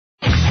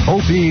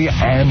Opie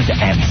and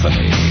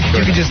Anthony.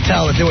 You can just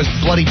tell that there was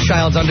bloody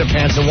child's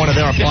underpants in one of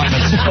their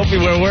apartments. Opie,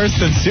 we're worse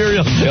than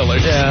serial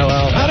killers. Yeah,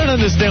 well, I don't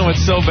understand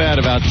what's so bad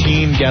about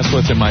teen guess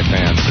what's in my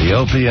pants. The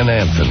Opie and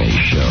Anthony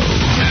Show.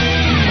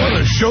 What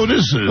a show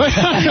this is.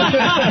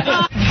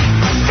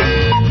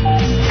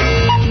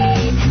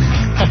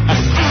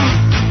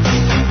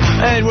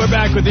 And we're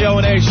back with the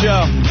O&A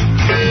Show.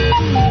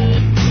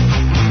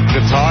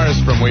 Guitarist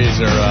from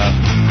Weezer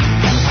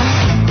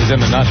is in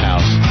the nut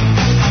house.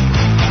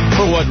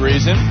 For what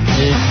reason?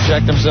 He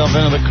checked himself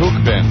into the kook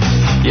bin.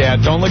 Yeah,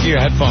 don't look at your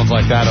headphones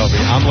like that, Opie.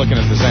 I'm looking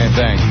at the same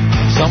thing.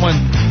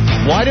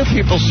 Why do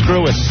people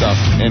screw with stuff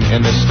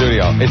in this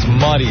studio? It's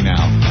muddy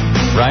now,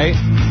 right?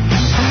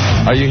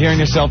 Are you hearing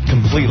yourself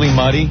completely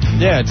muddy?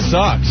 Yeah, it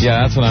sucks.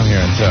 Yeah, that's what I'm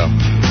hearing, too.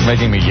 It's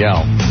making me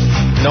yell.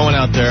 No one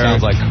out there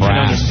sounds like crap.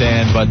 I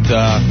understand, but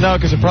no,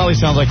 because it probably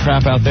sounds like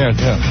crap out there,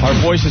 too. Our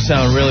voices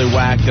sound really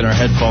whacked in our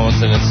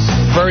headphones, and it's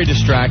very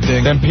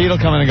distracting. Then Pete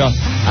will come in and go,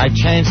 I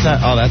changed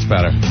that. Oh, that's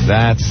better.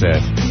 That's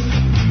it.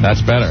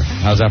 That's better.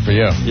 How's that for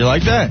you? You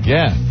like that?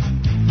 Yeah.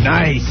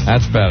 Nice.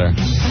 That's better.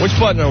 Which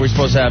button are we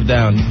supposed to have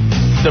down?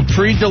 The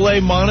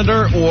pre-delay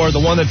monitor or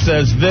the one that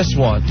says this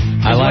one?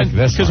 I like this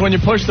one. Because when you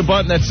push the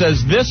button that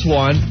says this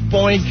one,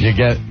 boink, you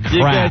get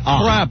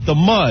crap, the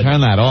mud.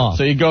 Turn that off.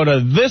 So you go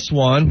to this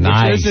one,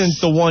 which isn't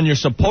the one you're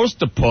supposed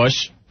to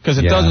push, because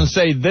it doesn't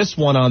say this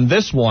one on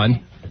this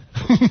one.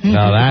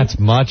 No, that's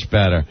much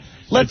better.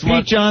 Let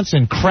Pete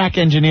Johnson, crack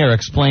engineer,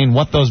 explain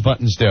what those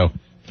buttons do.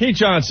 Pete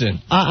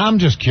Johnson. I'm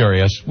just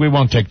curious. We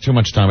won't take too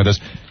much time with this.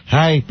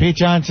 Hi, Pete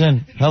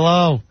Johnson.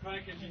 Hello.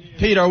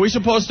 Pete, are we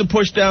supposed to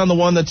push down the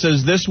one that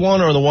says this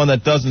one or the one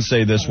that doesn't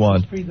say this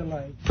one?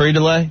 Pre-delay.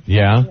 Pre-delay?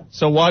 Yeah.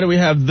 So why do we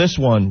have this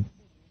one?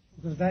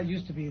 Because that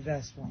used to be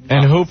this one.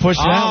 And who pushed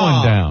that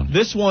one down?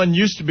 This one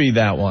used to be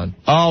that one.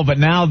 Oh, but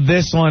now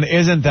this one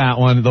isn't that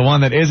one. The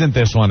one that isn't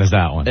this one is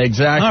that one.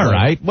 Exactly. All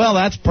right. Well,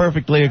 that's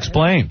perfectly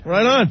explained.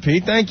 Right on,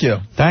 Pete. Thank you.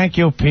 Thank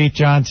you, Pete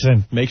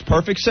Johnson. Makes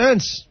perfect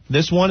sense.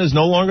 This one is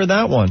no longer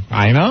that one.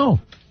 I know.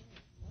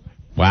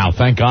 Wow,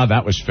 thank God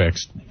that was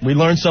fixed. We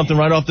learned something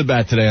right off the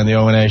bat today on the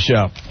O&A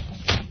Show.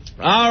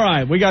 All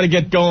right, we got to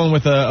get going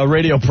with a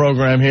radio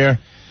program here.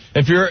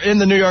 If you're in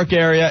the New York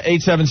area,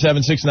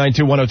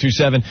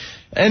 877-692-1027.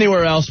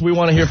 Anywhere else, we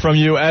want to hear from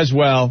you as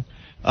well.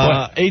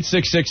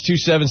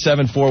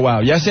 866-2774-WOW.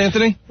 Yes,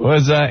 Anthony?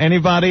 Was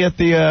anybody at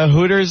the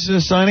Hooters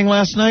signing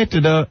last night?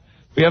 Did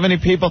we have any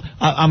people?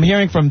 I'm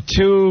hearing from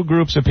two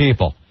groups of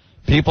people.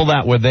 People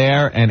that were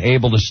there and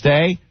able to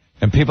stay,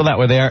 and people that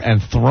were there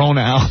and thrown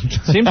out.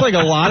 Seems like a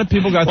lot of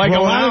people got thrown out. Like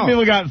a lot of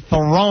people got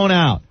thrown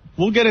out.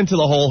 We'll get into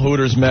the whole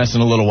Hooters mess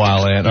in a little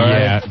while, Ant. All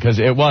right? Yeah, because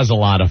it was a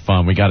lot of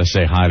fun. We got to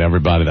say hi to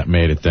everybody that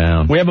made it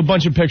down. We have a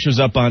bunch of pictures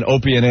up on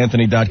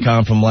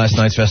opieandanthony.com from last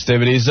night's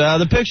festivities.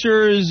 The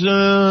picture is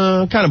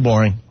kind of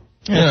boring.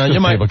 Yeah, you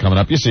might people coming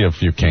up. You see a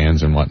few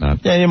cans and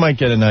whatnot. Yeah, you might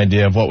get an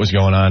idea of what was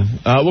going on.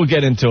 We'll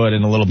get into it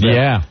in a little bit.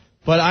 Yeah.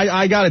 But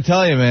I got to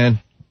tell you, man,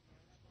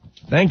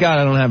 thank God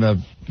I don't have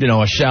a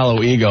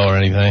shallow ego or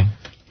anything.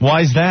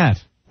 Why's that?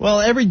 Well,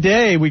 every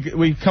day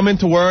we come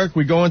into work,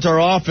 we go into our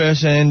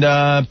office, and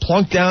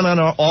plunk down on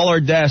all our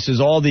desks is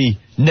all the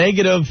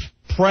negative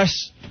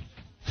press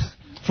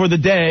for the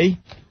day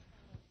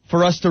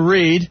for us to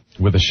read.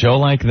 With a show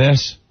like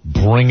this,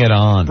 bring it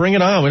on. Bring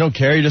it on. We don't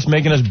care. You're just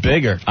making us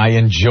bigger. I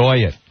enjoy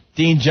it.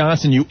 Dean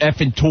Johnson, you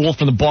effing tool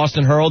from the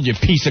Boston Herald, you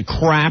piece of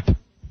crap.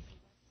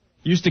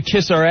 Used to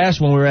kiss our ass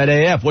when we were at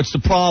AF. What's the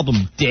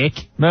problem, dick?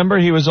 Remember,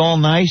 he was all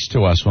nice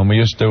to us when we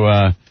used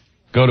to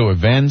go to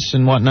events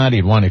and whatnot.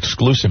 He'd want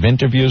exclusive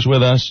interviews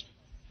with us.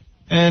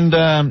 And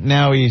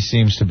now he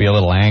seems to be a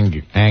little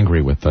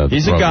angry with the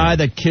He's program. A guy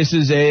that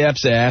kisses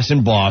AF's ass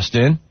in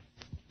Boston.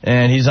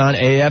 And he's on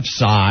AF's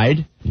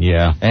side.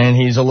 Yeah. And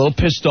he's a little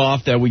pissed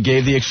off that we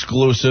gave the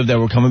exclusive that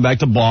we're coming back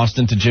to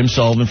Boston to Jim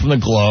Sullivan from the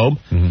Globe.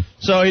 Mm-hmm.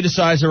 So he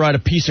decides to write a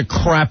piece of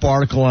crap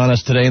article on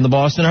us today in the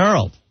Boston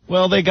Herald.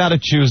 Well, they got to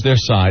choose their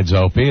sides,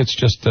 Opie. It's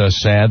just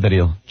sad that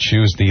he'll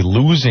choose the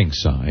losing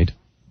side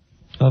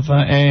of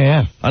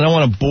AAF. I don't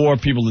want to bore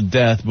people to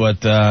death,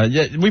 but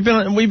yeah,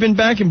 we've been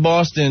back in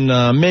Boston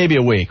maybe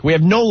a week. We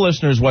have no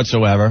listeners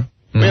whatsoever.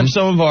 Mm-hmm. We have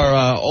some of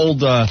our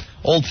old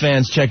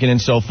fans checking in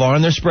so far,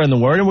 and they're spreading the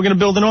word, and we're going to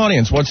build an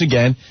audience once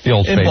again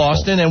in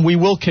Boston, and we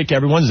will kick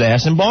everyone's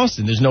ass in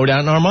Boston. There's no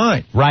doubt in our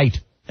mind. Right.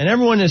 And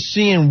everyone is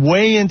seeing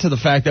way into the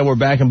fact that we're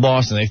back in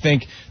Boston. They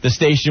think the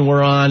station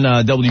we're on,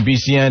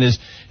 WBCN, is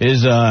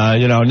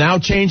now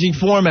changing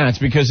formats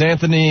because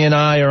Anthony and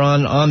I are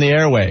on the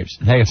airwaves.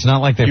 Hey, it's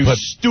not like they put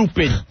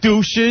stupid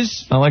douches.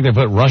 It's not like they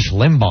put Rush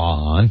Limbaugh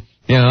on.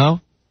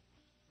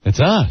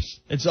 It's us.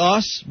 It's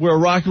us. We're a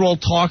rock and roll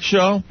talk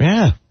show.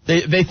 Yeah.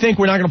 They think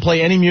we're not going to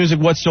play any music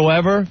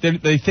whatsoever.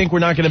 They think we're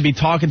not going to be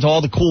talking to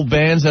all the cool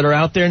bands that are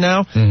out there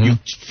now. Mm-hmm. You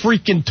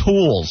freaking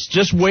tools.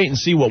 Just wait and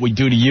see what we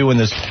do to you in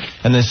this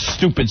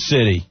stupid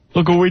city.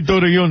 Look what we do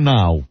to you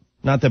now.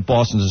 Not that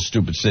Boston's a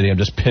stupid city. I'm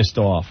just pissed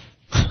off.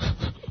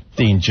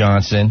 Dean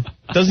Johnson.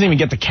 Doesn't even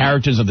get the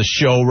characters of the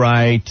show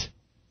right.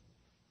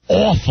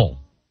 Awful.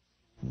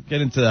 We'll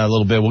get into that a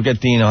little bit. We'll get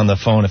Dean on the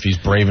phone if he's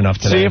brave enough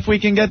today. See if we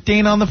can get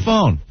Dean on the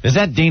phone. Is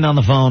that Dean on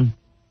the phone?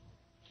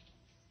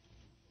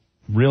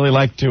 Really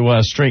like to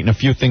straighten a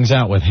few things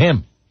out with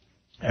him.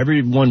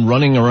 Everyone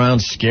running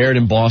around scared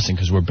in Boston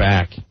because we're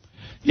back.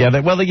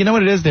 Yeah, well, you know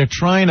what it is? They're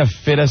trying to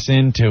fit us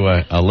into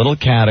a little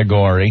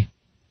category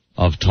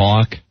of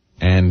talk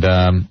and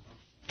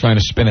trying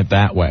to spin it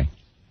that way.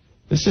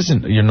 This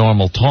isn't your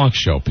normal talk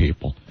show,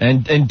 people.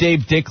 And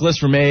Dave Dickless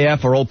from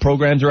AAF, our old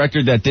program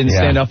director that didn't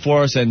stand up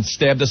for us and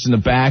stabbed us in the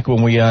back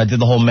when we did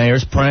the whole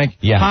mayor's prank.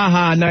 Yeah. Ha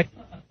ha.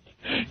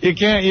 You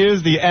can't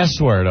use the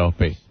S word,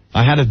 Opie.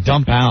 I had to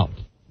dump out.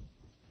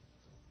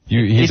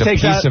 He's a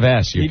piece of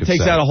S, you could say. He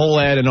takes out a whole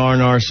ad in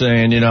R&R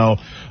saying,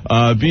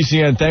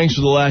 BCN, thanks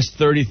for the last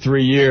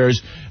 33 years.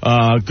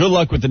 Good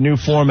luck with the new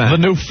format.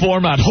 The new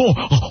format.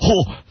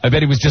 I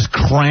bet he was just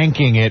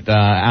cranking it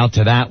out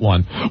to that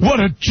one. What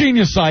a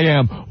genius I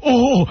am.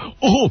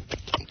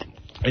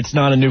 It's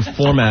not a new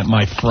format,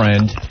 my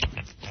friend.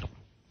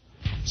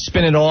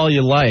 Spin it all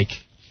you like.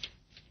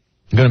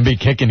 I'm going to be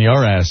kicking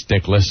your ass,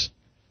 Dickless.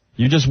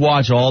 You just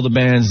watch all the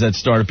bands that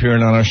start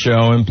appearing on our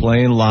show and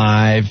playing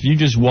live. You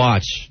just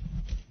watch.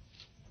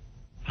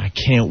 I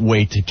can't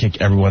wait to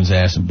kick everyone's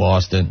ass in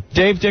Boston.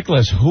 Dave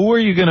Dickless, who are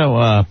you going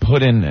to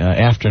put in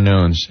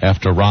afternoons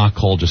after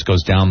Rockhold just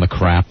goes down the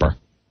crapper?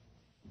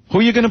 Who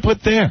are you going to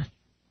put there?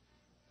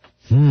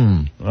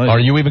 Are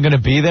you even going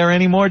to be there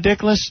anymore,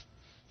 Dickless?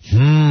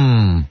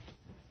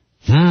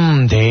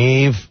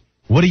 Dave,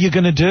 what are you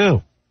going to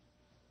do?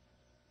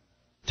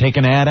 Take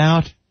an ad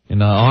out in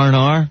the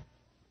R&R?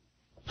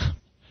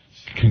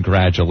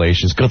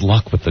 Congratulations. Good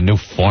luck with the new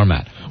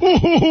format.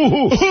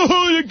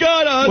 You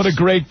got us. What a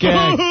great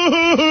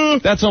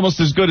gag. That's almost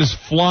as good as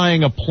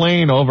flying a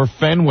plane over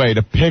Fenway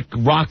to pick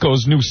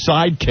Rocco's new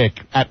sidekick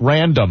at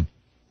random.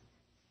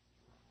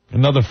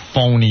 Another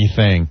phony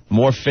thing.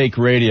 More fake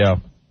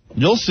radio.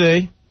 You'll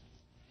see.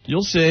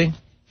 You'll see.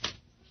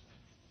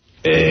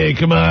 Hey,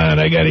 come on,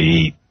 I gotta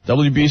eat.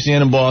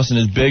 WBCN in Boston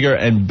is bigger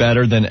and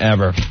better than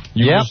ever.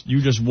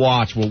 You just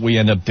watch what we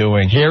end up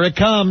doing. Here it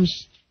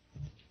comes.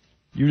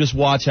 You just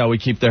watch how we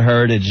keep the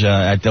heritage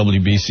at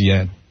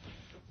WBCN.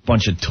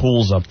 Bunch of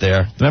tools up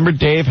there. Remember,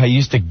 Dave, how you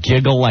used to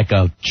giggle like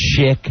a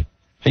chick?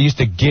 I used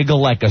to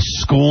giggle like a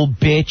school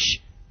bitch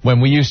when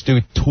we used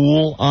to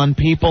tool on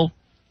people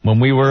when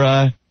we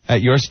were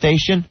at your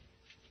station?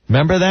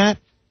 Remember that?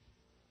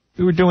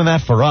 We were doing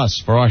that for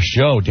us, for our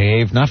show,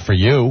 Dave, not for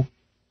you.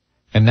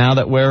 And now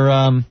that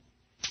we're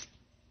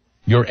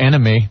your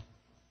enemy,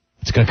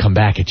 it's going to come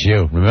back at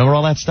you. Remember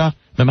all that stuff?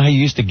 Remember how you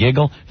used to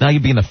giggle? Now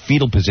you'd be in the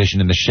fetal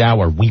position in the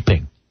shower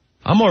weeping.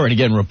 I'm already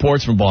getting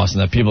reports from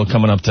Boston that people are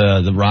coming up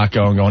to the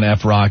Rocco and going,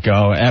 F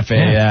Rocco, FAF.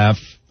 Yeah.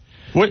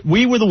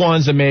 We were the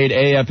ones that made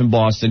AF in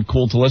Boston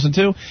cool to listen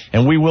to,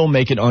 and we will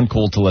make it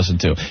uncool to listen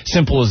to.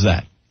 Simple as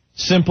that.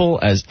 Simple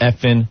as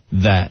effing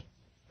that.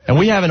 And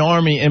we have an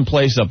army in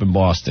place up in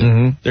Boston.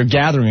 Mm-hmm. They're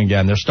gathering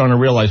again. They're starting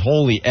to realize,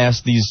 holy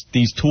S,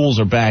 these tools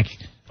are back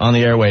on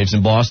the airwaves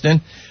in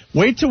Boston.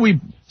 Wait till we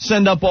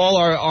send up all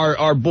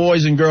our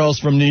boys and girls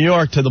from New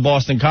York to the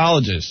Boston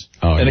colleges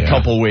in a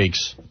couple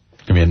weeks.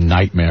 It's going to be a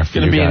nightmare for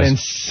you guys. It's going to be an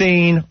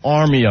insane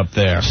army up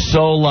there.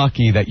 So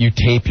lucky that you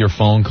tape your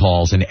phone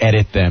calls and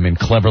edit them in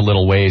clever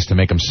little ways to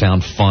make them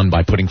sound fun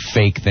by putting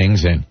fake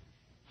things in.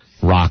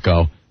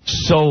 Rocco.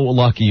 So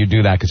lucky you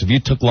do that, because if you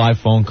took live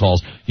phone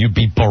calls, you'd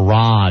be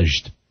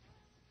barraged.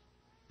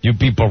 You'd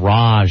be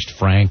barraged,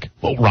 Frank.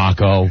 Oh,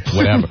 Rocco.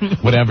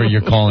 Whatever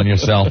you're calling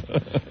yourself.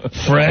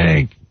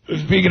 Frank.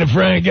 Speaking of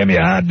Frank, give me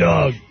a hot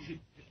dog.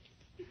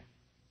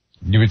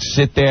 You would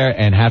sit there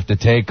and have to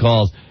take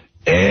calls.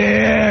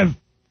 Hey,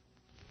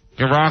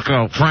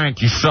 Rocco,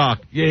 Frank, you suck.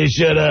 Yeah,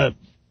 shut up.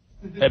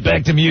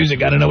 Back to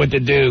music. I don't know what to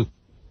do.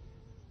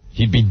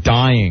 He'd be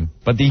dying.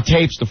 But he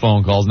tapes the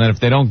phone calls, and then if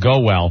they don't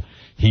go well,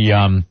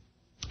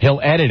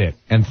 he'll edit it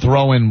and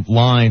throw in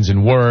lines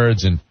and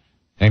words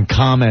and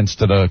comments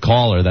to the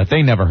caller that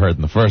they never heard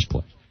in the first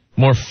place.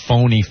 More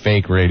phony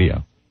fake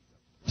radio.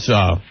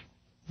 So,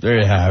 there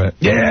you have it.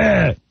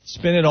 Yeah.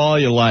 Spin it all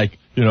you like.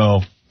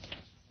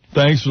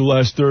 Thanks for the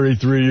last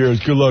 33 years.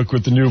 Good luck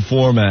with the new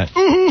format.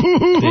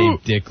 Dave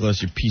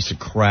Dickless, you piece of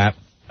crap.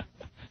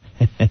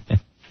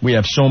 We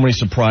have so many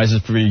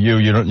surprises for you.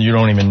 You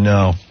don't even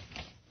know.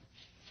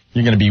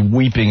 You're going to be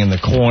weeping in the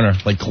corner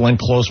like Glenn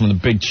Close from The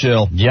Big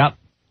Chill. Yep.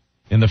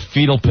 In the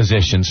fetal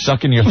position,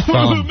 sucking your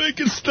thumb. Make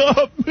it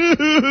stop.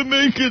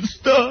 Make it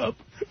stop.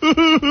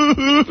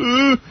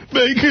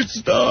 Make it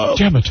stop.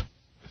 Damn it.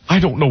 I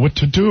don't know what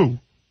to do.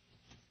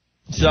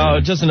 So,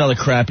 just another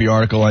crappy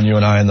article on you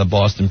and I in the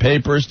Boston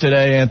papers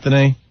today,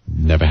 Anthony.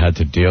 Never had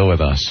to deal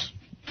with us.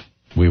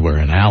 We were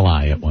an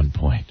ally at one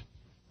point.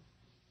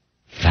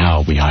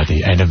 Now we are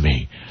the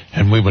enemy,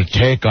 and we will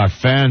take our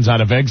fans out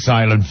of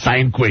exile and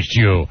vanquish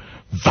you.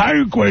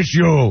 Vanquish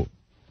you!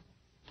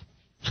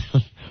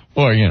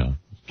 Or,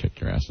 kick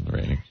your ass in the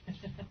ratings.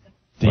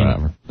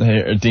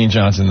 Dean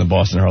Johnson in the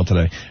Boston Herald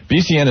today.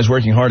 BCN is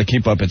working hard to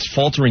keep up its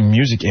faltering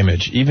music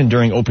image, even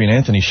during Opie and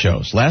Anthony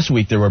shows. Last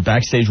week, there were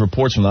backstage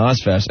reports from the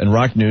Ozfest and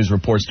rock news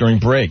reports during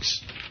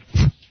breaks.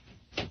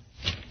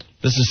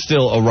 This is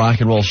still a rock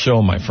and roll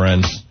show, my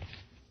friends.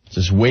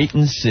 Just wait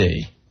and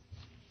see.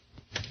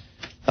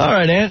 All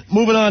right, Ant.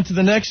 Moving on to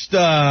the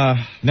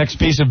next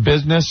piece of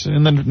business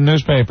in the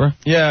newspaper.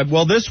 Yeah,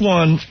 well, this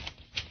one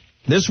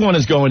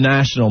is going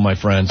national, my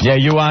friends. Yeah,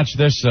 you watch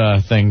this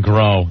thing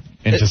grow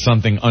into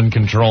something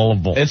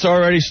uncontrollable. It's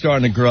already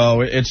starting to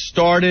grow. It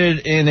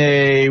started in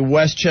a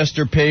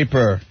Westchester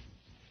paper.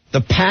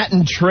 The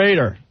Patent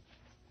Trader.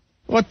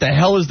 What the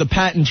hell is the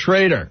Patent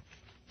Trader?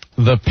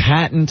 The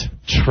Patent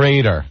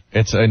Trader.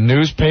 It's a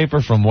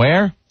newspaper from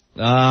where?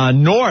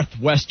 North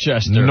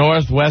Westchester.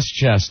 North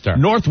Westchester.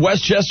 North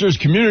Westchester's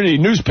community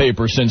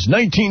newspaper since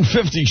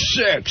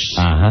 1956.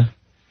 Uh-huh.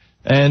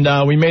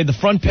 And we made the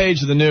front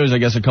page of the news, I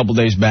guess, a couple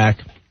days back.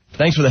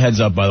 Thanks for the heads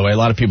up, by the way. A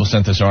lot of people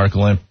sent this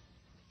article in.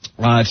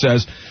 It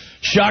says,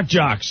 Shock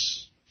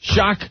Jocks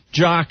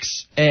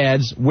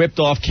ads whipped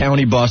off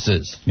county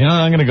buses. You know,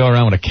 I'm going to go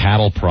around with a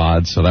cattle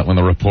prod so that when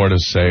the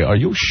reporters say, are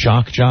you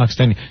shock jocks,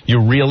 then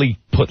you really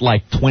put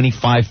like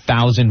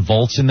 25,000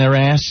 volts in their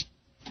ass?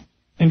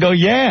 And go,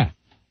 yeah,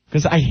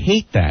 because I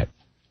hate that.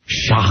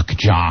 Shock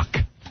jock.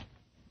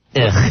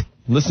 Ugh.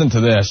 Listen to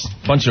this.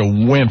 Bunch of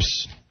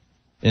wimps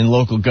in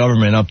local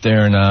government up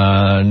there in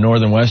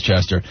northern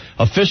Westchester.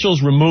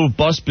 Officials remove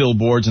bus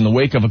billboards in the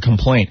wake of a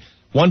complaint.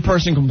 One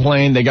person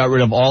complained they got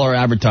rid of all our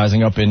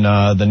advertising up in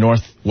the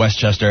North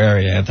Westchester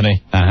area,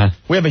 Anthony. Uh-huh.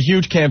 We have a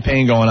huge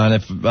campaign going on,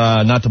 if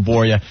not to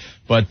bore you,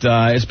 but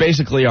it's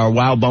basically our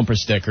WOW bumper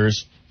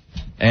stickers.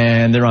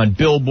 And they're on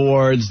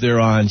billboards, they're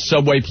on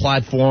subway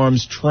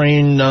platforms,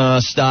 train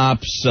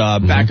stops,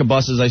 back of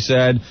buses, I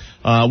said.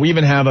 We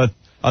even have a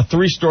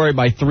 3-story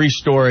by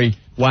 3-story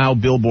WOW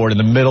billboard in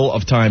the middle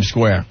of Times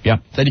Square.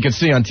 Yep. That you can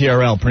see on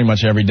TRL pretty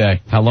much every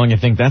day. How long you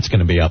think that's going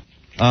to be up?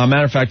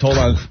 Matter of fact, hold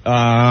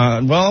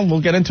on. Well,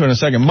 we'll get into it in a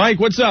second. Mike,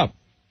 what's up?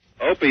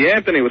 Opie,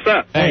 Anthony, what's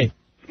up? Hey.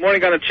 This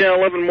morning on the Channel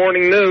 11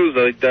 Morning News,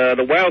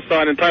 the WOW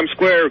sign in Times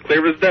Square,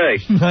 clear as day.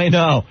 I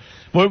know.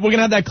 We're going to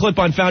have that clip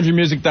on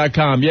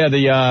FoundryMusic.com. Yeah,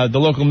 the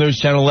local news,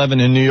 Channel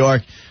 11 in New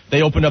York,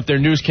 they opened up their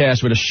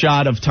newscast with a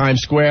shot of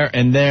Times Square,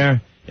 and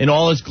there, in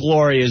all its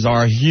glory, is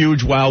our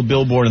huge WOW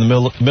billboard in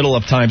the middle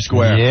of Times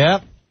Square.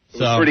 Yep. It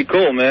was pretty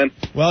cool, man.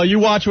 Well, you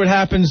watch what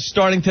happens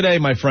starting today,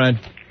 my friend.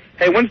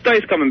 Hey, when's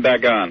Dice coming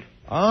back on?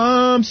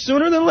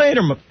 Sooner than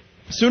later.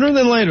 Sooner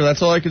than later,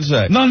 that's all I can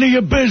say. None of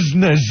your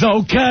business,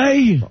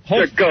 okay?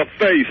 Check off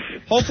face.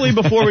 Hopefully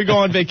before we go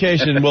on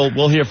vacation,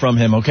 we'll hear from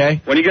him,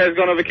 okay? When you guys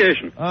going on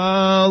vacation?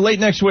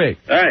 Late next week.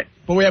 All right.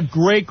 But we have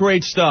great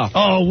stuff.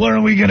 Oh, what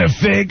are we going to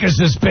fake, a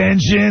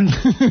suspension?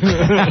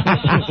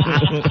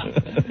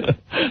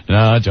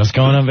 No, just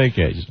going on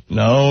vacation.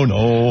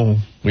 No.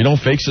 We don't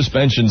fake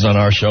suspensions on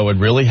our show. It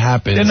really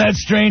happens. Isn't that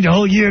strange? A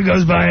whole year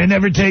goes by. I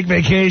never take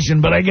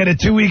vacation, but I get a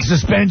 2-week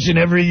suspension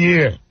every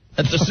year.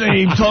 At the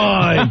same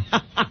time.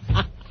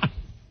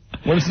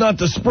 When it's not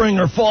the spring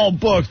or fall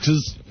book,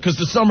 because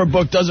the summer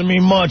book doesn't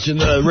mean much in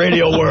the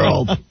radio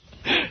world.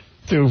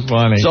 Too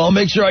funny. So I'll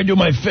make sure I do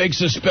my fake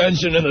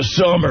suspension in the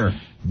summer.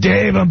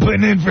 Dave, I'm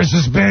putting in for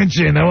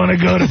suspension. I want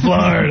to go to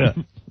Florida.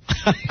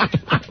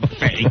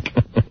 Fake.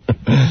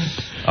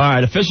 All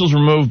right, officials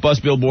removed bus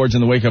billboards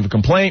in the wake of a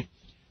complaint.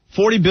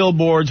 40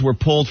 billboards were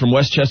pulled from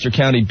Westchester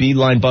County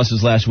beeline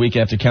buses last week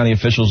after county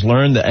officials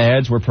learned the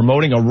ads were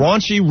promoting a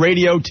raunchy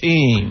radio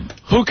team.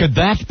 Who could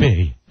that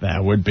be?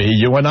 That would be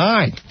you and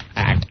I.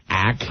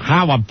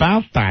 How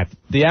about that?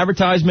 The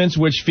advertisements,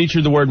 which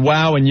featured the word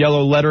WOW in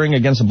yellow lettering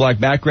against a black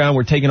background,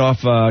 were taken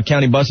off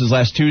county buses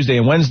last Tuesday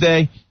and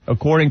Wednesday,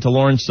 according to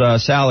Lawrence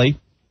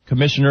Sally,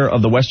 Commissioner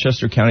of the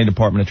Westchester County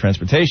Department of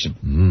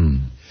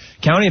Transportation.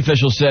 County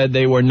officials said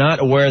they were not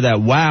aware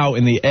that WOW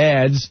in the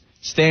ads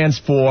stands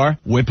for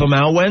Whip 'em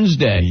Out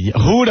Wednesday.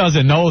 Who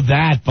doesn't know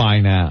that by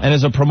now? And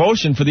as a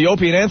promotion for the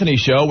Opie and Anthony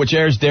show, which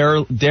airs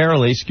daily,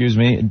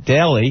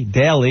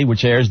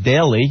 which airs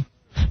daily.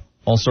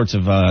 All sorts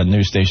of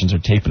news stations are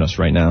taping us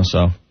right now,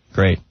 so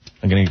great.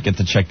 I'm going to get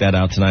to check that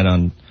out tonight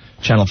on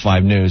Channel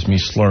 5 News, me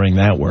slurring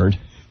that word,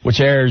 which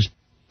airs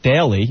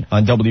daily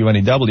on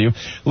WNEW.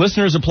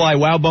 Listeners apply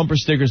WOW bumper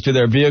stickers to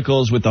their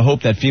vehicles with the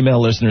hope that female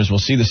listeners will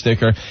see the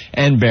sticker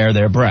and bare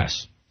their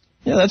breasts.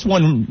 Yeah, that's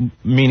one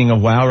meaning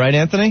of WOW, right,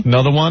 Anthony?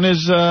 Another one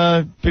is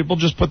people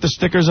just put the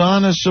stickers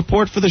on as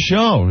support for the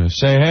show.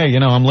 Say, hey,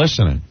 I'm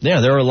listening.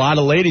 Yeah, there are a lot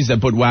of ladies that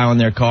put WOW in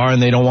their car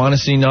and they don't want to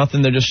see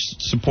nothing. They're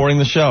just supporting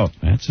the show.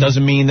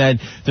 Doesn't mean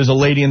that there's a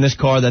lady in this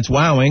car that's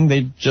wowing.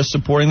 They're just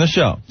supporting the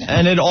show.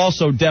 And it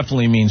also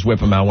definitely means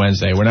Whip 'em Out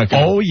Wednesday. We're not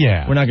gonna,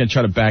 We're not going to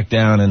try to back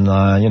down and,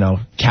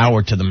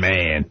 cower to the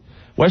man.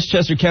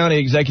 Westchester County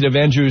Executive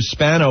Andrew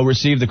Spano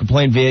received the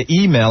complaint via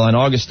email on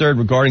August 3rd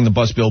regarding the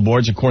bus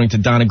billboards, according to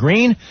Donna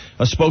Green,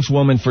 a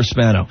spokeswoman for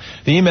Spano.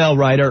 The email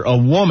writer, a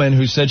woman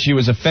who said she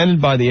was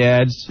offended by the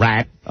ads,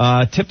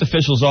 tipped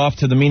officials off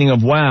to the meaning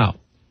of WOW.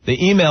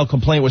 The email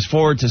complaint was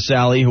forwarded to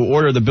Sally, who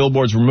ordered the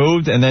billboards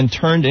removed and then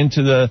turned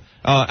into the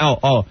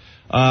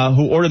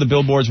who ordered the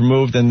billboards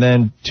removed and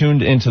then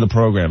tuned into the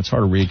program. It's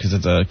hard to read because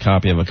it's a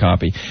copy of a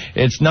copy.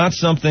 It's not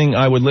something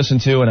I would listen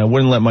to, and I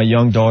wouldn't let my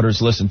young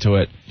daughters listen to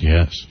it.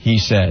 Yes. He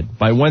said.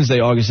 By Wednesday,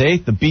 August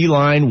 8th, the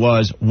Beeline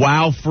was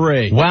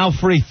WOW-free.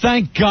 WOW-free.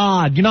 Thank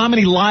God. You know how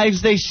many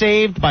lives they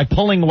saved by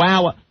pulling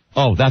WOW?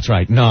 Oh, that's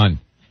right. None.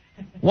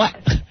 What?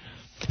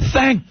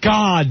 Thank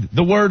God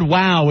the word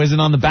WOW isn't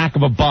on the back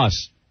of a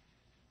bus.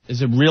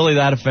 Is it really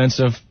that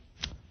offensive?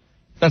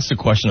 That's the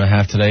question I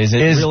have today. Is it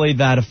really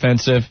that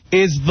offensive?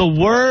 Is the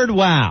word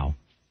WOW?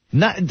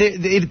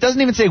 It doesn't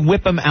even say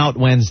whip 'em out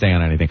Wednesday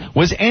on anything.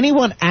 Was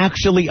anyone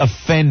actually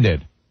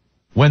offended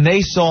when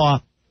they saw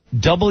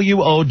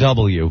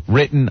WOW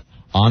written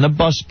on a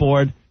bus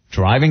board,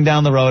 driving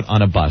down the road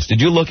on a bus?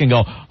 Did you look and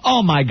go,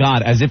 oh my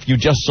God, as if you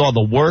just saw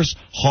the worst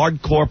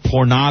hardcore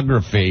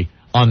pornography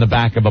on the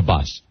back of a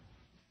bus?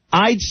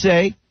 I'd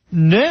say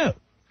no.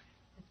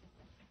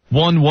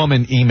 One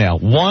woman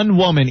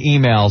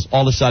emails,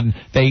 all of a sudden,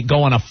 they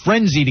go on a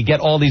frenzy to get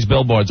all these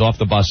billboards off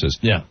the buses.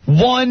 Yeah.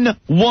 One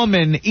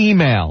woman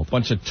emailed.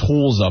 Bunch of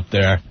tools up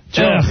there.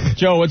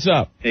 Joe, what's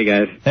up? Hey,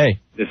 guys. Hey.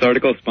 This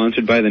article is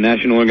sponsored by the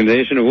National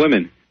Organization of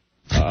Women.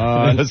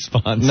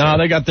 No,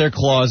 they got their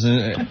claws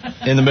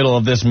in the middle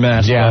of this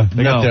mess. Yeah,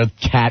 they got their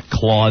cat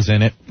claws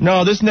in it.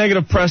 No, this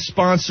negative press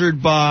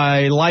sponsored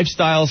by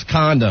Lifestyles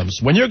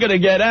Condoms. When you're going to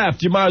get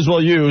effed, you might as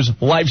well use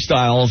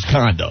Lifestyles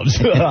Condoms.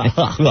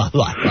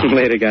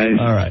 Later, guys.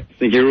 All right.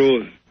 Think your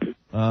rules.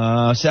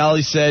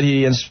 Sally said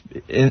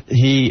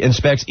he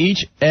inspects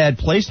each ad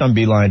placed on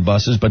Beeline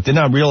buses, but did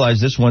not realize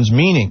this one's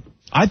meaning.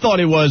 I thought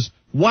it was,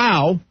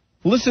 wow,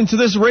 listen to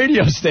this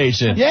radio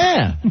station.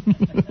 Yeah.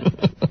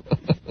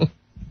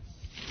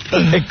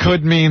 It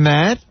could mean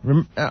that.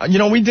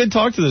 We did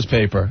talk to this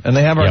paper, and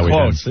they have our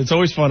quotes. It's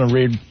always fun to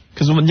read,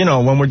 because, when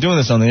we're doing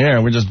this on the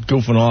air, we're just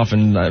goofing off,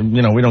 and,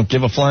 we don't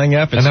give a flying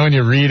F. And then when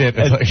you read it,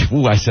 it's like,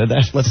 ooh, I said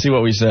that. Let's see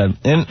what we said.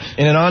 In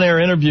an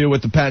on-air interview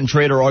with the patent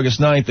trader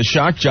August 9th, the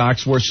shock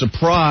jocks were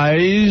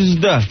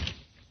surprised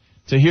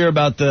to hear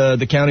about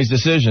the county's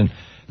decision.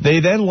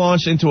 They then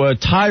launched into a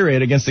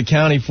tirade against the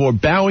county for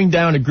bowing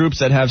down to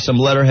groups that have some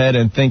letterhead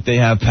and think they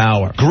have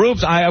power.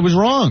 Groups? I was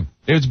wrong.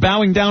 It was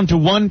bowing down to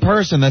one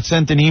person that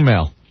sent an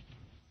email.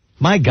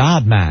 My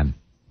God, man.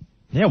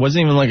 Yeah, it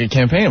wasn't even like a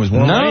campaign. It was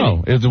one lady.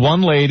 No, it was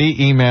one lady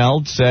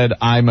emailed, said,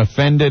 I'm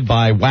offended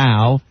by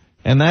WOW,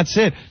 and that's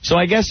it. So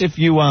I guess if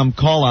you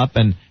call up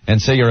and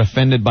say you're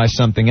offended by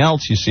something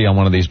else you see on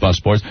one of these bus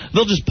boards,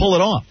 they'll just pull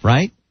it off,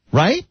 right?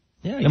 Right?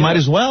 Yeah. They might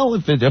as well.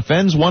 If it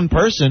offends one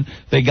person,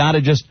 they got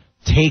to just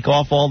take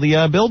off all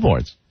the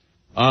billboards.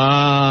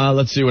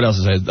 Let's see what else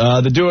it says.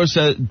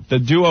 The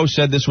duo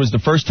said this was the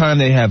first time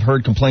they have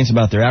heard complaints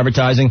about their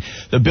advertising.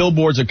 The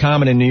billboards are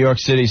common in New York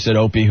City, said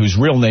Opie, whose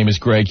real name is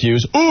Greg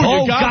Hughes. Ooh,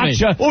 you got me.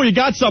 Oh, you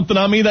got something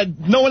on me that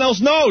no one else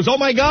knows. Oh,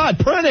 my God,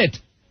 print it.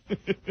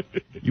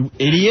 You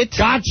idiot.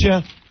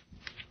 Gotcha.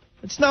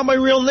 It's not my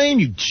real name,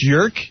 you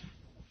jerk.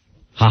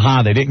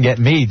 Haha, they didn't get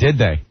me, did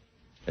they?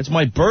 It's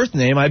my birth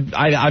name.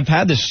 I've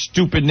had this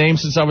stupid name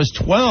since I was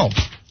 12.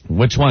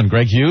 Which one,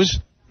 Greg Hughes?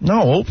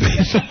 No.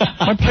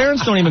 My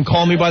parents don't even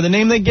call me by the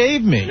name they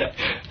gave me.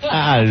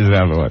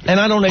 And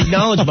I don't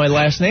acknowledge my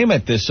last name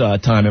at this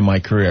time in my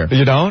career.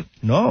 You don't?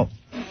 No.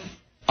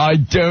 I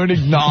don't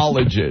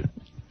acknowledge it.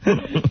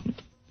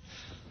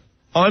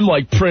 I'm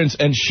like Prince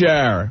and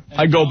Cher.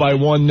 I go by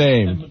one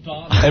name.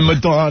 And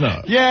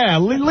Madonna. Yeah,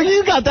 look,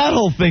 you got that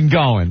whole thing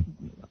going.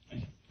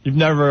 You've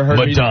never heard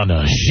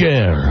Madonna,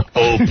 Cher,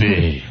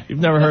 Opie. You've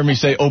never heard me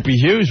say Opie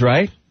Hughes,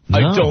 right? No.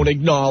 I don't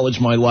acknowledge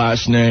my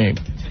last name.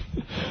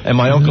 And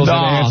my uncles and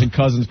aunts and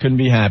cousins couldn't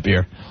be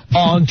happier.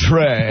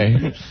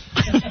 Entree.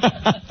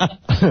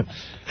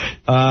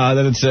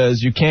 Then it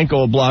says, you can't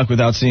go a block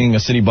without seeing a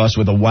city bus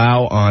with a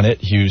WOW on it,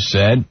 Hughes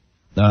said.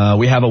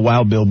 We have a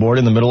WOW billboard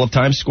in the middle of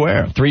Times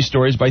Square. 3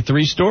 stories by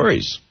 3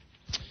 stories.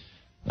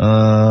 Who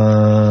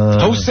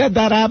said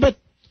that, Abbott?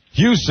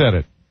 Hughes said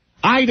it.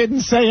 I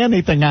didn't say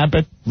anything,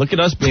 Abbott. Look at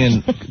us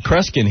being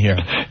Kreskin here.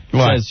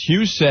 What? Says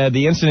Hughes said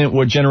the incident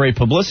would generate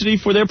publicity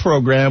for their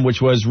program,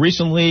 which was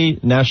recently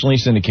nationally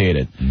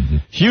syndicated. Mm-hmm.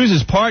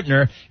 Hughes'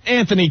 partner,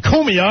 Anthony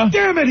Cumia.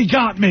 Damn it, he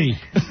got me.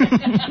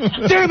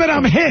 Damn it,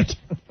 I'm hit.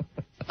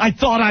 I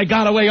thought I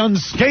got away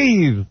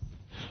unscathed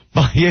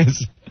by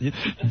his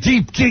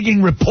deep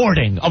digging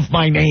reporting of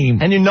my name.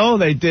 And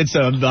they did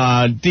some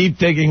deep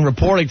digging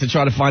reporting to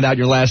try to find out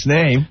your last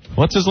name.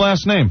 What's his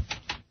last name?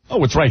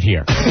 Oh, it's right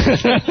here.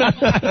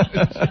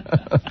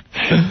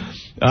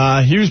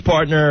 Hughes'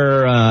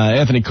 partner,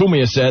 Anthony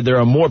Cumia, said there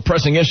are more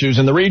pressing issues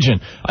in the region.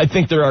 I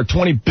think there are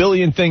 20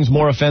 billion things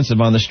more offensive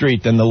on the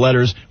street than the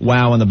letters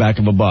WOW on the back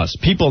of a bus.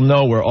 People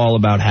know we're all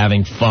about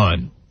having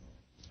fun.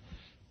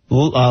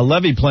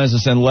 Levy plans to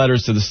send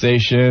letters to the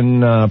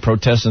station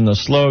protesting the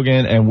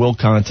slogan and will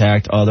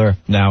contact other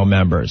NOW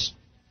members.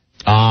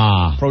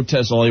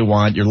 Protest all you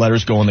want. Your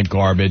letters go in the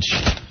garbage.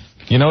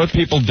 You know what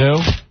people do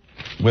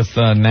with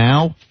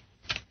NOW?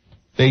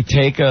 They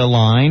take a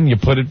line, you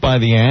put it by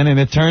the end, and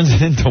it turns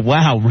it into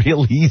WOW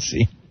real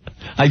easy.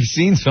 I've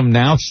seen some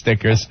NOW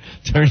stickers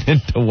turned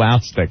into WOW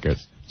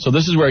stickers. So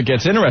this is where it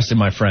gets interesting,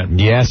 my friend.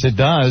 Yes, it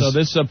does. So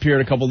this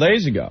appeared a couple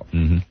days ago.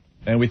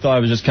 And we thought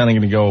it was just kind of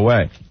going to go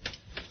away.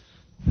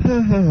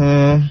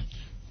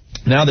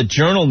 Now the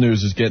journal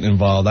news is getting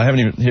involved. I haven't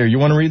even... Here, you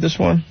want to read this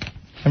one?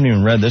 I haven't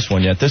even read this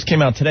one yet. This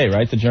came out today,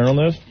 right? The journal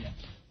news?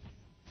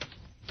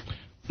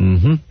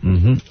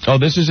 Oh,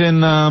 this is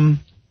in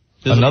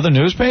another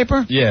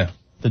newspaper? Yeah,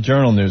 the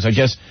journal news. I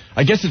guess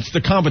it's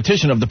the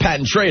competition of the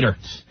patent trader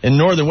in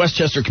northern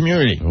Westchester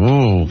community.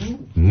 Ooh,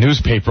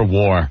 newspaper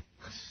war.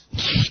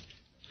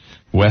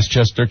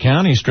 Westchester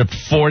County stripped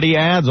 40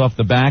 ads off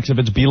the backs of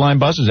its Beeline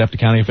buses after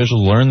county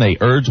officials learned they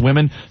urge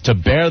women to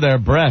bare their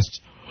breasts.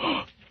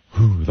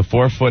 The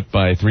 4-foot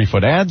by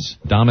 3-foot ads,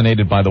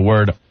 dominated by the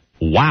word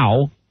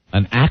WOW,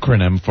 an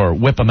acronym for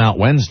Whip 'em Out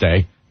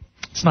Wednesday.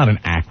 It's not an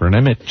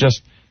acronym,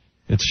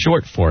 it's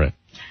short for it.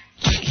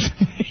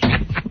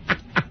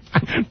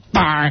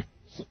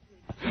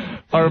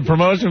 Our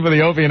promotion for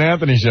the Opie and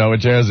Anthony show,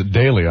 which airs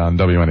daily on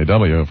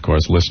WNEW, of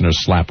course. Listeners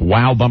slap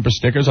WOW bumper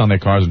stickers on their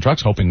cars and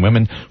trucks, hoping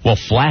women will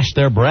flash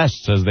their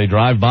breasts as they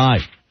drive by.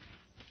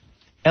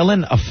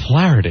 Ellen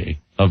O'Flaherty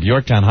of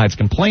Yorktown Heights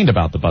complained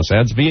about the bus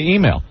ads via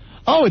email.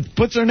 Oh, it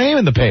puts her name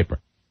in the paper.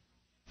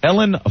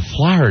 Ellen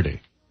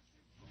O'Flaherty.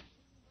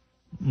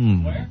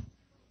 Where?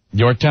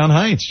 Yorktown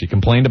Heights. She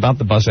complained about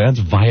the bus ads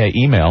via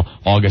email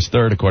August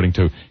 3rd, according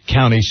to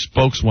county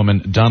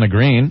spokeswoman Donna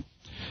Green.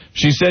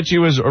 She said she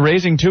was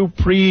raising 2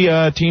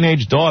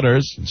 pre-teenage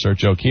daughters, insert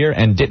joke here,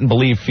 and didn't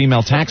believe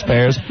female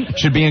taxpayers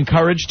should be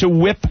encouraged to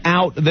whip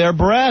out their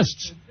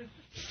breasts.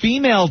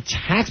 Female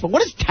tax...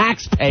 What does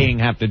tax paying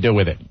have to do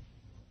with it?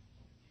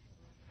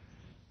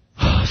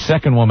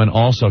 Second woman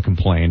also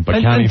complained, but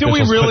county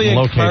officials couldn't locate. Do we really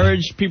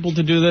encourage people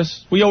to do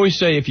this? We always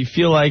say, if you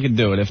feel like it,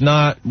 do it. If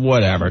not,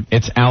 whatever.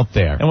 It's out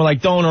there. And we're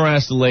like, don't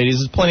harass the ladies.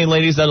 There's plenty of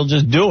ladies that'll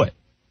just do it.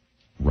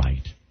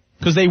 Right.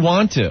 Because they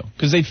want to.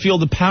 Because they feel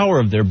the power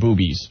of their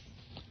boobies.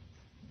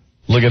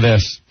 Look at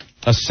this.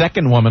 A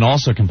second woman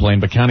also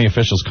complained, but county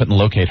officials couldn't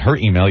locate her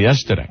email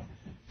yesterday.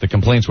 The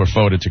complaints were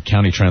forwarded to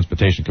County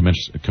Transportation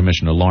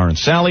Commissioner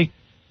Lawrence Sally,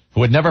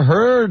 who had never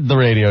heard the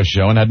radio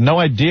show and had no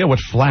idea what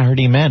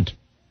Flaherty meant.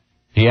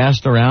 He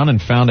asked around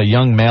and found a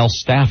young male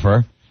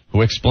staffer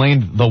who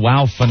explained the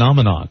WOW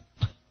phenomenon.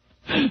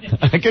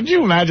 Could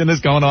you imagine this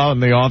going on in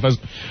the office?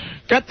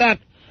 Get that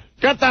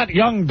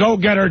young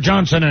go-getter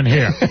Johnson in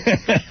here.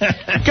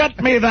 Get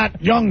me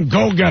that young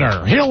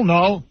go-getter. He'll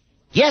know.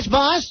 Yes,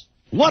 boss?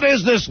 What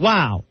is this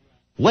WOW?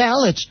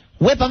 Well, it's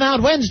Whip 'em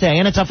Out Wednesday,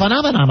 and it's a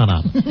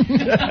phenomenon.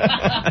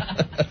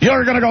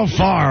 You're going to go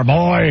far,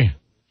 boy.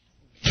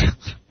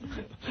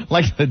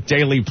 Like the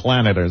Daily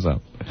Planet or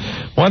something.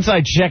 Once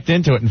I checked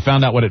into it and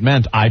found out what it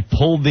meant, I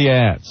pulled the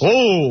ads.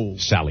 Oh,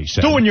 Sally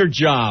said. Doing your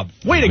job.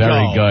 Way to go.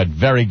 Very good,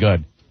 very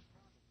good.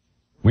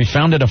 We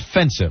found it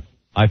offensive.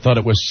 I thought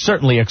it was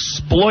certainly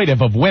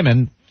exploitive of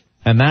women,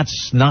 and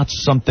that's not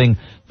something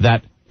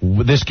that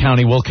this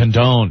county will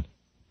condone.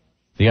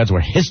 The ads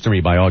were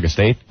history by August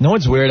 8th. You know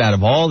what's weird? Out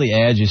of all the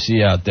ads you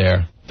see out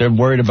there, they're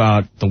worried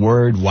about the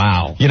word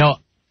wow. You know,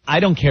 I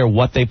don't care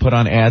what they put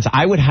on ads.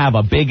 I would have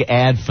a big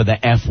ad for the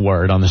F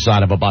word on the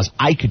side of a bus.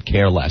 I could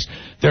care less.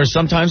 There are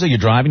some times that you're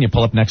driving, you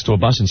pull up next to a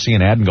bus and see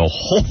an ad and go,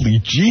 holy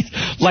gee.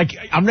 Like,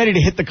 I'm ready to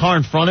hit the car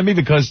in front of me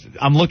because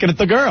I'm looking at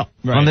the girl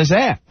on this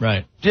ad.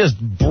 Right. Just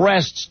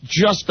breasts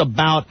just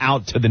about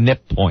out to the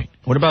nip point.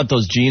 What about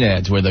those jean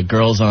ads where the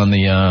girl's on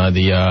the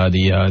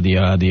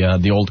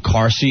old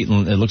car seat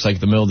and it looks like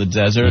the middle of the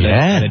desert?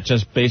 Yeah. And it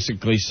just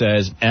basically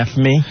says, F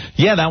me?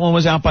 Yeah, that one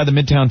was out by the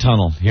Midtown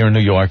Tunnel here in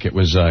New York. It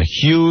was a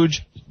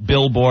huge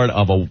billboard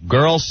of a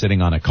girl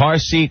sitting on a car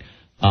seat,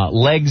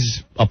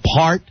 legs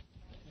apart.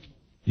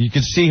 You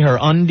could see her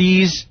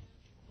undies.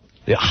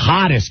 The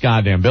hottest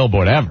goddamn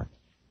billboard ever.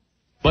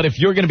 But if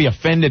you're going to be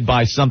offended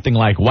by something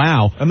like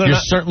wow, you're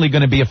certainly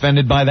going to be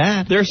offended by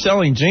that. They're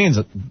selling jeans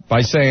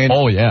by saying,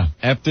 oh, yeah,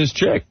 F this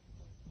chick.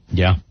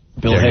 Yeah.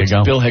 Bill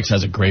Hicks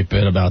has a great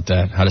bit about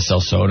that, how to sell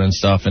soda and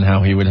stuff, and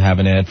how he would have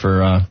an ad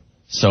for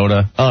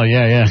soda. Oh,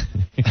 yeah.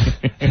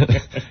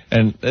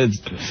 And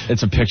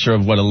it's a picture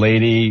of what a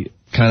lady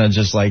kind of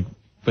just like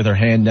with her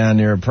hand down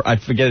near her, I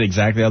forget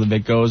exactly how the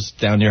bit goes,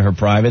 down near her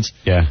privates.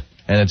 Yeah.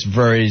 And it's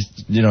very,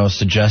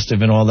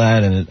 suggestive and all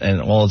that,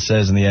 and all it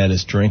says in the ad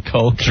is drink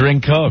Coke.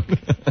 Drink Coke.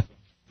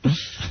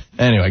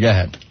 Anyway, go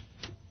ahead.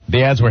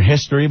 The ads were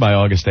history by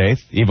August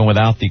 8th. Even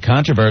without the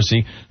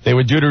controversy, they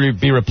were due to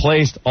be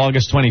replaced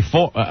August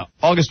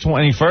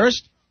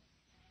 21st.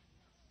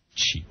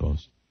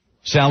 Cheapos.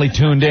 Sally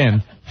tuned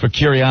in for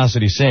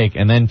curiosity's sake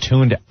and then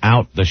tuned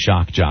out the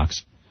shock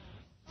jocks.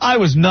 I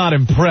was not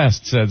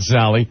impressed, said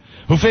Sally,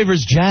 who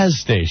favors jazz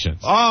stations.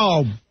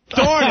 Oh,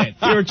 darn it.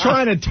 We were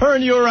trying to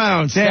turn you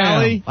around,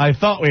 Sally. Damn, I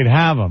thought we'd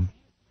have them.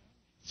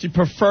 She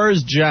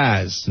prefers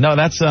jazz. No,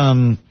 that's,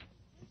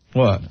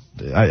 what?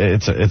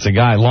 It's a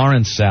guy,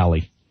 Lawrence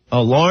Sally.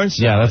 Oh, Lawrence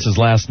Sally? Yeah, that's his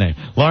last name.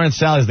 Lawrence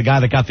Sally's the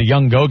guy that got the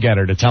young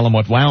go-getter to tell him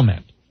what wow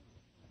meant.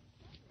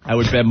 I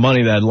would bet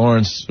money that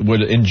Lawrence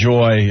would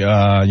enjoy,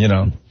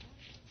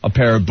 a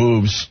pair of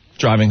boobs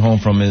driving home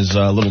from his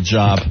little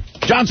job.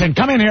 Johnson,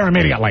 come in here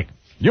immediately.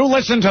 You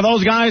listen to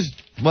those guys?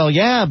 Well,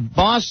 yeah,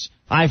 boss,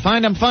 I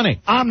find him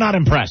funny. I'm not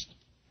impressed.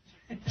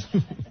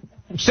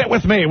 Sit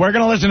with me. We're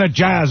going to listen to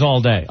jazz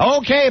all day.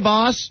 Okay,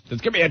 boss.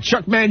 Let's give me a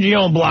Chuck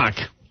Mangione block.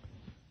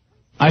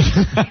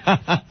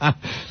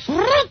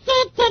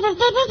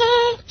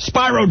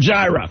 Spyro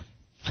Gyra.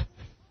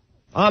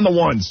 On the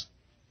ones.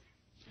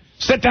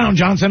 Sit down,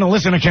 Johnson, and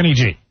listen to Kenny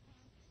G.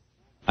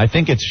 I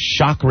think it's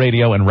shock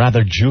radio and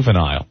rather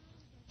juvenile,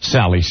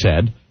 Sally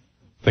said.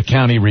 The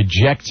county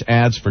rejects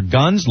ads for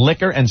guns,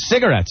 liquor, and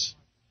cigarettes,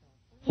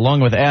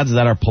 along with ads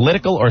that are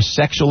political or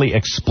sexually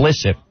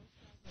explicit.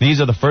 These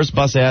are the first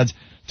bus ads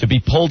to be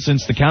pulled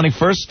since the county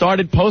first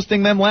started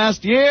posting them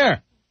last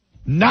year.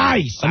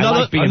 Nice!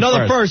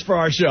 Another first for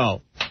our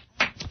show.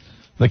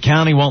 The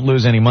county won't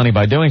lose any money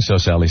by doing so,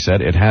 Sally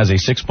said. It has a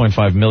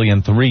 $6.5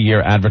 million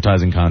 3-year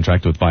advertising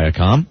contract with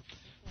Viacom.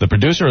 The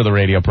producer of the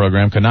radio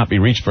program could not be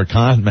reached for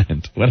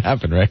comment. What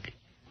happened, Rick?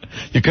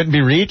 You couldn't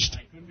be reached?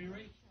 I couldn't be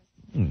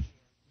reached.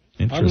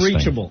 Interesting.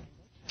 Unreachable.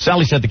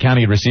 Sally said the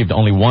county had received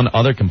only one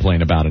other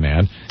complaint about an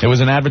ad. It was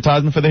an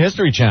advertisement for the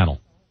History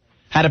Channel.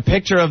 Had a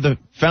picture of the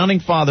Founding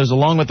Fathers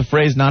along with the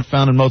phrase not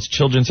found in most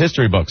children's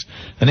history books.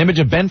 An image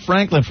of Ben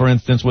Franklin, for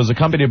instance, was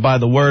accompanied by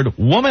the word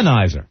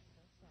womanizer.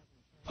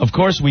 Of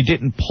course, we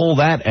didn't pull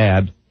that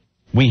ad.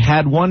 We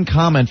had one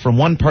comment from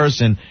one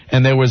person,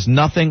 and there was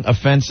nothing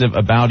offensive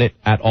about it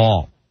at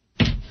all.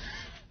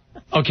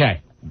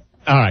 Okay.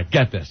 All right,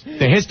 get this.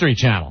 The History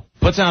Channel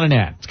puts out an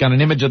ad. It's got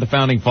an image of the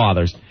Founding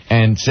Fathers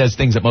and says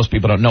things that most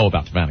people don't know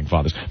about the Founding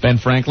Fathers. Ben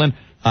Franklin,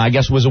 I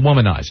guess, was a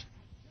womanizer.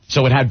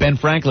 So it had Ben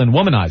Franklin,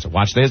 womanizer.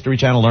 Watch the History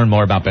Channel, learn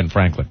more about Ben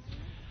Franklin.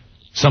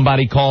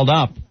 Somebody called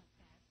up.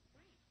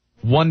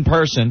 One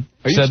person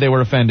said they were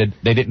offended.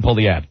 They didn't pull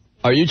the ad.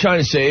 Are you trying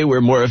to say we're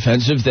more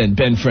offensive than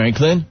Ben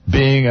Franklin?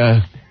 Being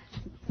a...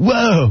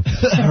 Whoa.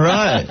 All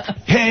right.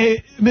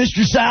 Hey,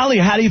 Mr. Sally,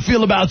 how do you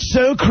feel about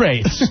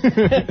Socrates?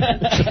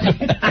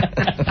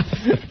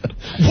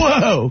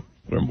 Whoa.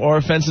 We're more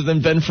offensive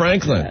than Ben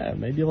Franklin.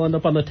 Maybe you'll end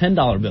up on the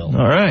 $10 bill.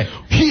 All right.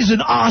 He's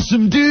an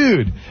awesome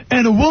dude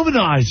and a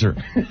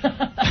womanizer.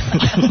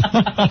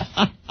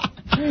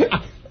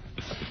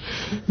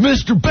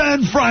 Mr.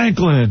 Ben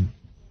Franklin.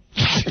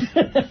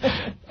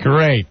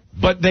 Great.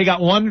 But they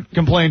got one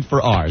complaint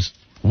for ours.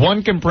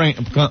 One complaint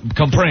for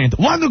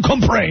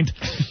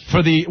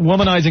the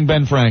womanizing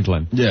Ben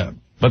Franklin. Yeah.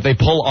 But they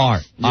pull our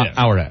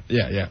ad.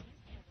 Yeah.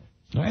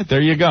 All right,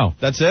 there you go.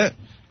 That's it.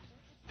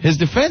 His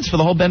defense for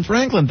the whole Ben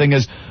Franklin thing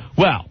is,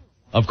 well,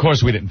 of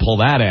course we didn't pull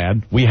that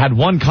ad. We had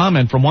one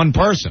comment from one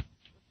person.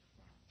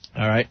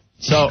 All right.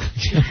 So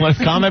one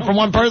comment from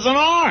one person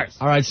ours.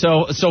 All right,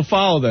 so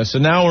follow this. So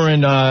now we're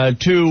in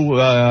 2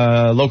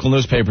 local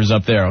newspapers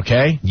up there,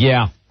 okay?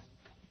 Yeah.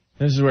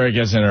 This is where it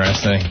gets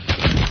interesting.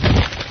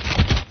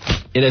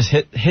 It has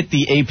hit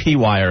the AP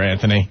wire,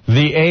 Anthony.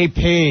 The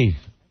AP.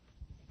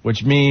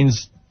 Which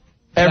means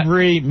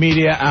every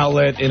media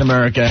outlet in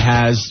America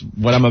has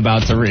what I'm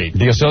about to read.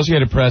 The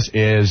Associated Press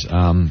is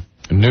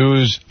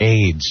news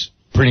aids,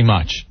 pretty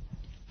much.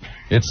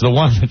 It's the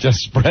one that just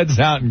spreads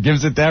out and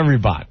gives it to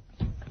everybody.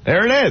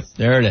 There it is.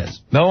 There it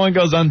is. No one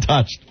goes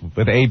untouched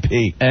with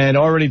AP. And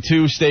already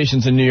 2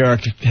 stations in New York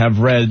have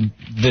read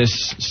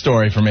this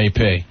story from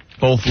AP.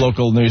 Both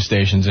local news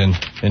stations in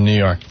New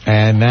York.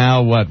 And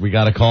now what? We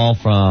got a call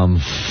from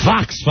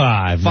Fox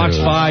 5. Fox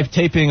 5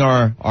 taping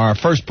our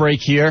first break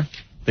here.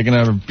 They're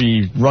going to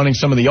be running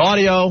some of the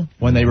audio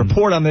when they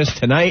report on this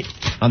tonight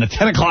on the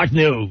 10 o'clock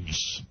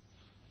news.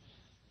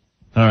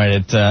 All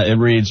right, it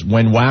reads,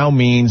 when wow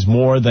means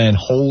more than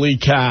holy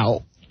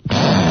cow.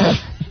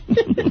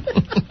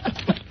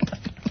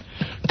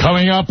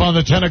 Coming up on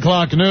the 10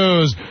 o'clock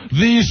news,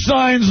 these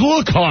signs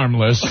look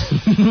harmless.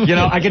 You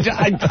know,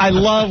 I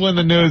love when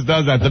the news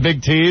does that, the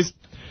big tease.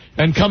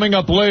 And coming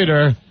up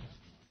later,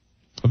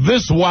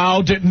 this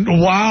wow didn't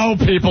wow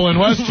people in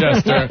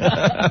Westchester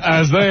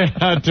as they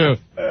had to.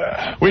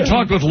 We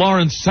talked with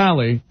Lawrence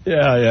Sally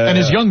and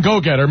his young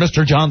go-getter,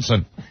 Mr.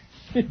 Johnson.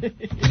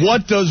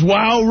 What does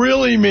wow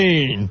really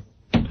mean?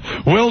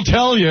 We'll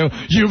tell you.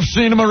 You've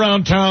seen him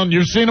around town.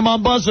 You've seen him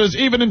on buses,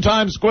 even in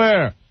Times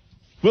Square.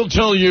 We'll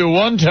tell you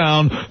one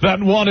town that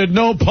wanted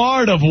no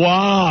part of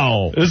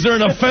wow. Is there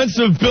an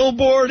offensive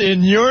billboard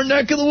in your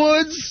neck of the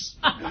woods?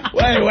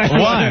 Wait.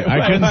 Why?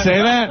 I couldn't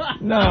say that?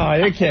 No,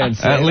 you can't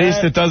say At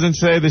least it doesn't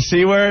say the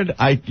C word?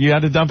 You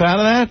had to dump out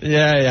of that?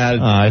 Yeah.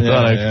 I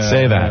thought I could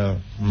say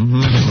that.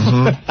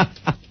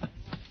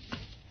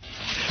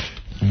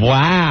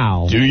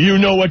 Wow. Do you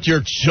know what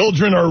your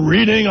children are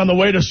reading on the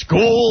way to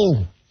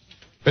school?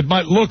 It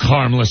might look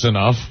harmless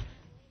enough.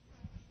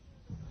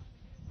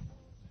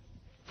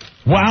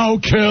 Wow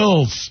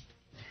kills.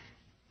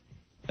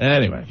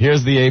 Anyway,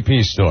 here's the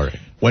AP story.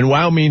 When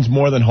wow means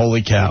more than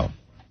holy cow.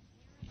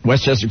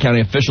 Westchester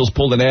County officials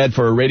pulled an ad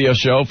for a radio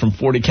show from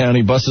 40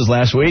 county buses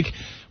last week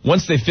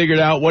once they figured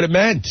out what it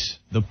meant.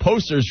 The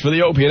posters for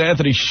the Opie and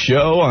Anthony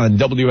show on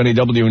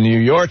WNEW in New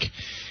York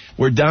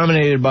were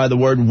dominated by the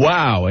word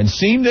wow and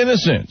seemed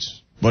innocent.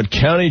 But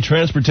County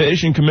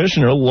Transportation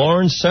Commissioner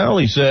Lauren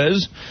Sally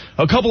says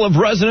a couple of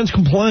residents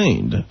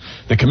complained.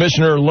 The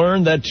commissioner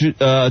learned that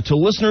to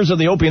listeners of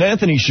the Opie and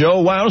Anthony show,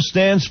 WOW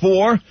stands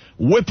for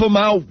Whip 'em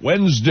Out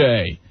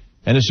Wednesday,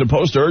 and is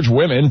supposed to urge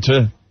women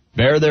to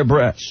bare their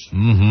breasts.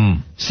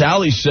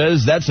 Sally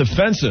says that's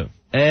offensive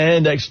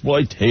and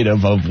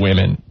exploitative of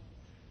women.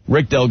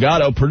 Rick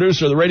Delgado,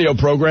 producer of the radio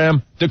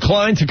program,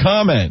 declined to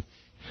comment.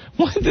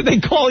 Why did they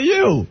call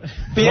you?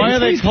 Why are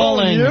they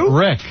calling you?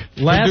 Rick?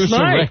 Last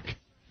night. Rick.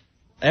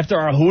 After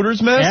our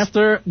Hooters mess?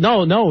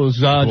 No, it was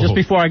just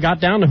before I got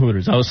down to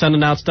Hooters. I was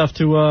sending out stuff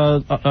to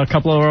a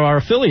couple of our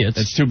affiliates.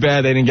 It's too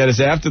bad they didn't get us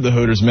after the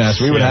Hooters mess.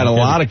 We would have had a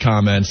lot of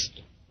comments.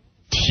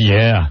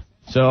 Yeah.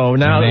 So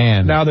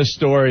now this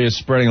story is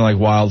spreading like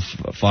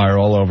wildfire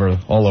all over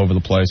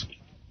the place.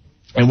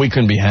 And we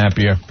couldn't be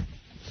happier.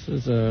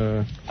 This is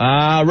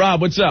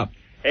Rob, what's up?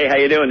 Hey, how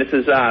you doing? This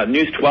is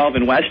News 12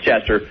 in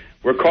Westchester.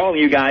 We're calling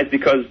you guys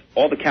because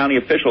all the county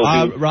officials...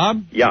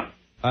 Rob? Yeah.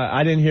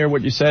 I didn't hear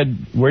what you said.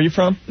 Where are you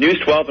from? News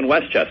 12 in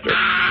Westchester.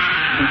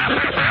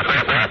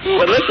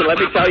 But listen, let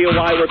me tell you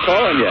why we're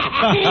calling you.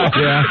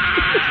 Yeah.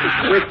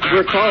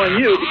 We're calling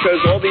you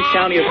because all these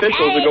county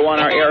officials who go on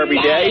our air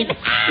every day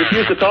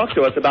refuse to talk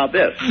to us about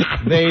this.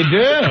 They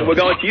do. So we're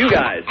going to you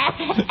guys.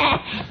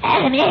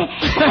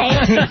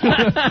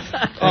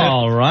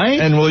 All right.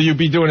 And will you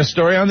be doing a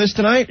story on this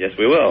tonight? Yes,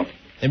 we will.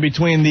 In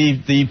between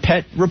the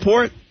pet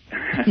report?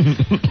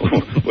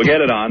 We'll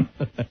get it on.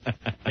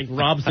 like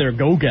Rob's their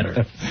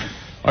go-getter.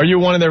 Are you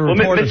one of their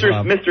reporters,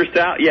 Rob? Mr.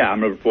 Sally, yeah,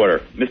 I'm a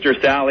reporter. Mr.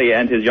 Sally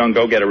and his young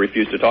go-getter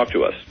refused to talk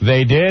to us.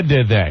 They did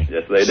they?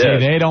 Yes, they did.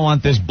 See, they don't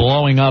want this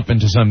blowing up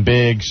into some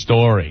big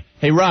story.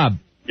 Hey, Rob.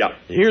 Yeah.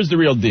 Here's the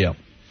real deal.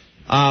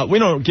 We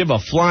don't give a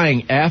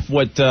flying F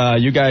what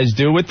you guys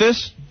do with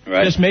this.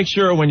 Right. Just make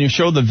sure when you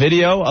show the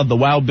video of the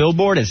WOW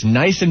billboard, it's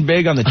nice and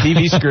big on the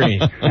TV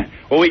screen.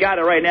 Well, we got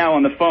it right now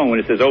on the phone when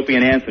it says Opie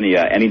and Anthony,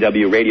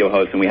 NEW radio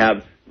host, and we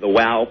have the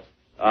WOW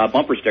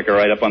bumper sticker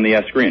right up on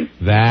the screen.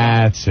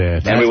 That's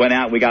it. And we went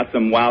out and we got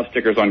some WOW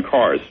stickers on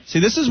cars. See,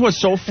 this is what's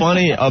so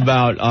funny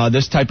about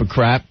this type of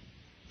crap.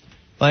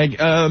 Like, you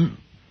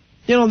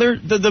know,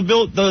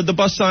 the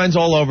bus signs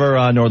all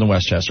over Northern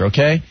Westchester,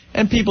 okay?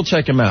 And people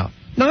check them out.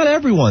 Not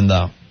everyone,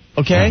 though.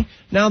 Okay?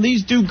 Now,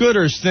 these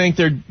do-gooders think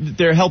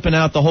they're helping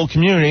out the whole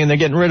community, and they're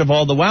getting rid of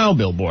all the WOW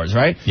billboards,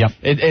 right? Yep.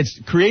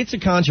 It creates a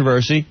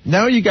controversy.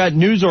 Now you got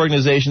news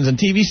organizations and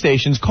TV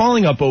stations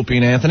calling up Opie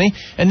and Anthony,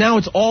 and now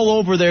it's all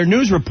over their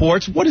news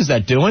reports. What is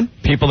that doing?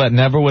 People that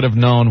never would have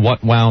known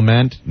what WOW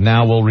meant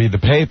now will read the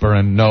paper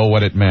and know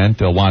what it meant.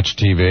 They'll watch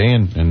TV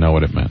and know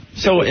what it meant.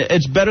 So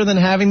it's better than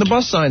having the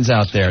bus signs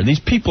out there. These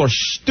people are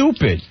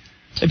stupid.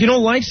 If you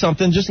don't like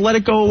something, just let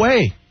it go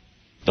away.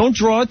 Don't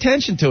draw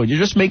attention to it. You're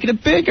just making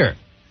it bigger.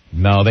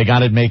 No, they got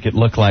to make it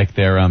look like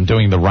they're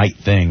doing the right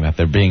thing, that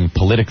they're being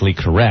politically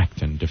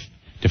correct and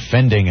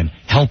defending and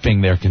helping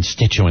their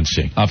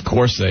constituency. Of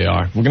course they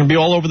are. We're going to be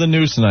all over the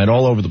news tonight,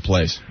 all over the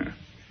place.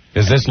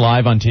 Is this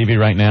live on TV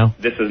right now?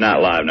 This is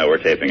not live. No,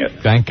 we're taping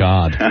it. Thank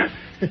God.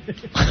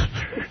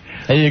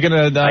 Hey, you're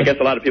going to... I guess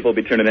a lot of people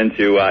will be tuning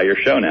into your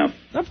show now.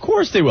 Of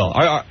course they will.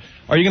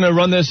 Are you going to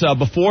run this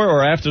before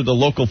or after the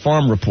local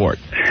farm report?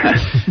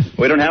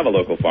 We don't have a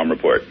local farm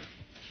report.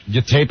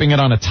 You're taping it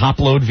on a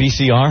top-load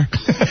VCR?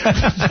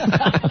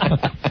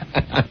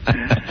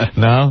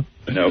 No?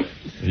 No.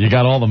 You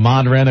got all the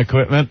Modern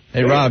equipment?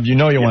 Hey, Rob, you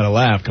know you want to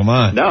laugh. Come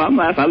on. No, I'm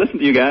laughing. I listen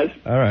to you guys.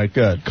 All right,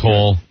 good.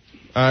 Cool.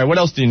 All right, what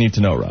else do you need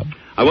to know, Rob?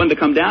 I wanted to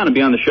come down and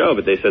be on the show,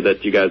 but they said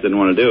that you guys didn't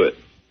want to do it.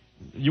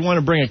 You want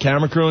to bring a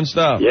camera crew and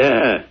stuff?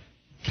 Yeah.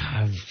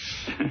 God.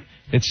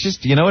 It's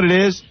just, you know what it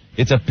is?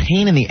 It's a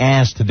pain in the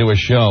ass to do a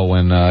show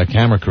when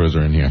camera crews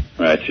are in here.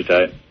 Right, you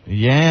tight?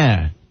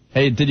 Yeah.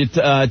 Hey, did you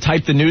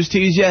type the news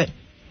tease yet?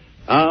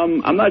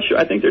 I'm not sure.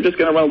 I think they're just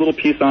going to run a little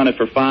piece on it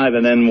for 5,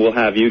 and then we'll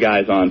have you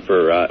guys on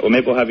for, well,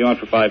 maybe we'll have you on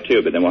for 5,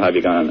 too, but then we'll have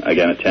you on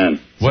again at 10.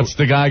 What's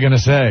the guy going to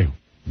say?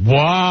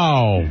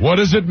 Wow, what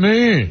does it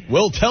mean?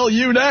 We'll tell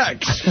you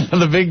next.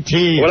 The big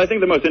tease. Well, I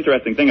think the most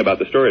interesting thing about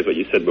the story is what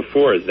you said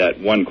before, is that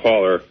one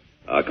caller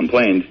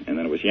complained, and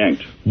then it was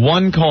yanked.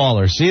 One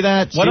caller. See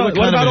that? What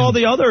about all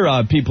the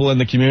other people in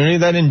the community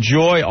that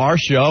enjoy our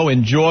show,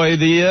 enjoy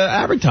the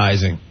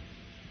advertising?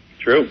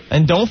 True.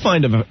 And don't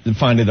find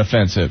it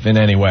offensive in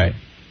any way.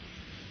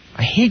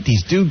 I hate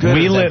these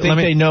do-gooders that think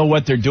they know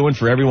what they're doing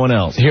for everyone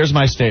else. Here's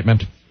my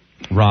statement,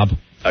 Rob.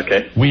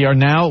 Okay. We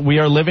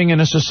are living in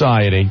a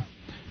society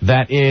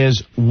that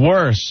is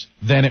worse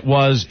than it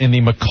was in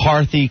the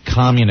McCarthy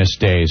communist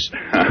days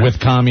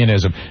with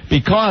communism.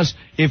 Because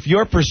if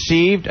you're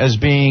perceived as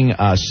being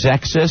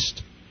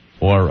sexist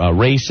or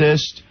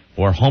racist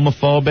or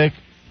homophobic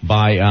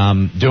by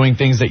doing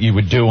things that you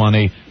would do on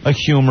a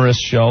humorous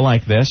show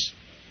like this,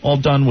 all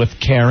done with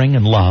caring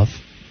and love,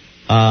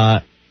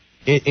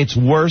 it's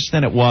worse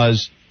than it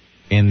was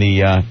in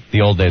the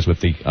old days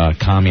with the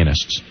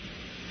communists.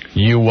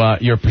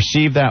 You're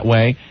perceived that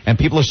way, and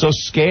people are so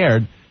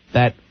scared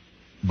that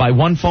by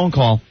one phone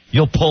call,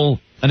 you'll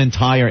pull an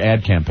entire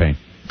ad campaign.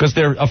 because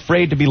they're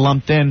afraid to be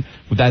lumped in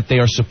that they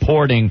are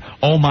supporting,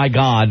 oh my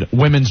God,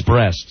 women's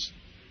breasts.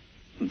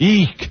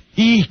 Eek,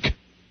 eek.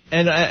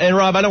 And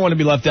Rob, I don't want to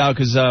be left out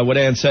because what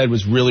Ann said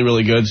was really,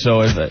 really good.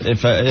 So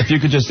if you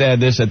could just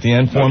add this at the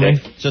end for me,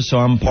 just so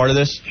I'm part of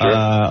this.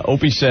 Sure.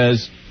 Opie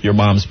says, your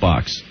mom's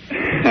box.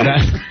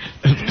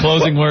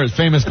 Closing words,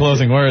 famous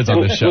closing words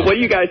on this show. What do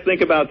you guys think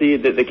about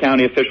the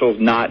county officials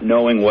not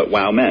knowing what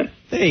WOW meant?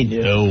 They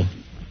knew.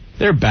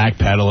 They're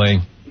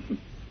backpedaling.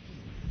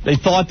 They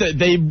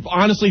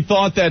honestly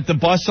thought that the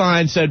bus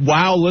sign said,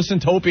 wow, listen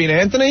to Opie and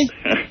Anthony?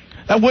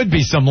 That would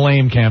be some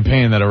lame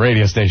campaign that a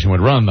radio station would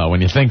run, though, when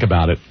you think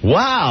about it.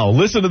 Wow,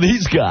 listen to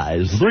these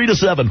guys, 3 to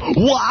 7.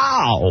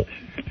 Wow!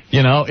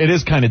 You know, it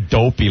is kind of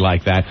dopey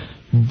like that.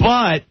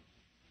 But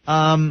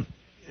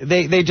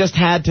they just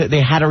had to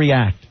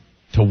react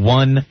to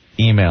one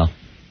email.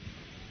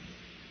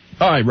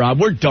 All right, Rob,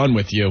 we're done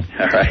with you.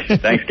 All right.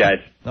 Thanks, guys.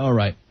 All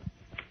right.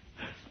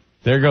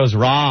 There goes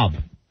Rob.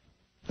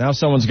 Now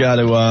someone's got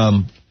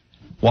to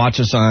watch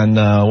us on,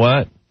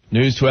 what?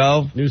 News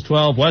 12? News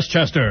 12,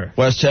 Westchester.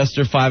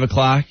 Westchester, 5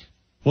 o'clock.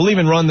 We'll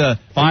even run 5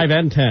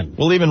 and 10.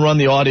 We'll even run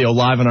the audio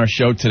live on our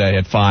show today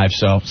at 5,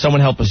 so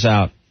someone help us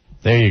out.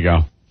 There you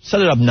go. Set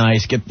it up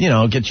nice. Get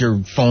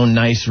your phone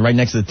nice right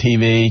next to the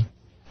TV.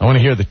 I want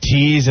to hear the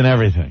T's and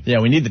everything. Yeah,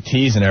 we need the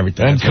T's and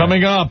everything. And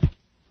coming up,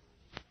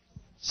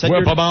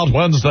 Whip About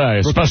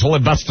Wednesday, special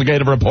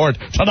investigative report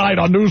tonight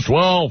on News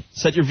 12.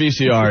 Set your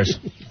VCRs.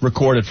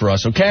 Record it for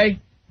us, okay?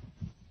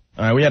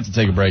 All right, we have to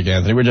take a break,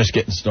 Anthony. We're just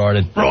getting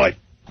started. Right.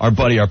 Our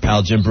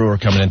pal Jim Breuer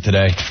coming in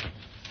today.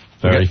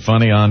 Very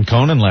funny on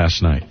Conan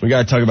last night. We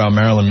got to talk about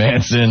Marilyn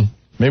Manson.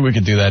 Maybe we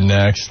could do that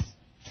next.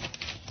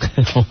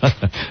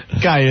 The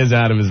guy is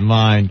out of his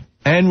mind.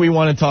 And we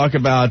want to talk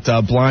about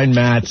Blind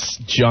Matt's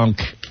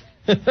junk.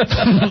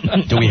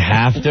 Do we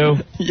have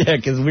to? Yeah,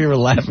 because we were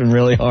laughing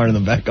really hard in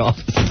the back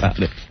office about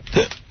it.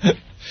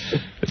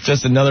 It's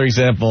just another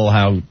example of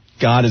how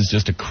God is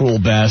just a cruel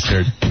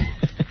bastard.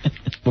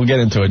 We'll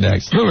get into it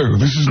next. Hello,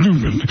 this is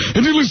Newman,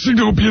 and you're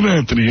listening to Opie and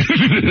Anthony.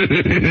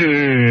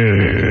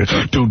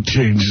 Don't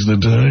change the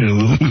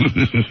dial.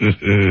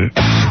 1027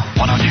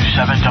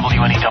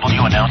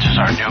 WNEW announces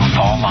our new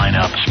fall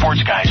lineup.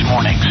 Sports Guys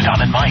mornings, Don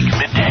and Mike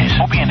middays,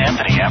 Opie and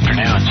Anthony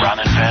afternoons,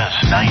 Ron and Fez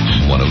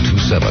nights.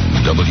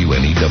 1027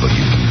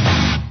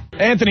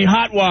 WNEW. Anthony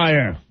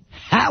Hotwire.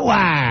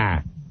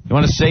 Hotwire. You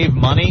want to save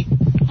money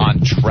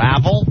on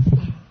travel?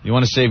 You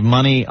want to save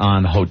money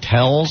on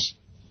hotels?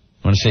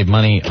 You want to save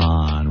money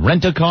on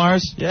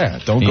rent-a-cars? Yeah,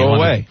 don't go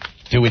away.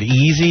 Do it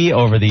easy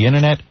over the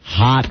internet?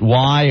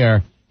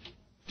 Hotwire.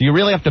 Do you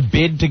really have to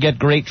bid to get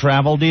great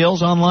travel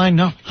deals online?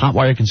 No.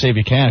 Hotwire can save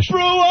you cash.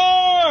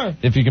 Breuer!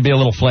 If you can be a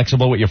little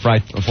flexible with your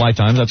flight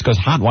times, that's because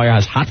Hotwire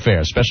has hot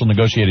fares, special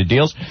negotiated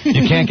deals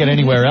you can't get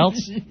anywhere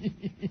else.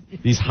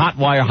 These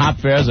Hotwire hot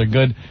fares are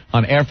good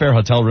on airfare,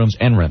 hotel rooms,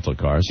 and rental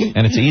cars.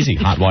 And it's easy.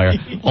 Hotwire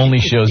only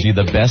shows you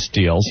the best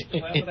deals.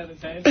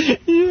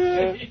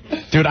 Yeah.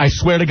 Dude, I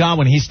swear to God,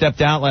 when he stepped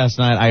out last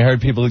night, I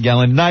heard people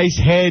yelling, "Nice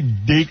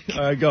head, Dick."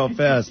 All right, go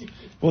fast.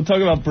 We'll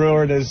talk about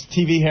Breuer and his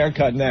TV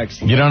haircut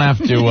next. You don't have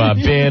to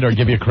bid or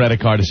give your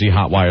credit card to see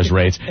Hotwire's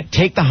rates.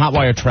 Take the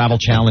Hotwire Travel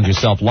Challenge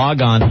yourself.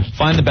 Log on,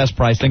 find the best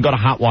price, then go to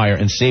Hotwire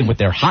and save with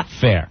their hot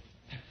fare.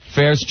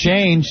 Fares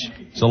change,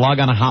 so log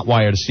on to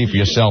Hotwire to see for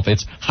yourself.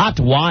 It's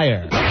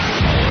Hotwire.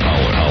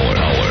 Hour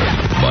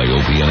by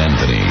Opie and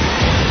Anthony.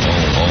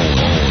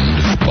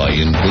 Owned by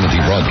Infinity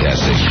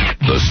Broadcasting.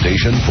 The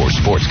station for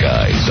sports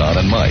guys, Don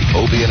and Mike,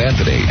 Opie and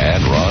Anthony,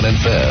 and Ron and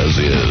Fez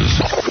is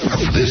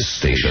this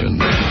station.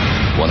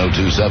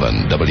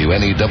 1027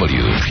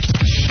 WNEW,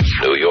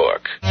 New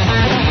York.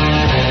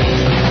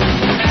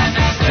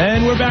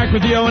 And we're back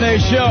with the O&A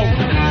show.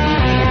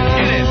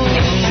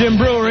 Jim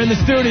Breuer in the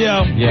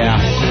studio. Yeah.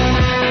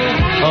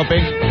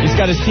 Opie, he's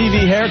got his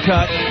TV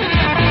haircut.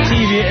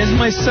 TV is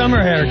my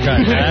summer haircut,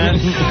 man.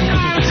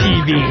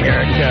 TV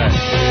haircut.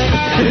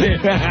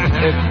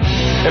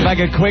 If I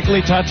could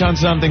quickly touch on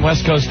something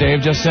West Coast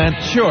Dave just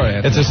sent. Sure.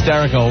 It's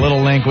hysterical. A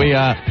little link. We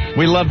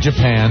love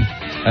Japan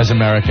as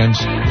Americans.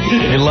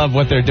 We love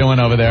what they're doing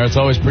over there. It's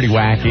always pretty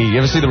wacky. You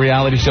ever see the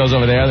reality shows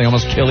over there? They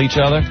almost kill each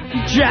other.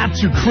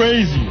 Japs are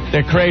crazy.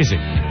 They're crazy.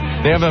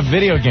 They have a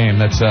video game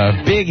that's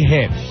a big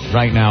hit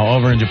right now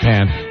over in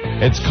Japan.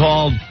 It's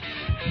called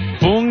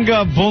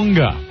Bunga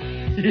Bunga.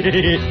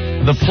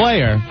 The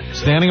player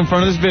standing in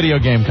front of this video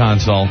game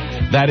console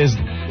that is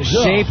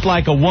shaped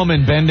like a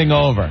woman bending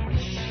over,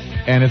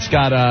 and it's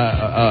got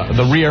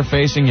the rear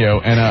facing you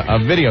and a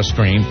video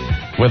screen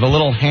with a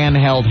little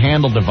handheld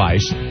handle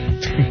device.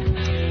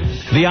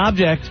 The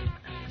object,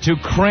 to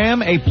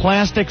cram a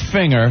plastic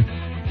finger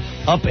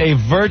up a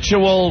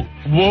virtual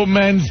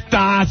woman's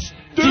das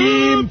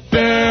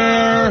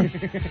Deeper.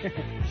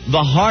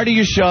 The harder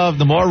you shove,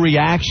 the more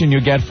reaction you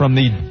get from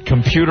the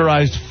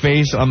computerized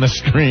face on the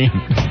screen.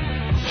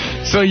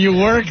 So you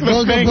work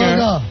the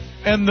finger,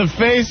 and the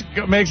face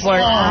makes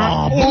like...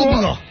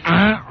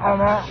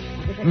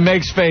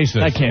 makes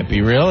faces. That can't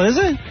be real, is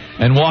it?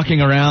 And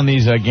walking around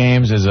these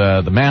games is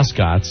the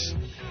mascots.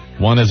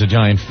 One is a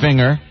giant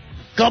finger.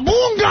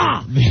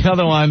 Kaboonga! The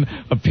other one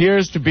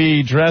appears to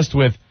be dressed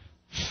with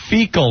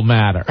fecal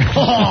matter.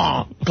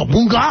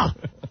 Kaboonga!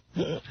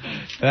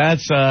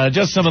 That's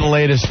just some of the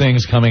latest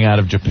things coming out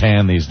of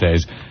Japan these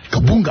days.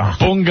 Kaboonga!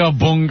 Bunga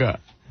bunga.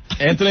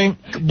 Anthony?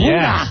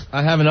 Yeah.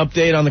 I have an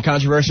update on the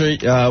controversy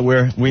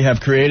where we have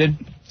created.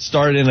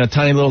 Started in a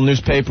tiny little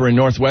newspaper in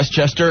North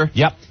Westchester.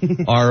 Yep.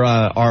 Our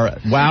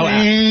WOW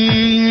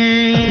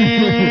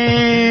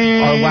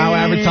our WOW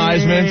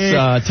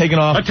advertisements taking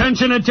off.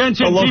 Attention, the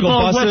local people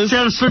of buses.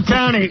 Westchester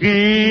County.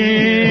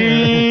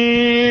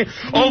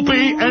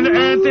 Opie and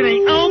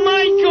Anthony. Oh,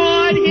 my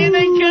God. Here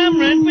they come.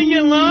 Run for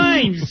your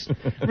lives.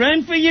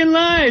 Run for your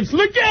lives.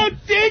 Look out,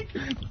 Dick.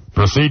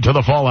 Proceed to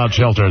the fallout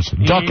shelters.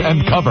 Duck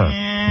and cover.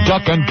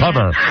 Duck and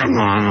cover.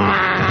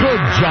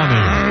 Good,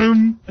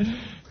 Johnny.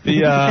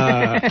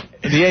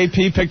 The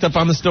AP picked up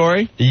on the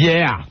story.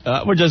 Yeah.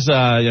 We're just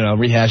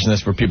rehashing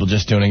this for people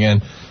just tuning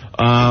in.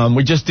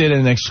 We just did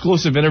an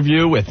exclusive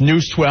interview with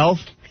News 12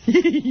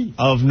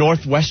 of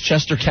North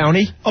Westchester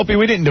County. Opie,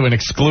 we didn't do an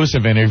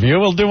exclusive interview.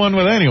 We'll do one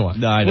with anyone.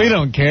 No, I know. We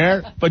don't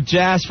care. But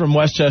Jazz from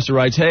Westchester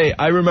writes, hey,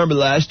 I remember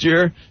last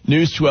year,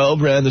 News 12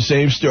 ran the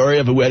same story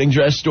of a wedding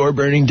dress store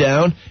burning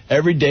down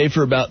every day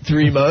for about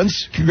 3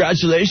 months.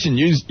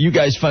 Congratulations, you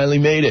guys finally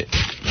made it.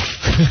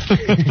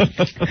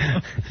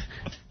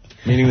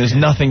 Meaning there's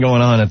nothing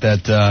going on at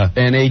that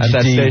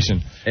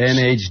station.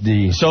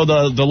 NHD. So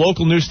the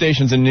local news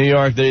stations in New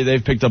York,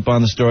 they've picked up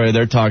on the story.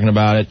 They're talking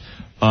about it.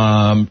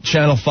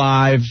 Channel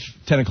 5,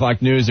 10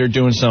 o'clock news, they're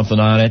doing something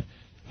on it.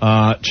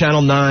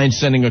 Channel 9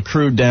 sending a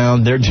crew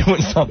down. They're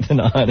doing something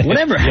on it.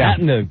 Whatever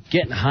happened to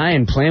getting high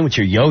and playing with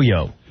your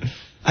yo-yo?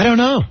 I don't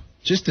know.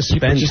 Just to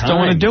spend People just don't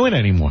want to do it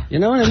anymore. You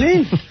know what I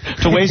mean?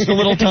 To waste a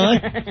little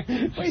time?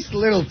 Waste a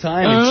little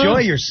time. Enjoy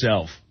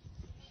yourself.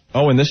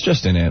 Oh, and this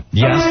just in it.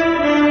 Yes.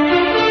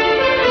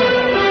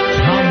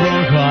 Tom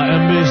Brokaw,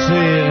 NBC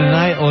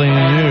Nightly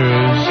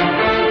News.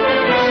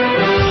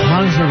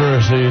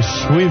 Controversy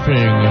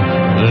sweeping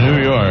New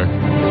York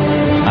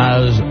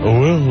as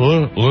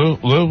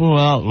Whip 'em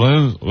Out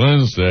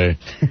Wednesday.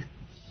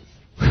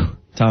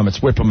 Tom,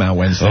 it's Whip 'em Out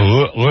Wednesday.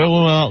 Whip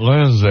 'em Out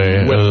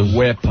Wednesday is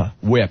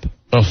Whip.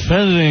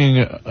 offending,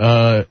 in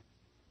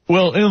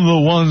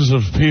the ones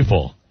of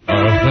people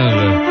are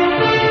offended.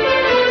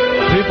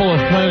 People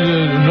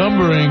offended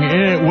numbering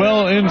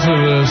well into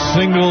the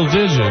single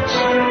digits.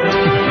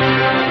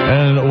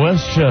 And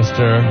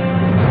Westchester,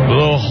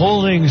 though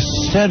holding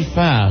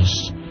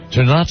steadfast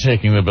to not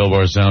taking the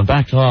billboards down,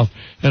 backed off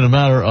in a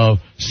matter of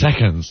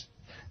seconds.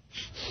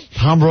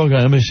 Tom Brokaw,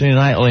 NBC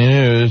Nightly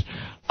News.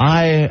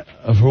 I,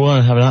 for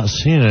one, have not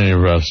seen any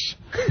arrests,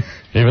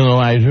 even though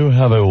I do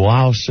have a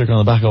WOW sticker on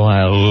the back of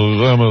my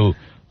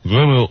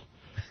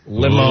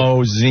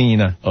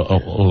limousine.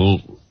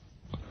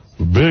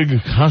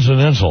 Big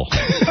Continental.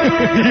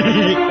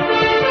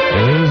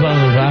 It is on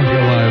the back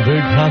of my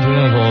big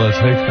Continental that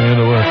takes me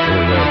into work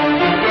every day.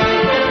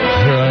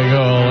 Here I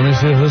go. Let me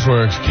see if this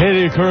works.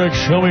 Katie Couric,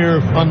 show me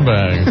your fun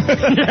bag.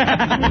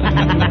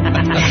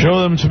 Show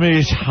them to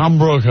me, Tom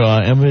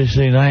Brokaw,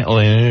 NBC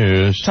Nightly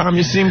News. Tom,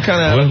 you seem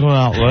kind of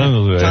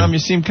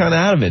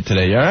out of it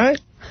today. You all right?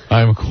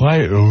 I'm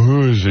quite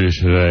woozy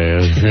today.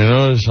 If you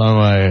notice on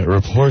my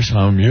reports,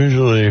 I'm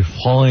usually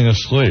falling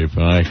asleep,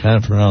 and I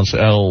can't pronounce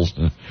L's.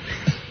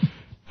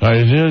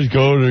 I did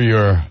go to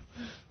your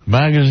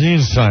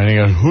magazine signing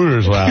at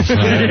Hooters last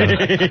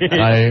night.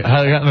 I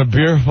had gotten a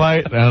beer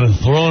fight and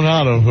thrown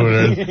out of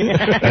Hooters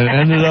and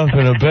ended up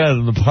in a bed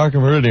in the Park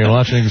of Meridian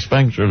watching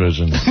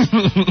Spanktravision.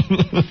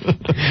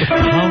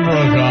 Tom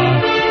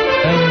Brokaw,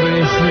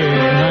 NBC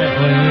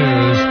Nightly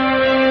News.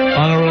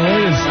 On a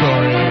related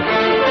story,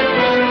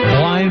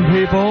 blind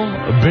people,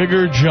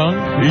 bigger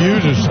junk, you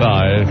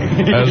decide,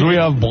 as we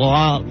have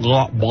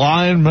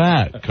blind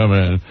Matt come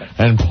in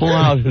and pull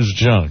out his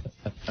junk.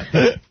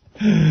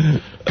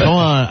 Come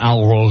on,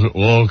 Al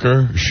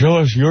Roker, show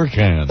us your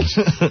cans.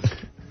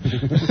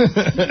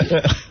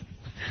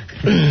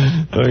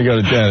 Let me go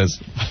to Dennis.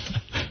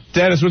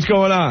 Dennis, what's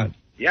going on?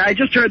 Yeah, I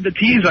just heard the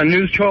tease on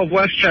News 12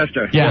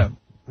 Westchester. Yeah.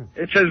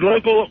 It says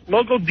local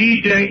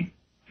DJ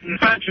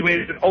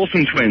infatuated with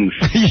Olsen twins.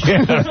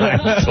 Yeah,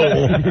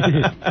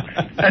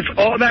 That's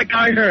all that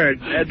guy heard.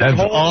 That's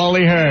all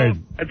he heard.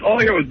 That's all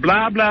he heard was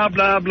blah, blah,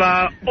 blah,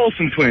 blah,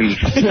 Olsen twins.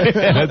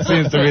 That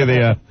seems to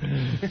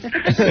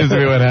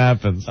be what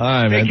happens. All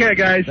right, man. Take care,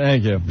 guys.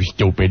 Thank you.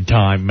 Stupid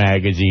Time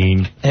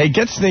magazine. Hey,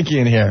 get Sneaky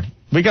in here.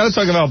 We got to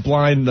talk about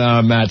blind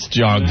Matt's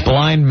junk.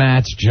 Blind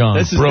Matt's junk.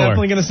 This is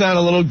definitely going to sound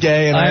a little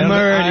gay, and I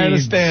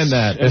understand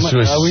that. This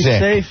was Are we sick.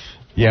 safe?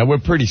 Yeah, we're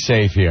pretty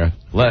safe here.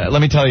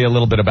 Let me tell you a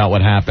little bit about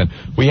what happened.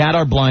 We had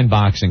our blind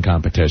boxing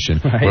competition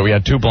where we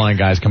had two blind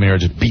guys come here and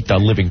just beat the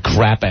living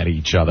crap out of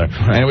each other.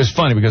 And it was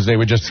funny because they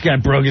would just... This guy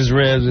broke his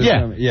ribs.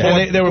 Yeah.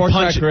 Yeah. They were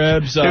punching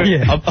ribs.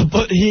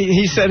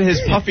 He said his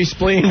puffy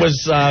spleen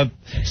was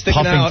sticking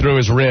puffing out through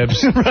his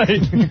ribs.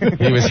 Right.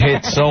 He was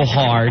hit so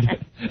hard.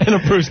 And a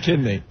bruised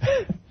kidney.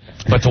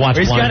 But to watch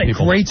He's blind got a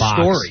people great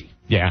box, story.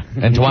 Yeah,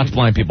 and to watch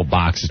blind people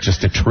box is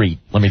just a treat,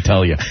 let me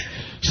tell you.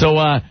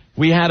 So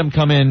we had him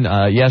come in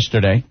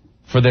yesterday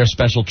for their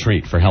special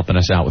treat for helping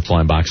us out with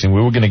flying boxing.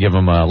 We were going to give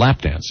them a lap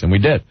dance, and we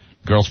did.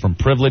 Girls from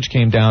Privilege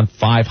came down,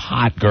 5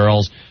 hot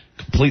girls,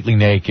 completely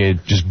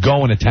naked, just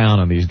going to town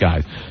on these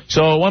guys.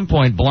 So at one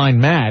point, Blind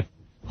Matt,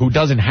 who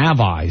doesn't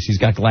have eyes, he's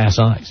got glass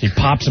eyes. He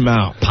pops them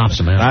out.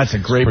 That's a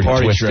great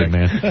party twisted, trick,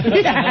 man. He's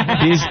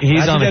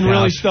on the couch.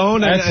 Really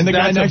stoned, and the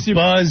guy next to you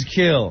buzz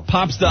kill.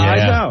 Pops the eyes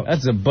out.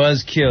 That's a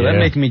buzz kill. That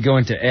make me go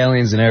into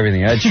aliens and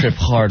everything. I'd trip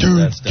hard with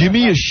that stuff. Give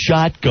me a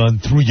shotgun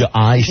through your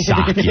eye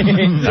socket.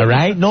 All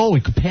right? No,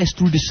 it could pass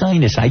through the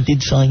sinus. I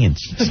did science.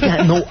 He's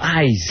got no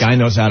eyes. Guy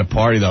knows how to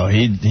party, though.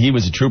 He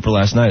was a trooper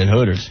last night at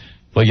Hooters.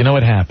 Well, you know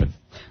what happened?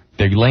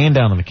 They're laying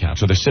down on the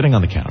couch, or they're sitting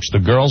on the couch. The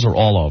girls are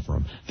all over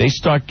them. They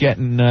start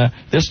getting, they're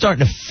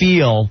starting to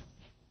feel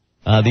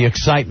the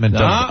excitement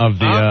of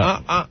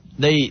the...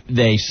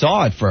 They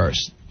saw it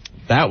first.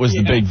 That was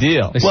the big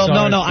deal.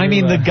 Well, no, I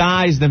mean the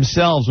guys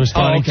themselves were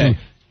starting to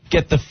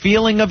get the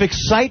feeling of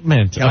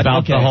excitement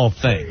about the whole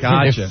thing.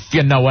 Gotcha. If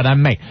you know what I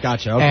mean.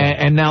 Gotcha, okay.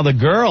 And now the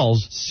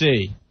girls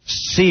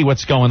see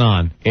what's going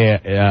on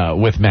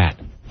with Matt.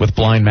 With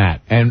Blind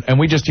Matt. And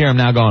we just hear him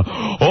now going,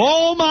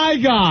 oh, my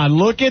God,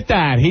 look at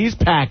that. He's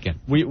packing.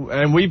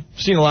 We've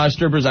seen a lot of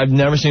strippers. I've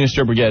never seen a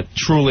stripper get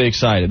truly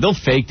excited. They'll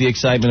fake the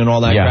excitement and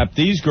all that crap.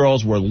 These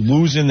girls were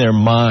losing their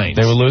minds.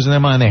 They were losing their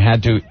mind. They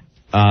had to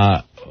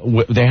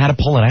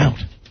pull it out.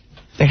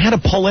 They had to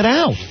pull it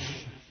out.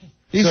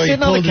 He's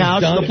sitting on the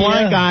couch, the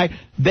blind guy.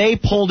 They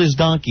pulled his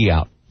donkey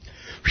out.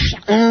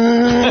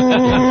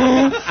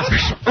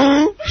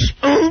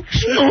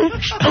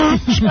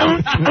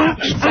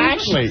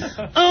 Exactly.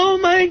 Oh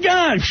my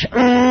gosh.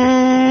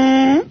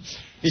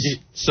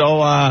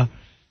 So,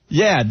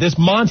 this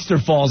monster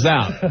falls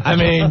out. I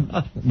mean,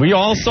 we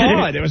all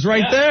saw it. It was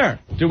right there.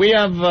 Do we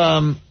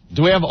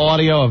have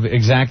audio of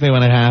exactly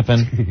when it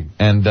happened?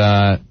 And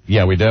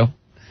yeah, we do.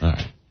 All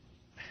right.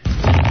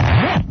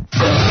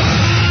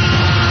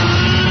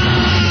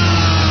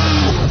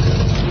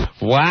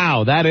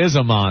 Wow, that is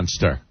a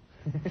monster.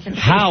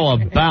 How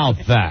about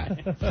that?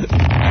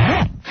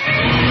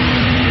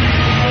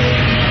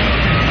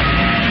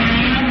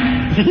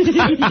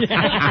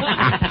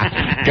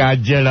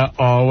 Godzilla,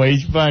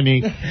 always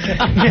funny.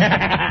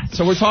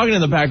 So we're talking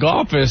in the back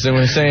office, and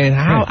we're saying,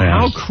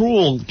 how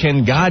cruel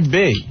can God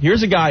be?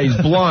 Here's a guy who's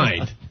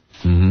blind,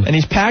 and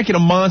he's packing a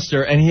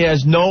monster, and he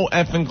has no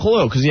effing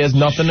clue, because he has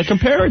nothing to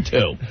compare it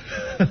to.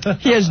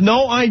 He has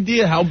no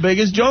idea how big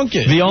his junk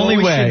is. The only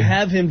way... We should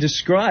have him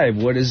describe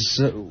what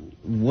is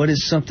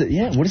something...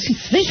 Yeah, what does he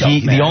think of,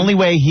 man? The only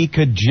way he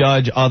could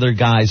judge other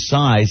guys'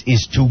 size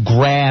is to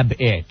grab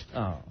it.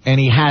 Oh.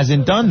 And he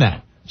hasn't done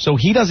that. So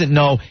he doesn't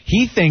know.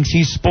 He thinks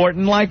he's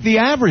sporting like the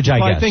average, I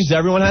guess. He thinks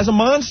everyone has a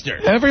monster.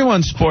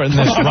 Everyone's sporting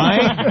this,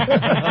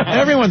 right?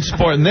 Everyone's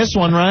sporting this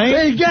one, right?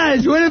 Hey,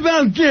 guys, what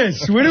about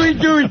this? What do we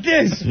do with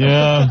this?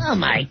 Yeah. Oh,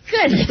 my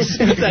goodness.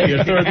 Is that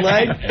your third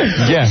leg?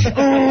 Yeah.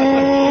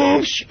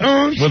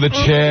 With a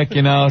chick,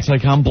 you know, it's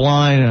like, I'm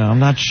blind, and I'm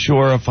not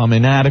sure if I'm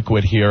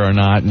inadequate here or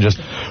not, and just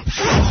the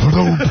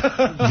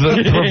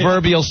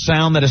proverbial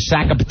sound that a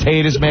sack of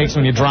potatoes makes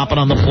when you drop it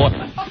on the floor.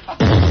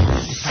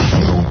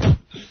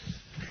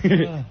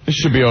 This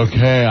should be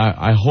okay.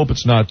 I hope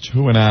it's not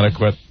too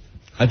inadequate.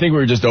 I think we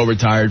were just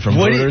overtired from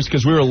Hooters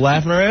because we were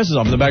laughing our asses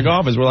off in the back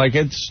office. We're like,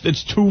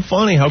 it's too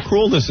funny how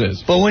cruel this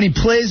is. But when he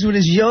plays with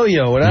his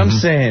yo-yo, what I'm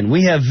saying,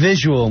 we have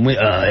visual.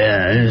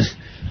 And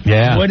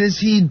yeah. What does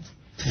he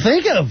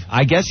think of?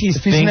 I guess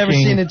he's thinking never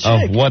seen a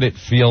chick. Of what it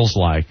feels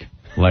like.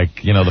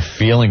 Like, you know, the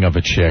feeling of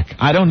a chick.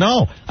 I don't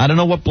know. I don't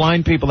know what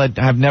blind people that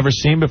have never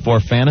seen before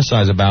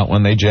fantasize about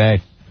when they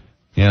J.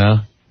 You know?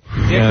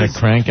 Yeah,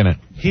 cranking it.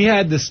 He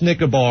had the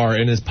Snicker bar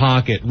in his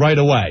pocket right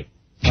away.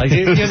 Like,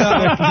 you know,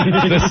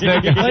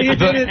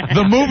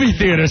 the movie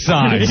theater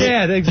size.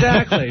 Yeah,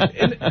 exactly.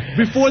 And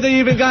before they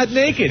even got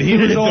naked, he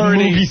was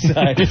already... movie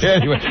size. Is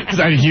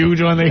that a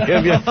huge one they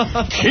give you?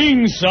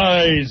 King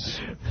size.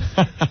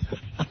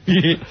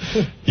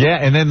 Yeah,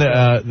 and then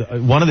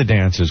one of the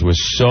dancers was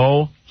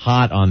so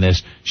hot on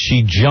this,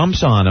 she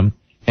jumps on him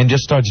and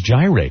just starts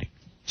gyrating.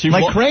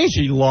 Like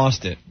crazy. She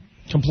lost it.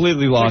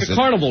 Completely lost it. Like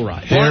a carnival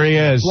ride. There he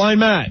is. Blind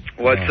Matt.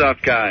 What's up,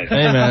 guys?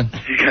 Hey, man.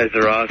 You guys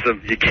are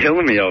awesome. You're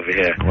killing me over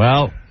here.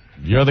 Well,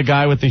 you're the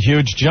guy with the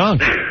huge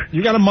junk.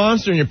 You got a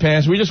monster in your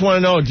pants. We just want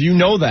to know, do you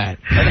know that?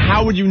 And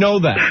how would you know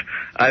that?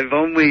 I've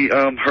only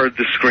heard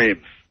the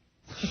screams.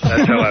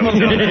 That's how I would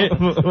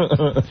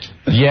know.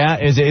 Yeah,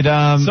 is it...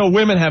 So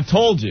women have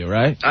told you,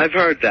 right? I've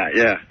heard that,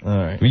 yeah. All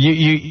right.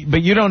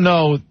 But you don't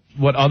know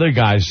what other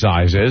guys'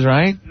 size is,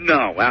 right?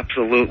 No,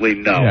 absolutely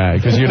no. Yeah,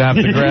 because you'd have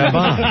to grab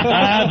on.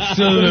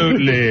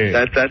 Absolutely.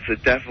 That's a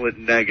definite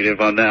negative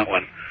on that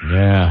one.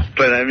 Yeah.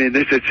 But I mean,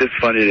 it's just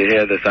funny to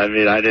hear this. I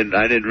mean, I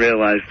didn't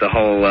realize the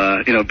whole,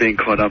 being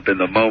caught up in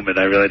the moment.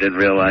 I really didn't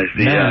realize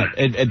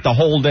the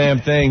whole damn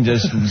thing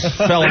just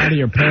fell out of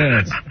your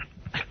pants.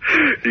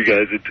 You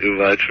guys are too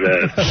much,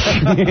 man.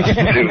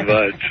 Too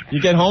much.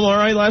 You get home all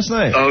right last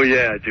night? Oh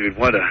yeah, dude.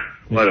 What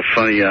What a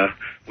funny,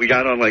 we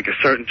got on like a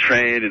certain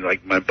train and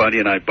like my buddy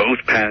and I both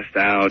passed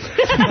out.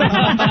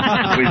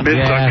 We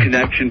missed our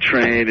connection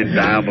train in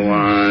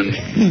Babylon.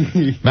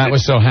 Matt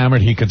was so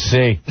hammered he could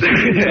see. Yeah,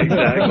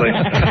 exactly.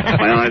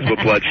 My eyes were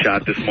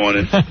bloodshot this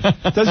morning.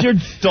 Does your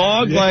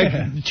dog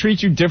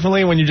treat you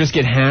differently when you just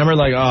get hammered?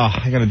 Like, oh,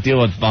 I got to deal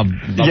with a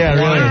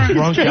really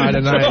drunk guy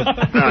tonight.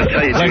 No, I'll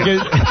tell you, like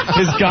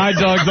his guide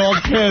dog's all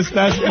pissed.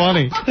 That's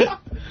funny.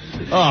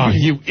 Oh,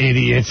 you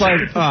idiot. It's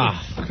like, oh,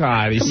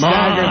 God, he's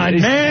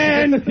staggering.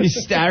 Man! He's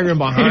staggering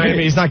behind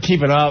me. He's not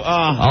keeping up.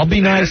 Oh. I'll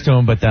be nice to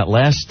him, but that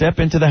last step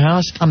into the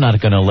house, I'm not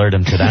going to alert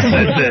him to that.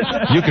 That's it.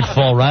 You could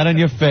fall right on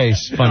your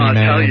face, funny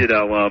man. I'll tell you,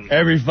 though.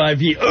 Every 5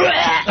 feet.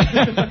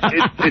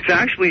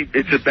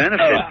 It's a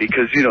benefit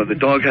because, the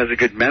dog has a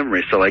good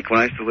memory. So, like, when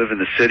I used to live in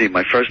the city,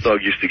 my first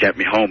dog used to get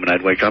me home, and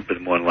I'd wake up in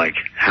the morning like,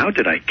 how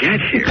did I get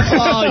here?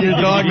 Oh, your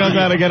dog knows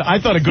how to get... I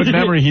thought a good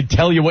memory, he'd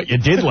tell you what you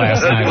did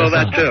last night. Well,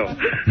 that too.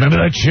 Remember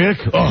that chick?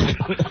 Oh.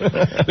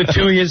 The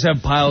two of you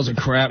have piles of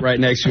crap right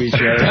next to each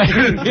other.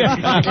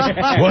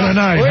 What a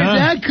night, Where'd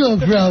that come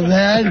from,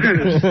 man?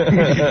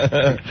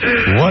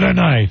 What a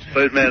night.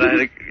 But, man,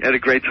 I had a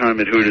great time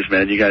at Hooters,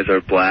 man. You guys are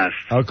a blast.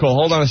 Oh, cool.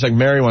 Hold on a sec.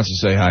 Mary wants to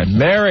say hi.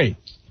 Mary.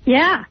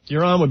 Yeah.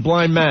 You're on with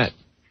Blind Matt.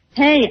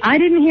 Hey, I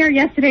didn't hear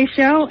yesterday's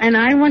show, and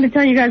I wanted to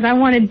tell you guys I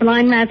wanted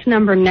Blind Matt's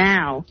number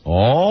now.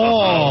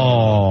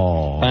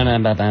 Oh.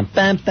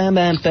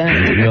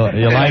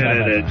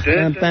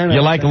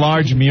 You like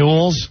large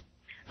mules?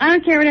 I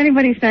don't care what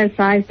anybody says.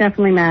 Size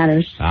definitely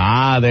matters.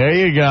 Ah, there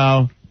you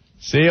go.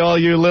 See all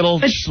you little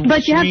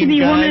But you have to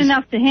be woman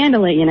enough to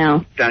handle it,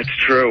 That's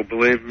true.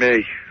 Believe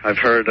me. I've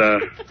heard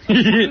that.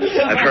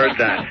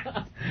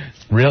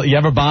 Really? You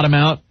ever bottom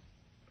out?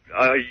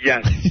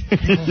 Yes.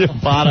 You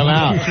bottom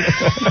out.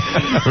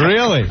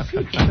 Really?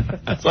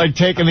 It's like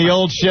taking the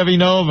old Chevy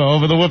Nova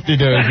over the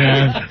whoop-de-doos,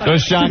 man.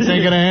 Those shocks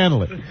ain't going to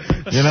handle it.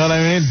 You know what I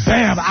mean?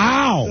 Bam!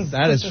 Ow!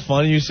 That is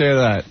funny you say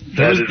that. I've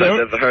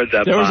never heard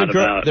that bottom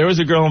out. There was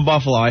a girl in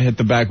Buffalo. I hit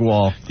the back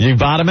wall. You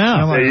bottom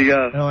out. There you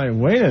go. I'm like,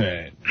 wait a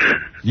minute.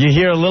 You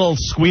hear a little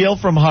squeal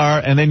from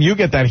her, and then you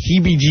get that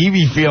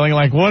heebie-jeebie feeling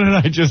like, what did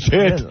I just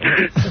hit?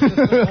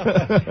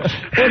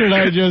 What did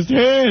I just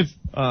hit?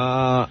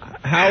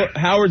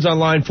 Howard's on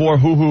line 4.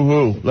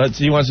 Who?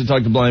 He wants to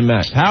talk to Blind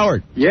Matt.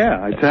 Howard. Yeah,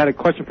 I had a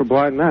question for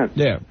Blind Matt.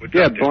 Yeah.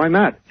 Blind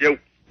Matt. Yo.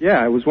 Yeah,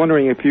 I was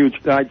wondering if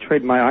I'd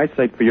trade my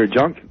eyesight for your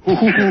junk. No,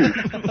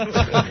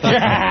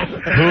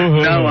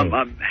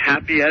 I'm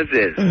happy as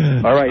is.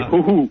 All right,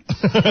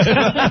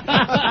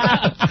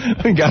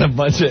 We got a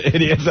bunch of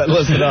idiots that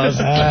listen to us.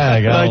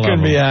 I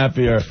couldn't be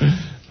happier.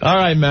 All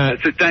right, Matt.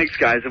 So thanks,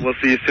 guys, and we'll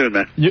see you soon,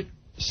 man.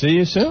 See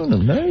you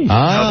soon. Nice.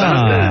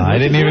 I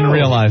didn't even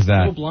realize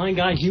that. Blind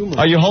guy humor.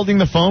 Are you holding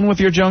the phone with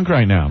your junk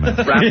right now, man?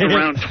 Wrapped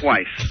around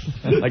twice.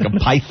 Like a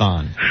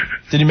python.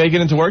 Did you make it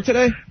into work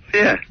today?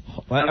 Yeah.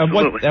 At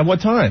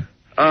what time?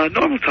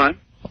 Normal time.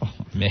 Oh,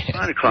 man.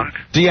 9 o'clock.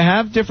 Do you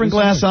have different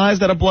glass eyes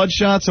that are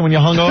bloodshot, so when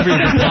you're hungover, you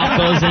can pop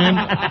those in,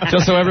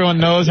 just so everyone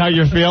knows how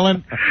you're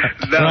feeling?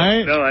 No,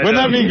 right? no,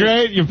 Wouldn't that be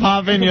great? You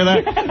pop in, you're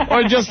that.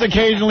 Or just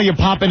occasionally you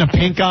pop in a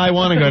pink eye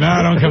one and go,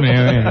 no, don't come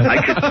here.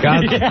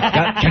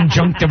 Got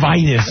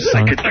conjunctivitis.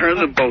 I could turn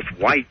them both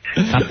white.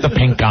 Not the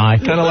pink eye.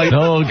 Kind of like,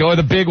 no, go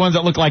with the big ones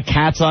that look like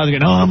cat's eyes.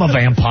 No, I'm a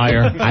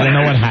vampire. I don't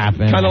know what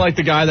happened. Kind of like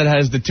the guy that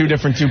has the 2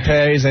 different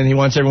toupees, and he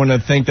wants everyone to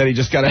think that he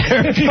just got a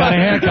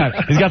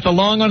haircut. He's got the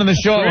long one and the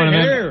short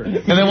one.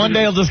 And then one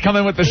day he'll just come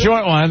in with the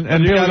short one,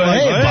 and people go,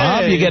 hey,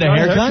 Bob, you get a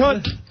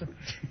haircut?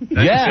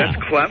 That's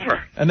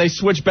clever. And they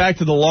switch back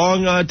to the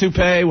long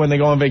toupee when they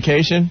go on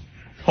vacation,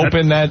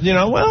 hoping that,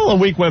 a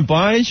week went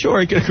by, sure,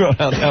 it could grow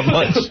out that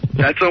much.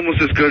 That's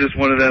almost as good as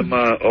one of them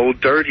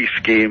old dirty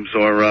schemes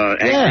or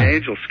Angry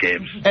Angel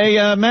schemes. Hey,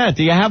 Matt,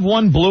 do you have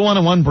one blue one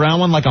and one brown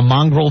one like a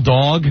mongrel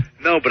dog?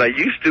 No, but I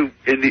used to,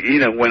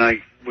 when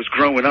I was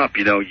growing up,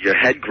 your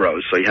head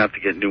grows, so you have to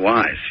get new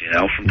eyes,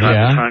 from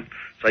time to time.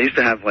 So I used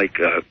to have like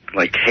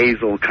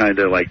hazel kind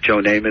of like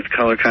Joe Namath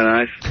color kind of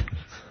eyes.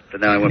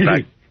 But now I went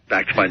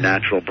back to my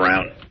natural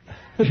brown.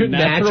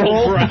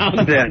 Natural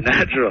brown? Yeah,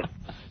 natural.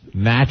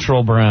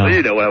 Natural brown.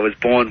 Well, what I was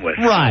born with.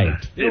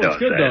 Right. It's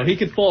good, though. He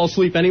could fall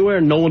asleep anywhere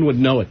and no one would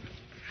know it.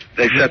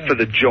 Except for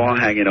the jaw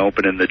hanging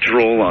open and the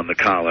drool on the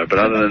collar. But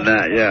other than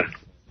that, yeah.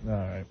 All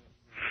right.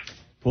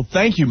 Well,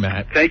 thank you,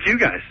 Matt. Thank you,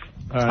 guys.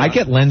 I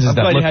get lenses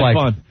that look like...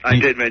 fun. I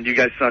did, man. You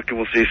guys suck, and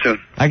we'll see you soon.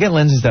 I get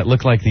lenses that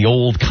look like the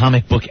old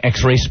comic book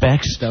X-ray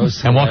specs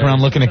and walk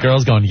around looking at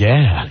girls going,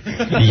 yeah.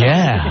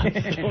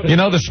 You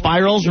know the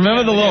spirals?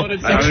 Remember the little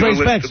X-ray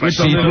specs with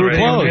see-through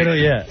clothes?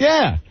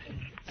 Yeah.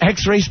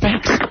 X-ray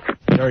specs.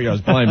 There he goes.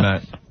 Blind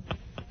Matt.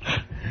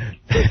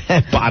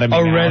 Bottom.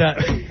 A red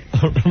eye.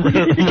 A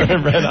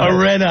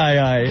red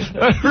eye.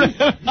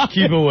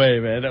 Keep away,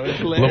 man. That was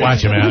hilarious.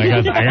 Watch it, man.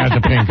 I got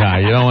the pink eye.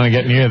 You don't want to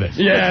get near this.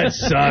 Yeah, it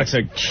sucks.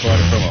 I bought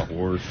it from a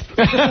horse.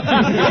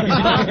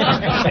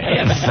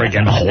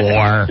 Freaking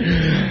whore.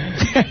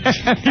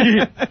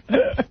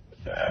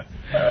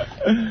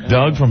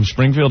 Doug from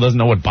Springfield doesn't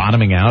know what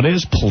bottoming out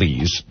is?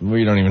 Please.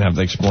 We don't even have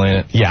to explain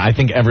it. Yeah, I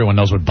think everyone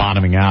knows what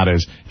bottoming out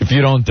is. If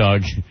you don't,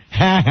 Doug,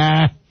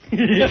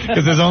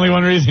 Because there's only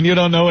one reason you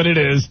don't know what it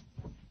is.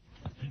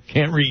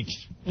 Can't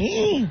reach.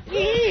 Here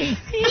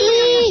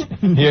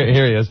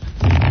he is.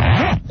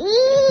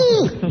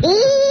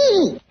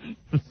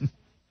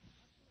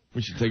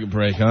 We should take a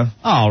break, huh?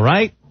 All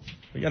right.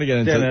 We got to get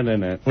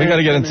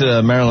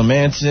into Marilyn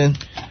Manson.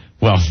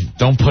 Well,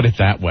 don't put it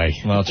that way.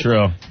 Well,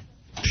 true.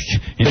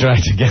 You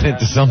tried to get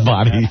into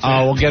somebody.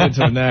 Oh, we'll get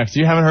into it next.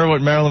 You haven't heard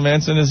what Marilyn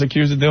Manson is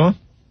accused of doing?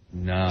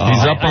 No.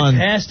 He's up on... I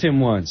passed him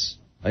once.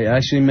 I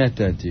actually met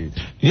that dude.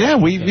 Yeah,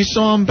 we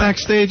saw him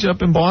backstage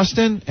up in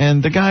Boston,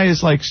 and the guy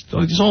is like,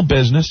 he's all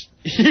business.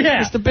 Yeah.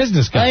 He's the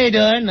business guy. How you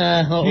doing?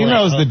 He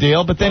knows the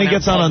deal, but then he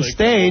gets on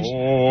stage,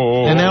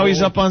 and now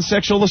he's up on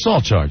sexual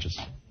assault charges.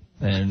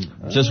 And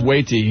just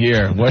wait to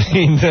hear what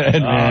he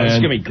did, man. It's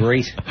going to be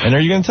great. And are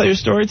you going to tell your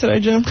story today,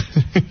 Jim?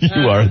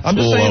 You are a I'm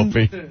just saying,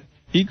 Opie.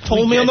 he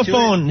told me on the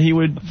phone he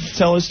would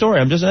tell his story.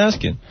 I'm just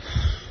asking.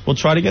 We'll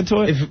try to get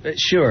to it?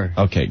 Sure.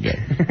 Okay, good.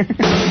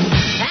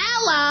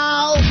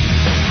 Hello.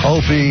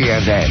 Opie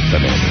and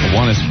Anthony.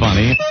 One is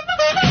funny.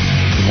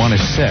 One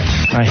is sick.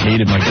 I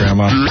hated my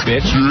grandma.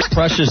 Bitch.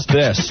 Precious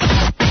this.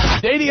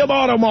 Stadium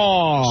Auto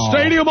Mall.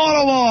 Stadium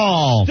Auto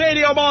Mall.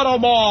 Stadium Auto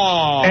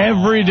Mall.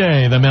 Every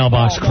day the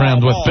mailbox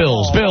crammed with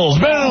bills.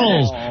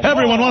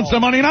 Everyone wants their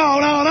money.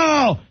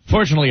 No.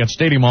 Fortunately, at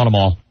Stadium Auto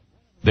Mall,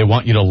 they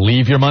want you to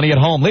leave your money at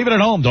home. Leave it at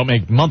home. Don't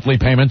make monthly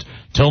payment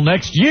till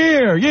next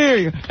year.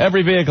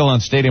 Every vehicle on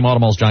Stadium Auto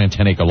Mall's giant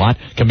 10-acre lot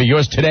can be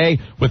yours today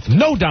with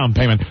no down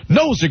payment,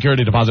 no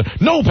security deposit,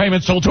 no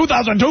payments till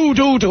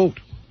 2002.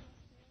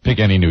 Pick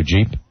any new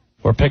Jeep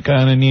or pick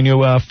any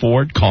new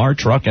Ford, car,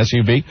 truck,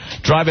 SUV.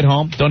 Drive it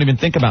home. Don't even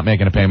think about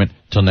making a payment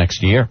till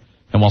next year.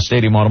 And while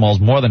Stadium Auto Mall is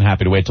more than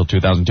happy to wait till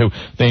 2002,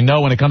 they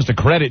know when it comes to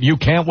credit, you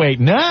can't wait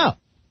now.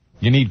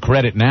 You need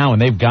credit now,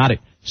 and they've got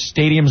it.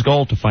 Stadium's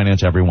goal to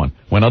finance everyone.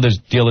 When other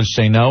dealers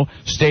say no,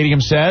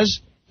 Stadium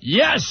says...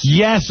 Yes!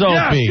 Yes,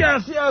 Opie!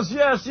 Yes!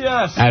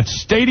 At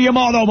Stadium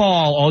Auto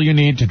Mall, all you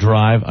need to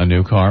drive a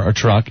new car or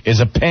truck is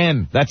a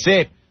pen. That's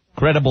it.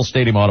 Credible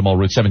Stadium Auto Mall,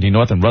 Route 17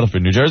 North in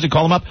Rutherford, New Jersey.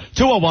 Call them up,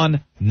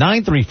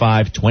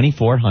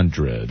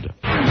 201-935-2400.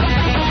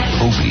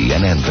 Opie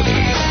and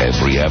Anthony,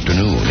 every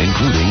afternoon,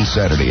 including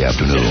Saturday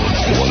afternoon,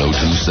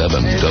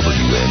 1027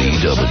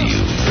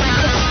 WNEW.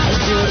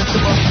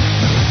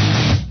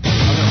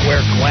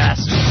 Wear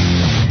glasses.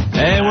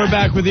 And we're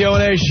back with the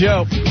O&A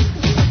show.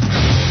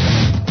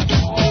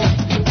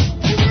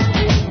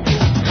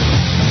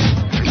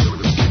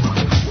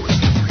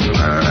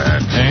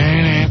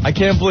 I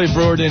can't believe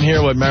Breuer didn't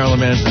hear what Marilyn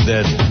Manson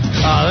did.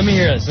 Let me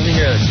hear this.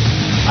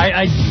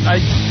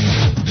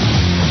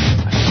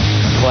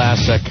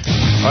 Classic.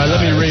 All right,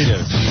 let me read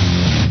it.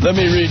 Let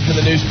me read from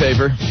the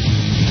newspaper.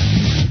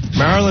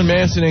 Marilyn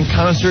Manson in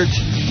concert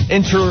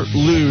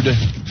interlude.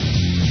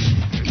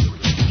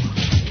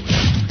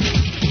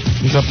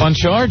 He's up on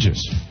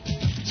charges.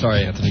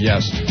 Sorry, Anthony,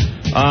 yes.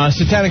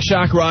 Satanic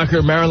shock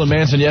rocker Marilyn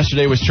Manson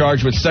yesterday was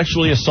charged with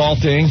sexually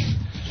assaulting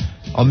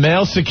a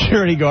male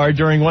security guard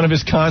during one of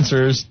his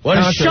concerts. What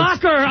a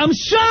shocker! I'm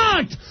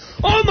shocked!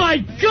 Oh, my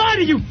God,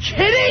 are you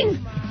kidding?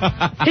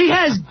 He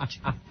has...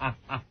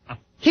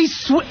 He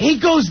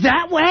goes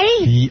that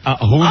way? Who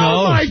knows?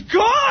 Oh, my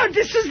God,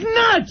 this is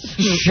nuts!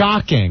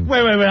 Shocking.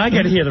 Wait, I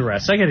gotta hear the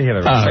rest.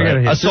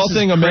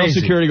 Assaulting a male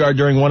security guard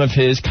during one of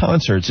his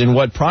concerts in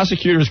what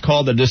prosecutors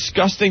called a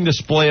disgusting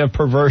display of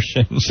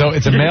perversion. So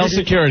it's a male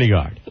security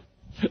guard.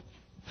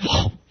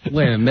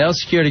 Wait, a male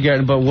security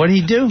guard, but what'd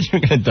he do?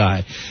 You're gonna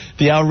die.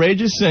 The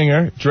outrageous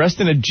singer,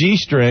 dressed in a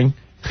G-string,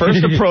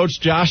 first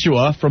approached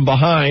Joshua from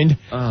behind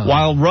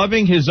while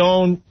rubbing his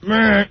own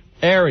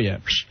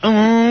area.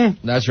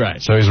 That's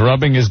right. So he's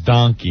rubbing his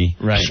donkey.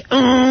 Right.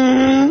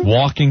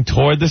 Walking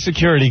toward the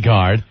security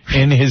guard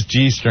in his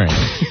G-string.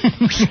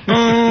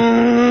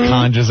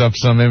 Conjures up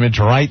some image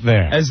right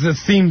there. As the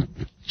theme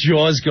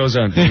Jaws goes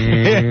on. He's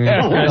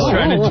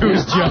trying to do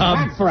his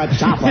job. For a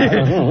topper.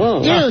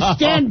 You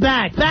stand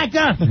back. Back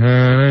up.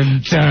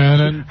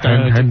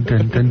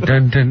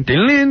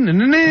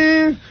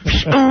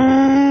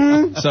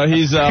 So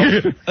he's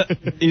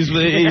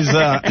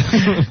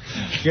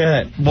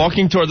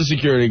walking toward the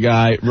security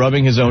guy,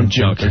 rubbing his own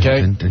junk,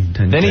 okay?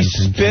 Then he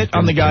spit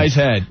on the guy's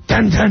head.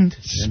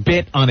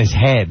 Spit on his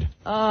head.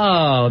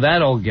 Oh,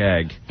 that old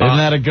gag. Isn't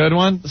that a good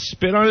one?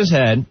 Spit on his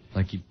head.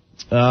 Like he...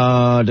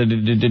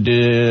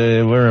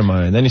 where am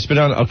I? Then he spit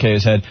on,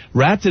 his head.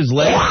 Wrapped his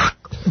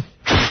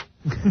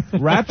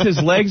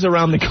legs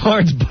around the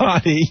guard's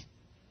body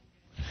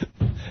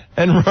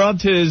and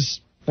rubbed his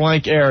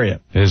blank area.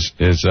 He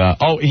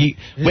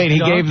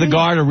gave the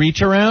guard a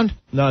reach around?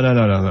 No.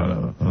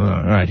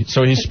 All right.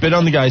 So he spit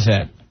on the guy's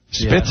head.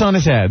 Spits on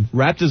his head.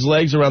 Wrapped his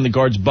legs around the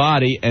guard's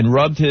body and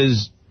rubbed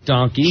his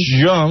donkey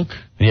junk.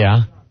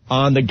 Yeah.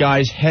 on the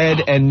guy's head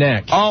and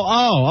neck.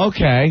 Oh,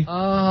 okay.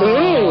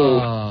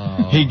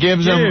 Oh. He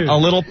gives him a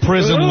little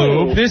prison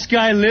lube. This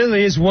guy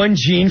literally is one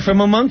gene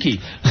from a monkey.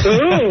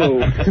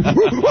 Ooh.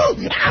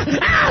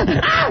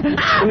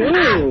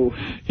 Ooh.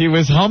 He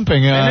was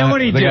humping and then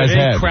what he the did, guy's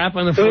head. Crap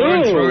on the floor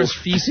and throw his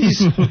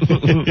feces.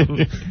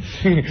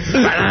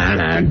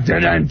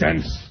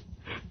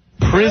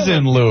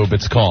 Prison lube,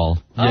 it's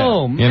called.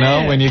 Oh, man. You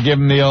know, when you give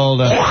him the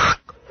old...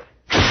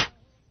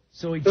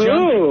 So he jumped.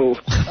 Ooh.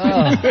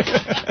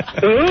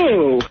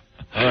 Ooh.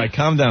 All right,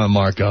 calm down,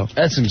 Marco.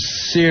 That's some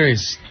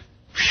serious...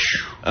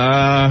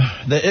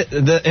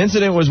 The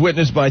incident was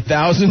witnessed by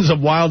thousands of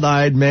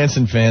wild-eyed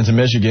Manson fans in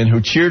Michigan who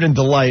cheered in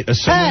delight,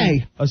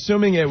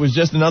 assuming it was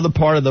just another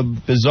part of the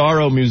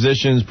bizarro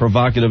musician's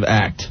provocative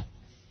act.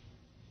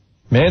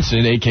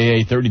 Manson,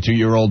 a.k.a.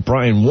 32-year-old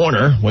Brian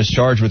Warner, was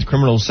charged with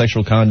criminal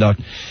sexual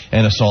conduct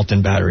and assault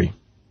and battery.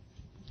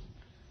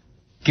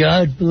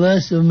 God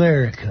bless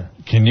America.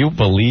 Can you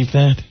believe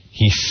that?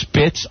 He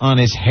spits on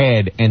his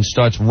head and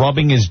starts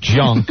rubbing his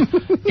junk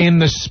in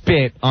the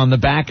spit on the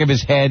back of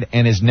his head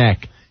and his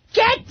neck.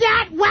 Get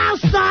that wow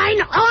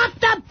sign off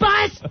the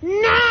bus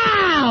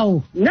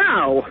now!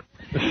 No.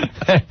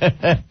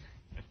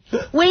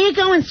 Where you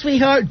going,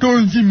 sweetheart?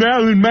 Going to see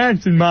Marilyn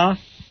Manson, Ma.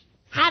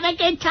 Have a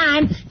good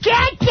time.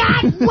 Get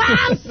that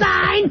wow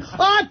sign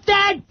off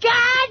the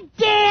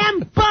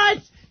goddamn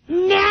bus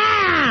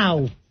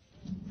now!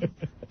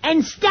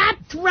 And stop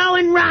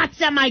throwing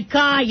rocks at my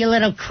car, you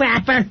little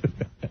crapper.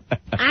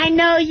 I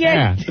know you're...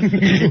 Yeah.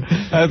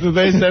 That's what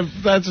they said.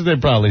 That's what they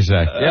probably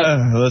say.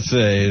 Let's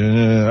see.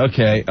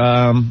 Okay.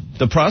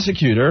 The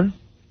prosecutor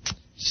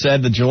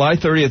said the July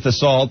 30th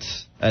assault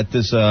at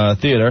this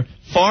theater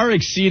far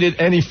exceeded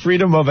any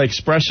freedom of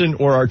expression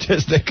or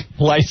artistic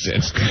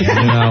license. You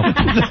know,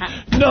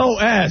 no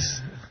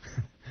S.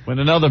 when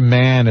another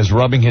man is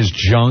rubbing his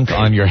junk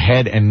on your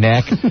head and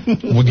neck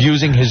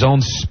using his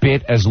own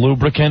spit as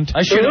lubricant.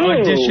 I should have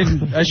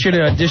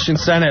auditioned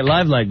Saturday Night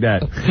Live like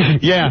that.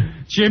 Yeah.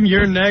 Jim,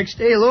 you're next.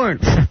 Hey, Lauren.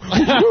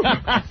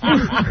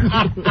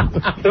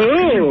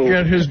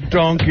 Get his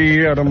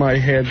donkey out of my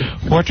head.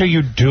 What are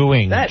you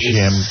doing, That Jim?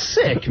 is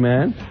sick,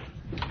 man.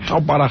 How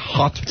about a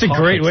hot It's a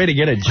great way to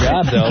get a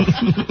job, though.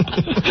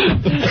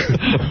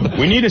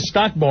 We need a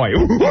stock boy.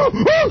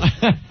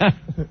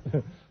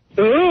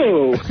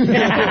 Ooh.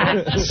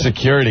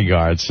 Security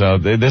guard. So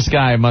this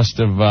guy must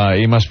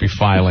be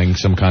filing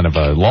some kind of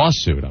a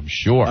lawsuit, I'm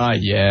sure.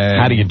 Yeah.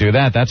 How do you do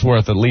that? That's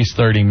worth at least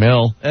 30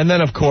 mil. And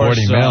then, of course,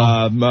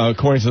 40 mil.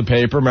 according to the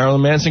paper,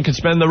 Marilyn Manson could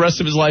spend the rest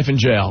of his life in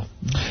jail.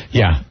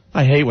 Yeah.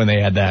 I hate when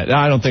they add that.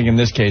 I don't think in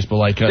this case, but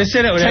like They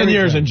said it with 10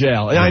 years everything. in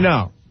jail. I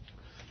know.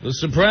 The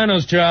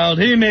Sopranos child,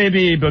 he may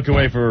be booked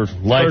away for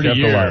life after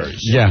life.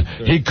 Yeah.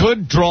 He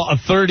could draw a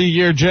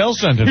 30-year jail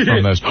sentence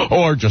from this,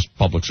 or just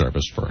public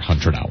service for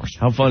 100 hours.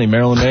 How funny,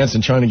 Marilyn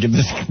Manson trying to give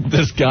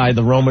this guy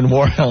the Roman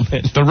war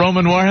helmet. The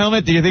Roman war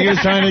helmet? Do you think he was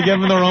trying to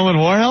give him the Roman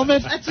war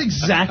helmet? That's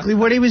exactly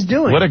what he was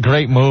doing. What a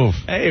great move.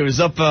 Hey, it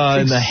was up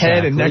in the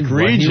head and neck What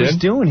region. he was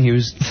doing. He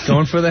was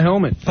going for the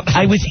helmet.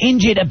 I was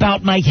injured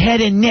about my head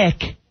and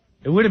neck.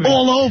 It would have been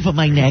All over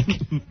my neck.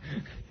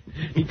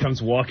 He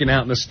comes walking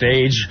out on the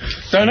stage.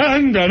 Dun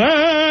dun dun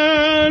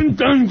dun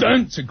dun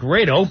dun. It's a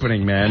great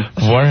opening, man.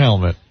 War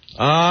helmet.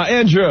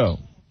 Andrew.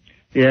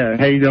 Yeah,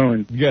 how you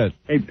doing? Good.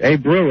 Hey,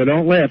 Breuer,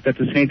 don't laugh. That's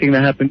the same thing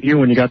that happened to you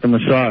when you got the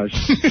massage.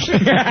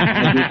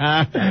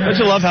 Don't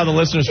you love how the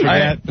listeners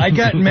forget? I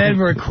got mad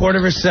for a quarter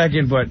of a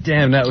second, but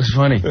damn, that was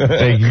funny.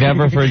 They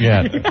never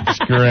forget. It's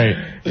great.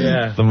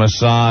 Yeah. The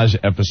massage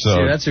episode.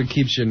 See, that's what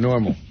keeps you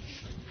normal.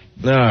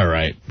 All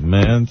right.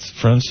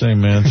 Friends say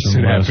Manson. That's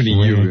what happened to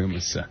last you week. in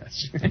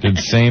massage. Did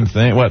the same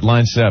thing. What,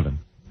 line 7?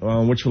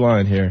 Which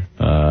line here?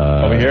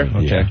 Over here?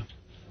 Okay. Yeah.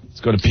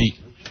 Let's go to Pete.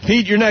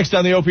 Pete, you're next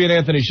on the Opie and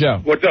Anthony show.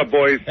 What's up,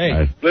 boys?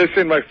 Hey.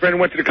 Listen, my friend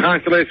went to the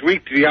concert last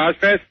week, to the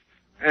Ozfest,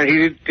 and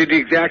he did the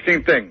exact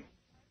same thing.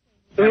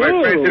 And my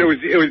friend said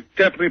it was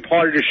definitely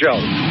part of the show.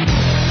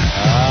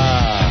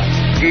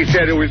 He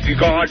said it was the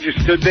guard just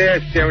stood there,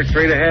 staring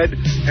straight ahead,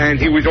 and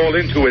he was all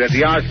into it at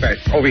the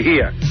Ozfest over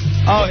here.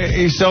 Oh,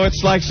 so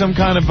it's like some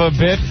kind of a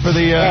bit for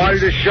the... Part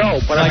of the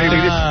show, but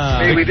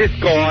maybe this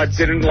guard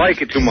didn't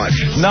like it too much.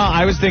 No,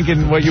 I was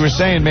thinking what you were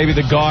saying. Maybe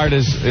the guard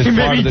is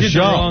part of the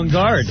show. The wrong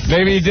guard.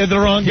 Maybe he did the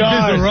wrong guard.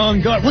 He did the wrong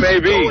guard. What's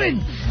Maybe. he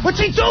doing?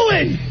 What's he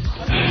doing?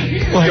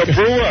 Yo,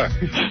 Breuer.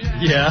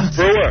 Yeah.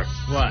 Breuer.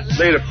 What?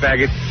 Later,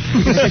 faggot.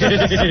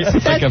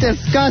 That's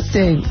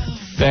disgusting.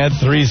 Bad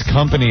Three's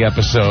Company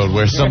episode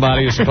where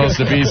somebody is supposed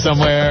to be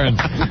somewhere and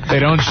they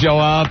don't show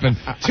up, and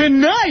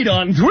Tonight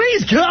on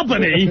Three's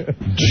Company,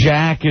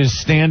 Jack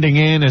is standing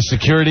in as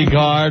security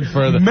guard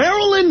for the...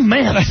 Marilyn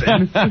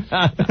Manson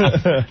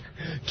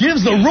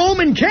gives the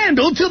Roman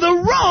candle to the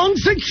wrong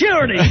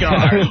security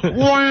guard.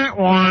 Wah,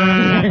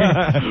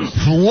 wah.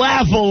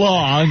 Laugh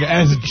along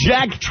as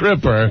Jack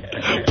Tripper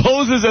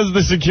poses as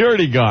the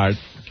security guard.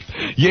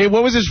 Yeah,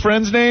 what was his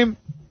friend's name?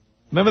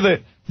 Remember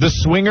The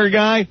swinger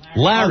guy,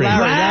 Larry.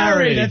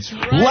 That's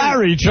right.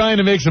 Larry, trying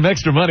to make some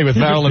extra money with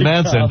Marilyn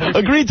Manson,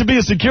 agreed to be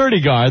a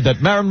security guard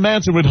that Marilyn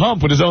Manson would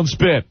hump with his own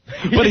spit.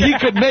 But he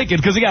couldn't make it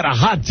because he got a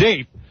hot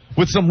date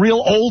with some real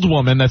old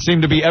woman that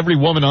seemed to be every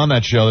woman on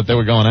that show that they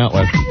were going out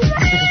with.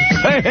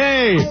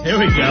 Hey, here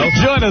we go.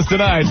 Join us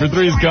tonight for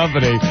Three's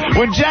Company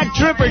when Jack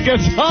Tripper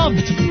gets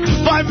humped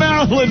by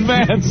Marilyn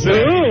Manson.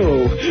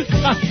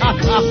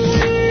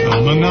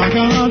 Come and knock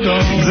on our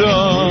door.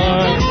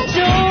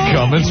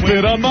 Come and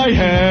spit on my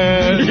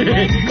head.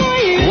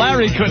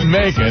 Larry couldn't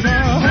make it.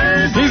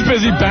 He's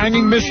busy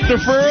banging Mr.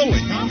 Furley.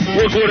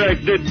 Look what I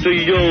did to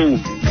you.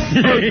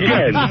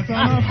 Again.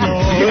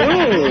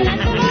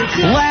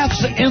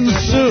 Laughs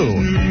ensue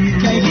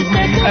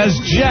as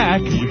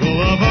Jack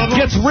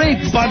gets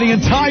raped by the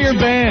entire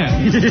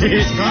band.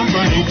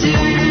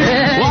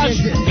 Watch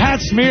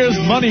Pat Smear's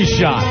money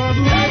shot.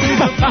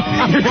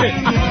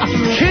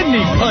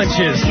 Kidney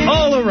punches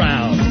all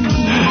around.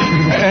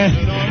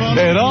 And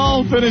it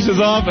all finishes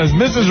off as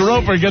Mrs.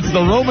 Roper gets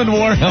the Roman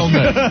war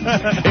helmet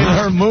in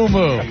her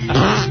moo-moo.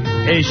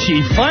 As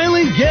she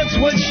finally gets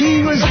what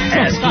she was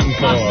asking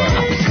for.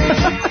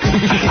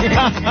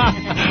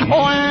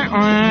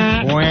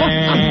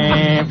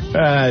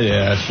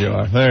 Yeah,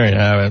 sure. There you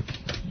have it.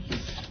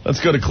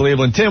 Let's go to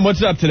Cleveland. Tim,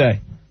 what's up today?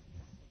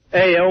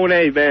 Hey,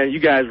 O&A, man, you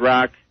guys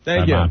rock.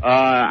 Thank you.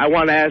 I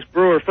want to ask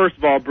Breuer, first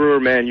of all, Breuer,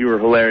 man, you were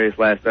hilarious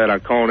last night on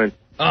Conan.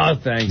 Oh,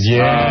 thanks.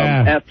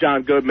 Yeah. F.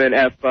 John Goodman,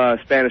 F.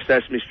 Spanish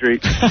Sesame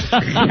Street.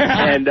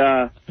 And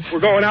we're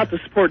going out to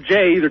support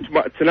Jay either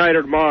tonight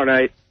or tomorrow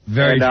night.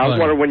 Very and I was fun.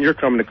 wondering when you're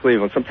coming to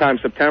Cleveland. Sometime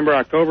September,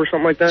 October,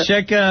 something like that?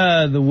 Check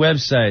the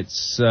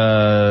websites,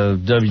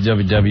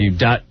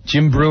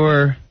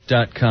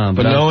 www.jimbreuer.com.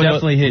 But no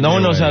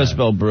one knows how to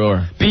spell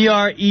Breuer.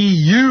 Breuer.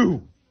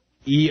 Breuer.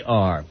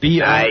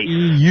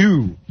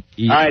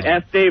 All right,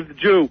 F. Dave the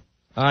Jew.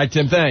 All right,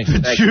 Tim, thanks.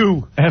 The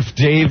Jew. F.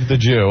 Dave the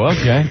Jew.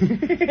 Okay.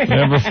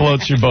 Whatever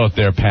floats your boat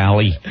there,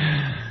 pally.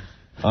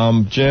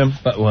 Jim.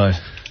 But what?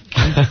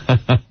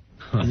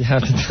 You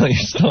have to tell your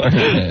story,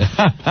 man.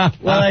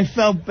 Well, I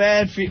felt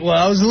bad for you. Well,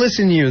 I was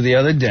listening to you the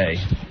other day.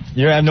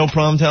 You have no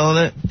problem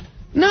telling it?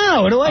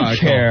 No, do I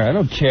care? I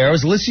don't care. I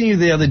was listening to you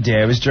the other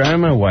day. I was driving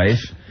my wife,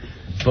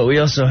 but we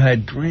also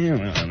had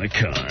Grandma in the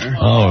car.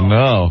 Oh,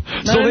 no.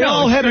 So No, they no,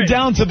 all it's headed great.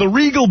 down to the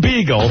Regal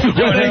Beagle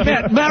where they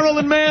met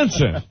Marilyn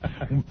Manson.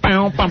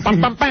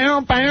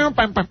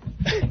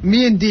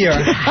 Me and Dee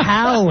are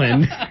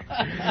howling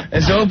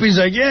as Opie's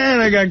like, yeah,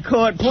 and I got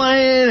caught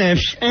playing,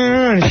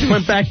 and she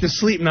went back to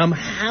sleep, and I'm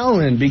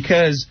howling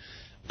because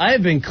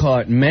I've been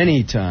caught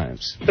many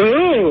times.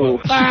 Ooh.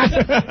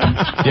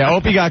 Yeah,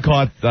 Opie got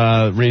caught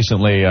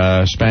recently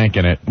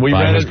spanking it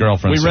by his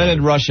girlfriend. We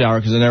rented Rush Hour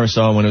because I never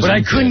saw him when it was But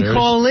in I couldn't theaters.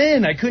 call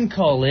in. I couldn't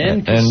call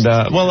in. And,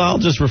 well, I'll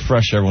just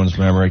refresh everyone's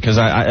memory because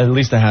I at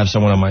least I have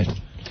someone on my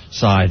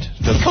side.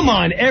 Come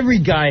on, every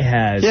guy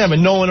has. Yeah, but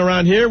no one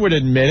around here would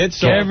admit it.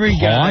 So Every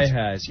guy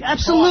has.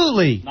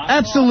 Absolutely.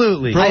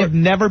 Absolutely. I've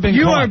never been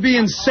You caught. are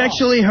being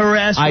sexually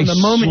harassed I from the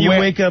moment you swear-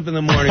 wake up in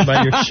the morning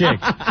by your chick.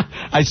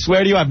 I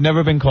swear to you, I've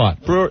never been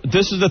caught. Breuer,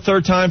 this is the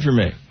third time for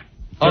me.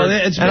 Oh,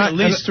 it's been And at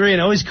least three, and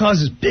it always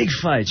causes big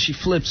fights. She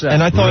flips out.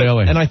 And I thought,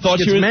 Really? she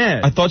Gets was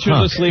mad. I thought she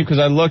was asleep because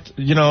I looked.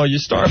 You know, you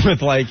start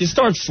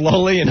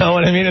slowly. You know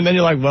what I mean? And then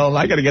you're like, well,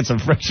 I got to get some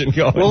friction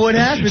going. Well, what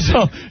happens?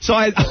 So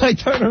I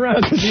turn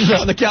around because he's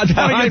on the couch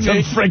behind me.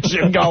 Get some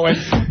friction going.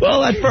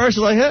 Well, at first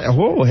I was like, hey,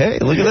 whoa, hey,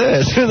 look at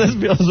this. This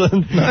feels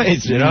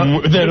nice, you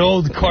know. That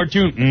old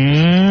cartoon.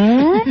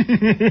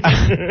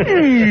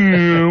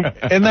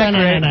 Isn't that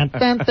great?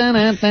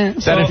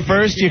 That at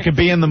first you could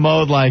be in the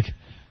mode like,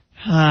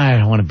 I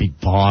don't want to be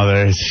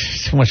bothered.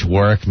 It's too much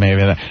work,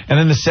 maybe. And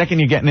then the second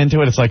you're getting into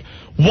it, it's like,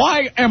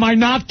 why am I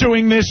not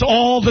doing this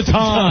all the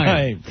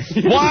time?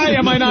 Why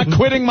am I not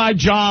quitting my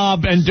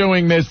job and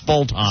doing this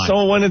full time?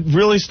 So when it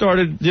really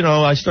started, you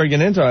know, I started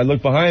getting into it, I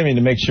looked behind me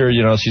to make sure,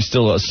 you know, she's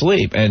still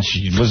asleep. And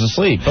she was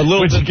asleep.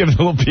 Would you give it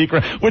a little peek?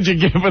 Would you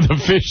give her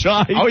the fish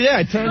eye? Oh, yeah,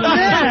 I turned on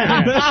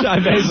the fish eye,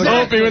 basically.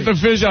 Opie with the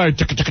fish eye.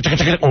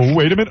 Oh,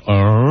 wait a minute.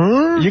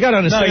 You got to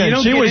understand, No, you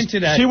don't she get was into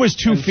that she was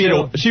 2 feet.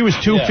 She was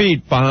 2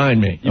 feet behind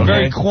me. You're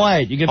very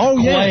quiet. You get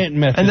the quiet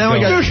method. And now I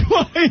got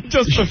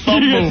just the thumb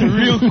movement.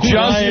 real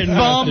quiet Just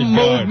thumb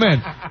method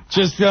movement.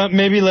 Just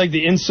maybe like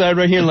the inside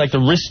right here, like the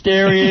wrist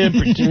area.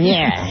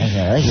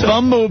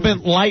 Thumb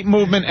movement, light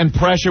movement, and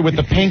pressure with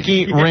the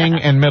pinky, ring,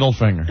 and middle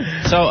finger.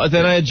 So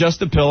then I adjust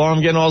the pillow.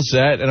 I'm getting all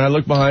set, and I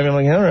look behind me.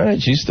 I'm like, all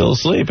right, she's still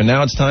asleep, and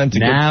now it's time to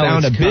get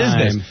down to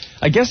business.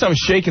 I guess I was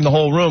shaking the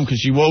whole room because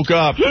she woke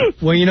up.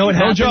 Well, you know what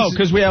happens? No joke,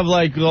 because we have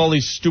like all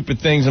these stupid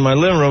things in my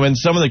living room, and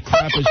some of the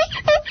crap is.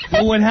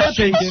 Well, what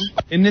happens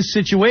in this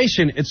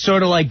situation, it's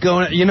sort of like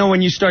going, you know,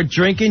 when you start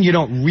drinking, you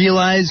don't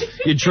realize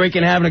you're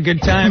drinking, having a good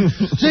time.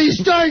 So you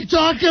start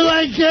talking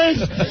like this.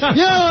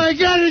 Yo, I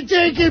got to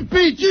take a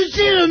pee. You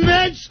see the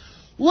Mets?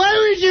 Why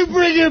would you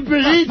bring in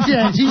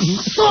Benitez? He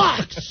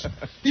sucks.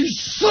 He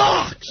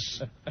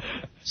sucks.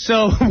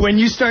 So when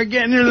you start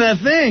getting into that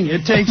thing,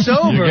 it takes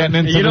over. You're getting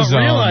into you the don't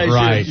zone, realize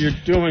right. you're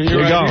doing. You're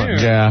You're right going,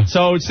 here. yeah.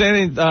 So,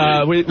 Sandy,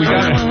 we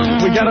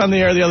got on the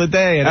air the other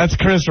day. And that's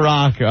Chris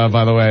Rock,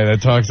 by the way,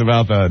 that talks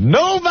about the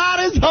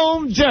nobody's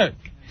home jerk.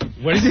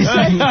 What does he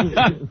say?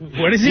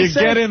 What does he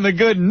say? You get in the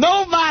good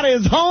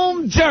nobody's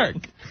home jerk.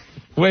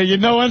 Where you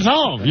know it's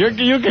home. You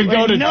can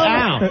go to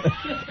town.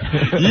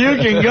 You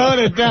can go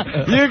to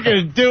town. You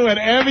can do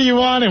whatever you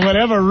want in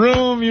whatever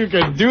room. You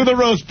can do the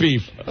roast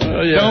beef.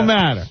 Don't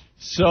matter.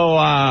 So,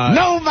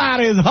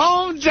 nobody's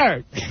home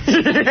jerk.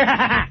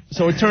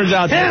 So it turns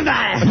out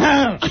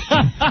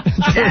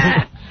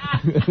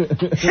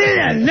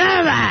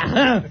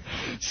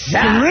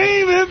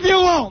scream if you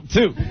want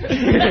to.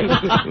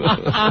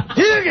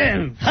 You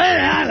can put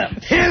out a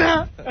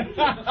pinner.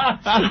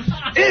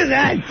 Is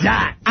that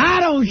Doc? I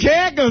don't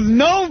care because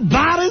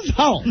nobody's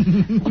home.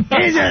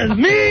 It's just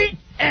me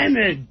and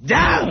the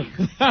dog.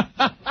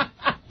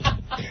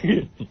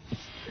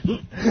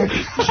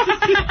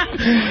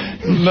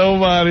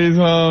 Nobody's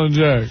home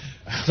jerk.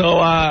 So,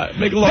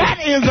 make a long... That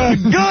is a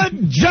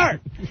good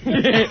jerk.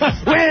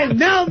 With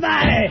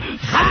nobody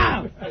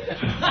home.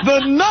 The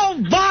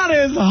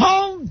nobody's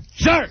home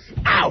jerk.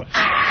 Ow,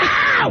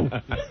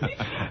 ow.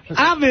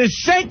 I've been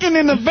shaking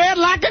in the bed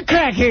like a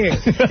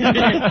crackhead.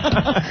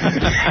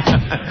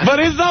 But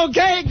it's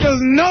okay because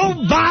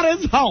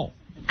nobody's home.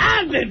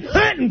 I've been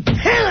putting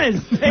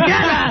pillars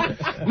together,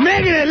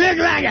 making it look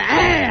like an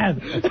ass.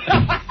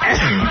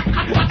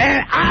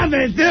 And I've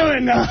been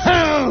doing the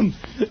home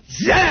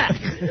jerk.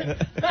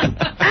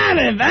 I've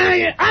been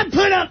banging. I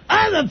put up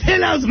other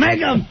pillows, make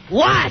them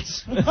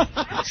watch.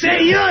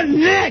 Say, you're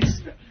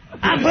next.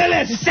 I put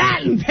a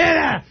satin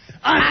pillow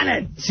on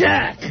a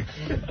jerk.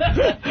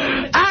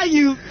 I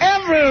use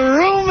every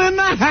room in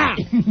the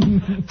house.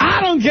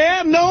 I don't care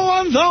if no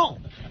one's home.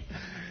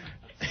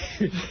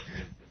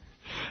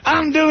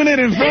 I'm doing it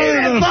in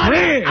front of the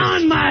fridge.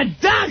 On my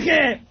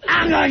donkey.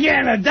 I'm going to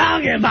get a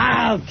donkey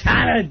bottle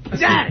kind of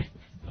jerk.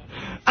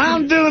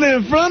 I'm doing it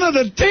in front of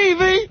the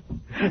TV.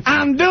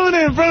 I'm doing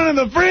it in front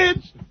of the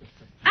fridge.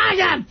 I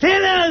got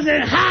pillows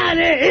and hot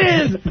it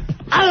is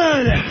all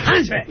over the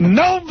country.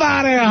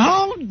 Nobody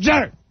home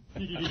jerk.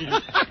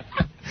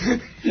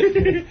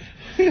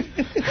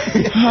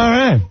 All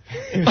right.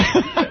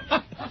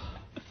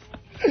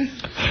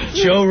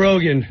 Joe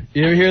Rogan.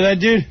 You ever hear that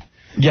dude?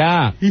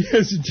 Yeah. He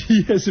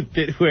has a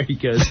bit where he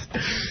goes,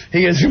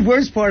 the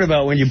worst part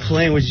about when you're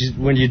playing,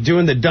 when you're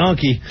doing the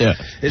donkey,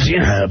 is,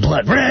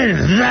 blood.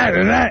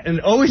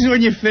 And always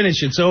when you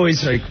finish, it's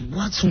always like,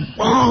 what's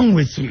wrong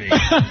with me?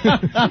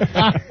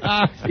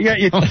 You got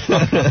your...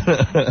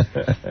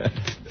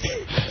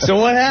 So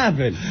what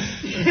happened?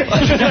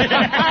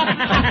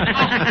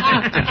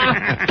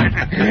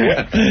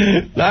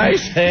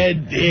 Nice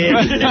head, dude.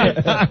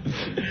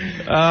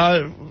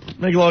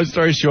 Make a long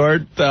story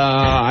short,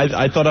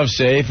 I thought I was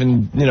safe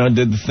and,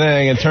 did the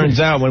thing. It turns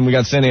out when we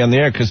got Sandy on the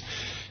air, because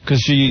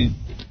she...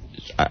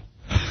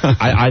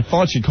 I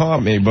thought she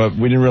caught me, but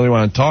we didn't really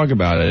want to talk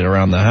about it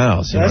around the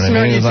house. That's what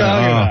you're talking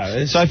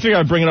about. So I figured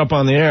I'd bring it up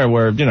on the air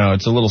where,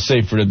 it's a little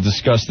safer to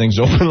discuss things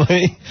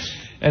openly.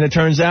 And it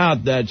turns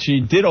out that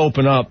she did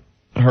open up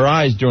her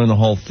eyes during the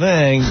whole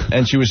thing,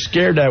 and she was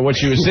scared at what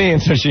she was seeing,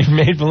 so she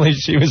made believe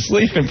she was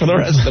sleeping for the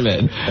rest of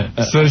it.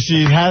 So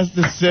she has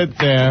to sit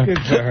there Good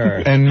for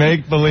her. and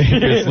make believe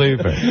you're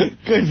sleeping.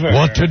 Good for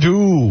What her. to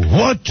do?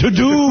 What to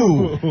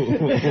do?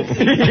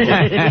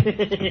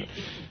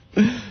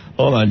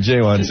 Hold on,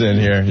 Jay wants in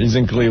here. He's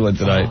in Cleveland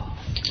tonight.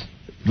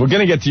 We're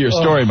going to get to your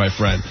story, my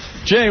friend.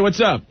 Jay,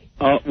 what's up?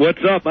 What's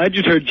up? I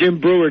just heard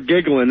Jim Breuer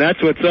giggling.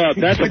 That's what's up.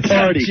 That's a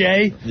party.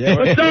 Jay? Yeah.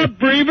 What's up,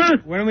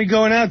 Breuer? When are we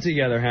going out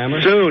together,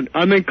 Hammer? Soon.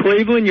 I'm in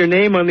Cleveland. Your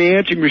name on the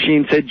answering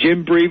machine said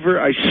Jim Breuer.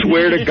 I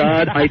swear to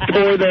God, I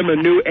tore them a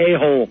new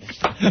a-hole.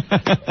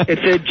 It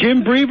said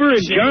Jim Breuer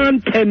and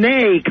John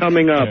Panay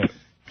coming up.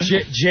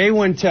 Jay,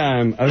 one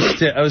time, I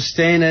was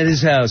staying at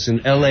his house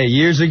in L.A.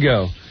 years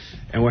ago,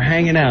 and we're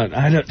hanging out.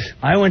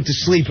 I went to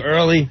sleep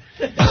early.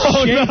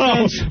 Oh, Jay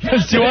no.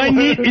 do I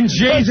need, in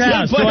Jay's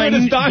house, do I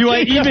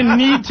even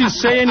need to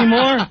say any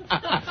more?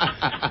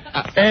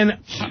 And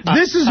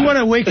this is what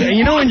I wake up,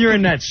 and when you're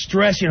in that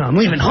stress, I'm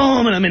leaving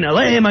home, and I'm in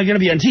L.A., am I going to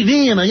be on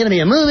TV, am I going to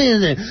be in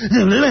movies?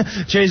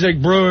 Jay's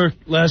like, Breuer,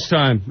 last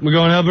time. We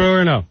going out,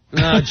 Breuer, or no?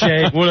 No,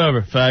 Jay,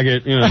 whatever,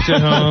 faggot,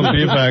 sit home,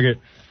 be a faggot.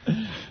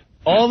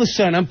 All of a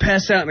sudden, I'm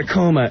passed out in a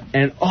coma,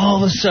 and all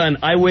of a sudden,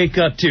 I wake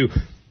up to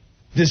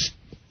this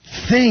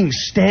thing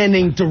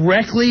standing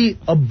directly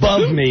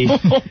above me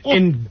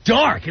in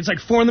dark. It's like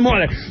 4 a.m.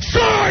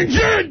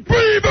 Sergeant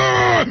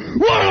Breuer!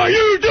 What are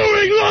you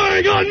doing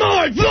lying on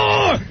my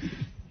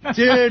floor?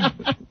 Dude,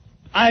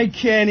 I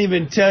can't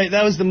even tell you.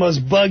 That was the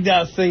most bugged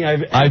out thing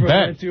I've ever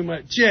went through.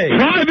 Jay.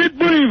 Private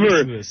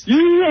Breuer!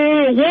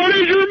 What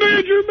is your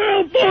major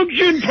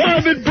malfunction,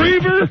 Private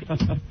Breuer?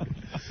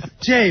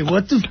 Jay,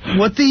 what the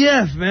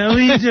F, man? What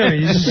are you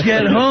doing? You just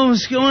got home?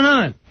 What's going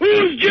on?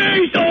 Who's Jay,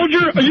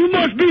 soldier? You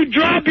must be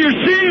drop your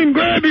C and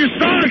grab your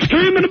socks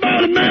dreaming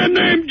about a man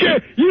named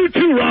Jay. You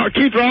too,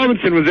 Keith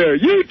Robinson was there.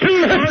 You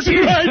too, That's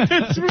right,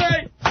 that's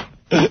right.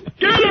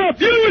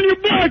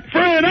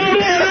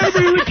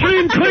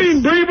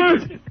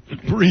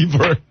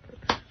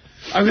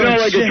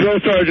 like a drill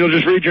sergeant will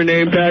just read your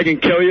name tag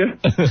and kill you.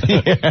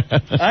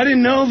 I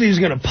didn't know if he was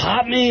going to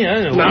pop me.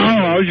 I don't know.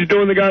 No, I was just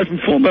doing the guy from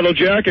Full Metal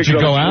Jacket. Did you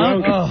go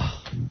out?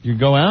 You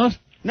go out?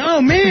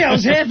 No, me. I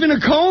was half in a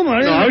coma.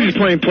 No, I was just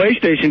playing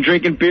PlayStation,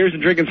 drinking beers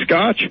and drinking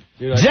scotch.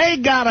 Jay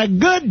got a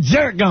good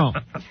jerk going.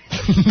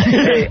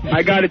 Hey,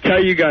 I got to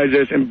tell you guys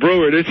this, and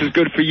Breuer, this is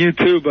good for you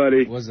too,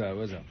 buddy. What's up?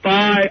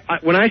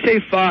 When I say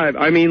 5,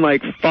 I mean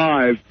like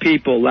 5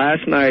 people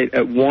last night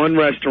at one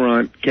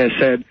restaurant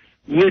said,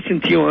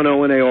 listen to you on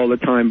O&A all the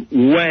time.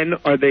 When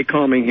are they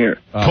coming here?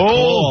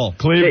 Cool.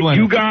 Cleveland.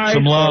 You guys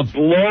Some love. are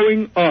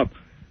blowing up.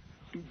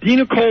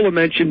 Dina Cola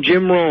mentioned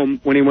Jim Rome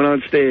when he went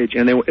on stage,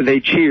 and they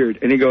cheered.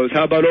 And he goes,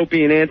 how about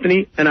Opie and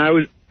Anthony? And I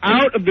was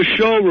out of the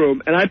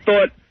showroom, and I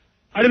thought,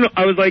 I don't know,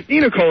 I was like,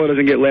 Dina Cola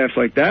doesn't get laughs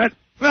like that.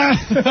 Oh,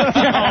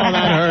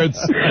 that hurts.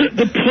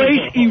 The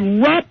place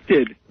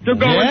erupted. They're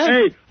going,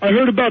 hey, I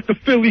heard about the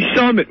Philly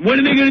Summit. When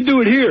are they going to do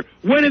it here?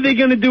 When are they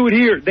going to do it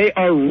here? They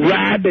are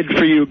rabid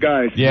for you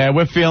guys. Yeah,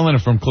 we're feeling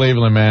it from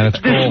Cleveland, man. It's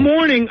cool. This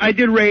morning, I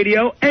did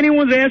radio.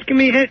 Anyone's asking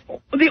me,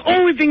 the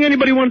only ththing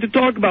anybody wanted to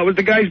talk about was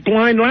the guy's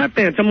blind lap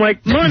dance. I'm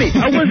like, money,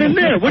 I wasn't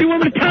there. What do you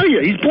want me to tell you?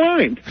 He's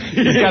blind.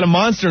 He's got a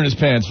monster in his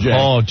pants, Jay.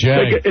 Oh,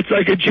 Jay. It's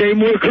like a Jay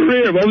Moore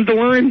career. What was the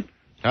line?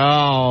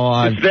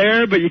 Oh, it's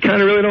there, but you kind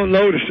of really don't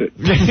notice it.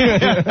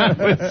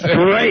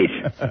 Great.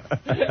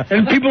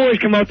 And people always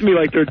come up to me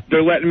like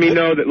they're letting me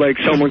know that like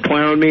someone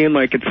clowned me and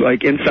like it's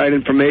like inside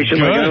information.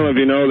 Like, I don't know if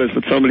you know this,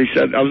 but somebody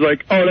said. I was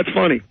like, oh, that's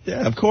funny.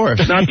 Yeah, of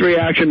course. Not the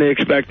reaction they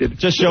expected.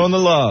 Just showing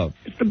the love.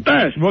 It's the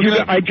best.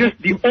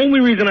 The only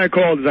reason I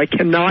called is I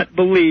cannot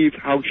believe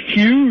how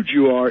huge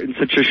you are in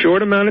such a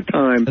short amount of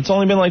time. It's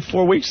only been like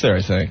 4 weeks there,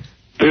 I think.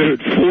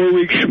 Dude, 4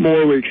 weeks,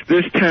 more weeks.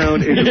 This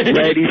town is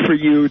ready for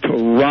you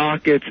to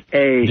rock its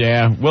A.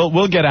 Yeah,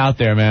 we'll get out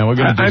there, man. We're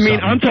gonna do something.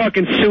 I'm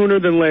talking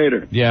sooner than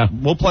later. Yeah,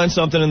 we'll plan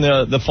something in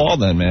the fall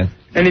then, man.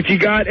 And if you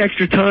got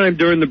extra time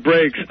during the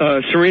breaks,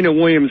 Serena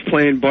Williams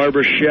playing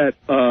Barbara Shett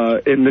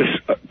in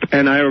this,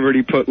 and I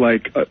already put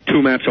like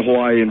 2 maps of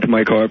Hawaii into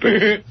my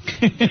carpet.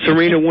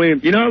 Serena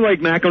Williams. You know how like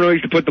McEnroe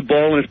used to put the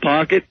ball in his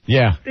pocket?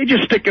 Yeah. They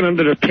just stick it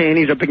under their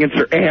panties up against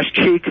their ass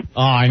cheek.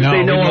 Oh, I know.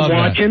 They know I'm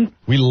watching.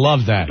 We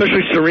love that.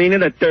 Especially Serena,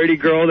 that dirty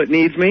girl that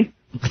needs me.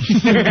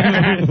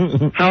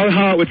 How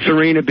hot would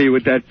Serena be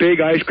with that big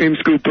ice cream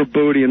scooper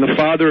booty, and the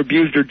father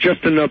abused her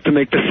just enough to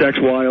make the sex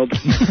wild?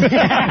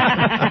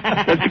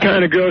 That's the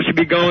kind of girl she'd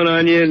be going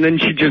on you, and then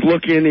she'd just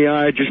look you in the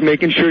eye, just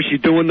making sure she's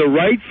doing the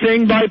right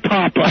thing by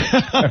Papa.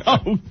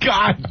 Oh,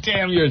 God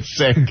damn, you're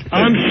sick.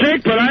 I'm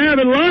sick, but I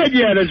haven't lied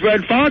yet, as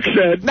Red Fox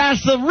said. Now,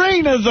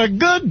 Serena's a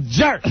good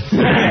jerk.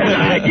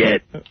 I like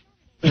it.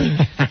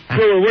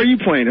 Brewer, where are you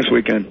playing this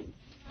weekend?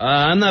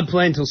 I'm not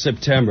playing till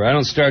September. I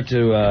don't start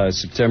to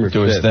September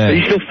 5th. Are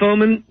you still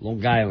filming?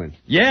 Long Island.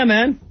 Yeah,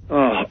 man.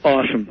 Oh,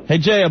 awesome. Hey,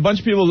 Jay, a bunch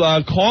of people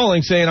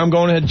calling saying I'm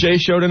going to Jay's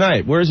show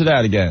tonight. Where is it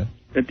at again?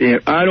 I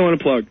don't want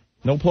to plug.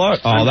 No plug?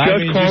 Oh, I'm that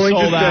just means calling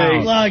you sold to out.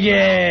 say, Plug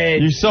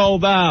it. You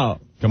sold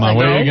out. Come on,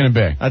 where are you going to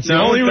be? That's the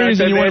only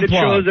reason you want to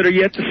plug. shows that are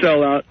yet to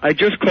sell out. I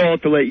just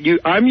called to let you.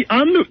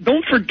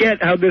 Don't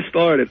forget how this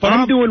started.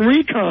 I'm doing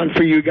recon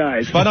for you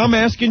guys. But I'm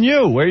asking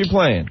you, where are you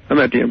playing? I'm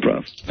at the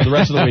Improv. For the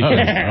rest of the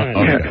weekend.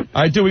 Okay.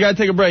 All right, dude, we got to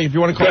take a break. If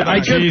you want to call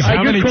back.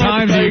 How many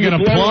times are you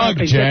going to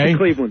plug, Jay?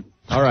 Cleveland.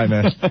 All right,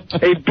 man.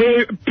 Hey,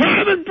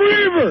 Private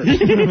Breuer!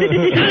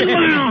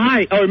 10-mile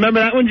hike. Oh, remember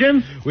that one,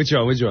 Jim? Which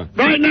one?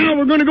 Right now,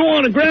 we're going to go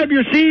on and grab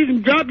your C's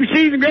and drop your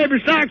C's and grab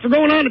your socks. We're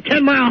going on a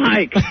 10-mile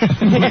hike.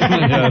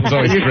 Yeah, that's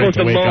always You're great supposed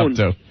to wake moan. up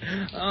to.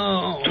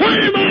 Oh.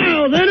 20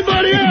 miles!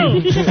 Anybody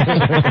else?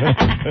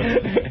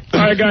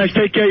 All right, guys,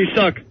 take care. You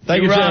suck.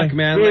 Thank you, rock, Jay.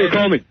 man. Breuer,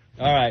 call me.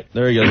 All right.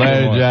 There he goes.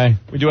 Later, Jay.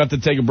 We do have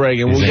to take a break,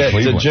 and we'll in get to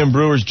Cleveland. Jim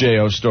Brewer's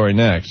J.O. story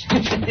next.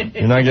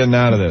 You're not getting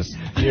out of this.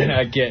 You're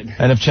not getting.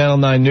 And if Channel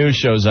 9 News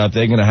shows up,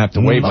 they're going to have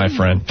to wait, my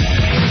friend.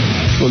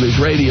 Well, there's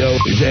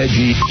radio, there's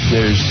edgy,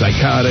 there's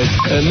psychotic,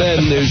 and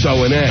then there's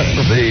O&A.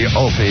 The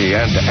Opie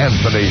and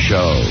Anthony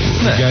Show.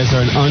 You guys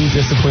are an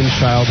undisciplined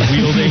child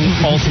wielding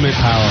ultimate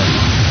power.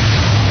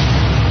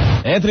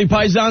 Anthony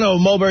Paisano of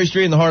Mulberry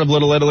Street in the heart of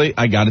Little Italy.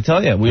 I got to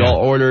tell you, we all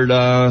ordered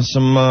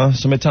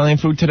some Italian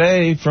food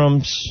today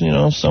from,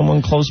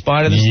 someone close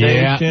by to the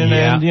station.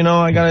 And,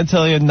 I got to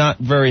tell you, not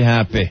very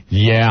happy.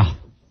 Yeah.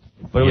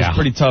 But it was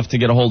pretty tough to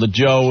get a hold of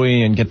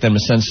Joey and get them to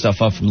send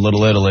stuff up from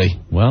Little Italy.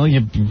 Well,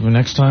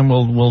 next time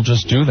we'll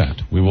just do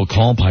that. We will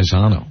call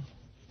Paisano.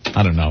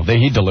 I don't know.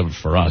 He delivered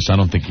for us. I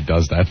don't think he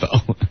does that,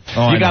 though.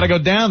 You got to go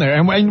down there.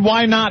 And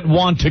why not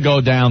want to go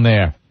down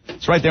there?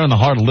 It's right there in the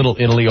heart of Little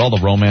Italy, all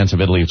the romance of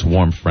Italy. It's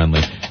warm,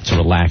 friendly. It's a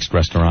relaxed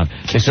restaurant.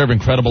 They serve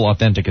incredible,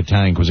 authentic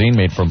Italian cuisine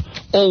made from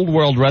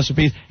old-world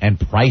recipes and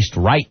priced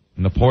right.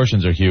 And the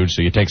portions are huge,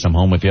 so you take some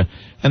home with you.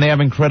 And they have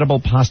incredible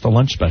pasta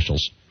lunch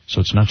specials, so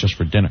it's not just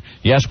for dinner.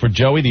 You ask for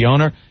Joey, the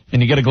owner,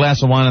 and you get a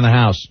glass of wine in the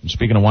house. And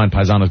speaking of wine,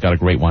 Paisano's got a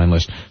great wine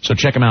list. So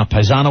check him out,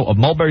 Paisano of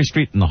Mulberry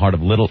Street in the heart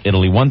of Little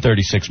Italy,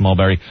 136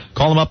 Mulberry.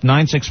 Call him up,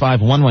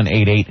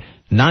 965-1188.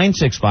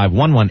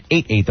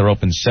 965-1188. They're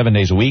open 7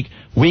 days a week.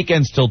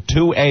 Weekends till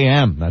 2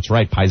 a.m. That's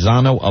right,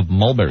 Paisano of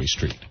Mulberry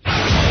Street.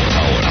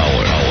 Hour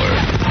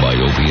by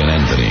Opie and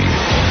Anthony.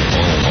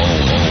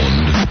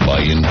 Owned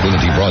by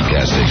Infinity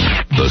Broadcasting.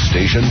 The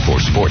station for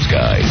sports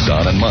guys,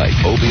 Don and Mike,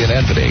 Opie and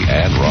Anthony,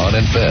 and Ron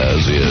and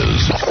Fez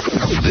is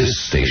this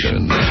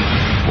station.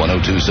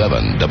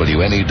 102.7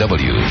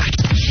 WNEW,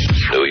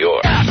 New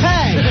York.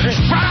 Hey!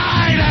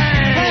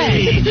 Friday!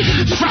 Hey!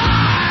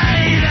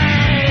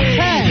 Friday!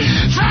 Hey!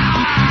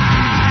 Friday!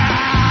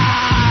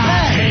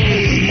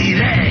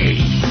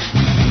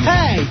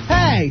 Hey!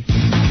 Hey!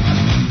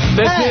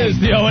 This is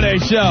the O&A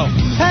show.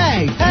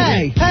 Hey!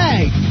 Hey!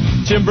 Hey!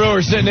 Jim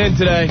Breuer sitting in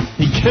today.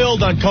 He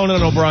killed on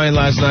Conan O'Brien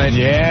last night.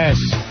 Yes.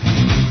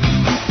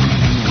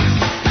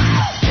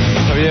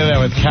 Oh, yeah, that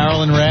with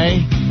Carolyn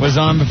Ray was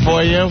on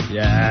before you?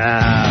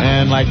 Yeah.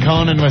 And, like,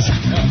 Conan was...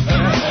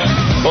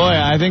 Boy,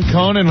 I think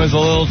Conan was a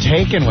little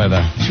taken with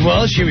her.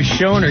 Well, she was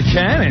showing her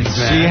cannons,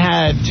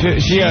 man.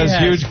 She has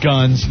huge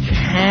guns.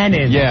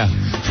 Cannons. Yeah.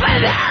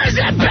 Father's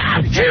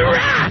about to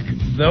rock!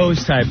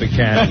 Those type of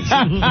cannons.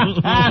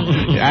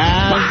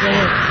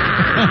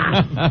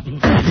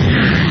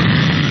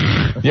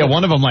 Yeah,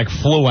 one of them, like,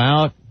 flew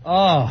out.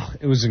 Oh,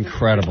 it was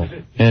incredible.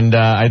 And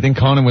I think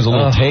Conan was a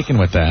little taken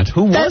with that.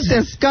 Who was That's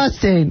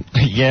disgusting.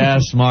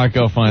 Yes,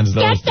 Marco finds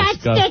those Get that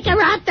disgusting.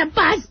 sticker off the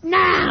bus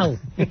now.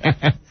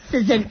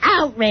 This is an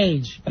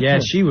outrage. Yeah,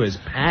 she was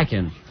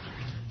packing.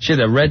 She had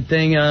the red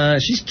thing.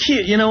 She's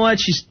cute. You know what?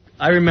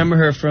 I remember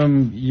her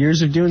from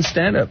years of doing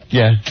stand-up.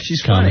 Yeah.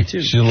 She's funny,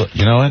 too. You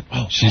know what?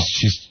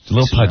 She's a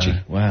little pudgy.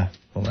 Wow.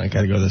 Hold on, I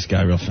gotta go to this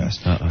guy real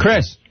fast.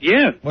 Chris.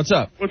 Yeah. What's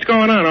up? What's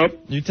going on, Op?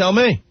 You tell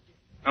me.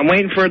 I'm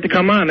waiting for it to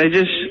come on. They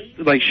just,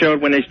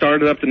 showed when they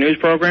started up the news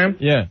program.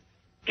 Yeah.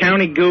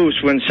 County goose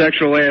when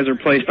sexual ads are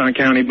placed on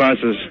county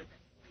buses.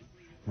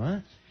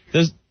 What?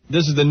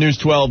 This is the News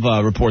 12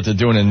 report they're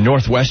doing in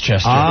North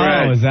Westchester.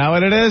 Oh, is that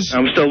what it is?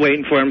 I'm still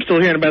waiting for it. I'm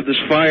still hearing about this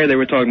fire they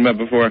were talking about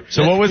before.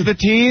 So what was the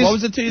tease? What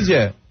was the tease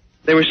yet?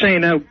 They were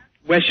saying how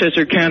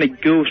Westchester County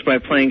goofs by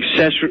playing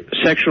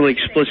sexually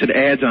explicit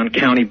ads on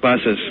county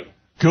buses.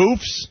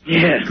 Goofs?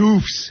 Yeah.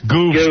 Goofs.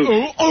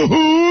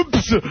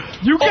 Hoops.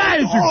 You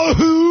guys are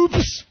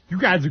hoops. You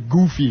guys are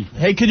goofy.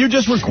 Hey, could you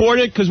just record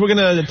it? Because we're going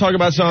to talk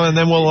about something and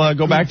then we'll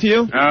go back to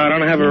you. I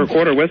don't have a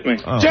recorder with me.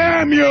 Oh.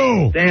 Damn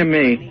you! Damn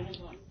me.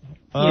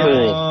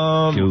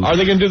 Are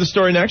they going to do the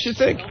story next, you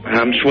think?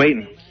 I'm just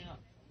waiting.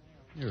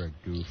 You're a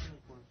goof.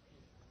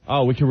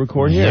 Oh, we can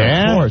record here.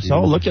 Yeah. Of course.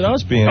 Oh, look at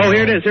us being... Oh,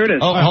 here it is. Here it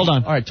is. Oh, hold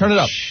on. All right, turn it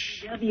up.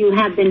 You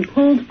have been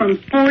pulled from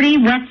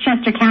 40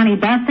 Westchester County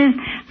buses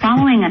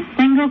following a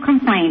single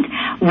complaint.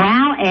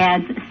 WOW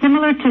ads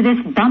similar to this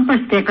bumper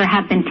sticker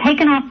have been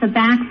taken off the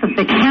backs of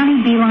the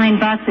county Beeline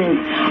buses.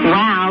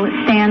 WOW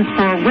stands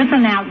for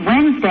Whipping Out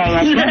Wednesday,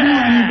 a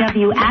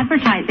WNEW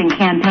advertising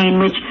campaign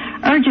which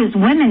urges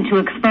women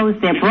to expose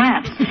their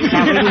breasts.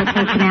 Now, radio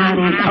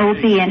personalities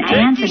Opie and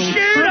Anthony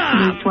spoke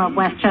to News 12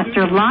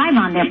 Westchester live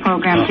on their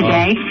program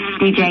today.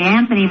 DJ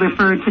Anthony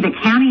referred to the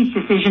county's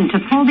decision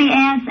to pull the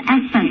ads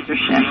as censorship.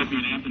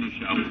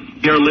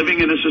 You're living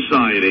in a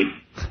society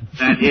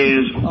that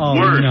is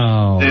worse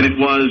than it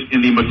was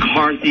in the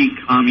McCarthy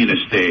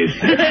communist days.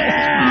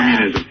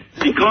 Communism.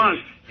 Because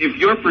if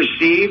you're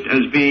perceived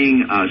as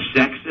being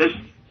sexist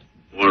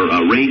or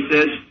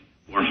racist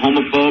or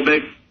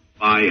homophobic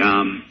by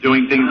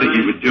doing things that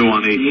you would do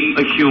on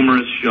a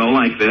humorous show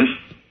like this,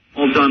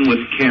 all done with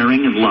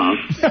caring and love,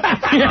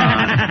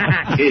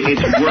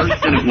 it's worse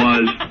than it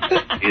was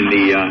in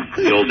the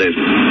old days.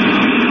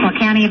 Well,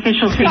 county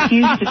officials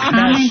refused to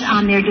comment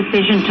on their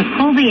decision to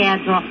pull the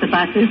ads off the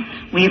buses.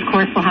 We, of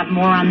course, will have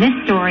more on this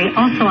story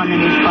also on the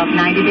News 12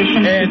 Night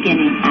Edition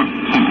beginning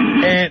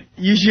at 10. And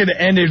you should have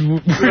ended...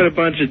 What a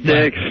bunch of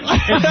dicks.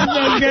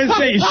 I was going to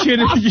say,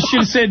 you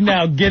should have said,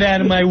 now, get out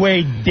of my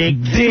way, dick.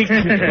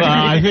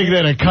 I think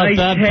they'd have cut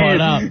that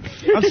part out.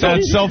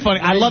 That's so funny.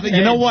 I love it.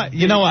 You know what?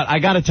 I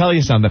got to tell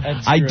you something.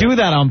 I do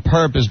that on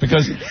purpose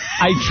because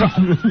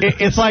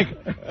it's like,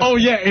 oh,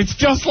 yeah, it's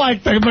just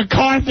like the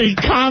McCarthy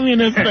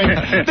communist thing.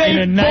 In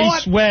a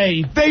nice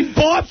way. They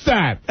bought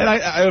that.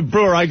 And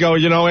Brewer, I go,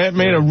 Aunt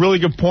made a really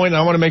good point,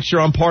 and I want to make sure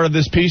I'm part of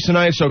this piece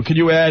tonight, so could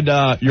you add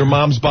your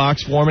mom's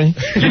box for me?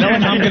 You know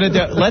what I'm going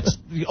to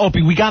do?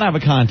 Opie, we got to have a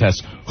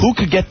contest. Who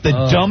could get the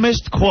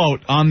dumbest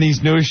quote on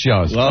these news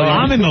shows? Well,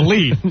 I'm in the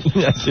lead.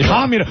 Yes,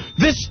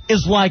 This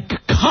is like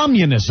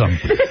communism.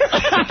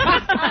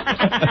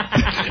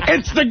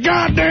 It's the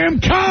goddamn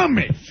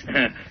commies.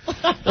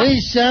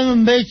 These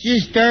seven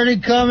bitches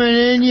started coming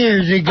in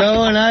years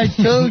ago, and I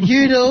told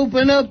you to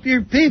open up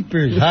your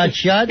peepers,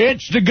 hotshot.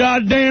 It's the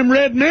goddamn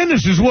red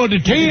menace is what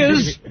it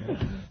is.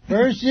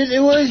 First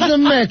it was the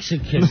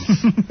Mexicans.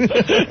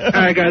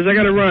 All right, guys, I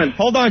got to run.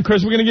 Hold on,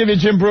 Chris. We're going to give you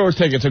Jim Brewer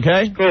tickets,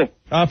 okay? Cool.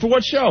 For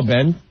what show,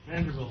 Ben?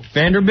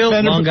 Vanderbilt,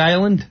 Long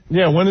Island.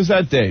 Yeah, when is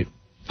that date?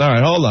 All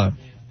right, hold on.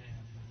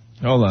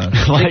 Hold on.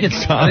 I think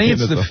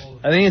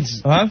it's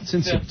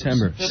in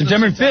September.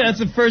 September 5th. That's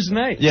the first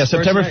night. Yeah,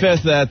 September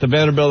 5th at the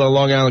Vanderbilt on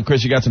Long Island.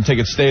 Chris, you got some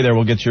tickets. Stay there.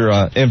 We'll get your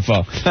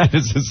info. That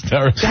is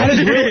hysterical. That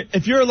is really,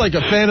 if you're like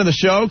a fan of the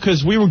show,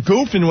 because we were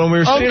goofing when we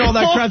were saying all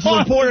that crap to the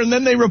reporter, and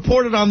then they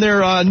reported on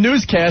their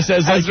newscast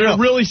as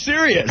really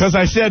serious. Because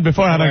I said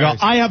beforehand, I go,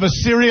 I have a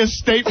serious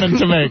statement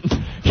to make.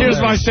 Here's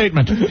my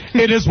statement.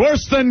 It is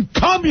worse than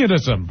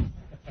communism.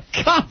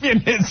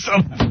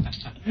 Communism.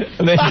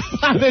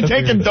 They're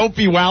taking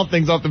dopey wow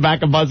things off the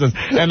back of buses,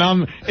 and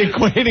I'm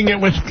equating it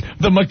with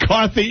the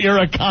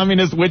McCarthy-era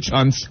communist witch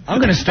hunts. I'm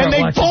going to start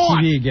watching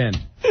TV again.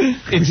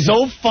 It's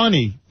so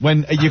funny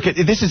when you can.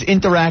 This is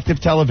interactive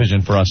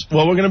television for us.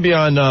 Well, we're going to be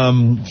on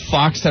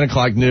Fox 10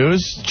 o'clock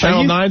news.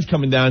 Channel 9's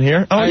coming down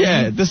here. Oh,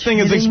 yeah. This thing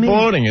is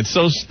exploding. It's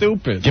so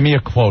stupid. Give me a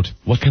quote.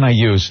 What can I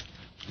use?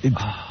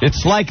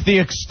 It's like the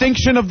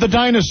extinction of the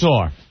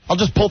dinosaur. I'll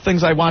just pull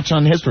things I watch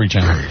on History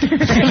Channel.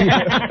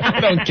 I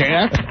don't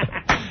care.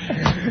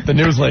 The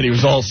news lady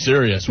was all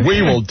serious.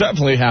 We will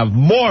definitely have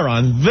more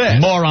on this.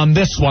 More on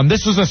this one.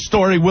 This is a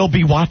story we'll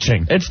be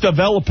watching. It's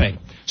developing.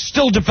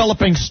 Still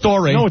developing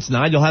story. No, it's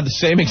not. You'll have the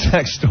same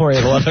exact story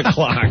at 11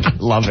 o'clock.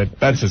 Love it.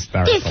 That's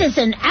hysterical. This is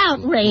an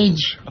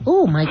outrage.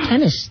 Oh, my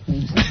tennis.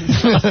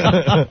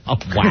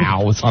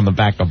 Wow, it's on the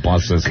back of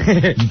buses.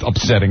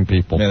 Upsetting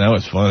people. Man, that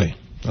was funny.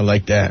 I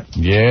like that.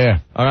 Yeah.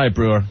 All right,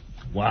 Breuer.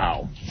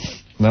 Wow.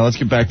 Now let's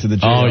get back to the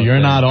jail. Oh, you're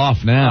not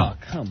off now. Oh,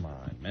 come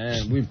on,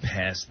 man. We've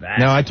passed that.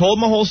 Now, I told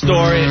my whole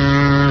story,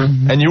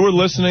 and you were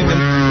listening.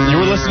 You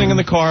were listening in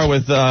the car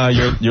with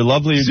your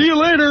lovely. See you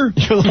later.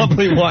 Your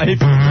lovely wife.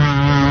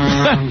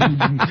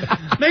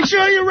 Make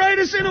sure you write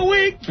us in a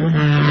week.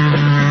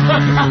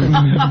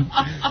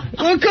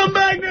 We'll come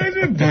back next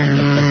week.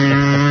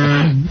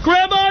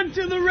 Grab on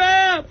to the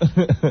rap.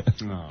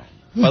 Oh.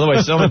 By the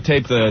way, someone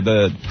taped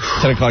the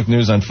 10 o'clock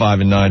news on 5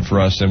 and 9 for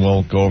us, and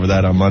we'll go over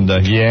that on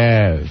Monday.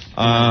 Yes.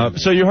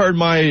 So you heard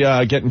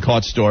my getting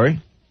caught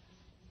story.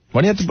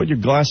 Why do you have to put your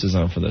glasses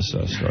on for this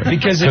story?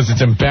 Because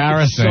it's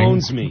embarrassing. It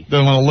zones me.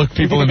 Don't want to look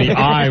people in the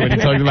eye when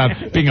you're talking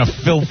about being a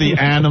filthy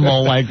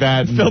animal like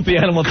that. Filthy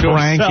animal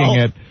cranking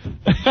it.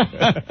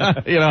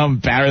 You know how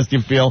embarrassed you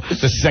feel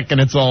the second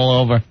it's all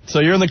over. So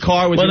you're in the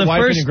car with your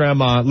wife and your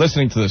grandma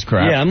listening to this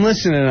crap. Yeah, I'm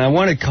listening, and I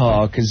want to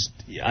call because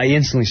I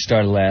instantly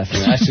started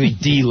laughing. Actually,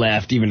 D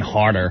laughed even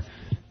harder.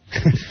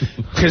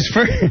 Because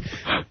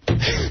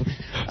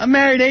I'm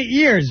married 8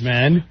 years,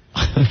 man.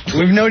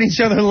 We've known each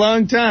other a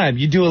long time.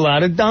 You do a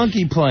lot of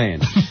donkey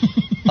playing.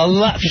 A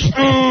lot.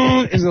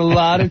 There's a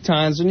lot of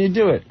times when you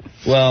do it.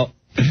 Well,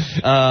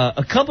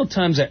 a couple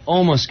times I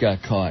almost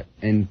got caught,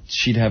 and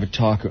she'd have a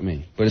talk with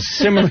me. But it's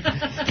similar. Like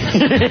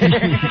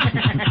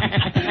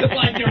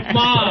your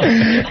mom.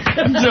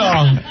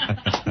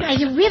 Now,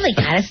 you really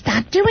got to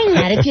stop doing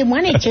that. If you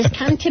want it, just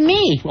come to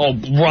me. Oh,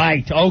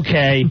 right.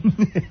 Okay.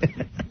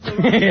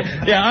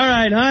 Yeah, all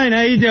right. Hi,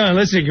 how you doing?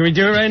 Listen, can we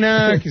do it right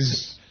now?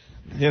 Because...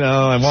 You know,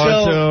 I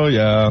want to,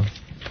 yeah.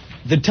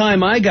 The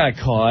time I got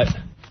caught,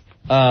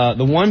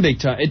 the one big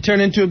time, it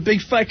turned into a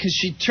big fight because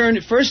she turned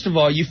it. First of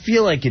all, you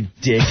feel like a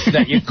dick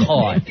that you're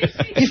caught.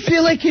 You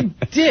feel like a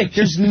dick.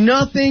 There's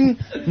nothing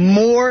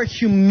more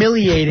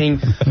humiliating.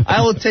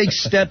 I will take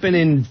stepping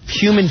in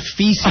human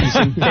feces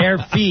and bare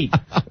feet.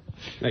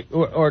 Like,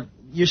 or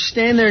you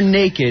stand there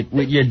naked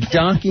with your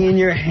donkey in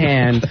your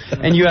hand,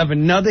 and you have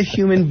another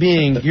human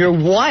being, your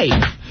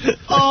wife,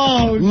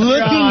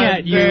 looking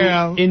at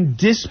you in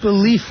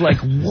disbelief,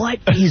 like, what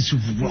is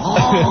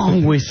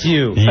wrong with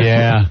you?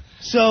 Yeah.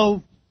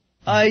 So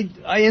I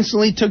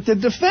instantly took the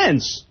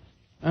defense,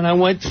 and I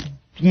went,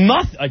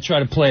 nothing. I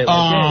tried to play it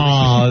like,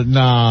 oh,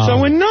 no. So I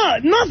went,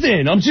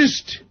 nothing. I'm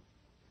just,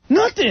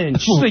 nothing.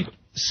 She's like,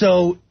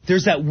 so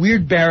there's that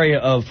weird barrier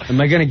of, am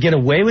I going to get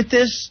away with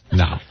this?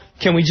 No.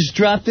 Can we just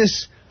drop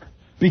this?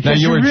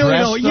 Because you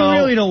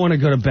really don't want to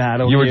go to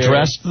battle. You were here.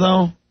 dressed,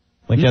 though?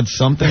 Like you had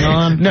something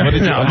on? No,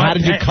 how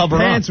did you cover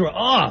up? Pants were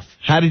off.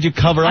 How did you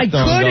cover up? I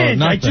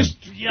couldn't. I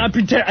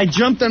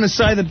jumped on the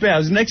side of the bed. I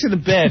was next to the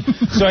bed,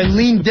 so I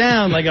leaned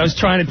down like I was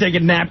trying to take a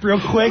nap real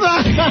quick.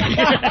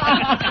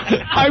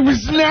 I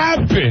was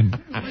napping.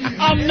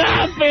 I'm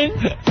napping.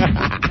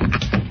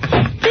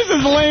 This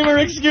is a lamer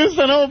excuse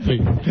than Opie.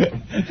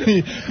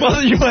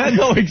 Well, you had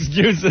no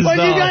excuses. But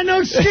you got no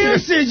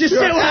excuses. You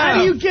said, how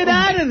do you get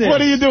out of this?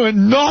 What are you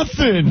doing?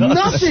 Nothing.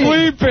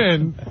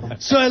 Sleeping.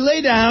 So I lay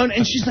down,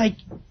 and she's like,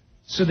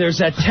 so there's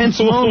that tense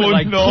moment,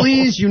 like,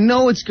 please, you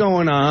know what's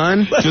going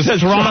on.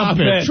 Just drop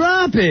it.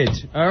 Drop it,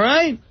 all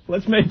right?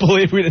 Let's make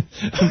believe this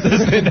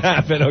didn't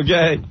happen,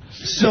 okay?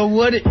 So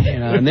what,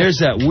 and there's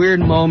that weird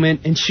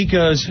moment, and she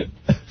goes,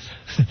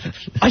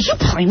 are you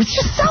playing with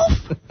yourself?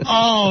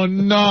 Oh,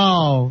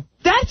 no.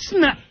 That's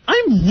not...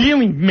 I'm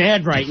really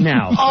mad right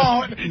now.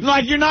 Oh,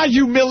 like you're not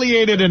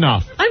humiliated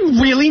enough. I'm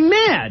really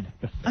mad.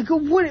 I go,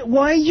 what?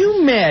 Why are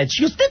you mad?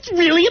 She goes, that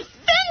really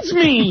offends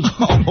me.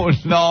 Oh,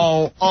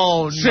 no.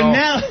 Oh, no. So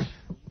now...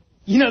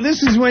 You know,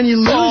 this is when you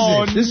lose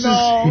it.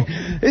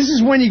 This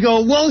is when you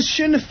go, well, it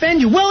shouldn't offend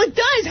you. Well, it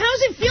does. How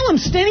does it feel? I'm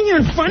standing here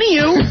in front of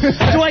you.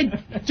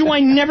 Do I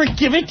never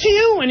give it to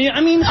you? And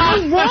I mean, how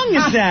wrong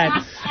is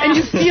that? And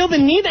you feel the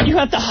need that you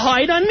have to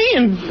hide on me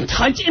and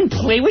touch and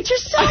play with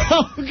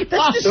yourself?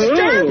 That's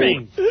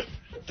disturbing.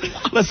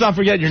 Let's not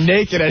forget you're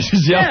naked as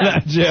she's yelling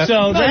at you.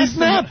 So that's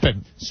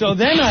napping. So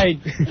then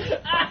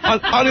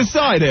on his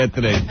side,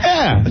 Anthony.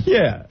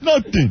 Yeah.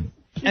 Nothing.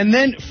 And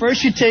then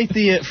first I took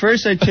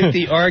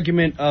the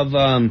argument of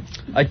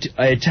I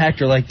attacked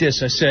her like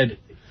this. I said,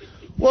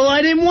 well,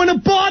 I didn't want to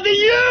bother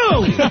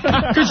you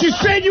because you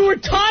said you were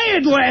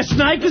tired last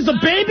night because the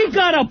baby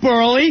got up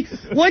early.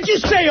 What'd you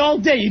say all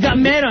day? You got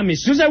mad on me.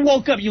 As soon as I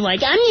woke up, you're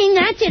like, I mean,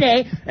 not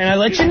today. And I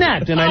let you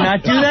nap. Did I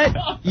not do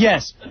that?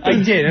 Yes,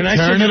 I did. And I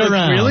said it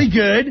looked really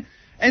good.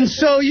 And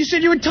so you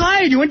said you were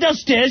tired. You went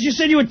downstairs. You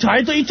said you were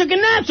tired, so you took a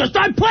nap. So I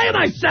started playing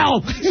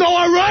myself. So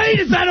all right?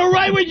 Is that all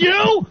right with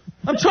you?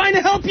 I'm trying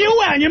to help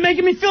you out, and you're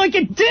making me feel like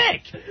a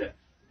dick.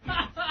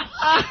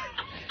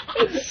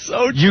 It's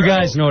so true. You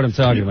guys know what I'm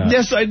talking about.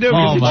 Yes, I do.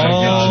 Oh, my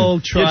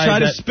God. You try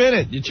to spin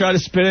it. You try to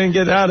spin it and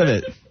get out of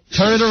it.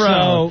 Turn it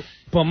around.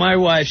 But my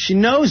wife, she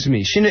knows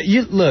me.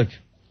 Look,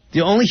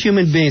 the only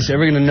human being that's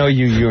ever going to know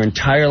you your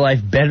entire life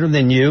better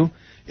than you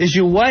is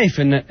your wife.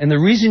 And the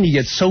reason you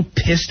get so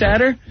pissed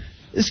at her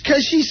is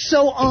because she's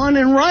so on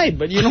and right,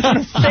 but you don't want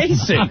to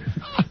face it.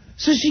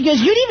 So she goes,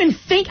 you didn't even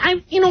think,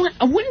 I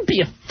wouldn't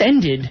be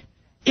offended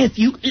if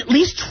you at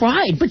least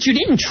tried, but you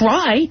didn't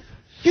try.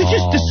 You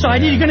just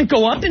decided you're going to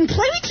go up and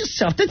play with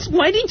yourself.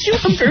 Why didn't you?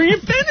 I'm very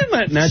offended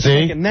by it. Not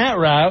taking that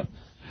route.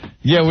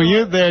 Yeah, were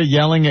you there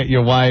yelling at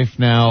your wife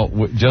now,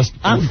 just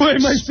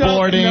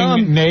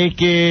sporting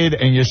naked,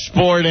 and you're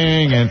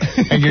sporting, and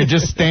you're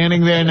just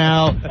standing there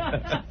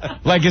now?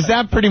 Like, is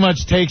that pretty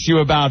much takes you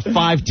about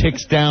 5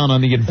 ticks down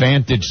on the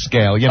advantage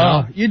scale, you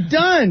know? You're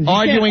done.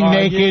 Arguing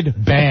naked,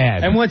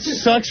 bad. And what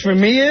sucks for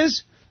me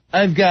is,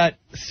 I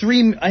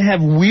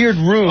have weird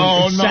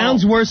rooms. It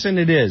sounds worse than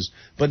it is,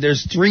 but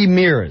there's 3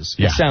 mirrors.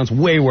 Yeah. It sounds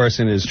way worse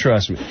than it is,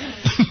 trust me.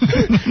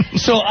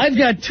 So I've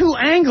got 2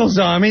 angles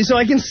on me so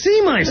I can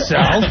see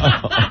myself.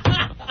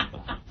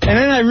 And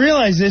then I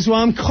realized this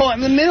while I'm caught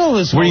in the middle of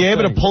this. Were you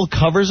able to pull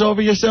covers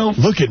over yourself?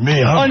 Look at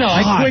me.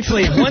 I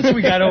quickly, once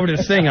we got over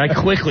this thing, I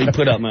quickly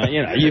put up my,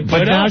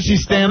 But now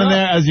she's standing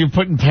there as you're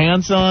putting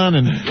pants on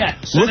and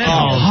look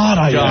how hot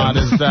I am. God,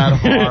 is that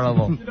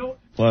horrible.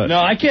 What? No,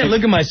 I can't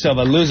look at myself.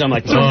 I lose. I'm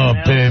like, oh,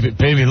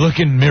 baby, look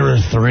in mirror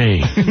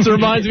 3. It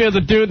reminds me of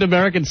the dude in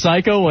American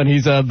Psycho when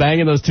he's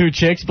banging those 2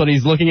 chicks, but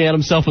he's looking at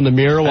himself in the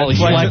mirror while he's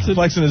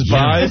flexing his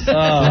buys.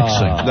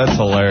 That's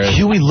hilarious.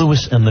 Huey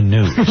Lewis and the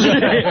News.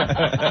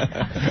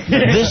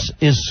 This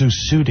is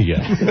Susudia.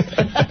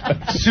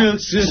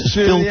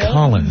 Phil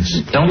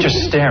Collins. Don't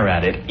just stare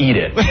at it, eat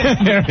it.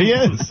 There he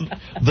is.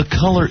 The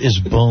color is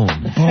bone.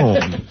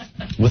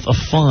 With a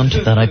font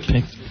that I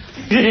picked.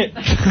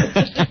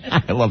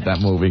 I love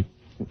that movie.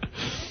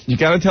 You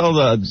got to tell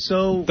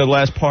the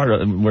last part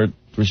where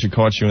she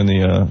caught you in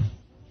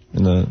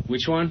the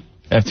Which one?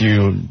 After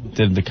you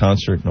did the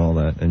concert and all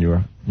that, and you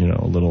were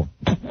a little.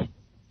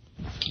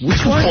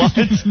 Which one?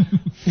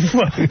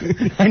 What?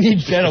 I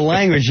need better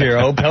language here,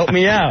 Ope. Help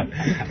me out.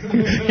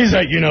 He's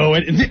like,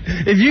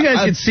 if you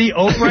guys could see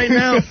Ope right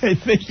now,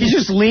 he's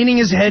just leaning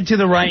his head to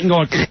the right and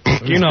going,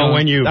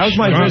 when you... That was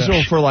my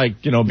visual for,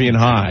 being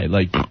high,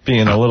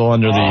 being a little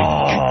under the...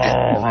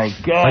 Oh, my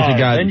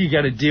God. Then you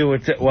got to deal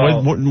with it.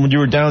 Well, when you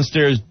were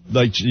downstairs,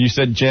 you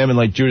said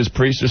jamming Judas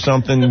Priest or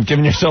something,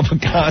 giving yourself a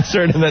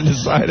concert and then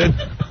decided...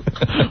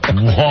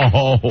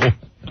 Whoa.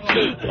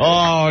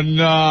 Oh,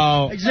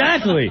 no.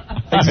 Exactly.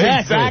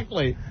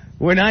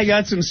 When I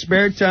got some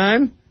spare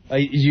time,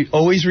 you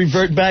always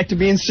revert back to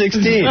being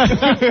 16.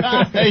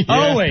 Yeah.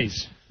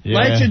 Always. Yeah.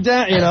 Lights are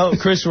down,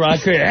 Chris Rock.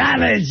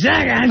 Have a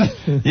second.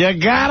 You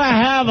gotta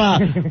have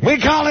we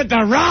call it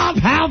the Rob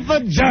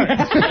Halford jerk.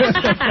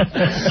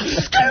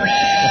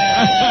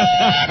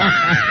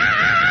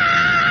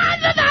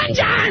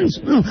 Vengeance!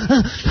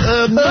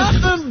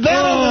 Nothing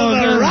better than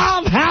the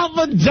Rob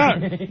Halford jerk.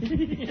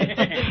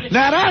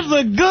 Now that's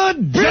a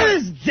good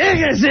Bruce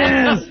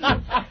Dickinson!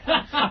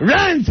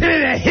 Run through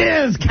the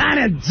hills kind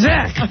of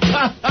jerk.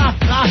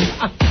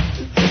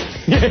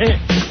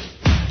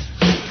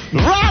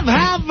 Rob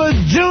Halford,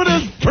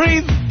 Judas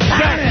Priest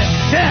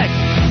jerk.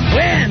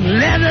 Wearing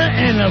leather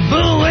and a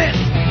bullwhip.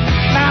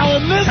 Now,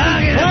 when this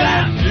talking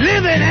about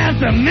living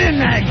after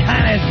midnight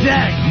kind of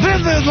jerk.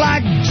 This is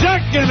like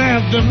jerking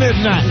after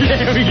midnight.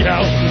 There we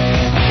go.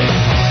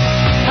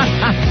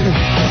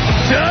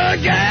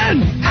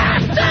 Jerking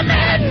after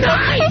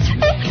midnight.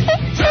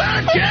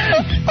 Jerking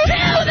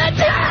till the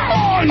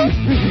dawn.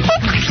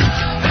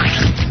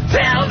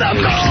 Till the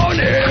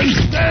morning,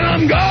 then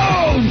I'm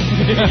gone.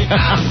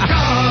 I'm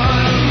gone.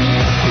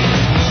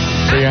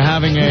 So you're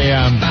having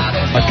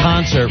a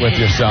concert with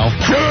yourself.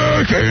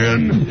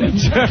 Jerkin!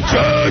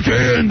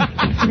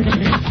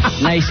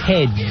 Nice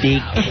head,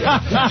 Dick.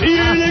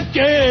 Here it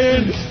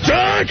again!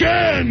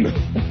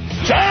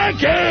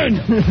 Jerkin!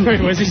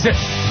 Wait, what's he say?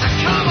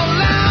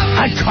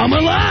 I come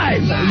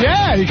alive!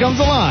 Yeah, he comes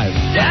alive.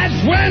 That's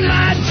when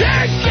my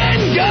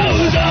jerkin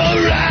goes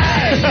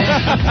alright!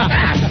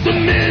 After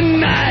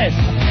midnight!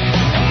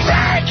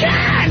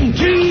 Jerking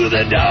to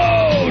the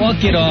dome.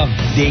 Walk it off,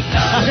 dick.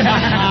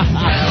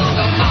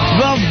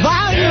 The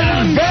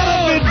volume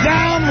better be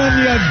down when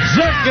you're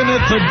jerking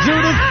it to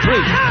Judas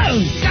Priest.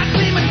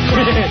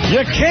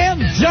 You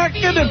can't jerk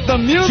it if the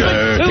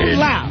music's too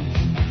loud.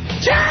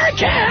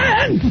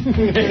 Jerking!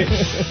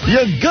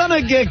 You're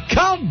gonna get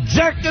caught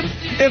jerking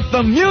if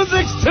the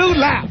music's too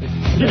loud.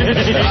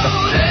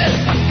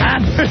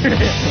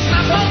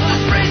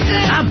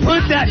 I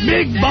put that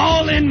big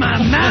ball in my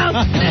mouth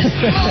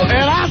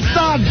and I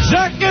start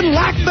jerking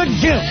like the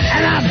gift.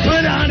 And I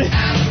put on it.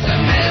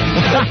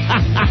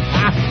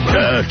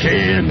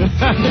 Jerking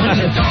to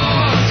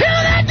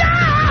the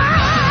dawn.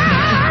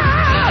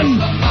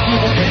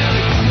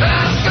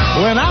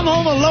 When I'm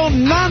home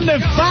alone,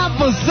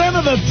 95%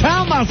 of the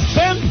time I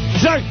spend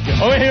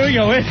jerking. Oh, here we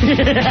go.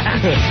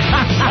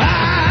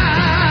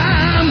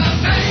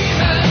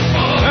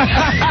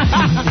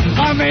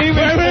 I'm aiming.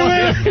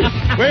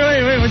 Wait.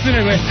 What's the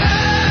name? Wait.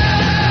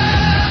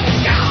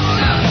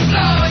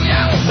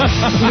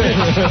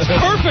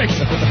 Perfect.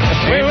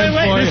 Wait.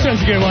 This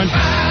one's a good one.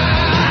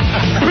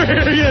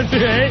 Yes,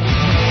 right?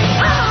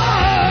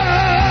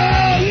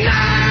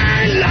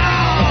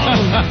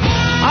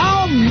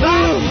 All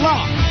night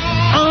long.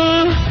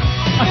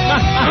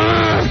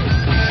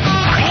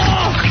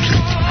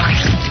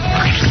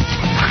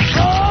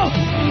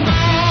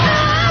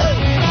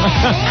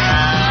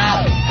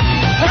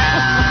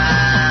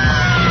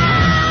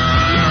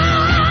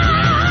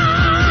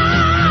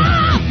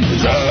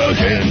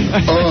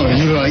 Oh,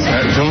 you like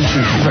that, don't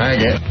you,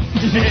 faggot?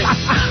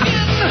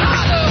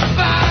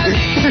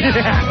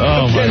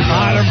 Oh, my God.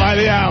 Hotter by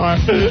the hour.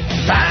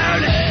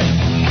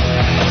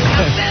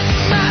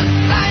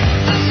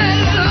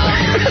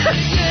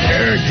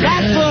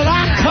 That's what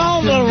I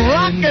call the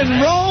rock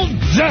and roll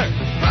jerk.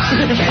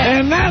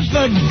 And that's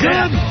a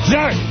good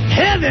jerk.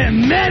 Heavy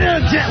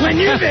metal jerk. When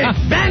you've been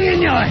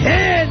banging your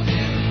head,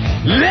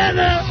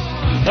 leather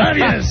of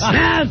your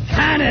snout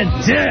kind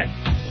of jerk.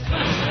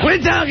 We're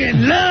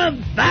talking love,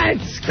 fight,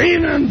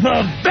 screaming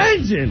for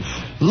vengeance.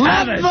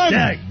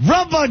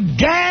 Rubber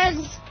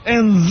gags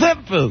and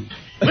zippers.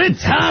 We're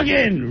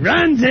talking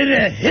run to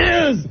the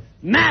hills,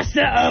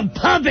 master of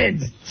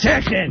puppets,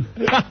 jerking.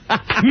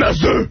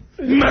 Master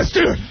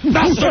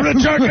of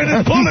jerking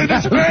and pulling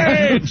his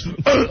page.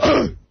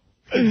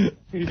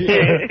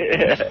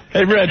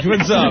 Hey, Reg,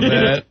 what's up,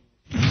 man?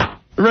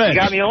 Reg. You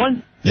got me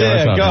on?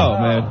 Yeah, go,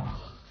 man.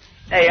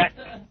 Hey,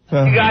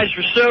 you guys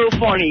were so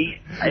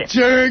funny.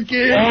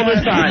 Jerking. All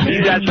the time.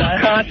 You guys are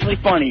constantly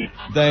funny.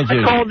 Thank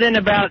you. I called in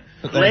about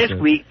last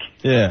week.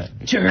 Yeah.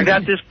 I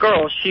got this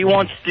girl. She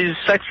wants to do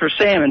sex for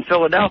Sam in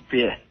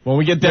Philadelphia. When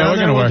we get there, we're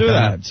going to do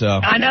that. So.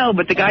 I know,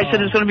 but the guy said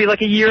it's going to be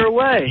like a year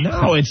away.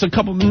 No, it's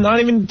not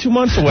even 2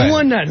 months away.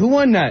 Who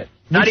won that?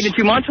 Not even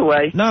 2 months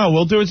away. No,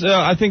 we'll do it.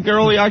 I think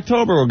early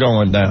October we're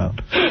going down.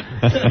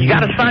 You got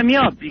to sign me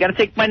up. You got to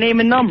take my name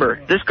and number.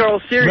 This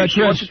girl's serious.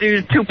 She wants to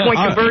do 2-point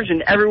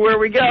conversion everywhere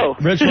we go.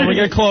 Rich, when we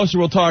get closer,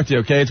 we'll talk to you,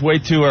 okay? It's way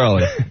too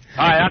early.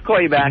 All right, I'll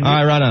call you back. All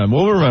right, right on.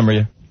 We'll remember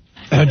you.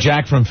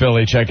 Jack from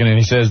Philly checking in.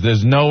 He says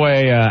there's no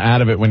way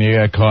out of it when you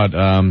get caught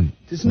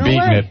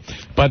beating it.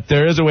 But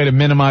there is a way to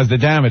minimize the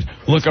damage.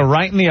 Look her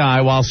right in the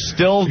eye while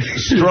still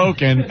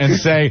stroking and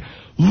say,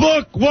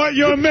 "Look what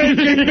you're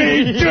making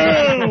me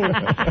do!"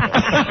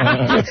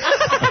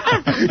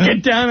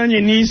 Get down on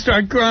your knees,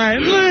 start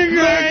crying. Look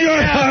what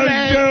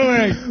I'm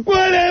doing.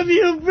 What have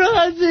you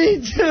brought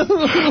me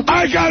to?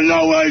 I got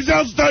no place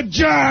else to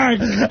jerk.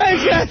 I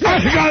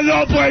got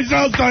no place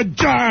else to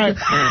jerk.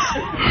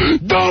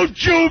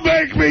 Don't you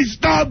make me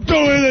stop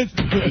doing it.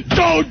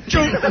 Don't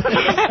you.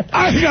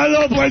 I got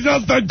no place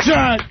else to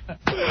jerk.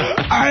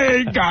 I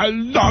ain't got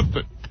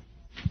nothing.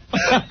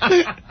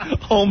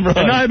 Home run.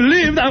 And I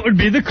believe that would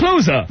be the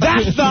closer.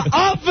 That's the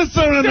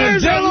officer and the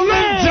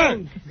gentleman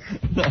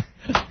jerk.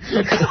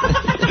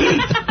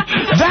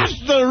 That's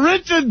the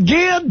Richard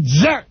Gere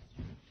jerk.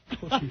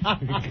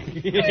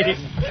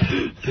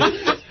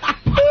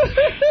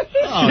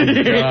 Oh,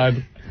 God.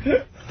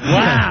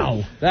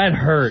 Wow. That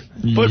hurt.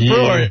 But,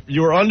 Breuer,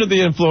 you were under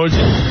the influence.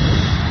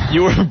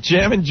 You were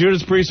jamming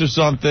Judas Priest or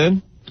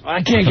something.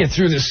 I can't get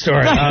through this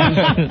story.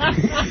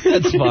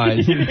 That's fine.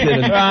 You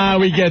didn't.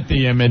 We get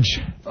the image.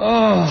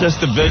 Oh. Just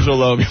the visual,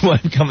 though.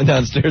 Coming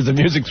downstairs, the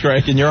music's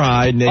cranking, you're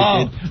high, naked.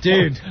 Oh,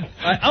 dude.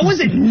 I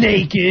wasn't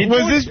naked.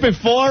 Was this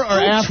before or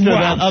after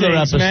that other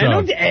episode?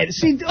 Man.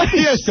 See what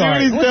he's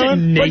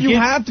doing? But you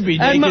have to be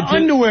naked. I had my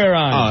underwear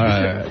on. All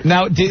right.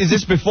 Now, is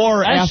this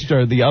before or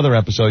after the other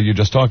episode you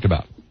just talked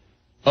about?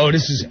 Oh,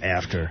 this is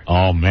after.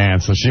 Oh, man.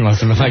 So she must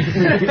have been like,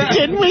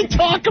 didn't we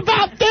talk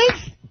about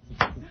this?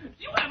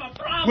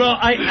 Well,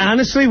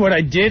 honestly, what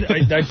I did,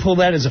 I pulled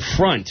that as a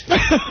front. Like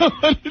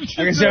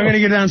I said, I'm going to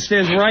go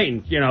downstairs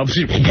writing, Living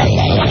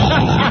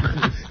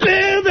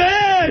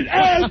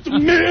at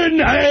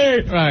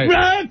midnight, right.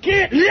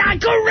 Rocket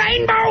like a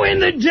rainbow in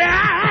the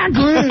dark.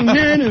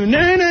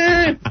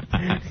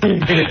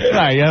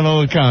 Right, you have a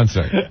little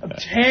concert.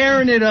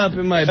 Tearing it up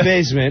in my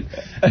basement.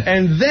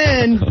 And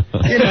then,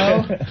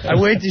 I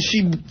wait till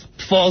she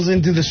falls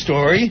into the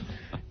story.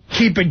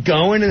 keep it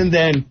going, and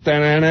then... All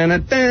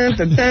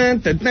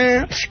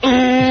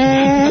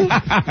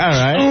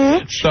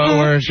right. Start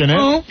working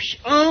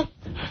it.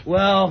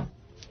 Well,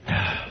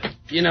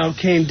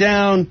 came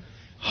down,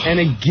 and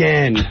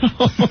again.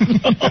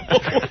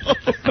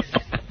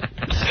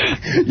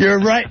 You're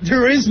right.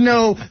 There is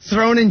no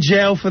thrown in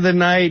jail for the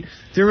night.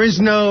 There is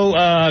no,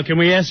 can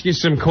we ask you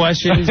some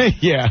questions?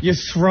 Yeah. You're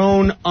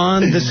thrown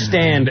on the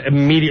stand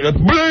immediately.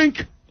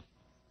 Blink!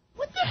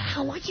 What the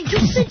hell? Why you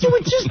just said you were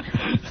just...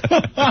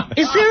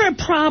 Is there a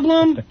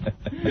problem?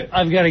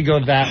 I've got to go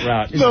that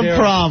route. The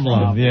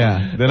problem.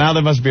 Yeah. Then now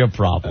there must be a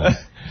problem.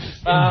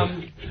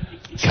 God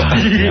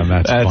damn,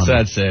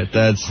 that's it.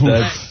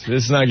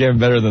 It's not getting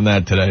better than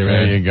that today,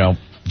 right? There you go.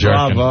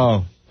 Jerkin.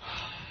 Bravo.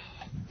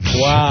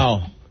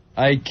 Wow.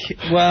 I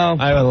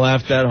haven't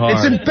laughed that hard.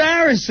 It's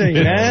embarrassing,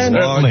 man.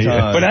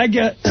 But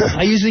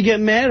I usually get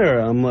madder.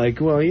 I'm like,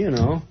 well,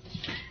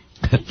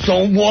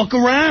 don't walk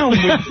around.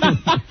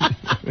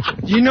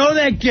 You know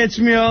that gets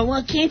me all,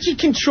 well, can't you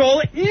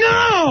control it?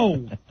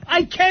 No!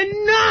 I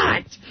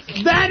cannot!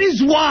 That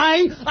is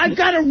why I've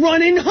got to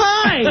run and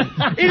hide.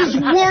 It is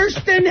worse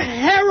than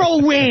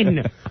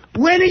heroin.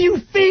 When are you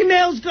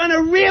females going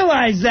to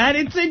realize that?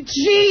 It's a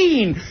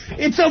gene.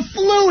 It's a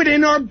fluid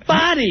in our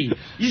body.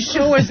 You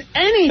show us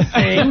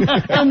anything,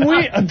 and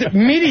we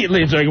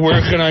immediately, it's like, where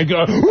can I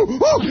go?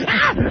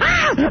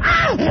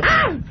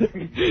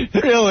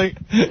 Really?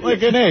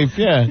 Like an ape,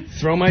 yeah.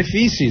 Throw my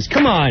feces.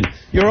 Come on.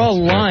 You're all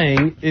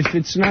lying if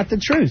it's not the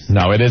truth.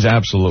 No, it is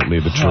absolutely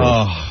the truth.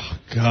 Oh,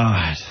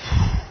 God.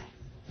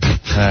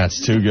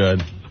 That's too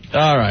good.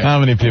 All right. How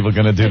many people are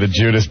going to do the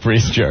Judas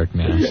Priest jerk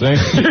now? See?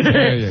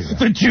 There you go.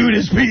 The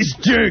Judas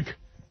Priest jerk.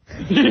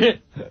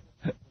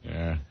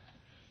 Yeah.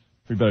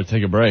 We better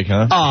take a break,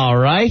 huh? All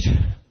right.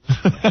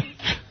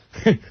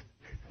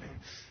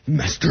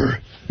 Master.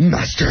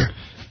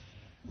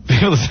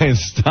 People are saying,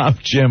 stop,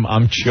 Jim.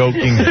 I'm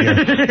choking here.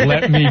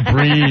 Let me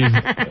breathe.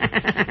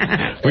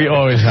 We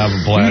always have a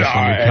blast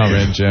when we come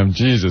in, Jim.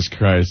 Jesus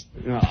Christ.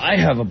 No, I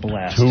have a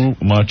blast. Too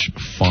much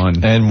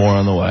fun. And more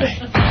on the way.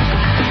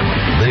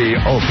 The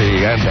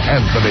Opie and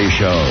Anthony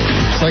Show.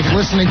 It's like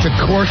listening to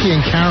Corky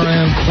and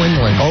Karen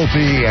Quinlan.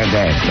 Opie and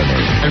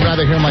Anthony. I'd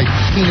rather hear my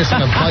penis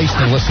in a vice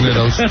than listen to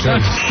those two.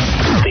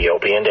 The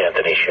Opie and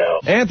Anthony Show.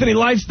 Anthony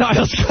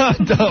Lifestyles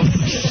Condoms.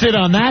 Sit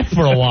on that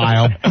for a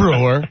while,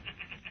 Breuer.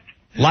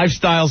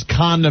 Lifestyles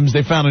Condoms,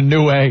 they found a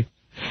new way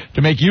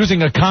to make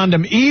using a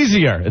condom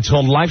easier. It's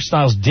called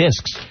Lifestyles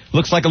Discs.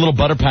 Looks like a little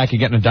butter pack you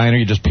get in a diner.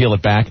 You just peel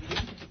it back.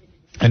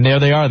 And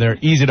there they are. They're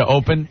easy to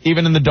open.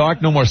 Even in the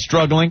dark, no more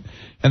struggling.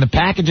 And the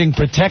packaging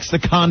protects the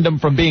condom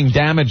from being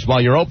damaged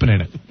while you're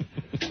opening it.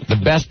 The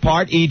best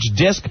part, each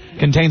disc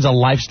contains a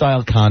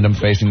Lifestyle condom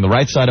facing the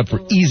right side up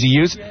for easy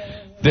use.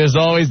 There's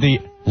always the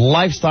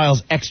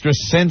Lifestyles Extra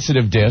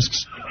Sensitive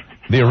discs.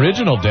 The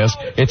original disc,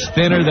 it's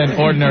thinner than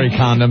ordinary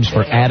condoms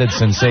for added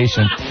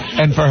sensation.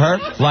 And for her,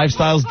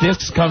 Lifestyles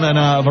discs come in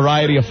a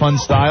variety of fun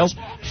styles.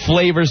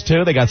 Flavors,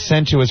 too. They got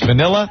sensuous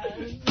vanilla,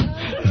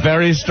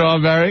 berry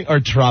strawberry, or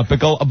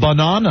tropical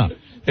banana.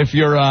 If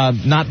you're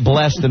not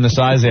blessed in the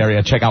size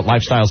area, check out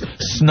Lifestyle's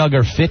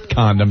Snugger Fit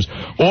condoms.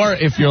 Or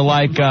if you're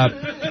like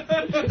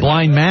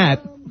Blind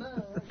Matt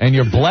and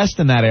you're blessed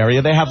in that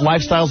area, they have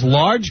Lifestyle's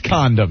Large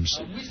condoms.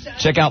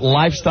 Check out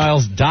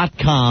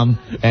lifestyles.com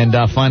and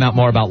find out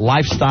more about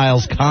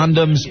Lifestyle's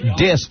Condoms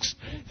Discs.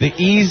 The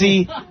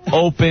easy,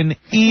 open,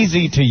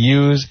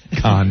 easy-to-use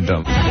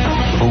condom.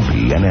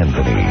 Opie and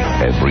Anthony,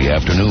 every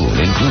afternoon,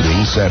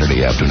 including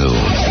Saturday afternoon,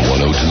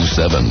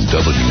 102.7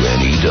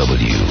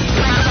 WNEW.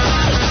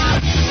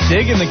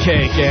 Digging the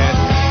cake, Ed.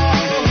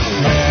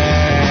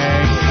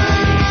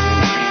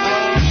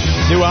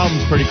 New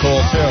album's pretty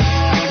cool, too.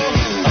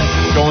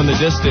 Going the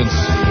distance.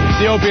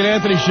 The Opie and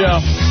Anthony Show.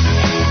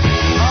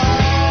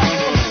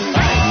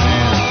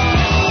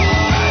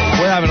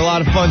 We're having a lot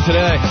of fun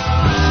today.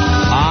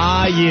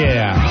 Ah,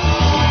 yeah.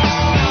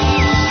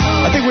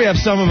 I think we have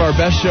some of our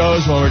best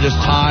shows when we're just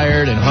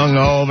tired and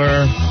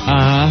hungover.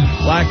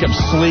 Lack of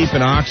sleep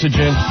and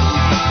oxygen.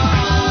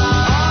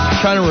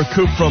 Trying to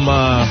recoup from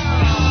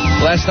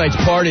last night's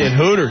party at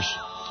Hooters.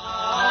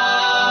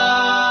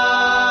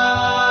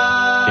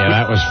 Yeah,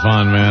 that was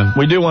fun, man.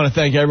 We do want to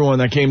thank everyone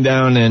that came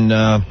down and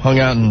hung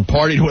out and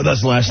partied with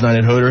us last night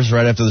at Hooters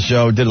right after the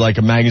show. Did like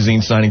a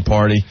magazine signing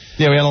party.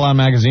 Yeah, we had a lot of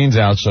magazines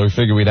out, so we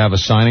figured we'd have a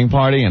signing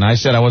party. And I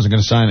said I wasn't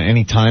going to sign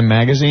any Time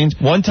magazines.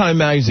 One Time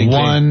magazine.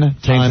 One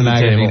Time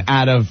magazine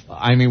out of,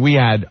 we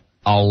had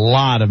a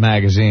lot of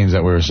magazines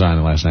that we were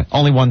signing last night.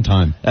 Only one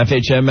Time.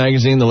 FHM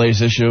magazine, the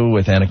latest issue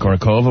with Anna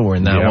Kournikova. We're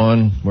in that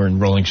one. We're in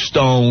Rolling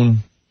Stone.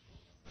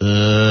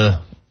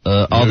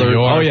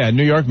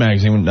 New York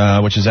Magazine,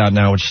 which is out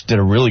now, which did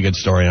a really good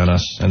story on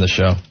us and the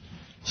show.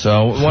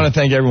 So we want to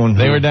thank everyone.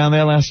 They were down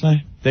there last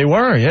night? They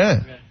were,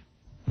 yeah.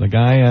 The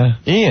guy,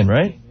 Ian,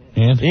 right?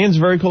 Ian's a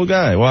very cool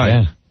guy. Why?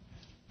 Yeah.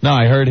 No,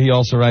 I heard he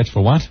also writes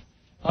for what?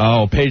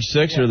 Oh, Page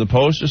 6 or the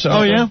Post or something?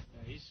 Oh, yeah?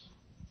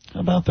 How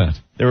about that?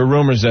 There were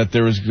rumors that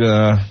there was,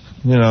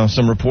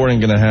 some reporting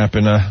going to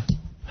happen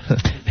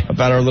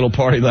about our little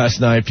party last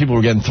night. People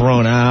were getting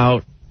thrown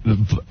out.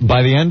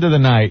 by the end of the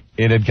night,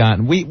 it had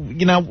gotten,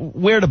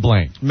 we're to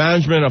blame.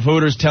 Management of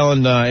Hooters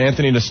telling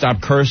Anthony to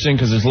stop cursing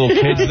because there's little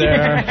kids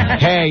there.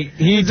 Hey,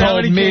 he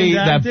told me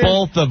that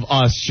both of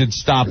us should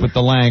stop with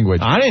the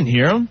language. I didn't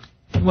hear him.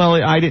 Well,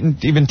 I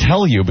didn't even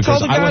tell you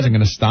because I wasn't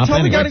going to stop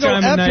anyway.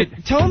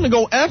 Tell him to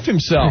go F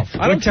himself.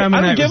 I don't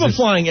give a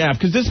flying F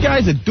because this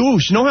guy's a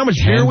douche. You know how much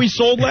beer we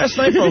sold last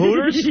night for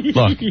Hooters?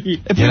 Look,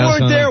 if we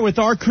weren't there with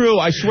our crew,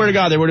 I swear to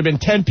God, there would have been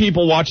 10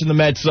 people watching the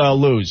Mets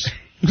lose.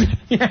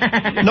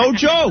 No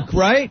joke,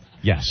 right?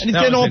 Yes. And he's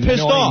getting all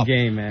pissed off.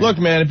 Game, man. Look,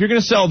 man, if you're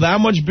going to sell that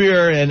much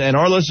beer and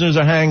our listeners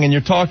are hanging, you're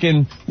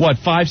talking,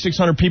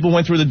 500-600 people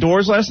went through the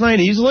doors last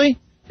night easily?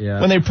 Yeah.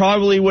 When they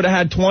probably would have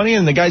had 20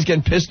 and the guy's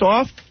getting pissed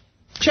off?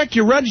 Check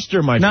your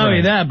register, my friend. Not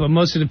only that, but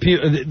most of the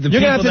people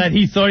that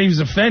he thought he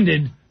was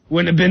offended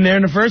wouldn't have been there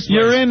in the first place.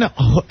 You're in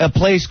a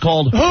place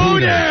called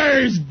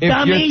Hooters, If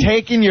dummy! You're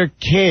taking your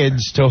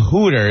kids to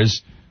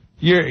Hooters,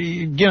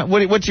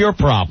 what's your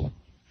problem?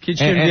 Kids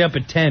shouldn't be up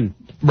at 10.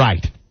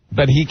 Right.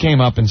 But he came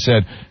up and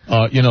said,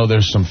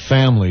 there's some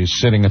families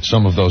sitting at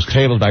some of those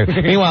tables back.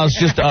 Meanwhile, it's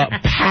just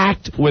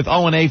packed with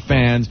O&A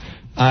fans.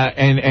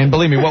 And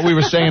believe me, what we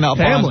were saying up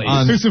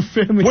on There's a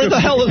family. Where the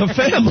hell are the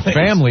families?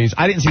 Families?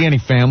 I didn't see any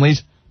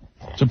families.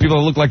 So people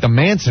that look like the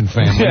Manson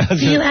family.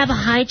 Do you have a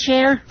high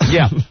chair?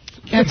 Yeah.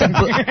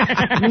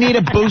 You need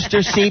a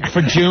booster seat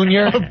for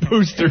Junior. A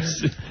booster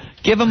seat.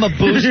 Give him a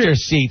booster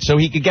seat so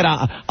he could get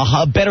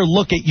a better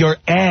look at your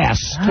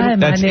ass.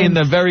 That's in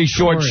the very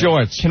short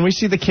shorts. Can we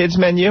see the kids'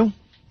 menu?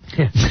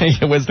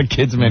 Where's the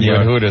kids' menu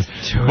at Hooters?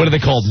 What are they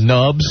called?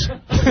 Nubs?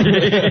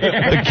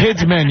 The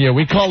kids' menu.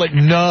 We call it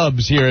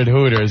nubs here at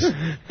Hooters.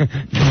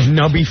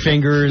 Nubby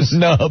fingers.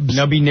 Nubs.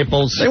 Nubby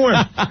nipples. They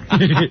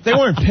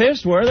weren't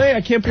pissed, were they?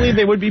 I can't believe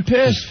they would be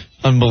pissed.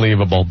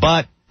 Unbelievable.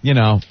 But, we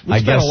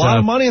spent a lot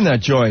of money in that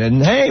joint.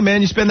 And, hey,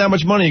 man, you spend that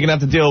much money, you're going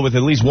to have to deal with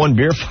at least one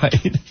beer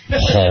fight.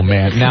 Oh,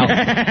 man.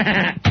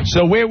 Now,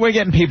 so we're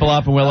getting people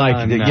up, and we're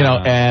like, and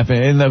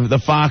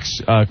the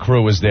Fox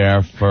crew was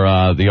there for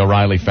the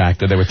O'Reilly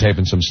Factor. They were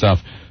taping some stuff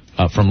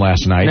from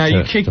last night. Now,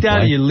 you kicked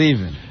out or you're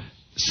leaving?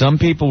 Some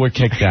people were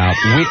kicked out.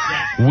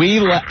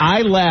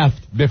 I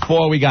left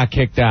before we got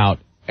kicked out,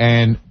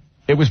 and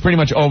it was pretty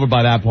much over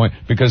by that point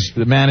because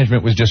the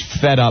management was just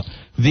fed up.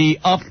 The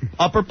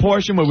upper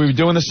portion where we were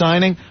doing the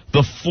signing,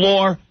 the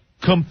floor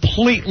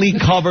completely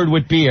covered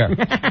with beer.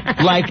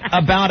 Like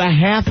about a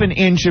half an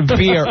inch of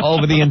beer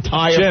over the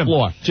entire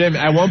floor. Jim,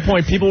 at one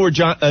point, people were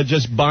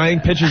just buying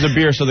pitchers of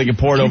beer so they could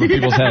pour it over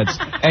people's heads.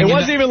 And it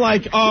wasn't even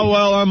like,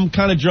 I'm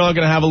kind of drunk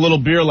and I have a little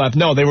beer left.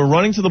 No, they were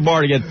running to the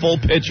bar to get full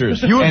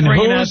pitchers. You were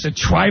bringing out the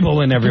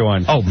tribal in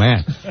everyone. Oh,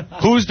 man.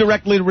 Who's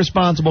directly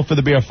responsible for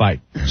the beer fight?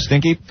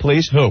 Stinky,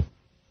 please? Who?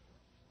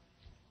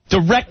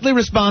 Directly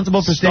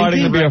responsible for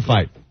starting the beer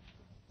fight.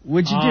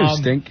 What'd you do,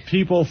 Stink?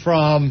 People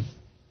from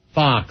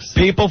Fox.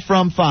 People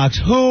from Fox.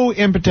 Who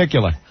in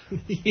particular?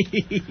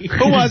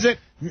 Who was it?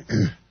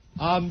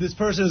 This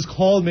person has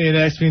called me and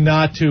asked me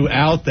not to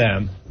out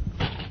them.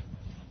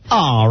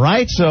 All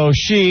right, so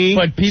she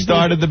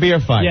started the beer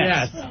fight.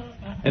 Yes.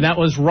 And that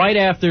was right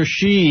after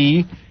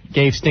she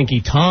gave Stinky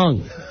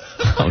tongue.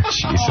 Oh,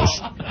 Jesus.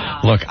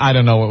 Look, I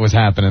don't know what was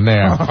happening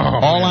there.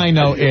 All I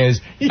know is,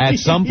 at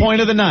some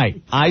point of the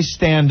night, I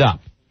stand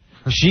up.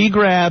 She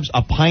grabs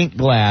a pint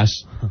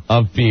glass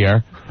of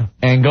beer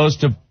and goes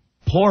to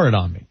pour it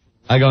on me.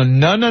 I go,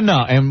 no.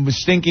 And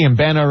Stinky and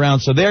Ben are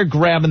around, so they're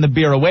grabbing the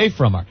beer away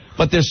from her.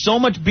 But there's so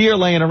much beer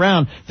laying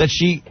around that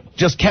she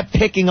just kept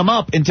picking them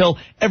up until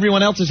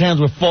everyone else's hands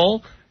were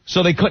full,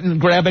 so they couldn't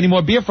grab any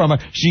more beer from her.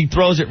 She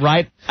throws it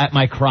right at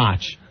my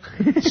crotch.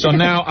 So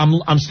now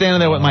I'm standing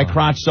there with my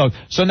crotch soaked.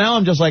 So now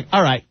I'm just like,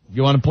 all right,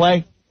 you want to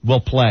play?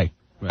 We'll play.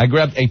 Right. I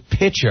grabbed a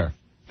pitcher.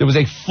 There was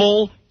a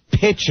full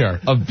pitcher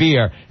of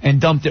beer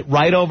and dumped it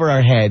right over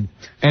her head.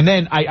 And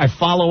then I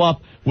follow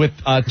up with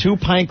 2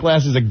 pint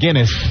glasses of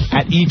Guinness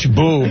at each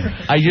boob.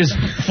 I just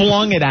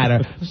flung it at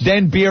her.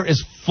 Then beer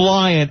is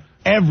flying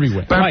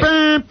everywhere.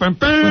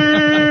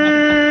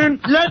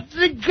 Let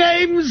the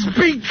games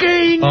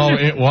begin. Oh,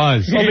 it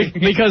was. Well,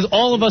 because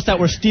all of us that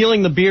were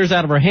stealing the beers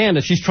out of her hand,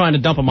 if she's trying to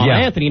dump them on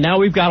Anthony, now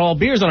we've got all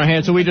beers on our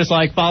hands, so we just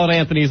followed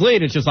Anthony's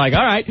lead. It's just like,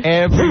 all right.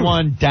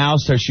 Everyone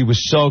doused her. She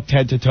was soaked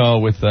head to toe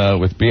with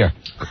beer.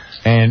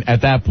 And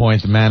at that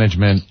point, the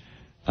management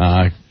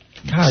started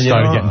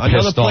getting pissed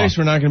another place off.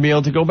 we're not going to be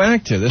able to go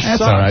back to. This That's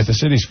sucks. all right. The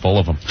city's full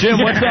of them. Jim,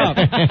 what's up?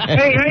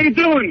 Hey, how you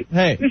doing?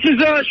 Hey. This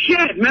is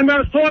Shed. Remember I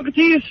was talking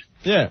to you?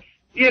 Yeah.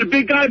 Yeah, the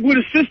big guy with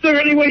his sister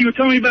anyway you were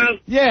telling me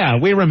about? Yeah,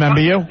 we remember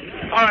you.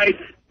 All right.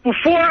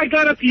 Before I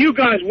got up to you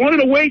guys, one of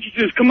the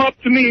waitresses come up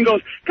to me and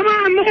goes, come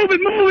on, move it.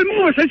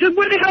 So I said,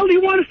 where the hell do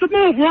you want us to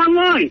move? We're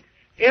online.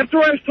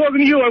 After I was talking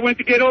to you, I went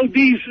to get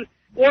OD's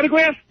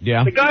autograph.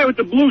 Yeah. The guy with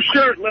the blue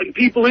shirt letting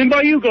people in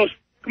by you goes,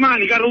 come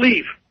on, you got to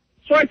leave.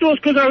 So I thought it was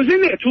because I was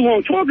in there too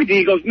long talking to you.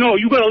 He goes, no,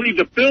 you got to leave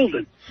the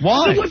building.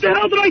 Why? So what the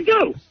hell did I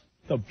do?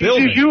 The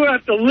building? He says, you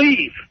have to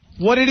leave.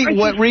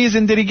 What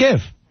reason did he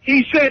give?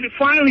 He said,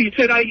 finally,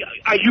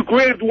 you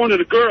grabbed one of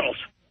the girls.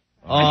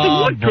 I said,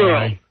 what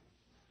girl?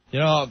 You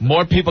know,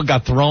 more people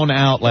got thrown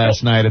out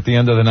last night at the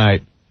end of the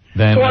night.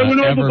 than So I went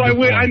over ever by before.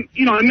 where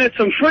I met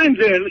some friends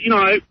there.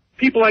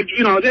 People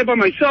there by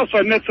myself. So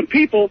I met some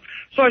people.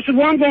 So I said,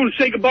 well, I'm going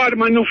to say goodbye to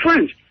my new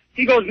friends.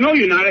 He goes, no,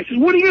 you're not. I said,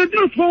 what are you going to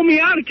do? Throw me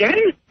out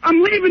again?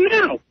 I'm leaving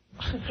now.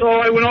 So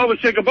I went over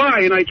to say goodbye,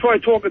 and I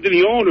tried talking to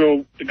the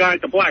owner, the guy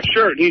with the black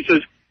shirt. And he says,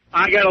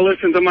 I got to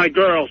listen to my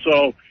girl.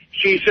 So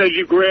she says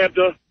you grabbed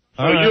her,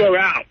 so you're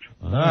out.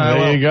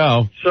 There you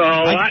go. So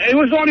it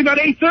was only about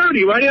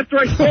 8:30, right after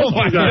I spoke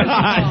to you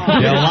guys.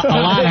 Yeah, a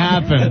lot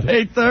happened.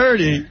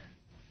 8:30.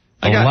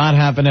 A lot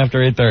happened after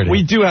 8:30.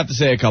 We do have to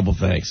say a couple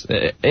things.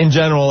 In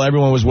general,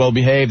 everyone was well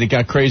behaved. It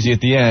got crazy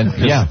at the end.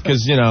 Yeah.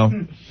 Because,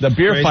 the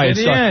beer fight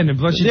started.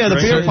 The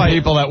beer fight.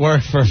 People that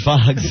work for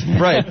Fox.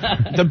 Right.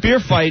 The beer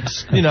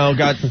fights,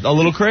 got a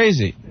little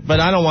crazy. But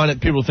I don't want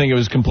people to think it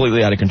was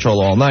completely out of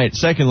control all night.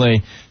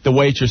 Secondly, the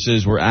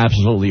waitresses were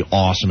absolutely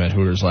awesome at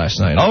Hooters last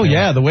night. Oh,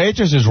 yeah. The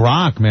waitresses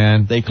rock,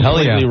 man. They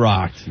completely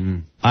rocked.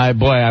 I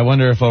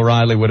wonder if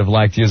O'Reilly would have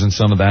liked using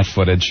some of that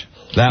footage.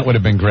 That would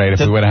have been great if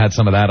we would have had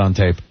some of that on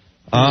tape.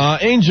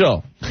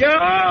 Angel.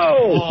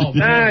 Yo!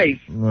 Nice.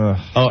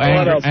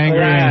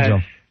 Angry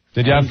Angel.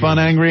 Did you have fun,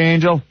 Angry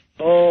Angel?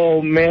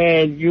 Oh,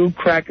 man, you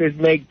crackers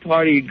make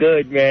party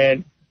good,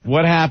 man.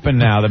 What happened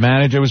now? The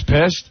manager was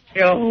pissed?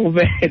 Yo,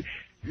 man,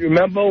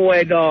 remember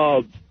when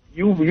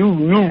you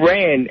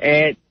ran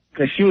and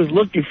because she was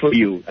looking for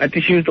you? I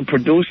think she was the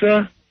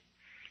producer.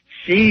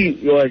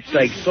 She was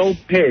like so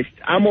pissed.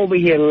 I'm over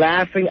here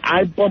laughing.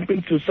 I bump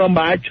into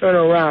somebody. I turn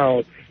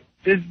around.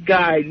 This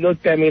guy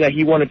looked at me like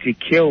he wanted to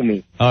kill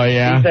me. Oh,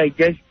 yeah? He's like,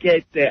 just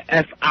get the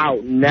F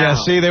out now. Yeah,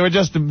 see, they were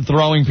just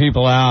throwing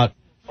people out.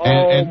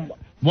 And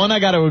one I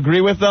got to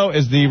agree with, though,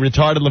 is the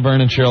retarded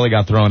Laverne and Shirley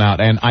got thrown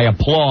out. And I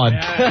applaud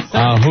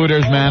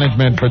Hooters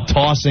management for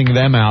tossing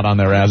them out on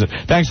their asses.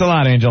 Thanks a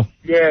lot, Angel.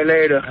 Yeah,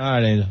 later. All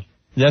right, Angel.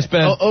 Yes,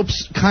 Ben?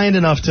 Ope's kind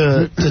enough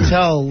to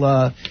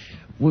tell...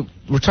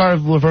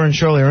 retarded Laverne and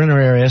Shirley are in her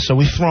area, so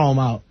we throw them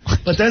out.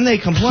 But then they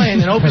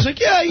complain, and Opie's like,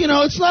 yeah,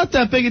 it's not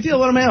that big a deal,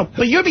 let them out.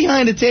 But you're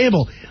behind a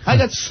table. I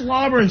got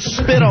slobber and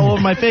spit all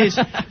over my face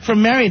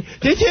from Marion.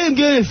 They say I'm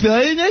going to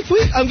Philly next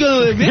week. I'm going to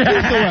live in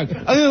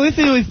I'm going to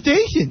listen to a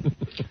station.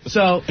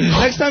 So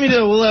next time you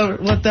do it, we'll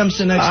let them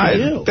sit next to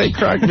you. They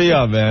crack me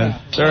up, man.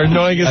 They're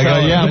annoying as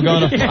hell. Yeah, I'm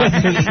going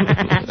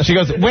to... She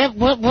goes, where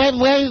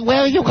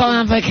are you going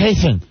on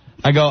vacation?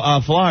 I go,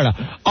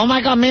 Florida. Oh,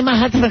 my God, me and my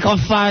husband are going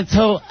to Florida,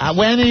 too.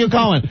 When are you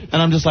going?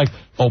 And I'm just like,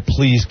 oh,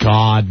 please,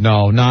 God,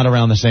 no. Not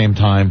around the same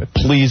time.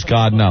 Please,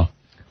 God, no.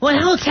 What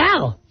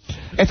hotel?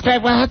 It's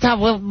great. What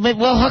hotel?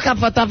 We'll hook up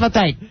for double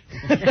date.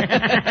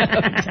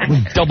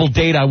 Double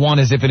date I want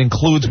is if it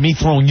includes me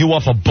throwing you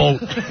off a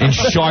boat in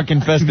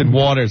shark-infested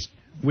waters.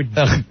 With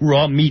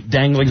raw meat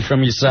dangling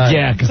from your side.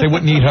 Yeah, because they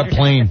wouldn't eat her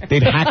plain.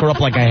 They'd hack her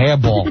up like a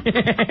hairball.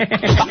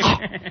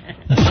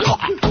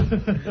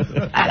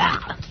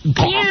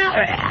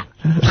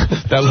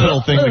 That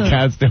little thing the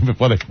cats do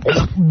before they...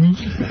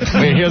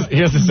 Wait,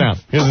 here's the sound.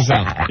 Here's the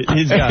sound.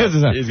 He's got Here's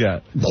the sound. He's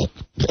got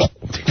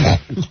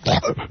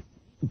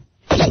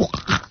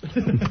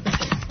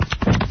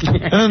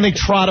And then they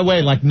trot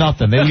away like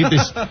nothing. They leave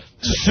this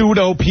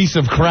pseudo piece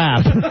of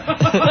crap.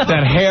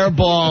 That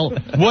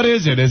hairball. What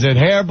is it? Is it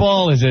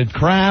hairball? Is it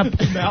crap?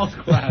 Mouth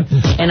crap.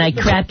 And I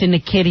crapped in the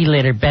kitty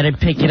litter. Better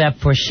pick it up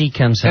before she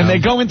comes home. And they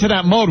go into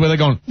that mode where they're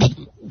going...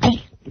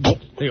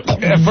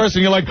 At first,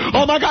 and you're like,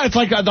 oh, my God, it's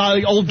like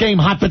the old game,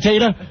 hot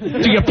potato.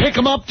 Do you pick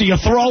him up? Do you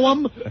throw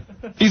him?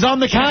 He's on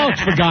the couch,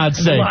 for God's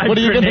sake. What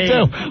are you going to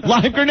do?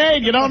 Live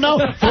grenade. You don't know?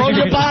 Throw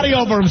your body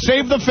over him.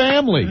 Save the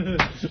family.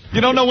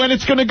 You don't know when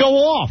it's going to go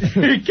off.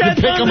 You Get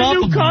pick on him the up.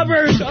 new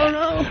covers. Oh,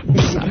 no.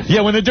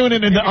 Yeah, when they're doing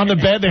it on the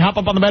bed, they hop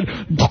up on the bed.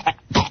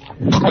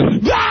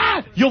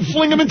 You'll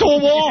fling him into a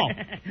wall.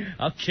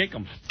 I'll kick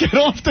him. Get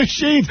off the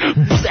sheets.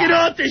 Get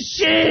off the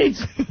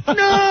sheets.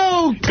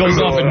 No. Goes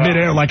off in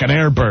midair like an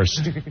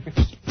airburst.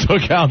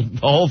 Took out the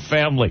whole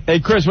family. Hey,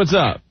 Chris, what's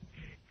up?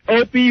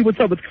 Opie, what's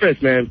up? It's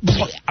Chris, man.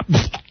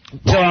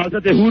 So I was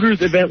at the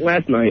Hooters event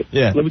last night.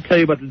 Yeah. Let me tell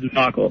you about the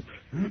debacle.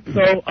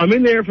 So I'm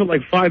in there for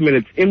like 5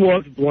 minutes. In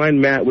walks blind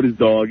Matt with his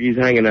dog. He's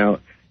hanging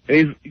out.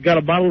 And he's got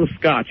a bottle of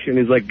scotch. And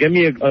he's like, give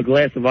me a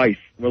glass of ice.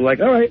 We're like,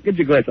 all right, get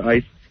you a glass of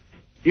ice.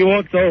 He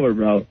walks over,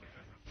 bro.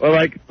 We're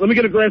like, let me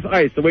get a glass of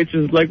ice. The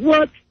waitress is like,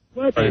 what?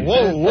 What?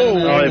 Whoa, whoa,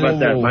 Sorry about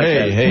that. My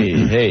bad.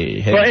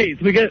 Hey. So, hey,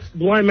 so we get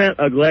blind Matt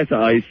a glass of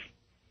ice.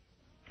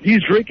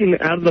 He's drinking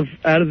out of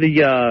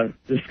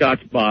the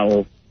scotch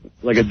bottle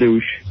like a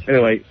douche.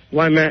 Anyway,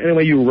 blind Matt.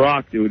 Anyway, you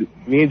rock, dude.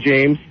 Me and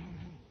James.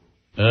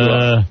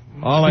 Oh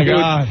my Dude,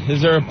 God!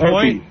 Is there a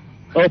point?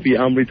 Opie,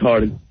 I'm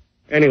retarded.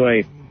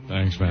 Anyway.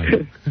 Thanks,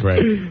 man.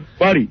 Great,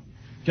 buddy.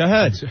 Go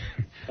ahead.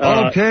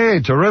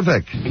 Okay,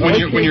 terrific. When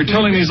you're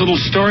telling these little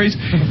stories,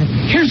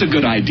 here's a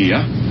good idea.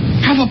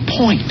 Have a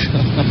point.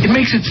 It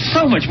makes it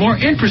so much more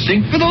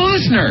interesting for the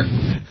listener.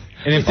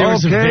 And if there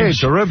was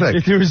terrific.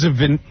 If there was a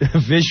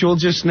visual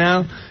just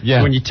now,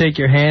 when you take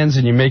your hands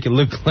and you make it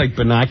look like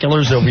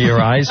binoculars over your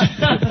eyes.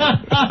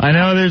 I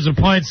know there's a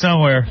point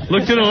somewhere.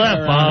 Look to the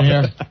left, Bob.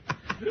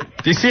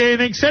 Do you see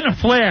anything? Send a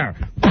flare.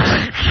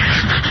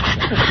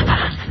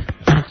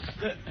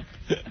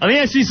 I think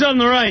I see something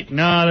to the right.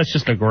 No, that's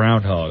just a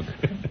groundhog.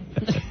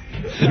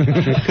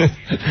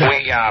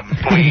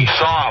 We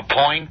saw a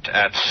point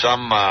at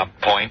some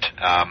point,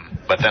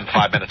 but then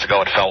 5 minutes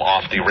ago it fell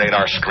off the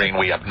radar screen.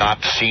 We have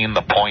not seen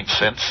the point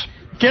since.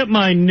 Get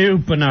my new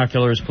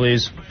binoculars,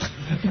 please.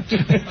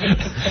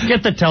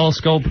 Get the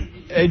telescope.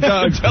 Hey,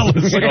 Doug, tell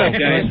us.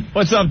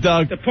 What's up,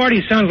 Doug? The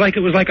party sounds like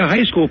it was like a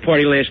high school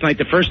party last night.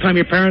 The first time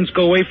your parents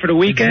go away for the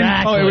weekend.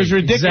 Exactly. Oh, it was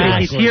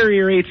ridiculous. It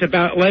deteriorates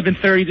about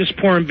 11:30, just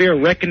pouring beer,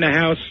 wrecking the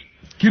house.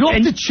 Get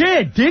off the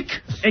chair, Dick.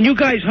 And you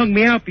guys hung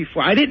me out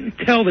before. I didn't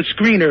tell the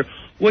screener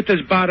what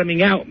does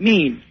bottoming out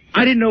mean.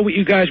 I didn't know what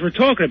you guys were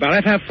talking about.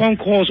 I've had phone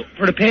calls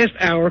for the past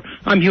hour.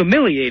 I'm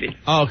humiliated.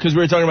 Oh, because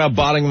we were talking about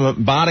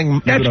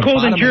bottoming. That's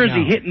called in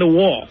Jersey out. hitting the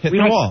wall.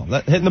 Hitting the wall.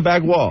 Hitting the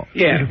back wall.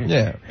 Yeah.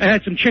 Yeah. I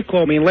had some chick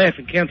call me and laugh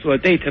and cancel a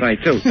date tonight,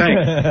 too.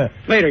 Thanks.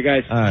 Later,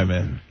 guys. All right,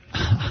 man.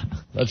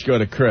 Let's go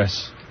to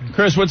Chris.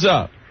 Chris, what's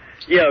up?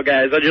 Yo,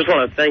 guys, I just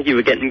want to thank you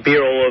for getting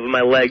beer all over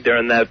my leg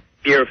during that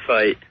beer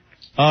fight.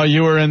 Oh,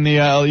 you were in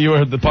the you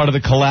were the part of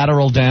the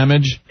collateral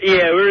damage?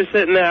 Yeah, we were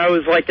sitting there. I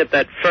was like at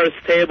that first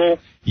table.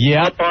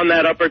 Yeah. Up on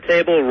that upper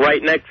table,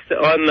 right next to,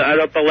 on that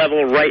upper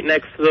level, right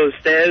next to those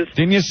stairs.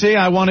 Didn't you see?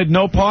 I wanted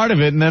no part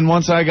of it, and then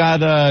once I got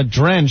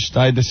drenched,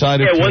 I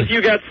decided to... Yeah, once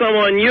you got some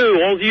on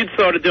you, all you'd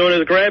started doing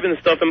is grabbing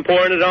stuff and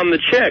pouring it on the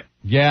chick.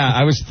 Yeah,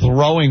 I was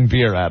throwing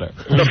beer at her.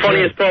 The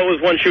funniest part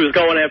was when she was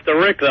going after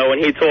Rick, though,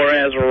 and he tore her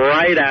ass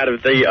right out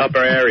of the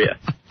upper area.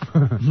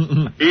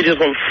 He just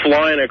went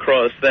flying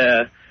across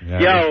there. Yeah,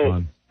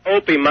 yo,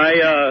 Opie,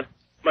 my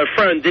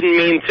friend didn't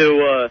mean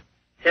to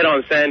hit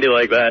on Sandy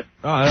like that.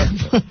 Oh,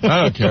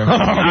 I don't care.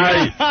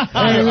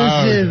 Hey,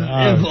 listen,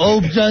 if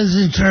Ope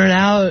doesn't turn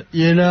out,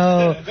 you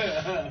know,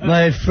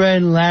 my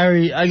friend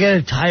Larry, I got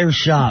a tire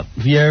shop.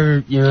 If you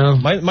ever, you know.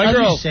 My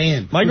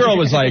girl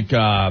was like,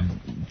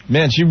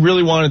 man, she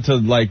really wanted to,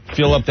 like,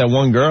 feel up that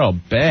one girl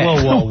bad.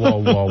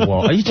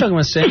 Whoa. Are you talking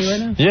about Sandy right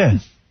now? Yeah.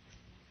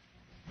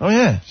 Oh,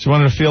 yeah. She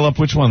wanted to feel up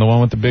which one? The one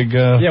with the big...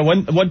 Yeah,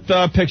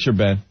 what picture,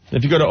 Ben?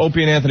 If you go to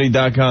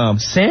opieandanthony.com.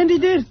 Sandy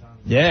did?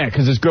 Yeah,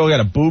 because this girl got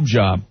a boob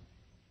job.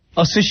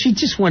 Oh, so she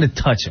just wanted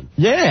to touch him?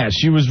 Yeah,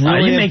 she was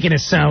really... you're making it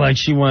sound like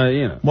she wanted,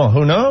 you know. Well,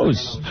 who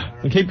knows?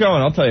 Keep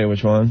going. I'll tell you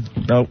which one.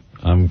 Nope.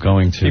 I'm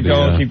going to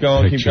keep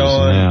going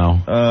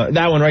now.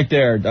 That one right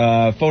there.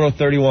 Photo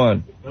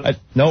 31.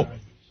 Nope.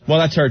 Well,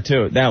 that's her,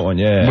 too. That one,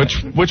 yeah.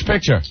 Which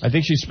picture? I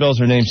think she spells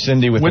her name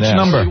Cindy with which an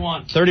S.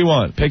 number?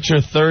 31. Picture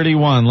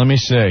 31. Let me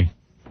see.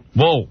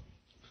 Whoa.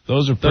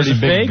 Those are pretty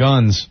big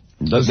guns.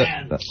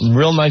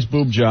 Real nice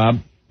boob job.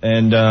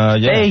 And, yeah.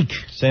 Fake.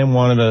 Sam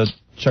wanted to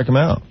check them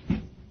out.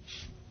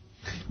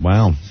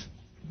 Wow.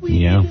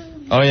 Yeah.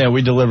 Oh, yeah,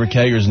 we delivered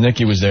kegers.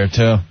 Nikki was there,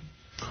 too.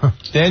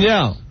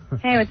 Danielle.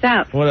 Hey, what's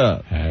up? What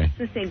up? Hey.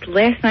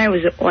 Last night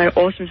was an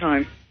awesome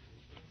time.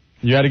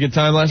 You had a good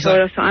time last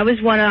night? I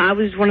was one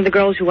of the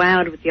girls who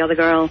wowed with the other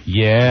girl.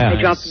 Yeah.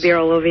 I dropped the beer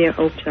all over you.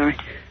 Oh, sorry.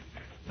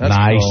 That's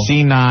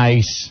Nicey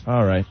nice.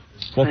 All right.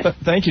 Well,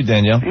 thank you,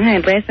 Danielle. All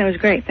right, last night was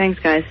great.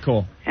 Thanks, guys.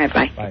 Cool. All right,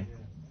 bye. Bye.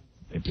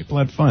 Hey, people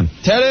had fun.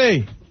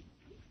 Teddy!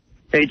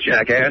 Hey,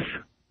 jackass.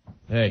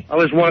 Hey. I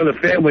was one of the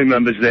family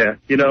members there.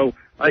 You know,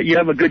 you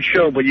have a good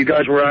show, but you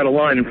guys were out of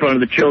line in front of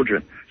the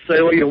children. Say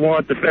all you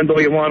want, defend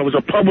all you want. It was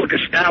a public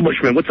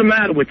establishment. What's the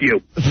matter with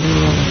you?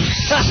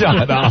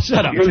 Shut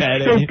up, you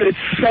Teddy. stupid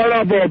son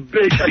of a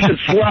bitch. I should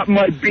slap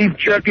my beef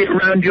jerky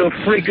around your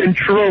freaking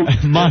throat.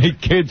 My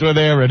kids were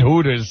there at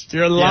Hooters.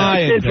 You're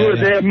lying, kids were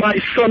there. My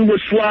son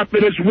was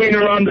slapping his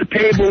wiener on the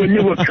table and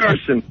you were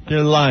cursing.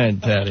 You're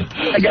lying, Teddy.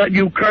 I got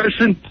you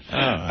cursing.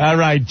 All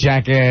right,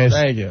 jackass.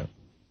 Thank you.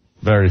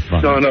 Very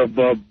funny. Son of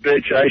a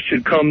bitch. I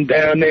should come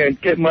down there and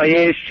get my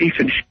ass cheeks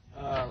and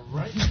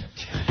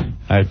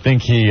I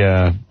think he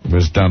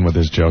was done with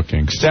his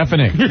joking.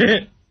 Stephanie.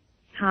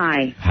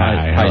 Hi.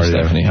 Hi,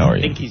 Stephanie. How are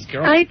you?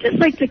 I'd just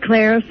like to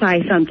clarify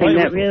something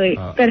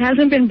that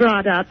hasn't been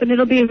brought up, and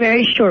it'll be a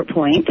very short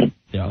point.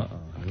 Yeah.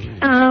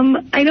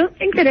 I don't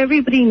think that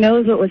everybody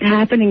knows what was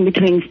happening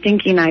between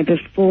Stinky and I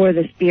before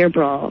this beer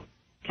brawl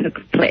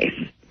took place.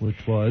 Which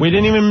was? We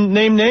didn't even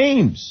name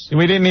names.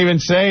 We didn't even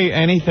say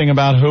anything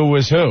about who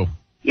was who.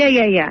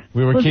 Yeah.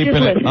 We were keeping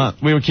it.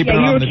 We were keeping it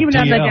you on were the keeping it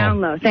on the DL.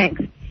 down low.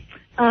 Thanks.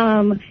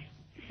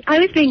 I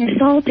was being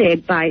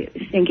assaulted by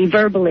Stinky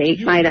verbally,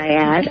 might I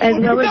add, as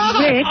well as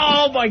Rick.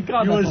 Oh, my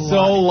God. You were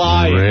so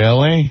lying.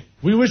 Really?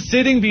 We were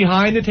sitting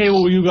behind the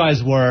table where you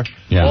guys were,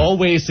 all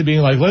wasted,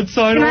 being like, let's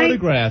sign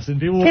autographs, and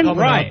people were coming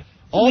up.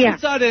 All of a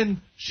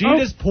sudden, she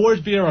just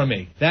pours beer on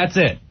me. That's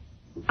it.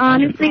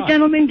 Honestly,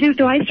 gentlemen,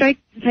 do I strike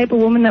the type of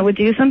woman that would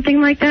do something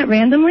like that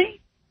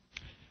randomly?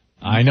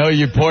 I know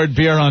you poured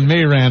beer on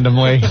me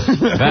randomly.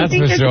 That's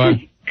for sure.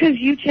 Because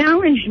you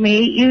challenged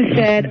me. You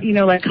said,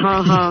 like,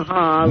 ha, ha,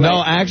 ha.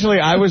 No, actually,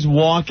 I was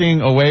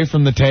walking away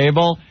from the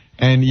table,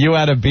 and you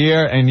had a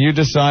beer, and you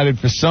decided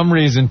for some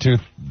reason to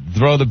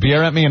throw the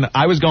beer at me, and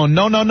I was going,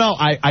 no,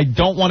 I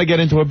don't want to get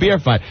into a beer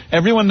fight.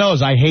 Everyone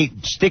knows I hate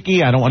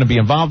sticky. I don't want to be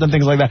involved in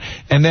things like that.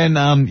 And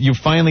then you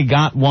finally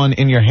got one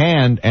in your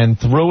hand and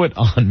threw it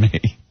on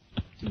me.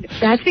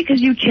 That's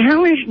because you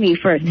challenged me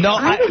first. No,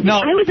 I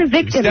was a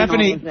victim.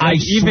 Stephanie, in all of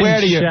this. I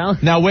swear to you.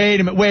 Now, wait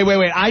a minute.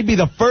 Wait. I'd be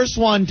the first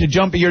one to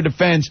jump at your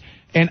defense,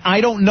 and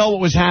I don't know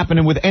what was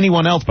happening with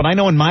anyone else, but I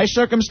know in my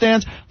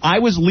circumstance, I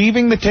was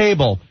leaving the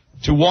table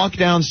to walk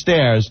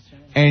downstairs,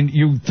 and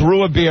you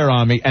threw a beer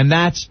on me, and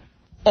that's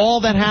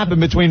all that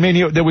happened between me and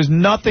you. There was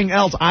nothing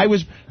else. I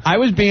was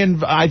being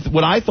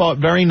what I thought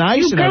very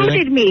nice. You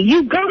goaded me.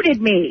 You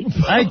goaded me.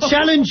 I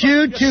challenge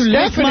you to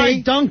lick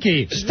my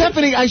donkey.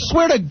 Stephanie, I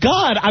swear to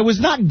God, I was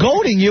not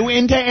goading you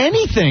into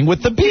anything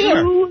with the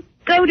beer. You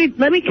goaded.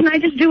 Can I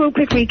just do a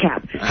quick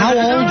recap? How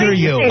old are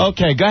you?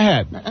 Okay, go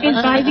ahead. By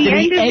the Did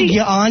end he of egg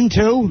you on,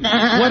 too?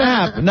 What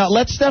happened? Now,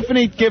 let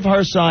Stephanie give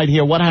her side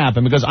here. What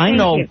happened? Because I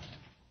know...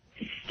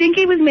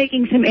 Stinky was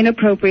making some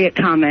inappropriate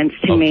comments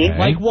to me.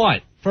 Like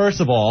what? First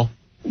of all,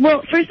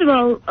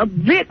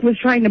 Vic was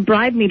trying to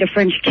bribe me to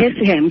French kiss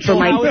him for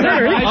my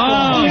birthday.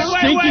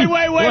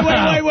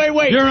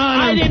 Wait.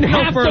 I didn't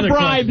have to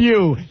bribe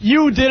you.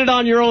 You did it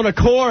on your own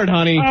accord,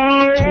 honey.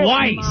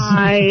 Twice.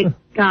 My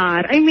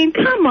God. I mean,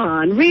 come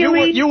on.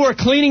 Really? You were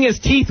cleaning his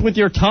teeth with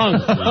your tongue.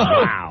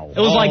 Wow. It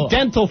was like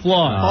dental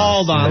floss.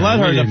 Hold on. Let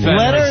her defend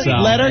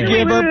herself. Let her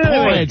give her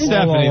point,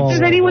 Stephanie.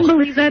 Does anyone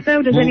believe that,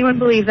 though? Does anyone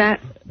believe that?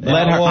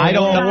 Let her. I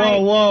don't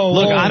know. Whoa.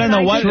 Look, I don't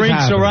know what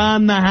drinks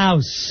around the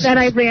house. That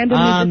I randomly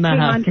just came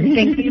on to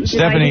Stinky. Did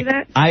Stephanie, I do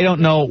that? I don't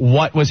know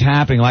what was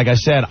happening. Like I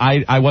said,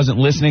 I wasn't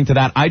listening to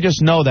that. I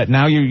just know that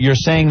now you're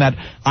saying that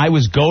I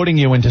was goading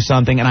you into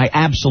something, and I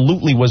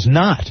absolutely was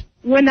not.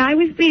 When I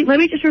was let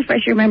me just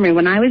refresh your memory.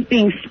 When I was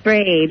being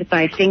sprayed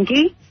by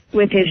Stinky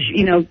with his,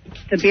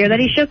 the beer that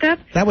he shook up.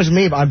 That was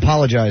me. I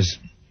apologize.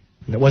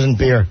 It wasn't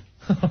beer.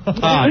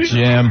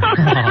 Jim.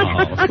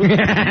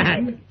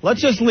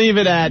 Let's just leave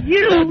it at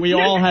we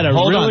all had a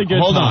really good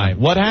time. Hold on.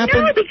 What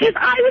happened? No, because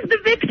I was the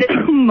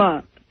victim.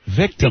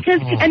 Victim.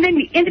 And then,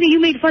 Anthony, you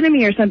made fun of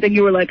me or something.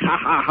 You were like, ha,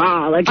 ha,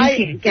 ha. Like,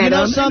 you can't get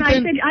him. Something?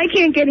 And I said, I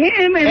can't get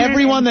him. And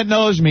everyone that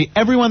knows me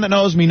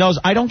knows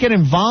I don't get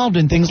involved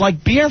in things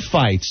like beer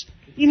fights.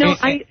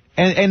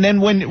 And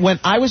then when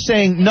I was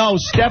saying, no,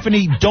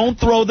 Stephanie, don't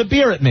throw the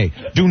beer at me.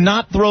 Do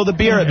not throw the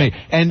beer at me.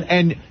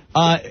 And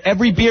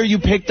every beer you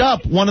picked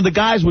up, one of the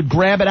guys would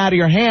grab it out of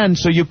your hand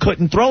so you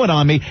couldn't throw it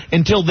on me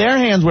until their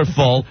hands were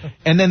full,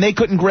 and then they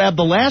couldn't grab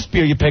the last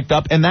beer you picked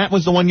up, and that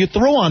was the one you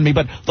threw on me.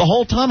 But the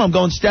whole time I'm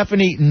going,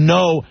 Stephanie,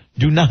 no,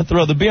 do not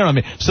throw the beer on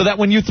me. So that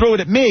when you threw it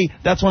at me,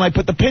 that's when I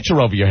put the pitcher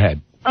over your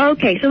head.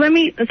 Okay, so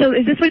so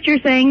is this what you're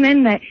saying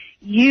then, that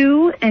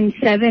you and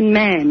 7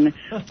 men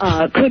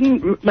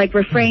couldn't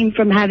refrain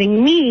from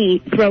having me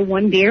throw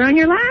one beer on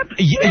your lap?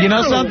 You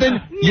know something?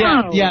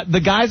 No. Yeah. The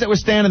guys that were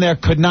standing there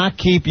could not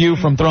keep you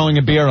from throwing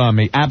a beer on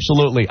me.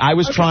 Absolutely. I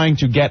was trying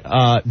to get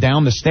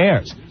down the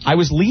stairs. I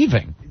was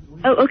leaving.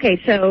 Oh, okay.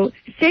 So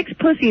 6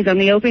 pussies on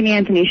the Opie and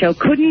Anthony show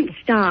couldn't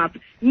stop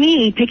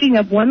me picking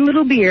up one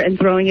little beer and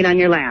throwing it on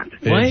your lap.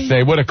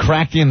 They would have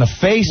cracked you in the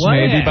face,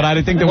 maybe, but I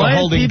didn't think they were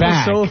holding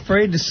back. Why are people so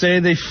afraid to say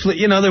they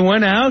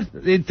went out,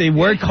 they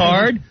worked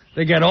hard,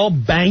 they got all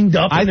banged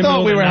up. I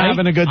thought we were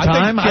having a good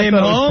time. I came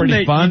home,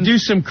 pretty fun. You do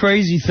some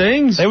crazy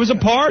things. It was a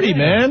party,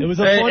 man. It was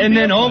a fun and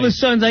then all of a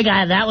sudden,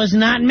 that was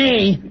not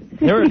me.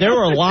 There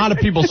were a lot of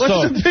people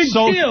soaked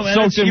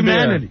in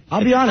beer.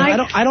 I'll be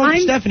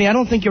honest. Stephanie, I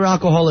don't think your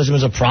alcoholism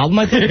is a problem.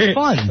 I think it's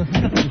fun.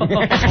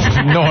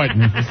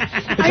 Norton.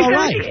 It's all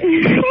right.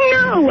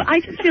 No,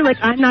 I just feel like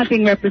I'm not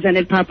being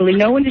represented properly.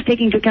 No one is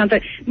taking into account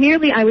that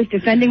merely I was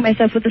defending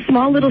myself with a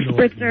small little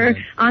spritzer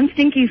on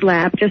Stinky's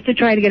lap just to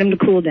try to get him to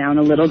cool down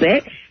a little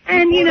bit.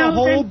 And, the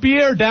whole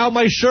beer down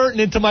my shirt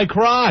and into my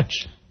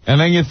crotch. And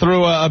then you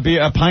threw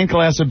a pint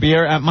glass of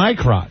beer at my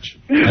crotch.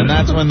 And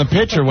that's when the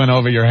pitcher went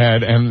over your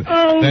head, and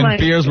then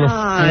beers were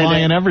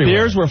flying everywhere.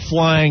 Beers were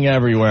flying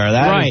everywhere.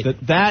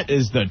 That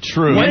is the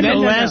truth. When the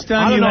last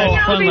time you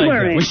had fun like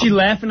that? Was she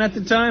laughing at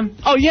the time?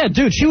 Oh, yeah,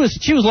 dude. She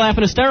was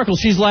laughing hysterical.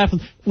 She's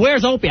laughing.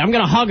 Where's Opie? I'm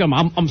going to hug him.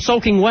 I'm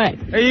soaking wet.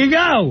 There you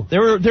go. There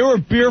were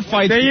beer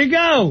fights. There you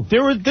go.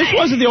 This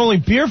wasn't the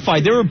only beer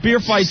fight. There were beer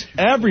fights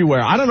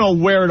everywhere. I don't know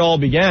where it all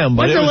began,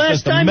 but When's it was the last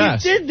just a time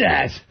mess. you did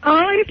that? All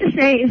I have to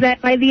say is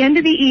that by the end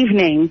of the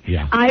evening,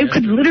 I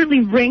could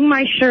literally wring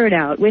my shirt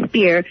out with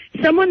beer.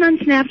 Someone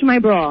unsnapped my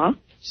bra.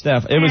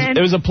 Steph,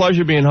 it was a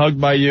pleasure being hugged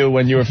by you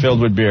when you were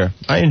filled with beer.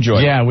 I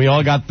enjoyed it. Yeah, we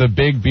all got the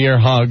big beer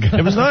hug.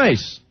 It was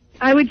nice.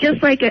 I would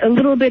just like a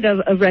little bit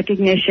of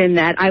recognition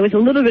that I was a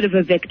little bit of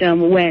a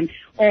victim when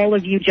all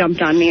of you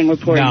jumped on me and were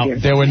pouring beer.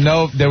 There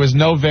was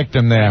no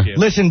victim there.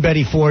 Listen,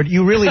 Betty Ford,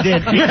 you really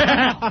did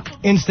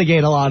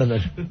instigate a lot of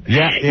it.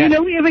 Yeah. You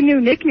know, we have a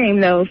new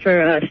nickname, though,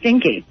 for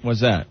Stinky.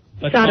 What's that?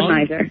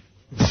 Sodomizer.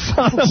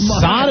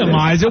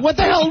 Sodomizer? What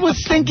the hell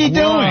was Stinky doing?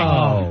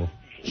 Whoa.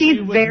 He's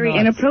very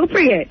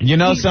inappropriate. You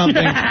know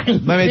something? Let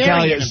me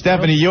tell you,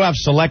 Stephanie, you have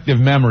selective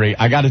memory.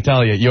 I got to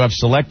tell you, you have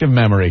selective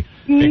memory.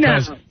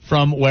 Because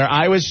from where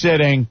I was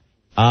sitting,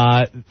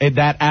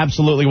 that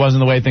absolutely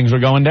wasn't the way things were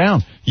going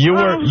down. You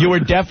were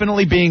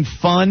definitely being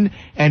fun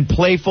and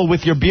playful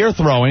with your beer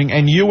throwing,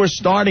 and you were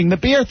starting the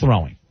beer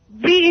throwing.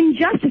 The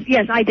injustice,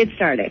 yes, I did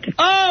start it.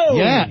 Oh!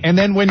 Yeah, and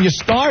then when you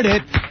start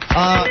it,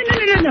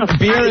 No.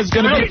 beer is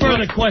going to be...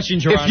 further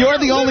questions, Your If you're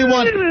the only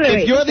one,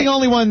 if you're the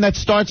only one that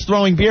starts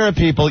throwing beer at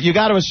people, you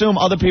got to assume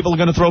other people are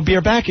going to throw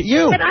beer back at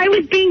you. But I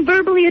was being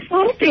verbally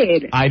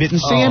assaulted. I didn't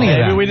see any of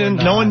that. Maybe we didn't.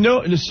 No one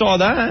saw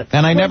that.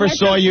 And I never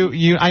saw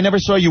you. I never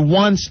saw you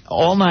once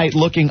all night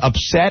looking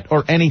upset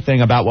or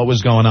anything about what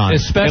was going on.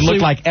 It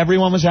looked like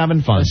everyone was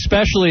having fun.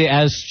 Especially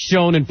as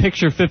shown in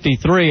picture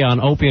 53 on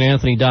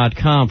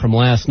opieandanthony.com from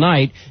last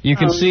night. You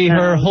can see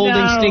her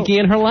holding Stinky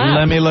in her lap.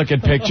 Let me look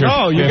at picture.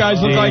 Oh, you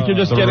guys look like you're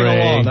just getting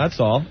along. That's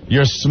all.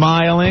 You're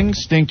smiling.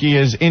 Stinky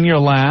is in your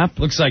lap.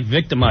 Looks like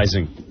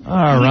victimizing.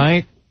 All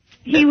right.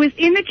 He was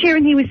in the chair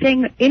and he was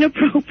saying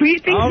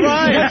inappropriate things. All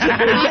right.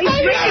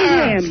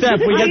 I him. Steph,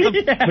 we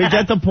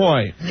get the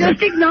point.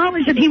 Just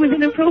acknowledge that he was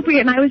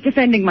inappropriate and I was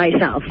defending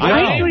myself.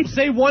 I didn't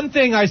say one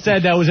thing I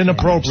said that was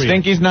inappropriate.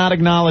 Stinky's not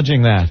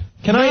acknowledging that.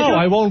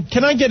 I won't.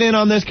 Can I get in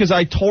on this? Because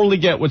I totally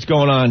get what's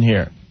going on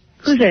here.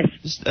 Who's this?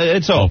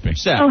 It's Opie.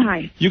 Steph. Oh,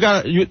 hi.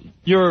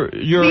 You're.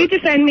 Will you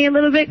defend me a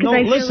little bit? No,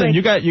 listen.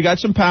 Like... You got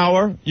some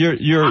power.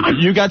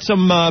 You got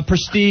some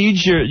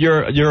prestige.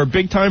 You're a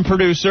big time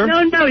producer.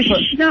 No.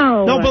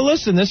 No, but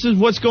listen. This is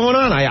what's going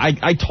on.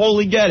 I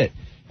totally get it.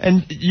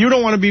 And you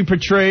don't want to be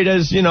portrayed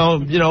as you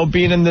know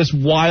being in this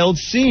wild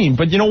scene.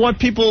 But you know what?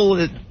 People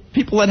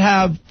that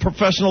have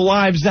professional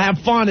lives have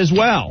fun as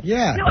well.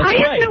 Yeah. No, I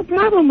have no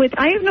problem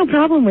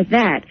with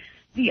that.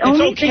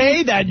 It's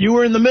okay that you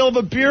were in the middle of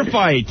a beer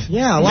fight.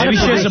 Yeah, maybe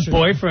she has a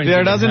boyfriend.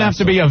 There doesn't have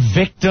to be a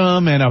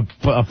victim and a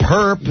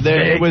perp.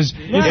 It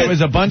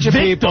was a bunch of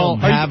people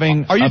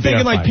having. Are you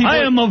thinking like people?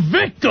 I am a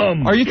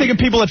victim. Are you thinking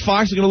people at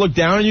Fox are going to look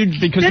down on you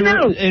because you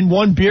were in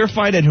one beer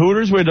fight at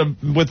Hooters with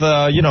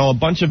a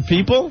bunch of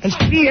people?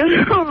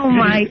 Oh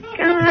my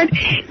God!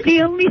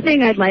 The only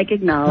thing I'd like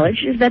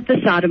acknowledged is that the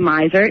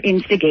sodomizer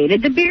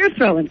instigated the beer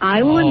throwing.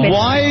 I will admit.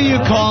 Why are you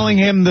calling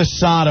him the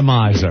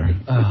sodomizer?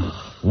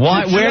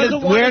 Why?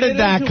 Where did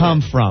that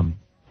come from,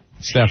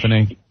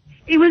 Stephanie?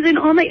 It was an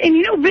all night, and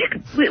Rick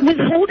was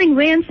holding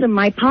ransom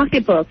my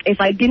pocketbook if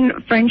I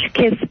didn't French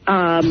kiss.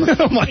 Oh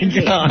my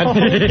God!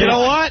 You know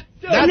what?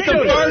 That's the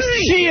first.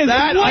 She is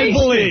that I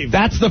believe.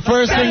 That's the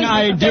first thing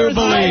I do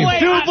believe. I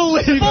do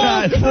believe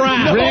that.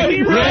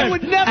 Rick, I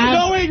would never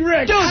knowing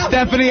Rick.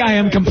 Stephanie, I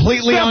am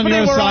completely on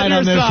your side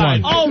on this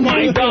one. Oh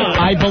my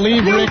God! I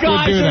believe Rick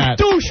would do that.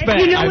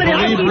 Douchebag. I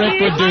believe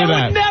Rick would do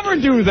that. I would never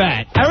do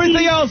that.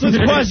 Everything else was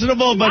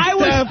questionable, but I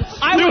was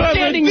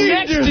standing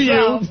next to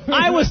you.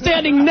 I was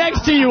standing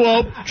next to you,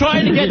 Ope,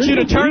 trying to get you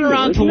to turn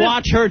around to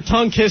watch her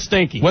tongue kiss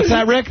Stinky. What's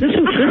that, Rick? This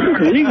is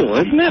legal,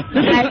 isn't it?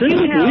 This is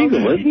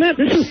legal, isn't it?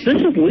 This is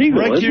legal,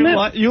 Rick, isn't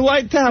it? you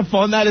like to have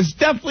fun. That is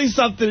definitely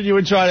something you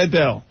would try to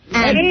do.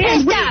 I'm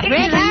pissed off,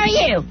 Rick. How are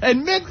you?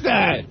 Admit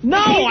that. No,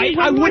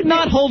 I would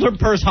not hold her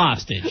purse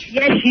hostage.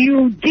 Yes,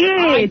 you did.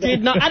 I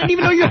did not. I didn't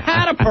even know you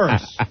had a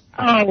purse.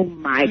 Oh,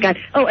 my God.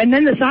 Oh, and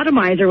then the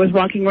sodomizer was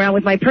walking around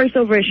with my purse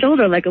over his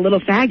shoulder like a little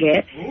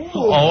faggot.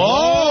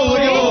 Oh, look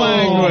at the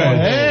language.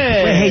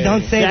 Hey,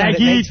 don't say that. It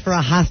makes for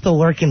a hostile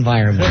work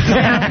environment.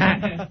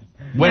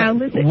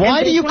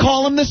 Why do you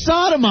call him the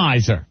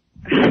sodomizer?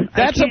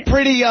 That's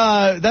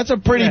a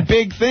pretty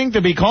big thing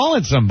to be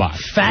calling somebody.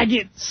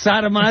 Faggot,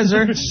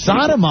 sodomizer.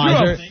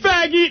 Sodomizer? You're a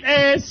faggot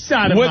ass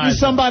sodomizer. Wouldn't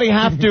somebody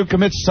have to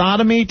commit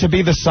sodomy to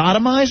be the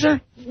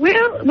sodomizer?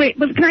 Well, wait,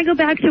 but can I go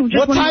back to...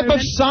 What type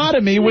of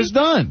sodomy was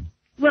done?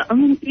 Well,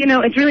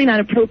 it's really not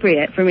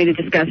appropriate for me to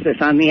discuss this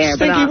on the air.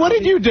 Stinky, what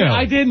did you do?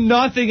 I did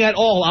nothing at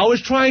all. I was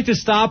trying to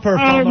stop her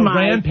from a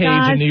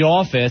rampage in the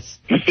office.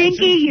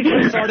 Stinky,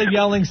 you started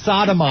yelling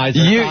sodomizer.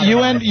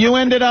 You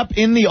ended up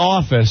in the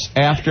office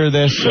after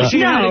this. She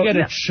had to get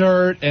a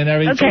shirt and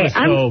everything.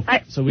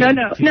 Okay, so we had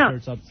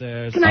t-shirts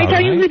upstairs. Can I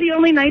tell you who the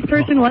only nice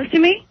person was to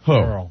me?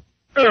 Who?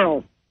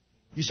 Earl.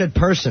 You said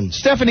person.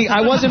 Stephanie,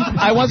 I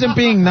wasn't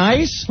being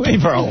nice.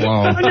 Leave her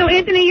alone. Oh, no,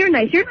 Anthony, you're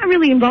nice. You're not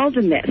really involved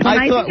in this.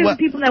 I think the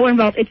people that were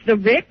involved, it's the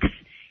Ricks.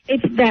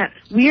 It's that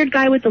weird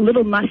guy with the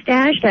little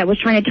mustache that was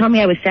trying to tell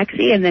me I was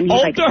sexy, and then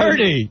he's like...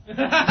 Dirty!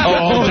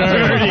 Old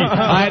Dirty.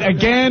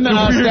 Again,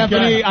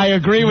 Stephanie, I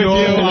agree with you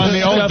on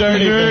the Old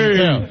Dirty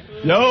thing, too.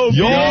 Yo,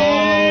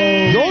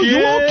 you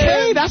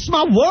okay? That's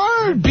my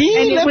word, B.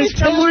 And it was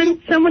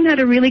someone had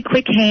a really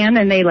quick hand,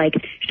 and they,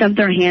 shoved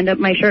their hand up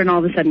my shirt, and all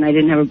of a sudden I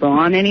didn't have a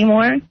bra on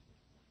anymore.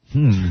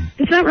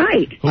 It's not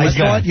right. I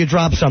thought you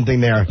dropped something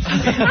there.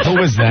 Who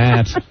was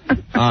that?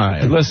 All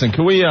right, listen,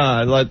 can we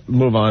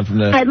move on from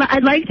this?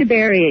 I'd like to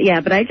bury it,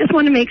 yeah, but I just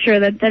want to make sure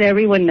that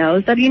everyone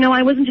knows that,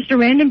 I wasn't just a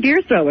random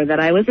beer thrower, that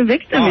I was a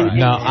victim.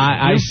 No,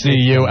 I see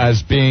you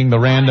as being the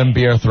random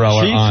beer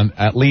thrower on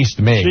at least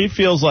me. She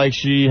feels like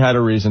she had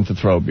a reason to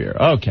throw beer.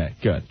 Okay,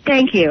 good.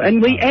 Thank you.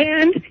 And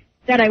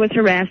that I was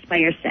harassed by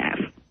your staff.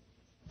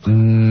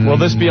 Will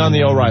this be on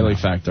the O'Reilly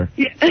factor?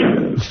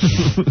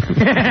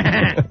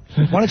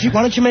 Why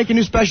don't you make a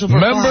new special for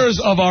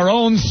Members of our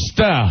own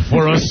staff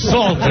were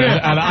assaulted,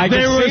 and I can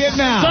see it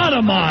now.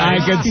 Sodomized. I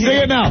can see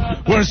it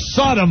now. We're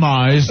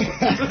sodomized.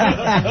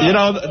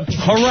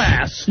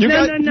 Harassed. You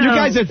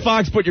guys at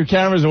Fox put your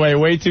cameras away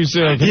way too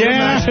soon. Can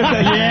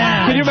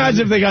you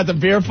imagine if they got the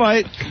beer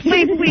fight?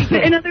 Wait,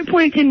 another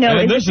point to note.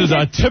 And this is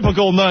a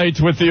typical night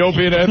with the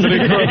Opie and Anthony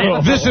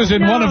crew. This is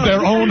in one of their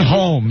own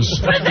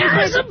homes. But there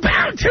was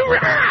about to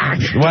rock.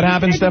 What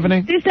happened,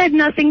 Stephanie? This had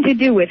nothing to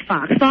do with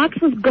Fox. Fox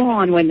was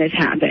gone when this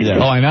happened. Yeah.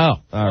 Oh, I know.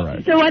 All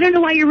right. So I don't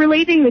know why you're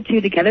relating the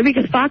two together,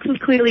 because Fox was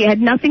clearly had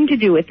nothing to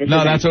do with this.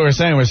 No, event. that's what we're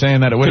saying. We're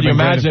saying that it would have been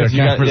great if their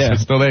cameras were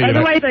still there.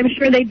 Otherwise, I'm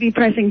sure they'd be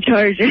pressing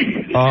charges.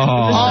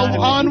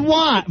 On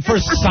what? For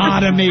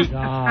sodomy.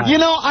 You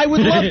know, I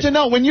would love to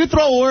know. When you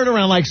throw a word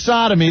around like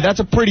sodomy, that's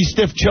a pretty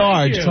stiff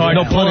charge.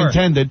 No pun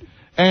intended.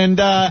 And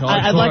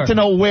I'd like to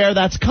know where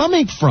that's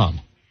coming from.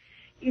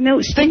 You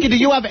know, Stinky, do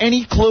you have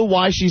any clue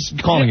why she's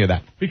calling you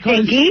that?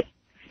 Because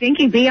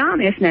Stinky, be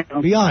honest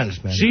now. Be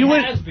honest, man.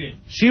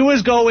 She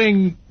was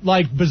going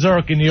like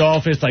berserk in the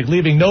office, like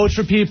leaving notes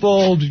for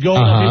people,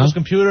 going on people's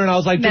computer, and I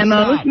was like,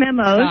 Memos.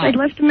 I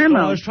left a memo.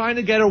 I was trying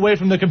to get her away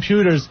from the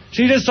computers.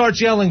 She just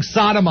starts yelling,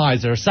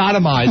 sodomizer.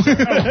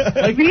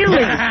 Like, really?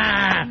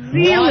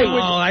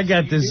 Oh, I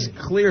got this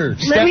clear.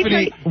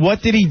 Stephanie,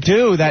 what did he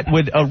do that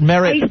would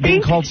merit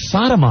being called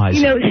sodomized?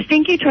 You know,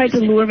 Stinky tried to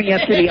lure me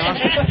up to the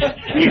office.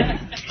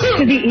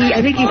 Because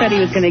I think he thought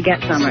he was going to get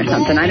some or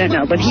something. I don't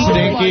know. But he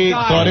Stinky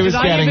thought he was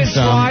getting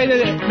some. I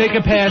to make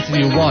a pass to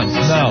you once.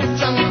 No.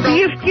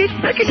 You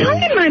stuck your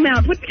tongue in my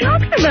mouth. What are you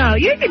talking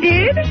about? Yeah, you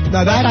did.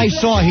 Now, that I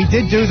saw. He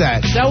did do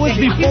that. That was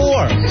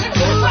before.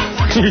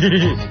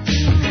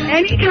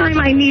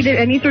 Anytime I needed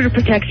any sort of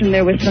protection,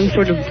 there was some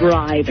sort of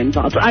bribe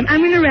involved. So I'm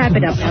going to wrap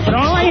it up now, but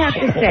all I have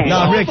to say...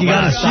 No, Rick, you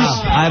got to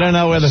stop. I don't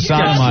know where the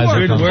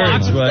sodomizer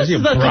comes from.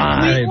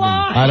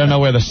 I don't know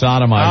where the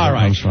sodomizer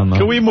comes from, though.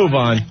 Can we move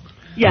on?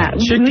 Yeah.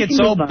 Chick gets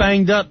all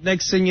banged up.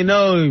 Next thing you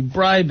know,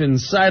 bribing,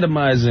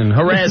 sodomizing,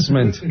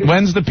 harassment.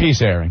 When's the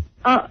piece airing?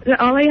 All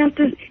I have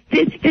to...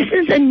 This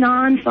is a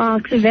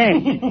non-Fox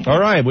event. All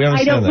right, we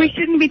understand that. We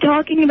shouldn't be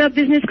talking about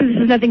business because this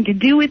has nothing to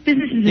do with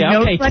business. This is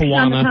no reflection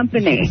on the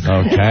company.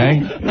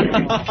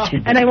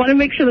 Okay. And I want to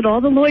make sure that all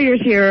the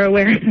lawyers here are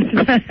aware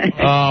of that.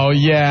 Oh,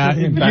 yeah.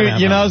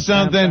 You know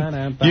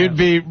something? You'd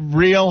be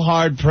real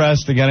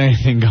hard-pressed to get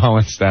anything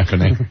going,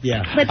 Stephanie.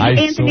 Yeah. But I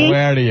Anthony,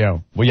 swear to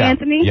you. Well, yeah.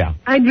 Anthony, yeah.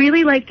 I'd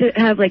really like to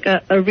have like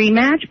a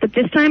rematch, but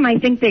this time I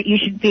think that you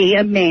should be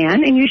a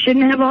man and you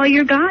shouldn't have all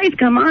your guys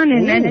come on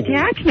and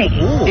attack me.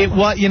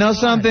 You know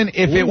something?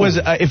 If it was,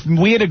 if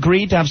we had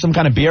agreed to have some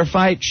kind of beer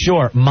fight,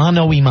 sure,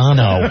 mano y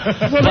mano.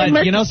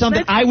 But you know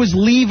something? I was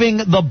leaving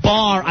the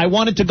bar. I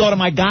wanted to go to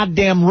my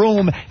goddamn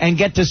room and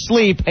get to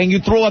sleep, and you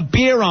threw a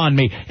beer on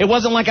me. It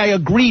wasn't like I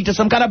agreed to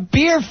some kind of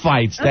beer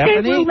fight, Stephanie.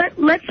 Okay, well,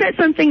 let's set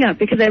something up,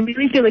 because I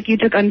really feel like you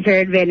took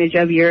unfair advantage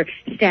of your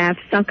staff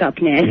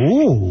suck-upness.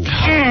 Ooh.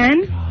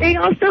 And they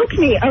all soaked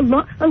me. A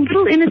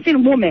little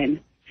innocent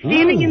woman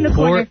standing in the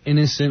corner. Poor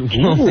innocent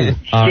woman.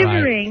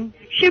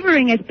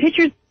 Shivering as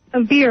pitchers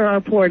of beer are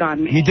poured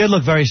on me. You did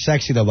look very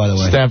sexy, though, by the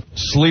way. Steph,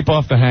 sleep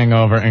off the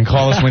hangover and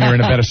call us when you're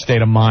in a better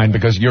state of mind,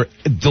 because you're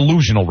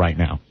delusional right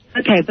now.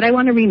 Okay, but I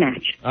want a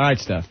rematch. All right,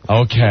 Steph.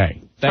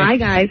 Okay. Bye,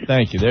 guys.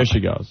 Thank you. There she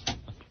goes.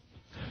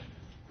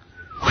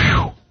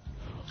 Whew.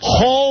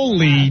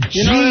 Holy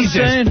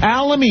Jesus,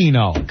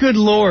 Palomino. Good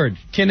Lord.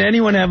 Can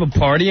anyone have a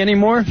party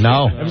anymore?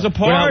 No. It was a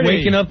party. Without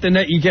waking up the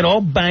night, you get all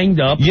banged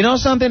up. You know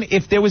something?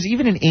 If there was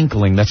even an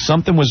inkling that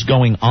something was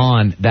going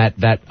on that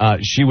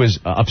she was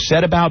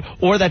upset about,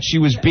 or that she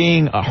was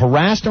being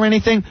harassed or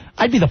anything,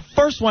 I'd be the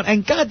first one,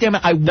 and goddamn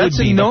it, I would That's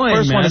be annoying, the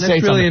first one to man. say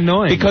That's really something.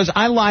 annoying. Because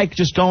I like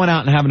just going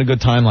out and having a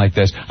good time like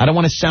this. I don't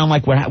want to sound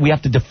like we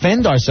have to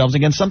defend ourselves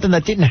against something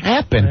that didn't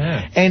happen.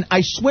 Yeah. And I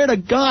swear to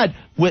God,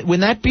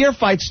 when that beer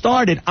fight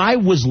started, I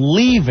was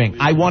leaving.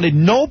 I wanted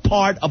no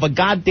part of a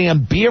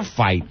goddamn beer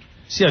fight.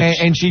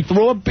 And she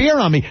threw a beer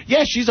on me.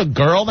 Yeah, she's a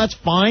girl, that's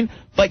fine.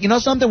 But you know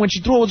something? When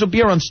she throws a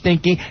beer on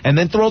Stinky and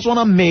then throws one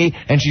on me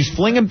and she's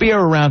flinging beer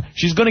around,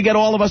 she's going to get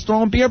all of us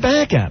throwing beer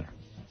back at her.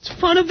 It's a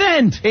fun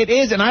event. It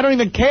is, and I don't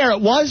even care.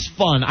 It was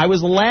fun. I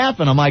was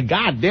laughing. I'm like,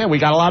 God damn, we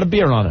got a lot of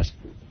beer on us.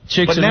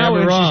 Chicks but are now never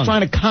when wrong. she's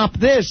trying to cop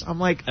this, I'm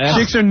like,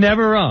 chicks are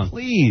never wrong.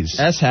 Please.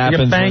 That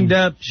happens. Get banged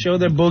up, show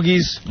their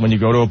boogies. When you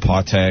go to a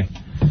party.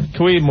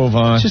 Can we move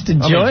on? Just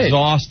enjoy I'm it.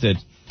 exhausted.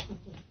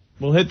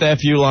 We'll hit the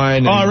FU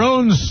line. Our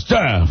own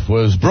staff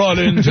was brought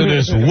into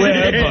this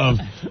web of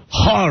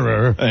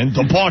horror and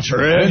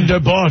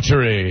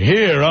debauchery.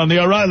 Here on the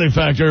O'Reilly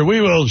Factor,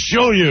 we will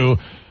show you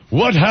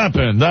what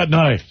happened that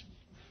night.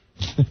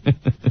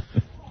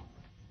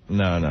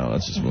 No,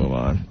 let's just move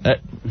on.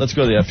 Let's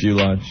go to the FU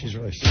line. She's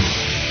really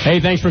Hey,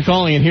 thanks for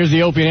calling, and here's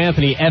the Opie and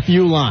Anthony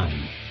FU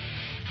line.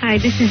 Hi,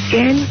 this is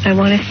Jen. I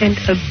want to send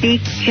a big,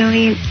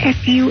 giant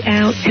FU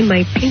out to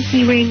my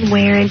pinky ring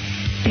wearing,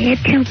 bad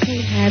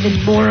campaign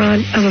having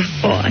moron of a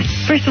boss.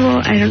 First of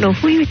all, I don't know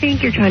who you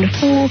think you're trying to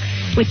fool,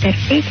 with that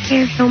fake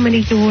hair so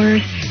many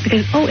doors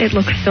because, it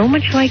looks so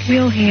much like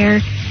real hair.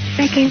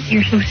 Second,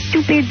 you're so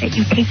stupid that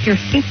you take your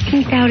fake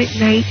teeth out at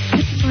night,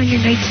 put them on your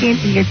nightstand,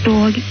 and your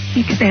dog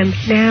eats them.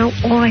 Now,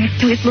 all I have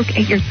to do is look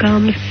at your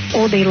gums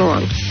all day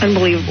long.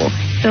 Unbelievable.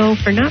 So,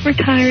 for not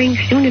retiring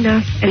soon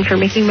enough and for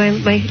making my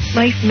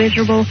life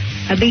miserable,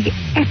 a big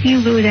F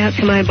you goes out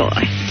to my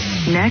boss.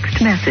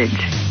 Next message.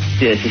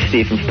 Yeah, this is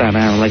Steve from Staten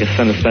Island. I'd like to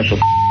send a special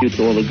you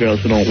to all the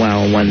girls who don't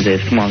wow on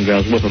Wednesdays. Come on,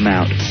 girls, whip them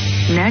out.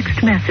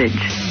 Next message.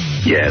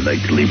 Yeah, I'd like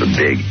to leave a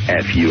big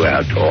F you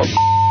out to all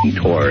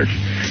tourists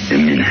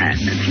in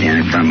Manhattan and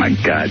stand in front of my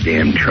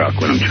goddamn truck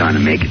when I'm trying to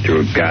make it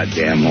through a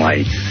goddamn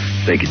light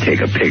so they could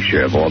take a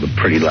picture of all the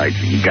pretty lights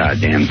in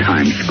goddamn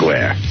Times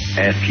Square.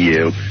 F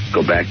you.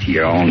 Go back to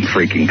your own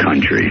freaking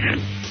countries.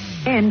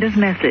 End of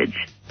message.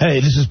 Hey,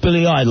 this is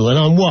Billy Idol, and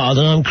I'm wild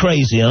and I'm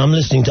crazy, and I'm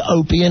listening to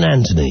Opie and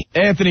Anthony.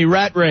 Anthony,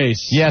 Rat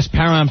Race. Yes,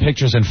 Paramount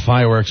Pictures and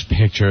Fireworks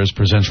Pictures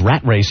presents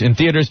Rat Race in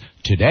theaters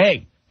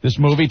today. This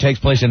movie takes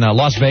place in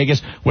Las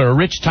Vegas, where a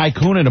rich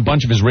tycoon and a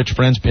bunch of his rich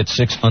friends pit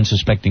 6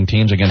 unsuspecting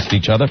teams against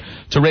each other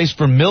to race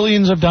for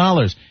millions of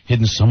dollars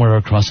hidden somewhere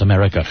across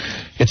America.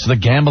 It's the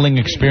gambling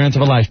experience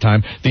of a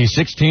lifetime. These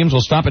 6 teams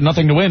will stop at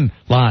nothing to win,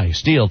 lie,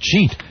 steal,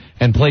 cheat,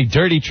 and play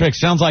dirty tricks.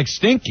 Sounds like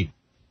Stinky.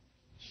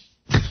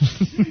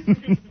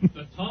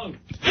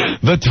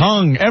 The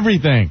tongue,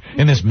 everything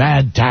in this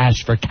mad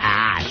dash for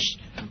cash.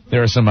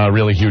 There are some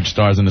really huge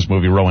stars in this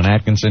movie. Rowan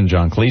Atkinson,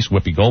 John Cleese,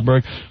 Whoopi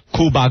Goldberg,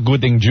 Cuba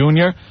Gooding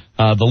Jr.,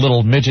 the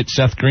little midget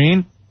Seth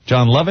Green,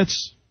 John Lovitz,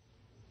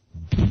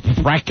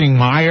 Bracking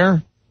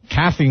Meyer,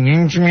 Kathy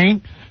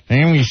Ninjman,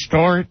 Amy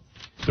Stewart.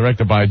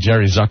 Directed by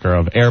Jerry Zucker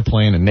of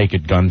Airplane and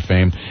Naked Gun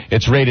fame.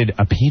 It's rated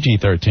a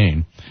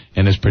PG-13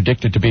 and is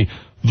predicted to be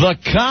the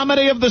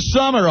comedy of the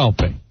summer,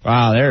 Opie.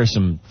 Wow, there's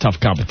some tough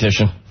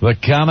competition. The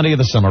comedy of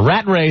the summer.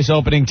 Rat Race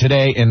opening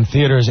today in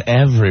theaters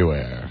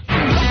everywhere.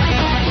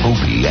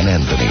 Opie and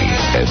Anthony,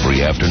 every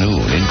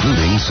afternoon,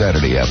 including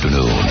Saturday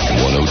afternoon,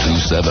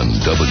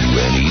 102.7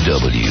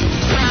 WNEW.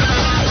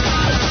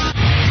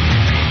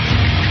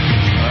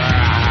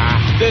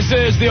 This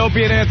is the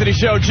Opie and Anthony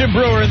Show. Jim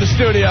Breuer in the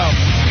studio.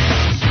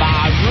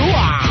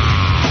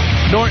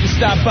 Norton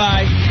stopped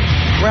by.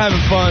 We're having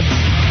fun.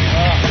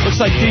 Looks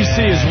like D.C.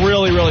 is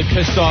really, really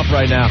pissed off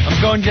right now.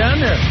 I'm going down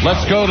there.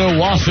 Let's go to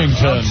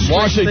Washington.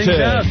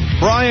 Washington.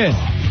 Brian.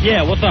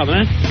 Yeah, what's up,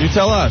 man? You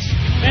tell us.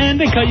 And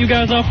they cut you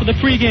guys off for the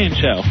pregame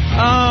show.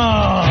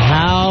 Oh.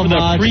 How for the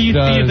much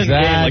preseason does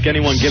game, that like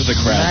anyone gives a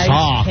crap.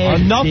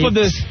 Enough of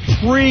this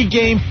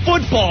pregame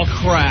football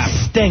crap.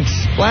 Stinks.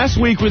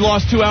 Last week we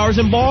lost 2 hours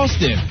in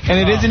Boston.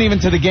 And it isn't even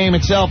to the game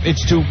itself.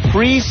 It's to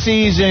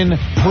preseason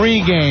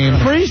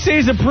pregame.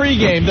 Preseason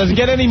pregame. Doesn't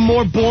get any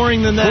more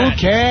boring than that.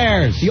 Who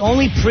cares? The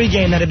only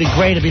pregame that'd be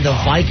great would be the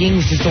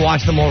Vikings, just to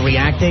watch them all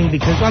reacting,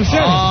 because I'm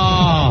serious.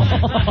 Oh.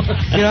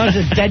 You know,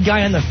 there's a dead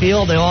guy on the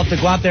field. They all have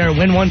to go out there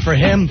and win one for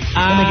him.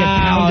 Then they get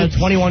pounded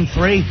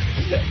 21-3.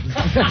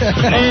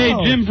 Hey,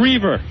 Jim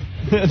Breuer.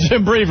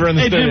 Jim Breuer in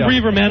the studio. Hey, Jim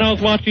Breuer, man. I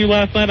was watching you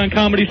last night on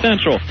Comedy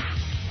Central.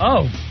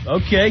 Oh,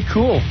 okay,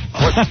 cool.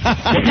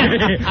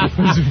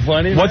 Was it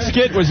funny? What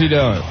skit was he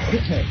doing?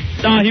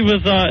 No, he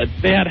was,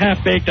 they had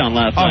Half Baked on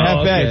last night.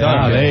 Half Baked. Okay.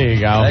 Oh, there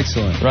you go.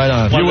 Excellent. Right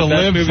on. One You of will the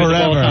best live movies of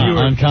all forever time.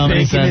 on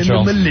Comedy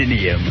Central. In the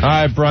millennium. All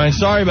right, Brian.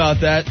 Sorry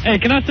about that.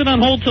 Hey, can I sit on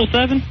hold till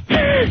 7?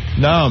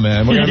 No,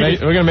 man. We're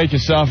gonna make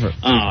you suffer.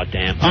 Oh,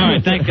 damn. All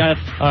right, thanks, guys.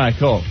 All right,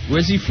 cool.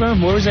 Where's he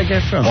from? Where was that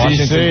guy from?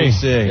 Washington,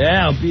 D.C.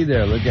 Yeah, I'll be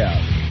there. Look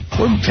out.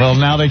 Well,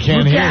 now they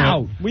can't Look hear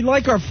out. it. We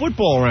like our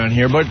football around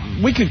here, but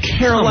we could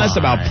care less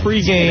about Get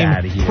pregame,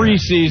 outta here.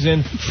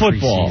 preseason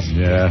football.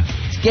 Yeah.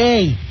 It's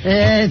gay.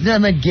 It's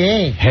not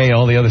gay. Hey,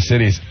 all the other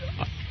cities.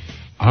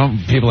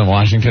 Aren't people in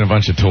Washington a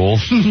bunch of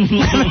tools? Come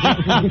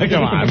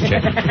on, I'm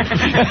kidding.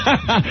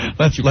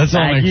 let's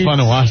all make fun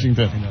of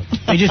Washington.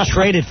 They just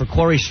traded for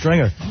Corey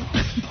Stringer.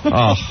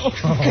 Oh,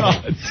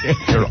 God,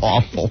 you're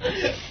awful.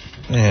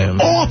 Yeah,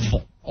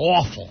 Awful.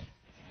 Awful.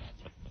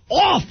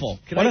 Awful.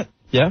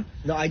 Yeah?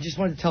 No, I just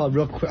wanted to tell a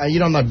real quick. You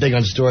know, I'm not big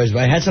on stories, but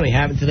I had something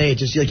happen today. It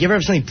just, like, you ever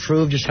have something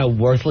prove just how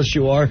worthless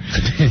you are?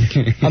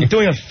 I'm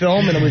doing a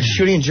film, and we're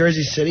shooting in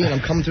Jersey City, and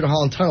I'm coming through the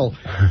Holland Tunnel.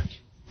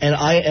 And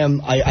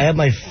I have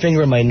my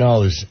finger in my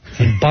nose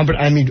and bump it.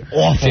 I mean,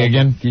 awful. Say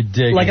again? You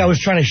dig. Like I was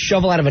trying to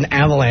shovel out of an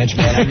avalanche,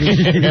 man. I mean,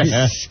 it's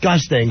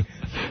disgusting.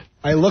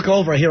 I look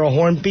over, I hear a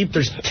horn beep.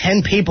 There's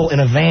 10 people in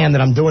a van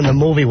that I'm doing the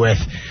movie with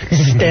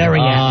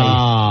staring at me.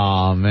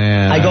 Oh,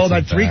 man. I go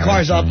about 3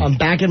 cars up. I'm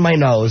back in my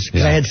nose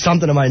because I had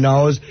something in my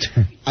nose.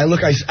 I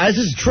look, as this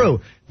is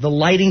true, the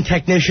lighting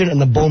technician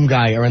and the boom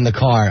guy are in the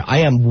car.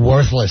 I am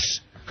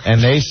worthless.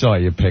 And they saw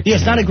you pick. Yeah,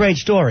 it's not a great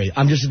story.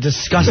 I'm just a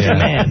disgusting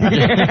man.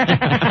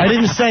 I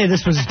didn't say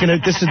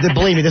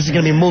believe me, this is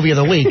gonna be movie of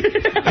the week.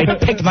 I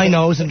picked my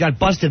nose and got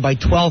busted by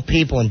 12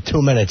 people in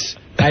 2 minutes.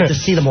 I have to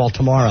see them all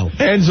tomorrow.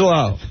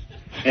 Angelo.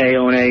 Hey,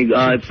 One.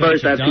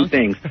 First, I have 2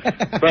 things.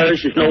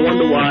 First, it's no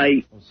wonder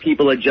why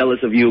people are jealous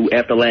of you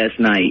after last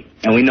night,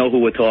 and we know who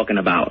we're talking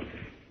about.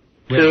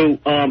 2,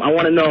 I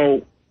want to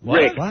know,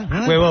 Rick. Wait, what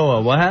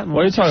happened?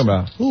 What are you talking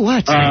about? Who,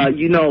 what?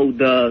 You know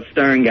the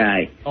Stern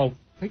guy. Oh,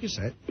 I can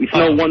say it. It's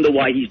no wonder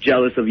why he's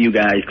jealous of you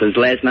guys, because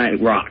last night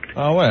rocked.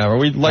 Oh, whatever.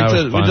 We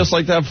just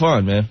like to have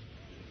fun, man.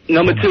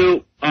 Number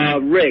 2,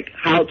 Rick,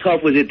 how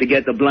tough was it to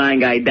get the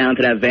blind guy down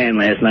to that van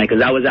last night?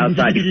 Because I was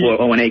outside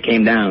before O&A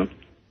came down.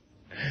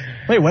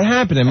 Wait, what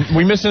happened? Am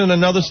we missing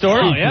another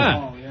story? Oh,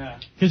 yeah.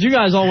 Because you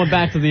guys all went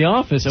back to the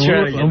office,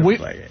 and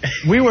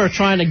we were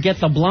trying to get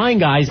the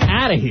blind guys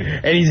out of here.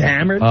 And he's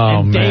hammered?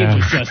 Oh, and Dave man.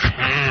 was just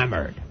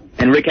hammered.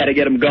 And Rick had to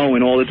get him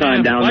going all the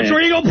time down there. Watch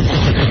where you go.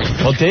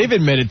 Well, Dave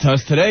admitted to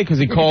us today because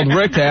he called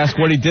Rick to ask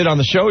what he did on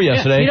the show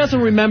yesterday. He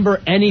doesn't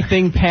remember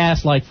anything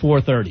past like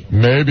 4:30.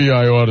 Maybe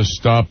I ought to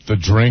stop the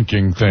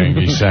drinking thing,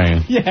 he's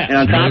saying. Yeah. And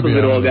on top of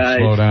it all, guys.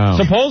 Slow down.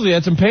 Supposedly he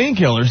had some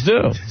painkillers,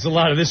 too. There's a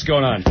lot of this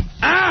going on.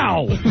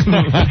 Ow!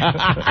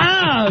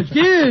 Ow,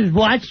 dude,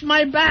 watch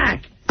my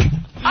back.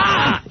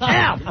 Ah,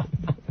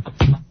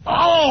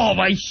 oh,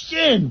 my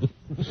shin.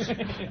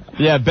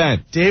 Yeah,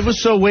 Ben. Dave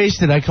was so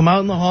wasted. I come out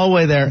in the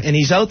hallway there, and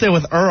he's out there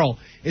with Earl.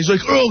 He's like,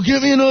 Earl,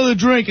 give me another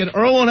drink. And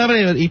Earl won't have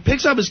any of it. He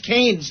picks up his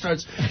cane and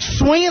starts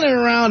swinging it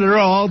around at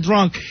Earl, all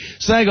drunk.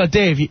 So I go,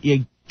 Dave,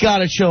 you got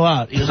to chill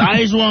out. He goes,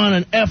 I just want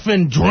an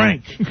effing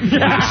drink. So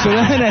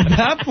then at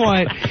that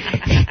point,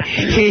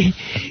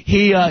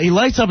 he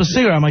lights up a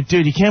cigarette. I'm like,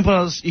 dude, you can't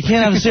have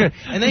a cigarette.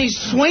 And then he's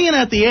swinging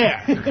at the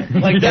air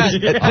like that.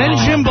 Then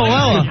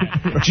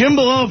Jim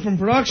Bellella from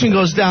production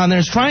goes down there,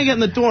 is trying to get in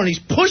the door, and he's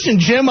pushing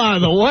Jim out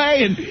of the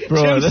way. And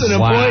Jim's an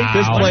employee.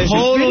 This place is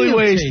totally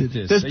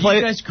wasted. This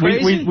place,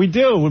 we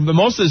do.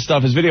 Most of this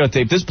stuff is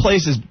videotaped. This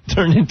place is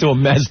turned into a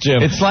mess,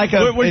 Jim. It's like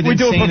we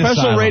do a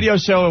professional radio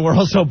show, and we're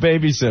also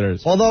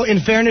babysitters. Although,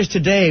 in fairness to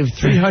Dave,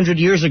 300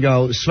 years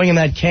ago, swinging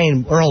that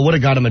cane, Earl would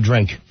have got him a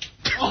drink.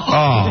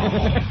 Oh,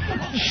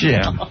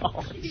 shit.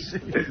 All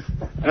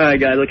right,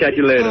 guys. I'll catch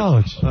you later.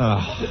 Oh,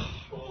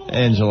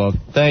 Angelo,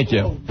 thank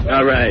you.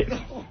 All right.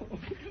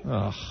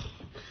 Oh.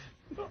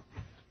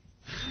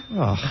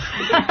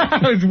 I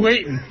was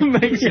waiting.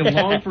 Makes you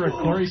long for a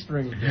Corey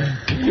string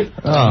again.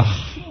 Oh.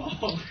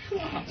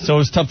 So it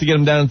was tough to get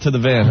him down to the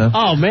van, huh?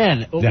 Oh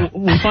man, yeah.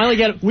 we finally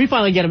get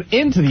him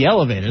into the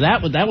elevator.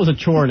 That was a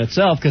chore in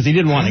itself because he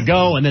didn't want to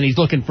go, and then he's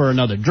looking for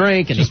another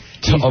drink, and he's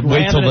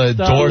wait till the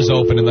doors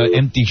open and the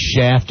empty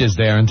shaft is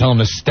there, and tell him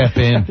to step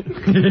in.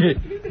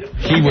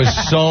 He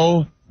was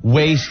so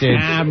wasted.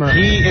 Hammered.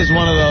 He is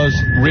one of those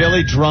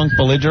really drunk,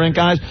 belligerent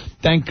guys.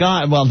 Thank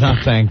God. Well,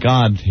 not thank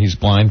God he's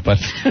blind, but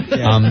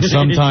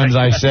sometimes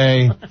I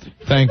say,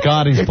 thank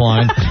God he's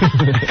blind.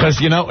 Because,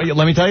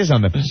 let me tell you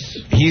something.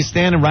 He's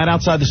standing right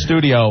outside the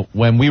studio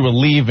when we were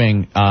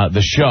leaving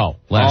the show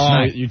last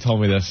night. You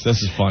told me this.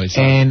 This is funny.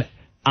 And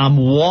I'm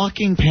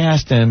walking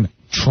past him,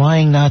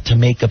 trying not to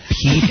make a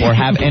peep or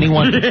have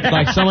anyone,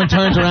 like someone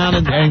turns around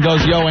and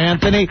goes, yo,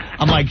 Anthony.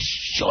 I'm like,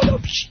 shut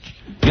up,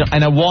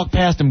 and I walked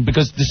past him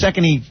because the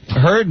second he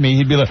heard me,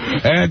 he'd be like,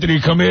 Anthony,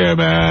 come here,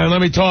 man,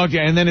 let me talk to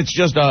you. And then it's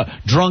just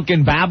a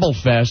drunken babble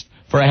fest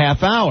for a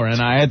half hour,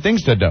 and I had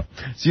things to do.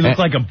 So you look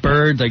like a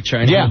bird, like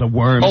trying to get the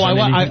worms. Oh,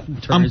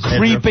 I'm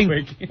creeping.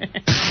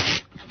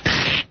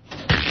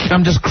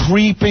 I'm just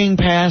creeping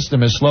past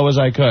him as slow as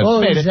I could.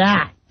 What was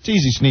that? It's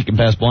easy sneaking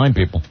past blind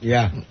people.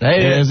 Yeah.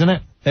 Hey, isn't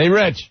it? Hey,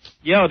 Rich.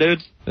 Yo,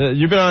 dude.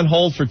 You've been on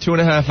hold for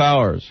 2.5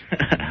 hours.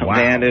 Wow.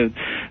 Man, dude.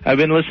 I've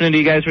been listening to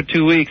you guys for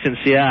 2 weeks in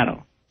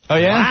Seattle. Oh,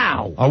 yeah?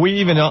 Wow. Are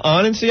we even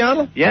on in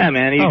Seattle? Yeah,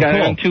 man. You got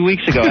it on 2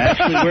 weeks ago. I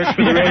actually worked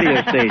for the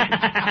radio station.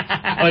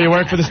 Oh, you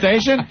work for the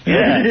station?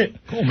 Yeah.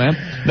 Cool, man.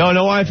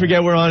 No, I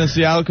forget we're on in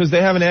Seattle because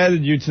they haven't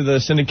added you to the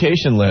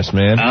syndication list,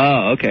 man.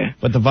 Oh, okay.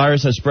 But the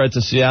virus has spread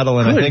to Seattle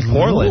and I think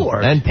Portland.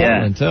 Lord. And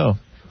Portland, too.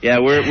 Yeah,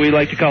 we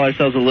like to call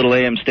ourselves a little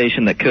AM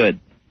station that could.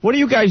 What do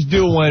you guys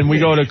do when we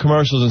go to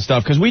commercials and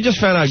stuff? Because we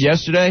just found out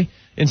yesterday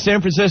in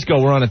San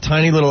Francisco we're on a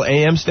tiny little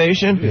AM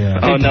station. Yeah.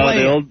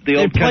 The old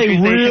they play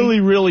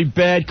really, really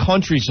bad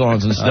country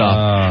songs and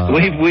stuff.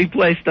 We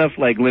play stuff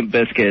like Limp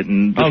Bizkit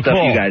and the stuff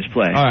you guys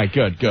play. All right,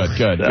 good.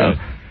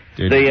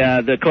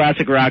 The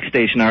classic rock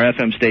station, our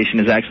FM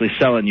station, is actually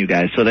selling you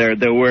guys. So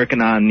they're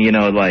working on the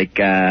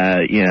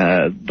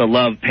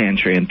Love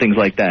Pantry and things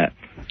like that.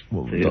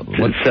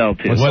 To sell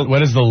to.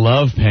 What is the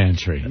Love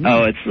Pantry?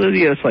 Oh,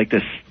 it's like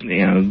this,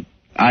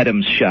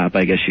 items shop,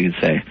 I guess you could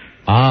say.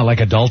 Ah, like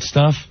adult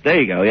stuff? There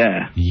you go,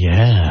 yeah.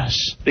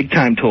 Yes. Big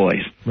time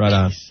toys. Right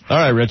on. All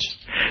right, Rich.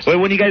 Wait,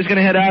 when are you guys going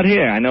to head out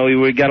here? I know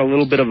we got a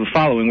little bit of a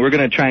following. We're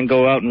going to try and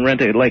go out and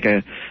rent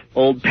a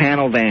old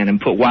panel van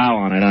and put WOW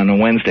on it on a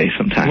Wednesday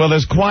sometime. Well,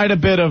 there's quite a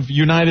bit of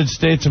United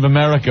States of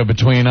America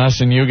between us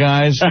and you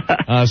guys.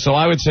 So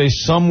I would say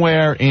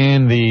somewhere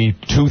in the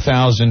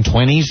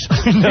 2020s.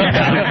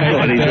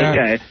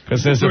 Okay.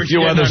 Because there's a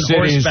few other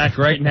cities. Back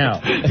right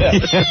now.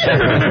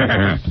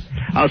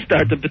 I'll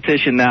start the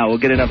petition now. We'll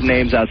get enough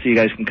names out so you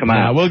guys can come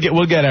out.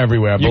 We'll get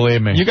everywhere,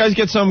 believe me. You guys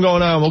get something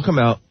going on, we'll come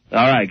out.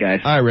 All right, guys.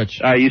 All right,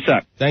 Rich. All right, you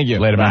suck. Thank you.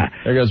 Later, man.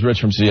 There goes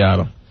Rich from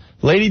Seattle.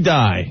 Lady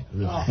Di.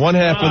 One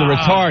half of the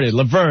retarded,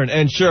 Laverne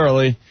and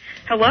Shirley.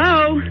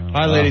 Hello.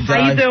 Hi, Lady Di.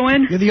 How you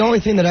doing? You're the only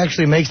thing that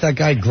actually makes that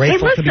guy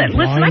grateful to be blind.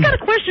 Listen, I got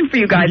a question for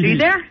you guys. Are you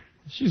there?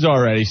 She's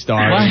already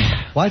starting.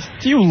 What?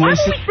 Do you Why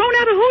listen? were we thrown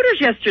out of Hooters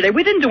yesterday?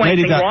 We didn't do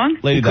anything wrong.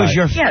 Because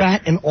you're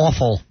fat and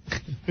awful.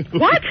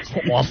 What?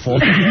 Awful.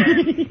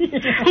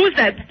 Who is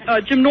that?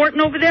 Jim Norton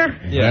over there?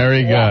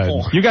 Very good.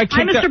 You got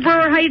Hi, kicked Mr. out.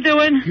 Brewer. How you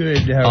doing?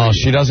 Good. Oh,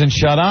 she doesn't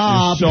shut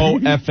up. You're so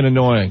effing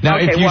annoying. Now,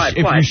 Okay, if you what?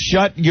 you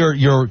shut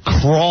your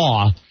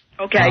craw,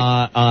 Okay.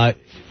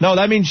 No,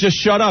 that means just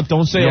shut up.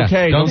 Don't say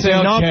okay. Don't say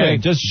nothing. okay.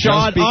 Just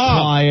shut be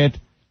up. quiet.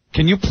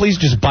 Can you please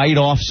just bite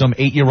off some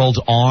 8-year-old's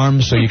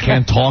arm so you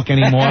can't talk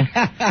anymore?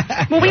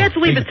 Well, we had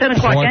to leave at 10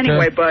 o'clock Clunker.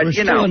 anyway, but, We're you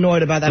still know.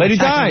 annoyed about that Lady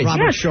attack on Di.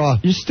 Robert Yes. Shaw.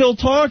 You're still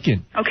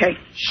talking. Okay.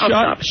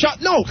 I'll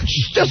stop. No,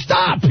 just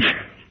stop.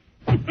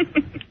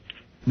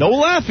 No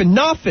laughing,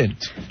 nothing.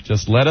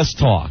 Just let us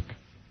talk.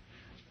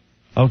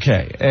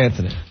 Okay,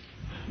 Anthony.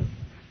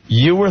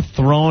 You were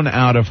thrown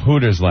out of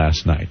Hooters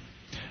last night.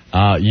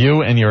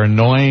 You and your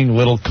annoying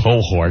little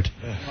cohort,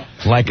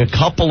 like a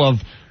couple of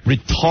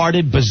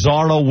retarded,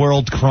 bizarro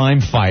world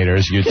crime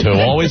fighters, you two,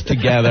 always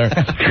together,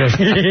 just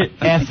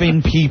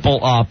effing people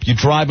up. You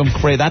drive them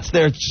crazy. That's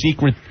their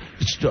secret.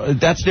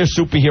 That's their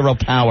superhero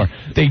power.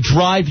 They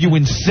drive you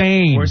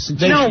insane.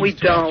 No, we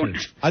don't.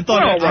 I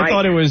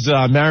thought it was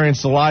Marion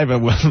Saliva.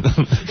 Well,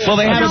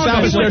 they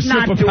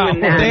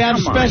have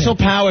special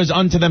powers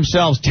unto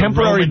themselves.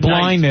 Temporary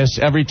blindness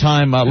every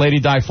time Lady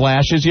Di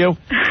flashes you.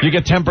 You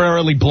get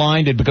temporarily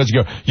blinded because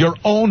your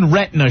own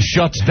retina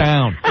shuts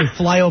down. They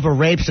fly over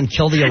rapes and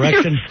kill the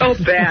erection. You're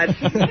so bad.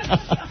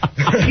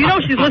 You know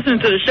she's listening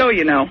to the show,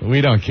 you know.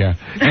 We don't care.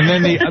 And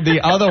then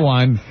the other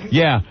one,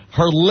 yeah,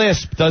 her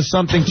lisp does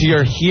something to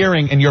your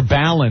hearing and your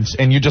balance,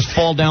 and you just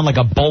fall down like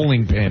a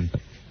bowling pin.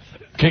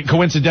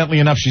 Coincidentally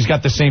enough, she's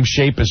got the same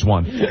shape as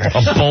one.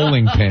 A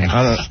bowling pin.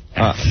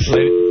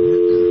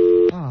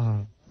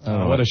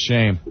 What a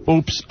shame.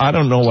 Oops, I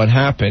don't know what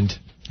happened.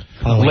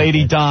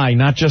 Lady Di,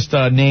 not just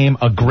a name,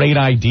 a great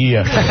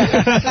idea.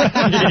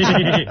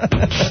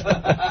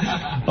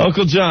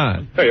 Uncle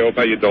John. Hey, Hope,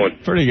 how you doing?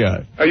 Pretty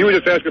good. You were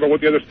just asking about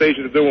what the other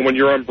stations are doing when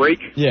you're on break?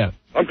 Yeah.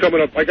 I'm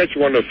coming up. I got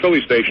you on the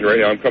Philly station right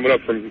now. I'm coming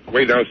up from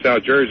way down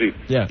South Jersey.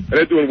 Yeah. And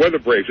they're doing weather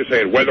breaks. They're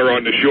saying weather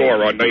on the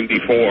shore on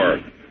 94.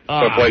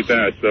 Stuff like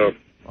that. So.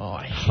 Oh,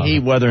 I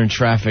hate weather and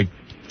traffic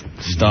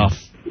stuff.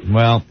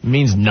 Well, it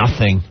means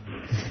nothing.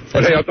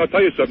 But hey, I'll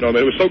tell you something, though,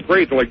 man. It was so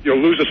great to, like,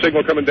 lose a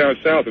signal coming down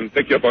south and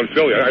pick you up on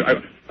Philly.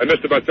 I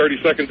missed about 30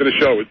 seconds of the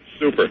show. It's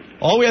super.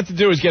 All we have to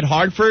do is get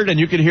Hartford, and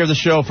you can hear the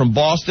show from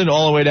Boston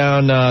all the way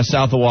down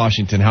south of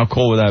Washington. How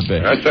cool would that be?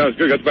 That sounds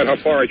good. That's about how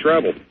far I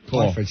travel.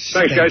 Cool. Thanks,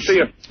 guys. See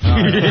ya.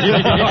 I've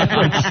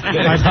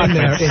been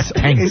there.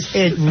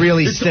 It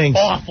really stinks.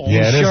 Awful.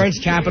 Yeah, insurance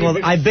capital.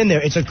 I've been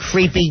there. It's a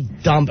creepy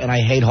dump, and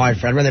I hate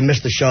Hartford. I'd rather miss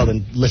the show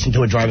than listen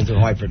to it driving through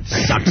Hartford. It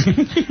sucks.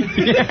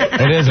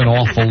 It is an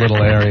awful little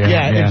area.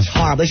 Yeah, it's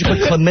horrible. They should put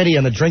chlamydia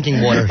in the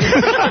drinking water.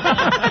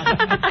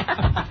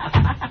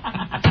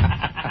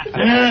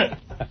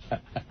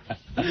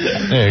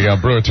 There you go,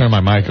 Breuer. Turn my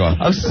mic off.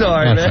 I'm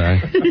sorry, That's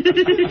man.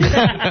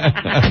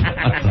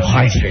 All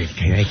right.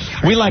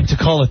 We like to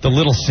call it the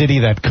little city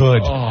that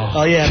could.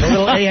 Oh, yeah, the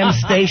little AM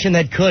station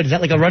that could. Is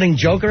that like a running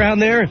joke around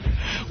there?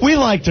 We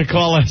like to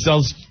call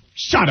ourselves...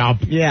 Shut up.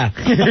 Yeah.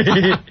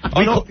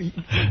 Oh, no.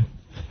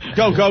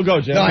 Go,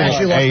 Jim. No, I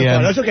actually lost the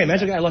foot. That's okay, man.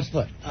 That's okay. I lost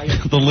the foot.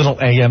 The little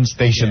AM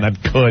station that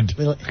could.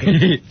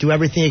 Do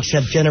everything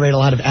except generate a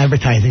lot of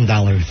advertising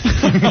dollars. This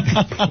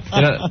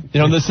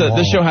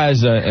show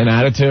has an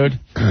attitude,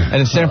 and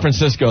in San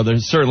Francisco, they're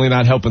certainly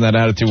not helping that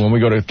attitude when we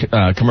go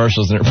to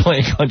commercials and they're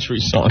playing country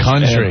songs.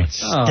 Country.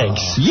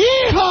 Stinks.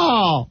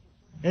 Yeehaw!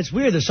 It's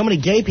weird. There's so many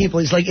gay people.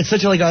 It's like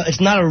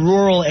it's not a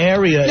rural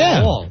area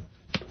at all.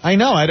 I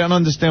know. I don't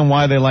understand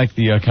why they like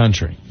the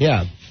country.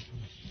 Yeah.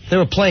 They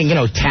were playing,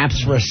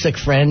 Taps for a Sick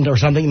Friend or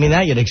something. I mean,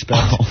 that you'd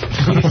expect. Okay.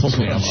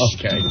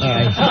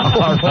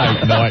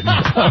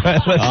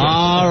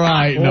 All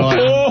right,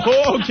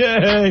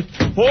 Okay.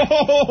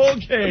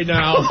 Okay,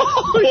 now.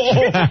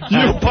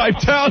 You pipe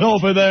down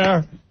over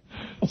there.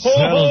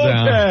 Settle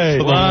down. Okay.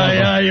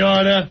 You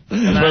oughta.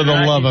 For the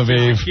love of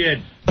Eve.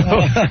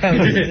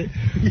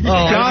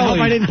 I hope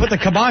I didn't put the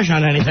kibosh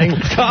on anything.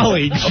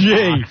 Golly,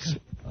 jeez.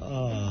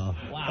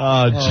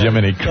 Oh,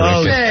 Jiminy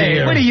Cricket.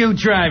 Hey, what are you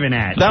driving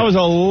at? That was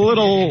a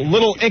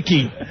little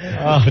icky.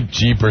 Oh,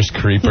 jeepers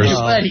creepers.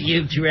 What are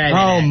you driving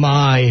Oh,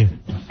 my.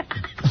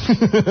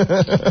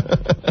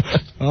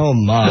 Oh,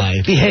 my.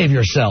 Behave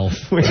yourself.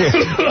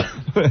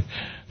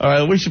 All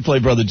right, we should play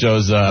Brother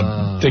Joe's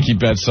Dickie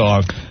Betts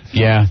song.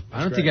 Yeah.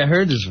 I don't think I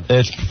heard this one.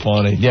 It's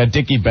funny. Yeah,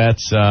 Dickie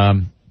Betts,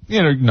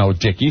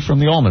 Dickie from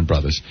the Allman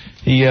Brothers.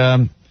 He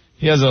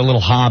has a little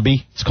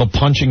hobby. It's called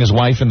punching his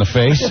wife in the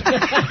face.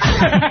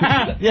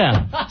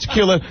 Yeah, it's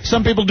cute.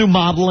 Some people do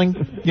modeling.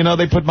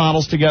 They put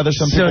models together.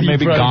 Some people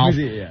maybe golf.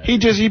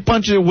 He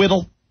punches a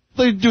whittle.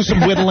 They do some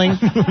whittling.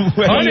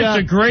 It's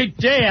a great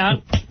day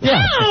out.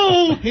 Yeah.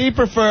 No! He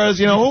prefers,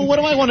 what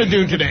do I want to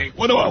do today?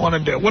 What do I want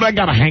to do? What do I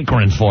got a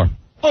hankering for?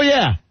 Oh,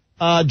 yeah.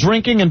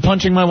 Drinking and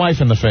punching my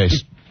wife in the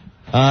face.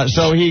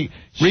 So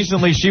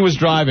recently she was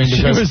driving.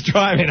 She was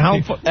driving.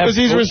 Because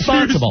he's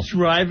responsible. She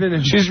was driving.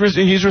 And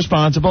He's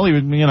responsible. He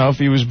would, if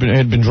he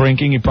had been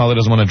drinking, he probably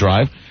doesn't want to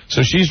drive.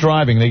 So she's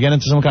driving. They get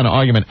into some kind of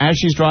argument. As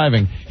she's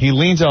driving, he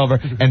leans over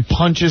and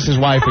punches his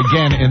wife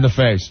again in the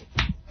face.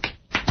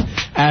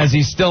 As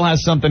he still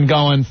has something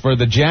going for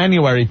the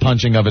January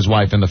punching of his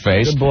wife in the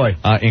face. Good boy.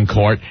 In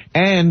court.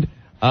 And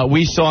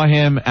we saw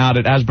him out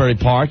at Asbury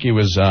Park. He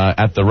was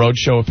at the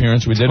roadshow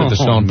appearance we did at the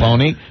Stone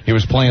Pony. He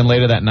was playing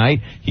later that night.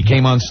 He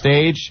came on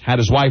stage, had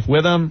his wife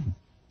with him,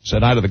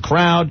 said hi to the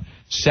crowd,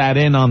 sat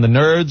in on the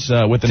nerds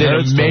with the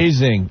nerds.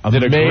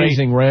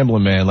 Amazing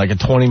Ramblin' Man, like a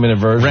 20-minute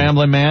version.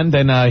 Ramblin' Man.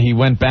 Then he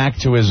went back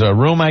to his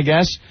room, I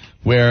guess,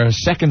 where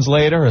seconds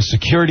later a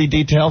security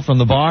detail from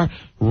the bar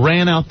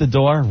ran out the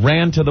door,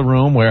 ran to the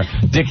room where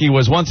Dickie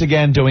was once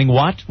again doing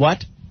what?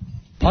 What?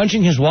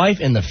 Punching his wife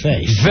in the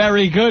face.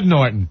 Very good,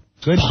 Norton.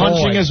 Good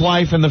punching boy. his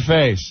wife in the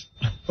face.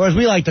 Or as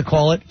we like to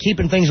call it,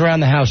 keeping things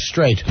around the house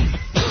straight.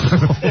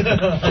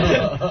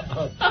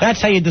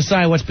 That's how you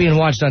decide what's being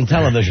watched on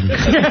television.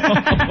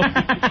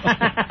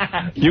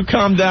 You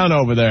calm down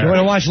over there. You want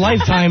to watch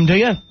Lifetime, do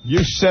you?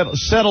 You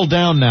settle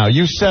down now.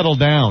 You settle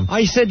down.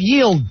 I said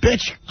yield,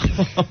 bitch.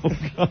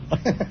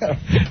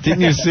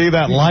 Didn't you see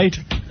that light?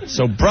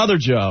 So Brother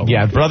Joe.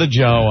 Yeah, Brother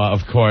Joe, of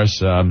course,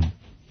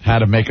 had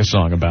to make a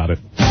song about it.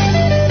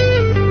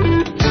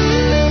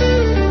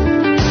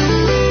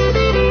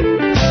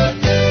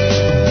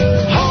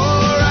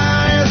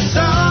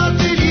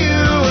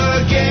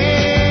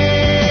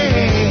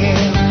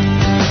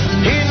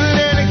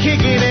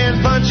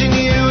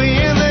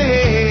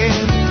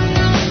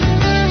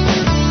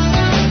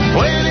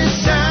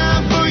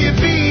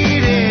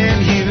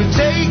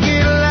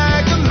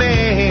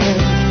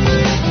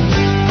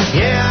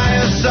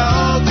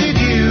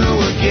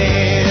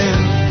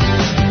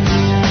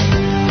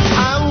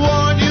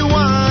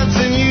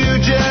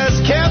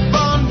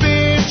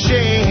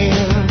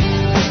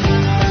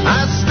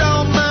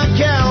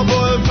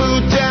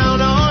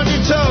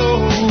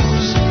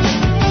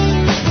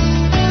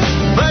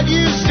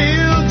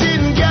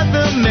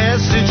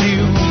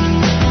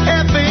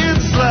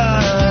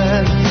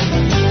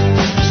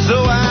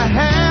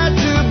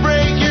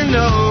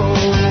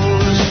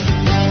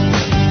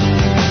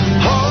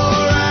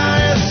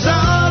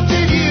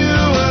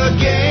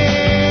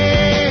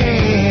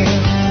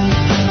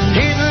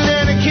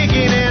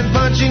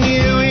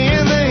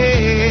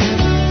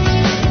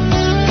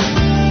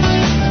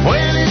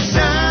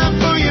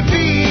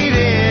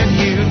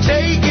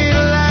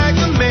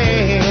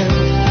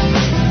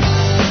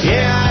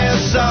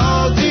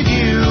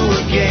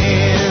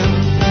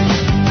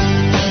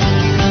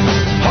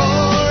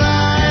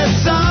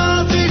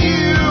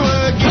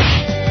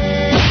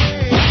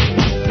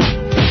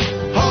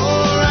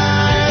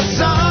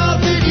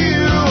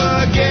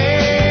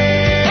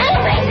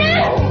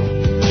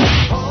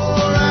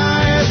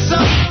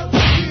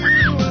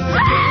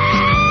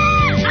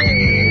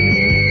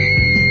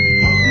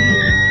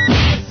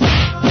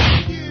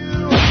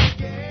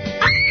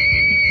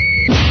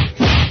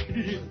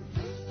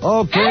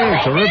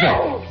 Okay, terrific.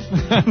 All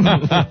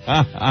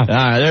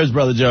right, there's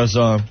Brother Joe's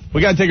song.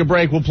 We got to take a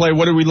break. We'll play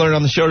What Did We Learn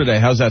on the Show today?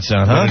 How's that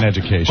sound, huh? An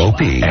education.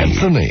 Opie,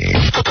 Anthony.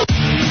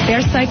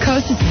 Their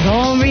psychosis is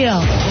all real.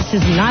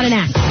 This is not an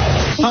act.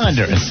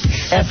 Ponderous.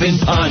 Effing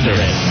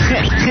ponderous.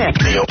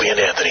 The Opie and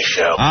Anthony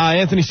Show.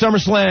 Anthony,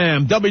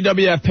 SummerSlam,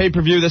 WWF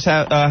pay-per-view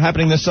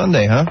happening this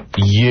Sunday, huh?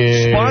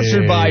 Yeah.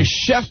 Sponsored by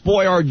Chef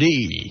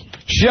Boyardee.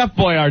 Chef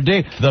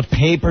Boyardee, the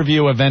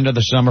pay-per-view event of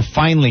the summer,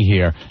 finally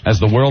here as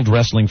the World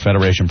Wrestling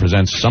Federation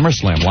presents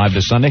SummerSlam live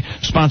this Sunday,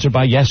 sponsored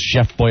by, yes,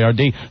 Chef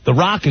Boyardee. The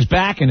Rock is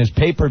back in his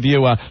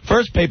pay-per-view,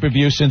 first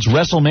pay-per-view since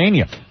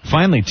WrestleMania.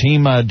 Finally,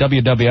 Team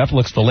WWF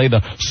looks to lay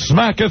the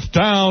smacketh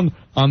down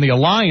on the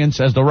Alliance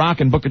as The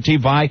Rock and Booker T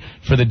vie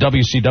for the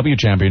WCW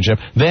Championship.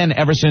 Then,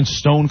 ever since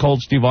Stone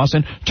Cold Steve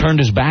Austin turned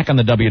his back on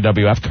the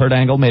WWF, Kurt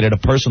Angle made it a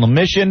personal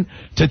mission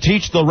to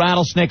teach the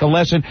Rattlesnake a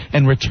lesson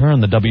and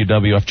return the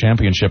WWF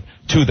Championship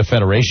to the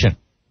Federation.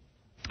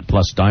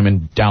 Plus,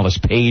 Diamond Dallas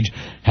Page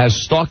has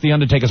stalked The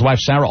Undertaker's wife,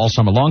 Sarah, all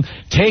summer long.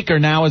 Taker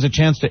now has a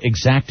chance to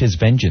exact his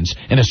vengeance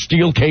in a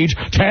steel cage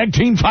tag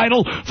team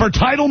title for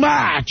title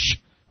match.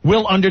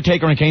 Will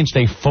Undertaker and Kane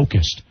stay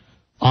focused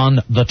on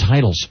the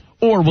titles?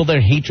 Or will their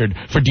hatred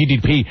for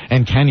DDP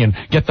and Canyon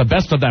get the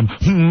best of them?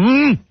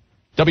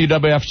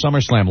 WWF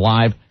SummerSlam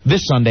live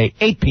this Sunday,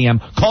 8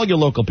 p.m. Call your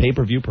local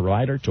pay-per-view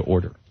provider to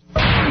order.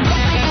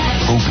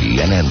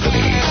 Opie and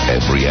Anthony,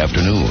 every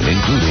afternoon,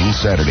 including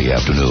Saturday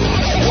afternoon,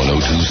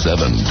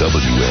 1027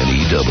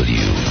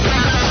 WNEW.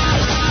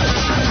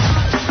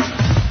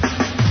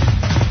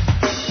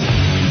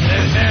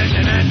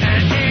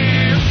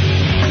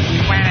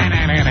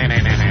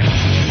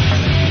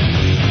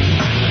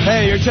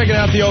 Hey, you're checking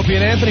out the Opie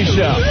and Anthony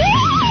Show.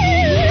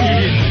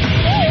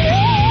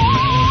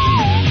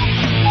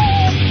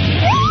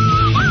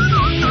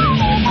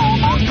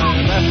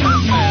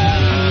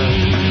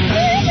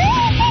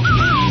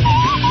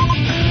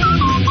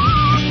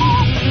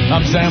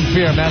 I'm Sam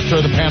Fear, master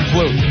of the pan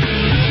flute.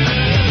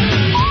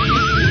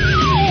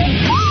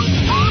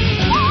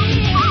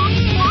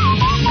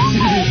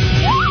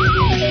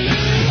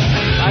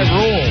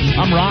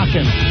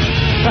 rockin'.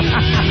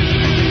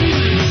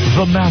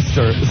 The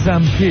Master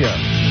Zampier.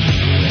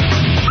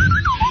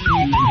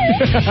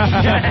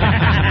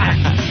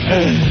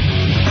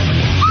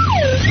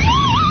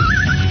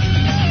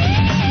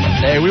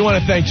 Hey, we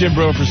want to thank Jim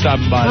Breuer for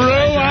stopping by.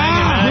 Breuer!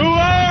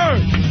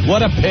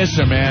 What a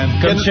pisser,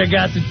 man. Come check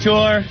out the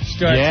tour.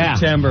 Starts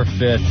September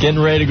 5th. Getting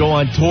ready to go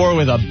on tour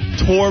with a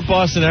tour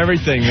bus and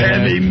everything,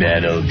 man. Heavy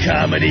metal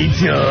comedy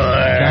tour.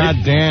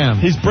 God damn.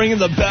 He's bringing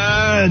the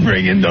band.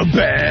 Bringing the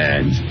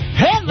band.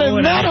 Heavy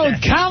metal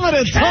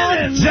comedy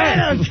tour.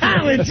 Metal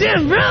comedy,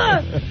 Jim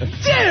Breuer.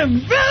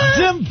 Jim Breuer.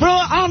 Jim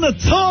Breuer on the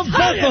tour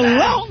bus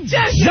alone.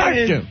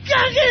 Jerking.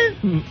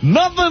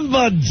 Nothing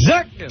but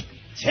jerking.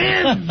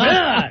 Jim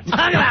Breuer.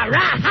 Talk about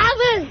rock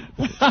hopping.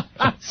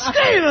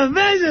 Scream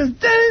amazing,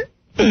 dude.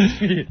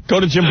 Go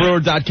to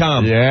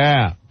JimBreuer.com.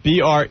 Yeah.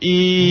 BREUER.com.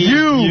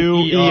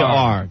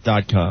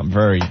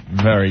 Very,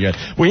 very good.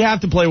 We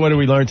have to play What Did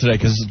We Learn today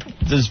because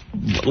there's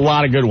a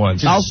lot of good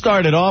ones. I'll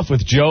start it off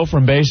with Joe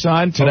from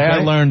Bayside. Today I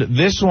learned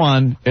this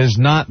one is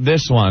not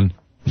this one.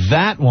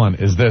 That one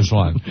is this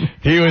one.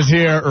 He was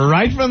here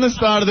right from the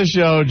start of the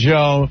show.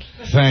 Joe,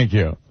 thank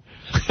you.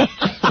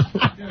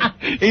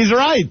 He's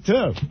right,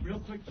 too.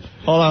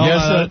 Hold on.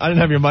 I didn't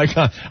have your mic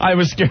on. I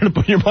was scared to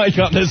put your mic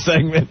on this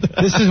segment.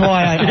 This is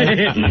why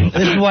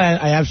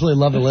I absolutely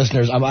love the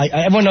listeners.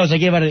 Everyone knows I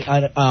gave out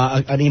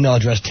an email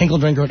address,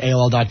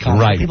 tinkledrinker@AOL.com.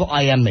 Right. People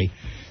IM me.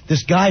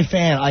 This guy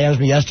fan IM'd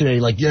me yesterday,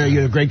 like, yeah,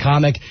 you're a great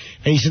comic.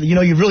 And he said, you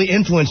know, you've really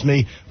influenced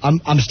me.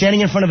 I'm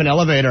standing in front of an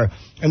elevator,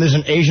 and there's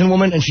an Asian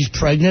woman, and she's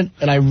pregnant,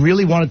 and I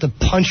really wanted to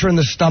punch her in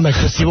the stomach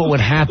to see what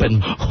would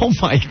happen. Oh,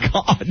 my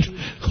God.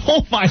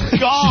 Oh, my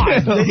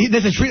God.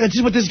 That's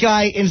just what this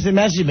guy instant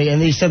messaged me,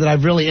 and he said that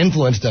I've really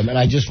influenced him, and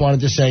I just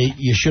wanted to say,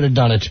 you should have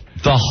done it.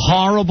 The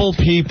horrible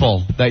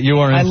people that you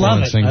are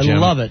influencing, Jim, I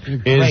love it.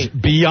 Is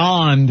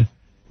beyond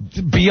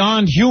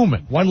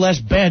human. One less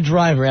bad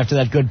driver after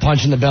that good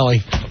punch in the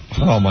belly.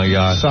 Oh, my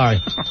God.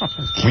 Sorry.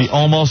 We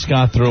almost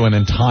got through an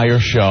entire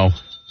show.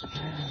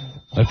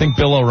 I think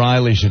Bill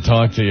O'Reilly should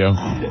talk to you.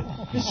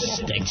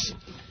 Stinks.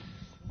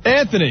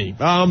 Anthony,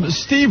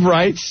 Steve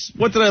writes,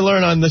 what did I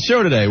learn on the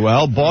show today?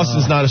 Well,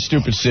 Boston's not a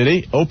stupid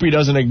city. Opie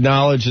doesn't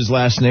acknowledge his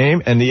last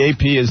name, and the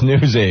AP is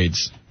news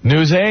aides.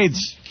 News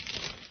aides.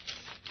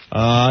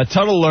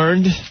 Tuttle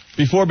learned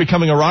before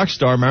becoming a rock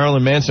star,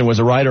 Marilyn Manson was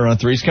a writer on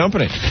Three's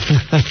Company.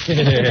 Let's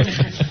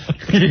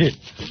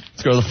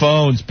go to the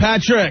phones.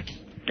 Patrick.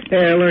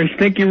 Hey, I learned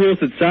stinky rules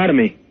at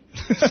sodomy.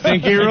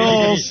 Stinky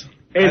rules.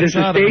 Hey, there's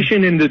a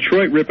station in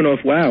Detroit ripping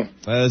off WoW.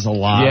 There's a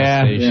lot of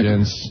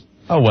stations.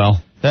 Yeah. Oh,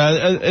 well.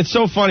 It's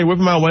so funny. Whip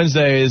 'em Out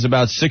Wednesday is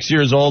about 6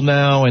 years old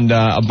now, and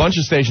a bunch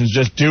of stations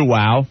just do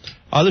WoW.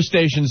 Other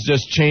stations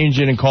just change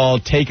it and call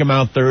it Take 'em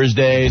Out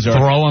Thursdays. Or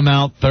Throw 'em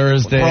Out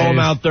Thursdays. Throw 'em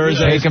Out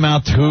Thursdays. Take 'em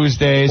Out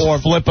Tuesdays. Or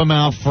Flip 'em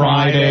Out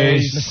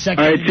Fridays. All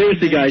right,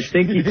 seriously, guys.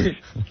 Stinky's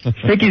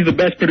the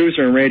best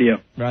producer in radio.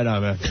 Right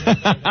on, man.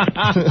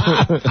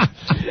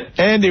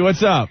 Andy,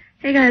 what's up?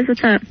 Hey, guys,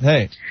 what's up?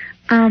 Hey.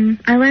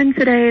 I learned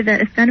today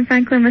that if Ben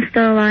Franklin was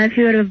still alive,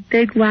 he would have a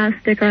big WoW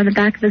sticker on the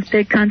back of his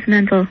big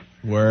Continental.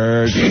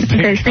 Word.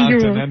 Okay, stinky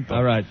rules.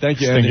 All right, thank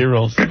you, Andy. Stinky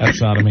rules. That's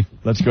sodomy.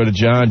 Let's go to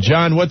John.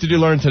 John, what did you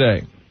learn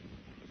today?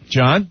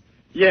 John?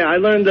 Yeah, I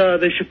learned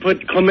they should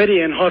put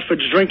chlamydia in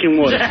Hartford's drinking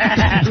water.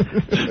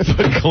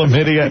 Put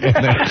chlamydia in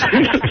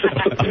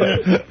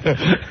there.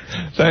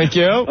 Thank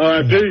you. All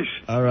right, peace.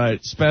 All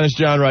right. Spanish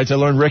John writes, I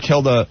learned Rick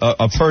held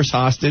a purse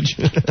hostage.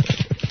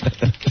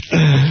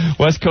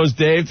 West Coast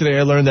Dave, today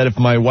I learned that if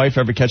my wife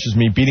ever catches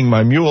me beating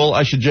my mule,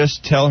 I should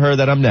just tell her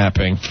that I'm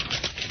napping.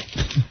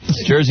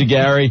 Jersey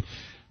Gary,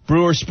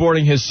 Breuer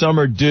sporting his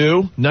summer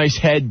do. Nice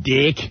head,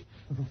 dick.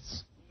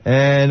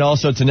 And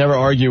also to never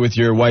argue with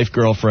your wife,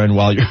 girlfriend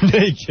while you're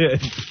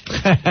naked.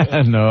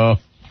 No.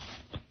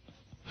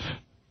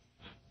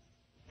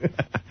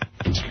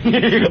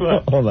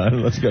 Hold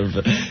on, let's go.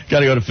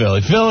 Gotta go to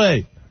Philly.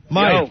 Philly,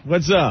 Mike,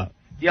 what's up?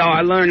 Yo,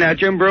 I learned that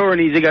Jim Breuer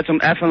needs to get some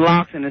effing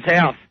locks in his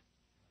house.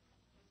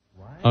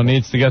 Oh,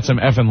 needs to get some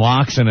effing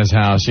locks in his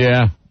house,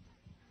 yeah.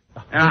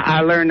 And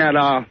I learned that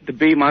to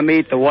beat my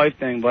meat, the wife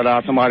thing, but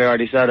somebody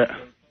already said it.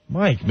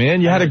 Mike,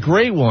 man, you had a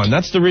great one.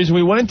 That's the reason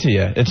we went to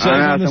you. It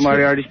says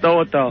somebody already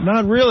stole it, though.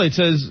 Not really. It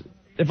says,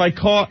 if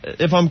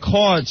I'm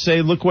caught,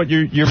 say, look what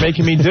you're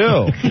making me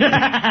do.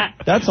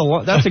 That's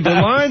a good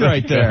line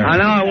right there. I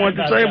know, I wanted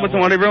to say it, but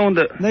somebody ruined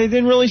it. They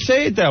didn't really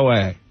say it that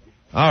way.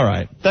 All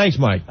right. Thanks,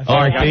 Mike.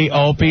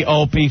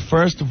 Opie.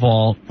 First of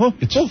all,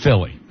 it's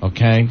Philly,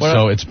 okay?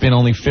 So it's been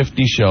only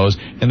 50 shows,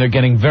 and they're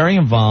getting very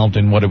involved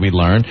in What Did We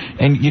Learn,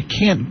 and you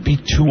can't be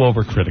too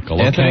overcritical,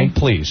 okay? Anthony?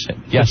 Please.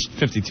 Yes.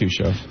 52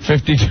 shows.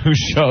 52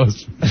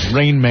 shows.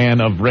 Rain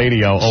Man of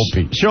radio,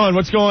 Opie. Sean,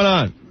 what's going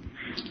on?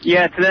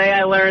 Yeah, today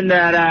I learned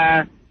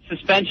that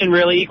suspension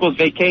really equals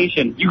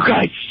vacation. You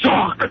guys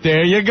suck.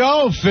 There you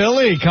go,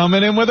 Philly,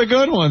 coming in with a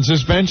good one.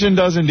 Suspension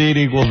does indeed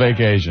equal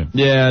vacation.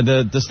 Yeah,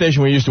 the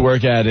station we used to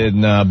work at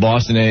in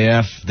Boston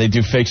AF, they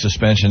do fake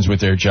suspensions with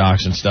their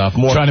jocks and stuff.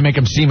 Trying to make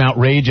them seem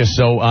outrageous.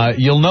 So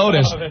you'll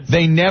notice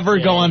they never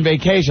go on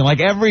vacation. Like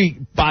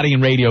everybody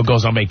in radio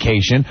goes on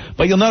vacation,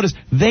 but you'll notice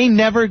they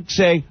never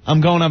say, I'm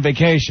going on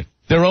vacation.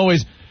 They're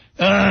always,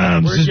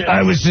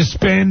 I was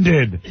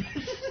suspended.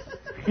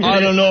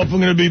 I don't know if I'm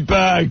going to be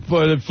back,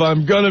 but if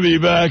I'm going to be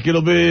back,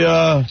 it'll be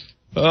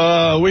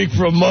a week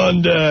from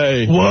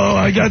Monday. Whoa,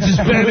 I got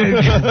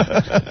suspended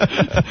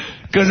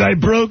because I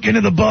broke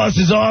into the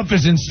boss's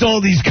office and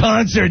stole these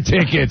concert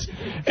tickets,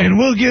 and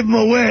we'll give them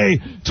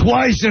away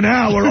twice an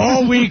hour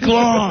all week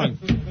long,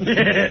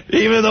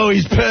 even though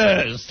he's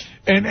pissed.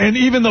 And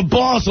even the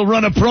boss will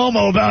run a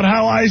promo about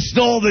how I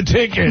stole the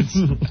tickets.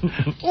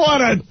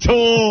 What a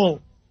tool.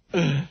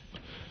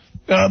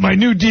 My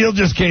new deal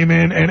just came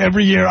in, and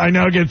every year I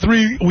now get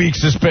 3 weeks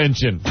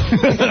suspension.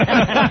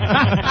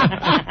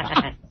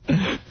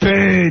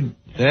 Paid.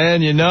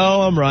 And you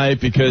know I'm right,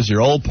 because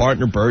your old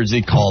partner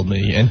Birdsey called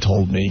me and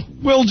told me.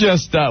 We'll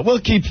just,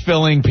 we'll keep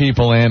filling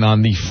people in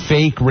on the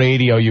fake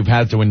radio you've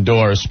had to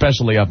endure,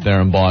 especially up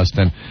there in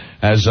Boston,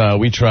 as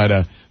we try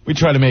to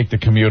make the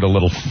commute a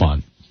little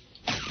fun.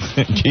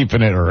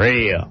 Keeping it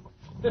real.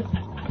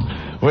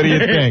 What do you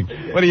think?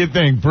 What do you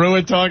think?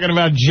 Breuer talking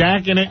about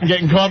jacking it and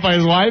getting caught by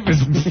his wife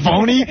is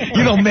phony?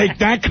 You don't make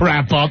that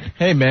crap up.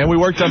 Hey, man, we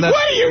worked on that.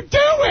 What are you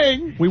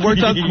doing? We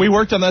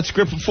worked on that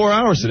script for 4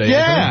 hours today.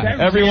 Yeah,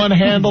 everyone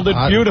handled it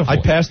beautifully.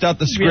 I passed out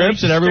the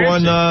scripts and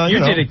everyone. You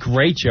did a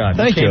great job.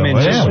 Thank you.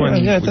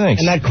 Yeah,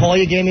 thanks. And that call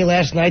you gave me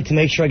last night to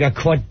make sure I got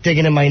caught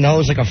digging in my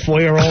nose like a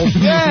 4-year-old.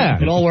 Yeah,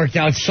 it all worked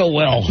out so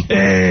well.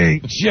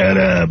 Hey, shut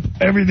up!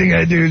 Everything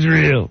I do is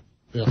real.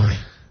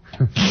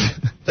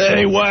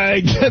 Hey,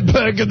 Wag, get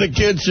back in the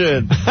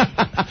kitchen.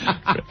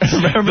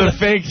 Remember the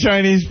fake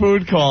Chinese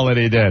food call that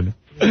he did?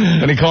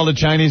 And he called a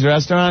Chinese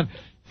restaurant.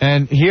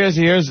 And here's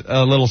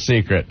a little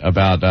secret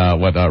about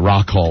what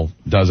Rockhole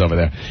does over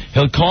there.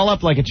 He'll call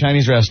up like a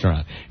Chinese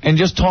restaurant and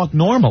just talk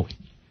normally.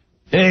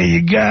 Hey,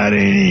 you got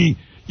any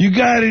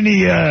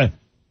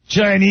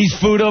Chinese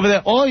food over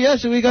there? Oh,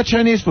 yes, we got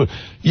Chinese food.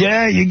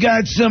 Yeah, you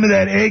got some of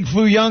that egg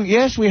foo young?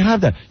 Yes, we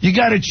have that. You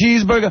got a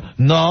cheeseburger?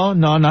 No,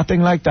 nothing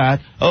like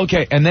that.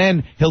 Okay, and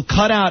then he'll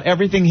cut out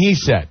everything he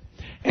said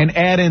and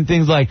add in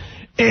things like,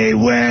 hey,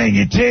 Wang,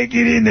 you take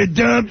it in the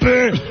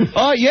dumper?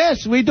 Oh,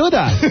 yes, we do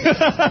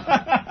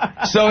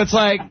that. So it's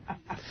like,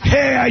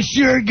 hey, I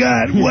sure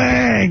got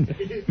Wang.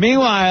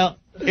 Meanwhile,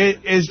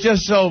 it is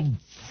just so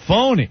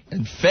phony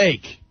and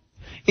fake.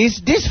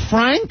 Is this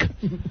Frank?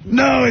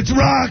 No, it's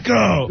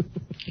Rocco.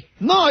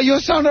 No, you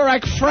sound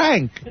like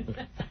Frank.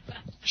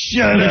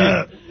 Shut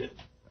up.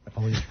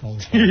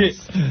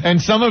 And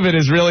some of it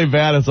is really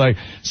bad. It's like,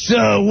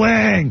 so,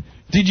 Wang,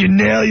 did you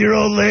nail your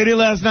old lady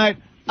last night?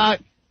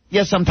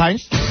 Yes,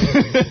 sometimes. So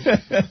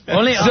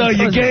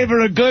you gave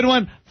her a good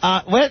one?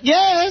 Well,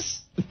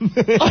 yes.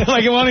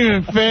 Like it won't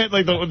even fit,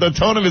 like the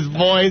tone of his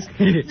voice.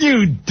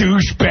 You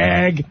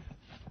douchebag.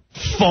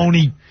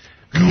 Phony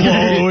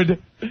glowed.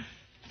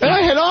 And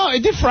I had,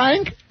 is it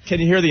Frank? Can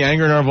you hear the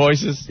anger in our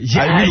voices?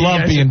 Yeah, we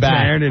love being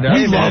back.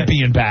 We love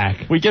being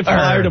back. We get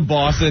fired in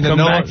Boston, and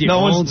no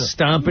one's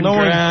stomping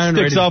ground,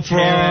 sticks up for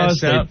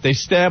us. They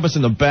stab us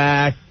in the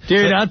back.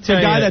 Dude, I'll tell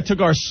you. The guy that took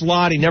our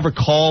slot, he never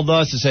called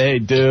us to say, hey,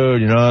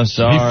 dude,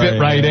 sorry. He fit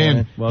right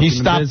in. He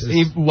stopped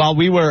while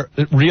we were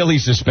really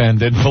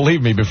suspended.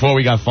 Believe me, before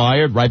we got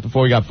fired,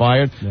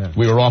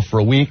 we were off for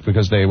a week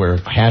because they were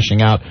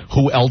hashing out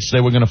who else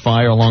they were going to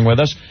fire along with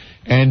us.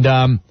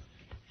 And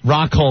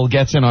Rockhole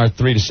gets in our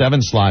 3 to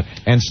 7 slot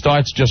and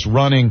starts just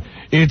running,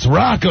 it's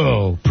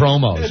Rocco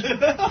promos.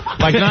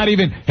 Like not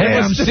even, hey,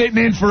 I'm sitting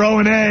in for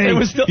O&A.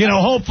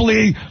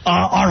 Hopefully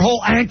our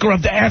whole anchor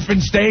of the effing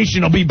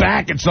station will be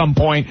back at some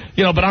point.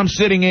 But I'm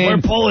sitting in.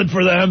 We're pulling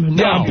for them.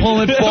 Yeah, I'm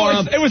pulling for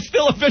them. It was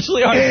still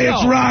officially our Hey, show.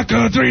 it's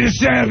Rocco 3 to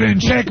 7.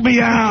 Check me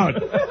out.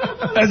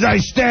 As I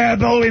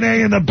stab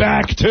O&A in the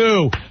back,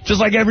 too. Just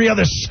like every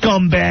other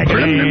scumbag.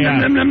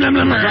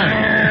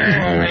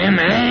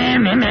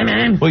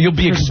 Well, you'll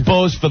be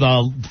exposed for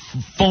the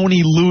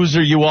phony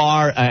loser you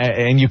are,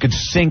 and you could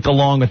sink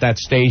along with that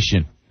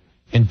station.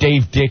 And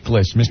Dave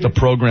Dickless, Mr.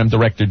 Program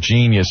Director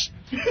Genius.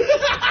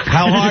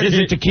 How hard is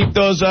it to keep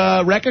those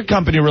record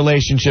company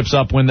relationships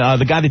up when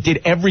the guy that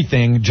did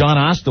everything, John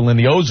Ostel in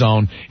the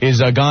Ozone,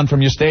 is gone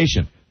from your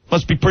station?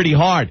 Must be pretty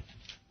hard.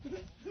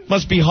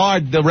 Must be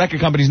hard, the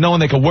record companies knowing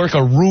they could work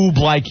a rube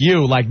like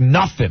you, like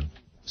nothing.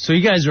 So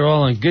you guys are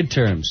all on good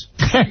terms.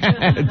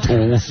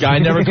 Tools. Guy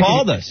never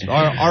called us.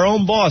 Our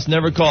own boss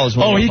never called us.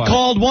 Oh, he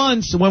called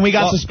once when we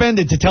got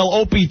suspended to tell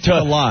Opie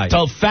to lie,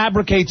 to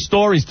fabricate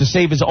stories to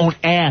save his own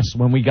ass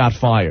when we got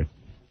fired.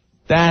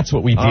 That's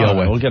what we deal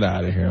with. We'll get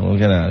out of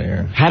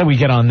here. How do we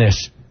get on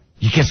this?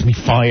 He gets me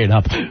fired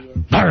up.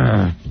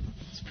 Brr.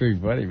 pretty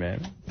funny,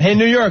 man. Hey,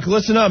 New York,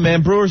 listen up,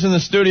 man. Breuer's in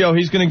the studio.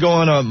 He's going to go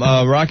on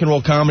a rock and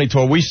roll comedy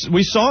tour.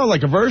 We saw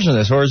like a version of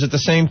this, or is it the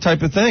same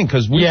type of thing?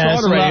 Because we saw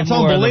it already. It's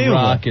unbelievable.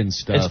 Rock and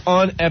stuff.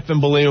 It's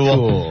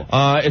unbelievable.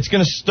 Cool. It's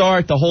going to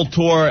start the whole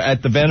tour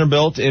at the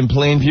Vanderbilt in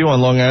Plainview on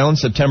Long Island,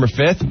 September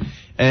 5th.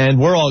 And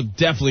we're all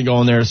definitely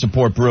going there to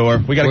support Breuer.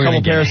 We got a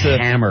couple pairs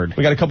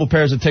We got a couple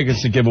pairs of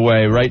tickets to give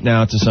away right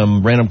now to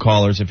some random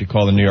callers if you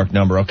call the New York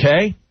number,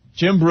 okay?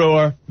 Jim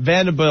Breuer,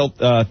 Vanderbilt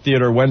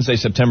Theater, Wednesday,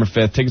 September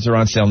 5th. Tickets are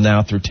on sale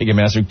now through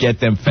Ticketmaster.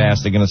 Get them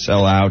fast. They're going to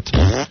sell out.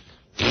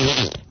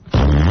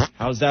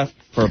 How's that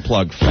for a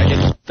plug,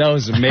 faggot? That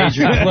was a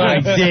major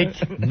plug, Dick.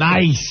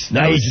 Nice.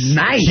 That was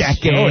nice.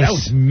 Oh, that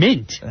was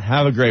mint.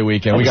 Have a great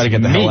weekend. We got to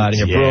get the hell out of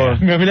here, Breuer.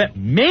 Remember that?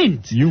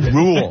 Mint. You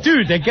rule.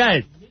 Dude,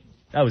 that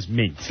was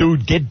mint.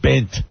 Dude, get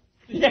bent.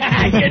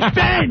 Yeah, get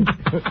bent.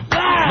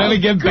 Wow,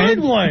 get good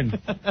bent? one.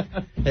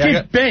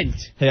 Get bent.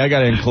 Hey, I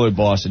got to include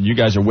Boston. You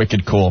guys are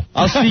wicked cool.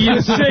 I'll see you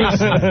at 6.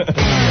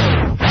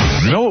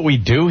 You know what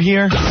we do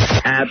here?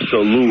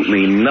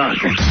 Absolutely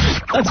nothing.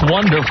 That's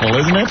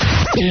wonderful, isn't it?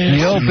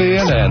 The Opie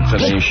and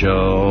Anthony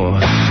Show.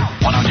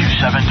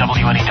 102.7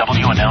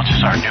 WNEW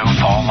announces our new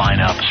fall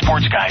lineup.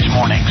 Sports Guys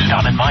mornings,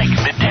 Don and Mike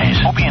middays,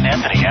 Opie and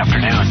Anthony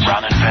afternoons,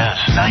 Ron and Fez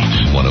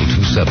nights.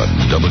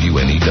 102.7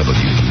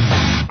 WNEW.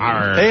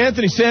 Hey,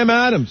 Anthony, Sam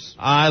Adams.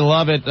 I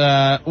love it.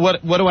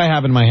 What do I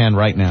have in my hand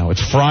right now?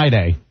 It's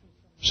Friday,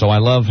 so I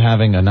love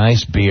having a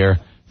nice beer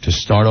to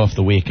start off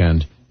the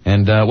weekend.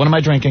 And what am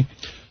I drinking?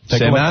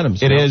 Sam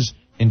Adams. It is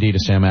indeed a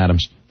Sam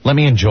Adams. Let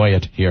me enjoy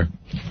it here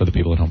for the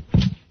people at home.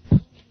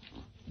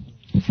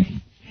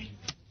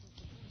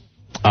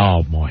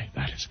 Oh, boy,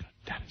 that is good.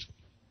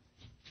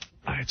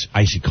 It's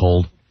icy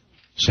cold.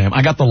 Sam,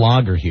 I got the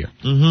lager here.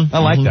 I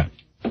like that.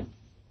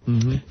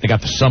 They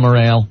got the summer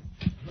ale.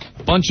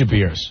 Bunch of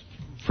beers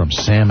from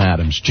Sam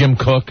Adams. Jim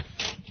Cook,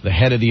 the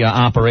head of the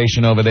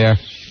operation over there.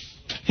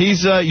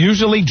 He's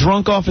usually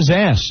drunk off his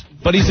ass,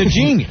 but he's a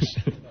genius.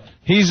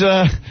 He's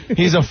a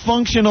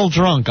functional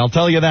drunk, I'll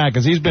tell you that,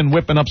 because he's been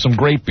whipping up some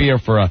great beer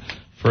for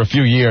a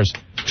few years.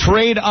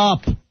 Trade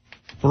up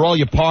for all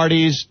your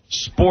parties,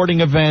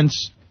 sporting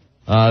events,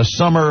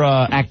 summer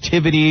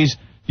activities.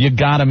 You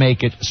got to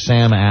make it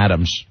Sam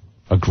Adams,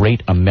 a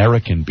great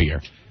American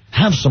beer.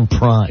 Have some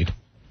pride.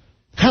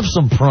 Have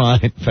some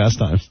pride. Fast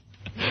Times.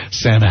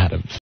 Sam Adams.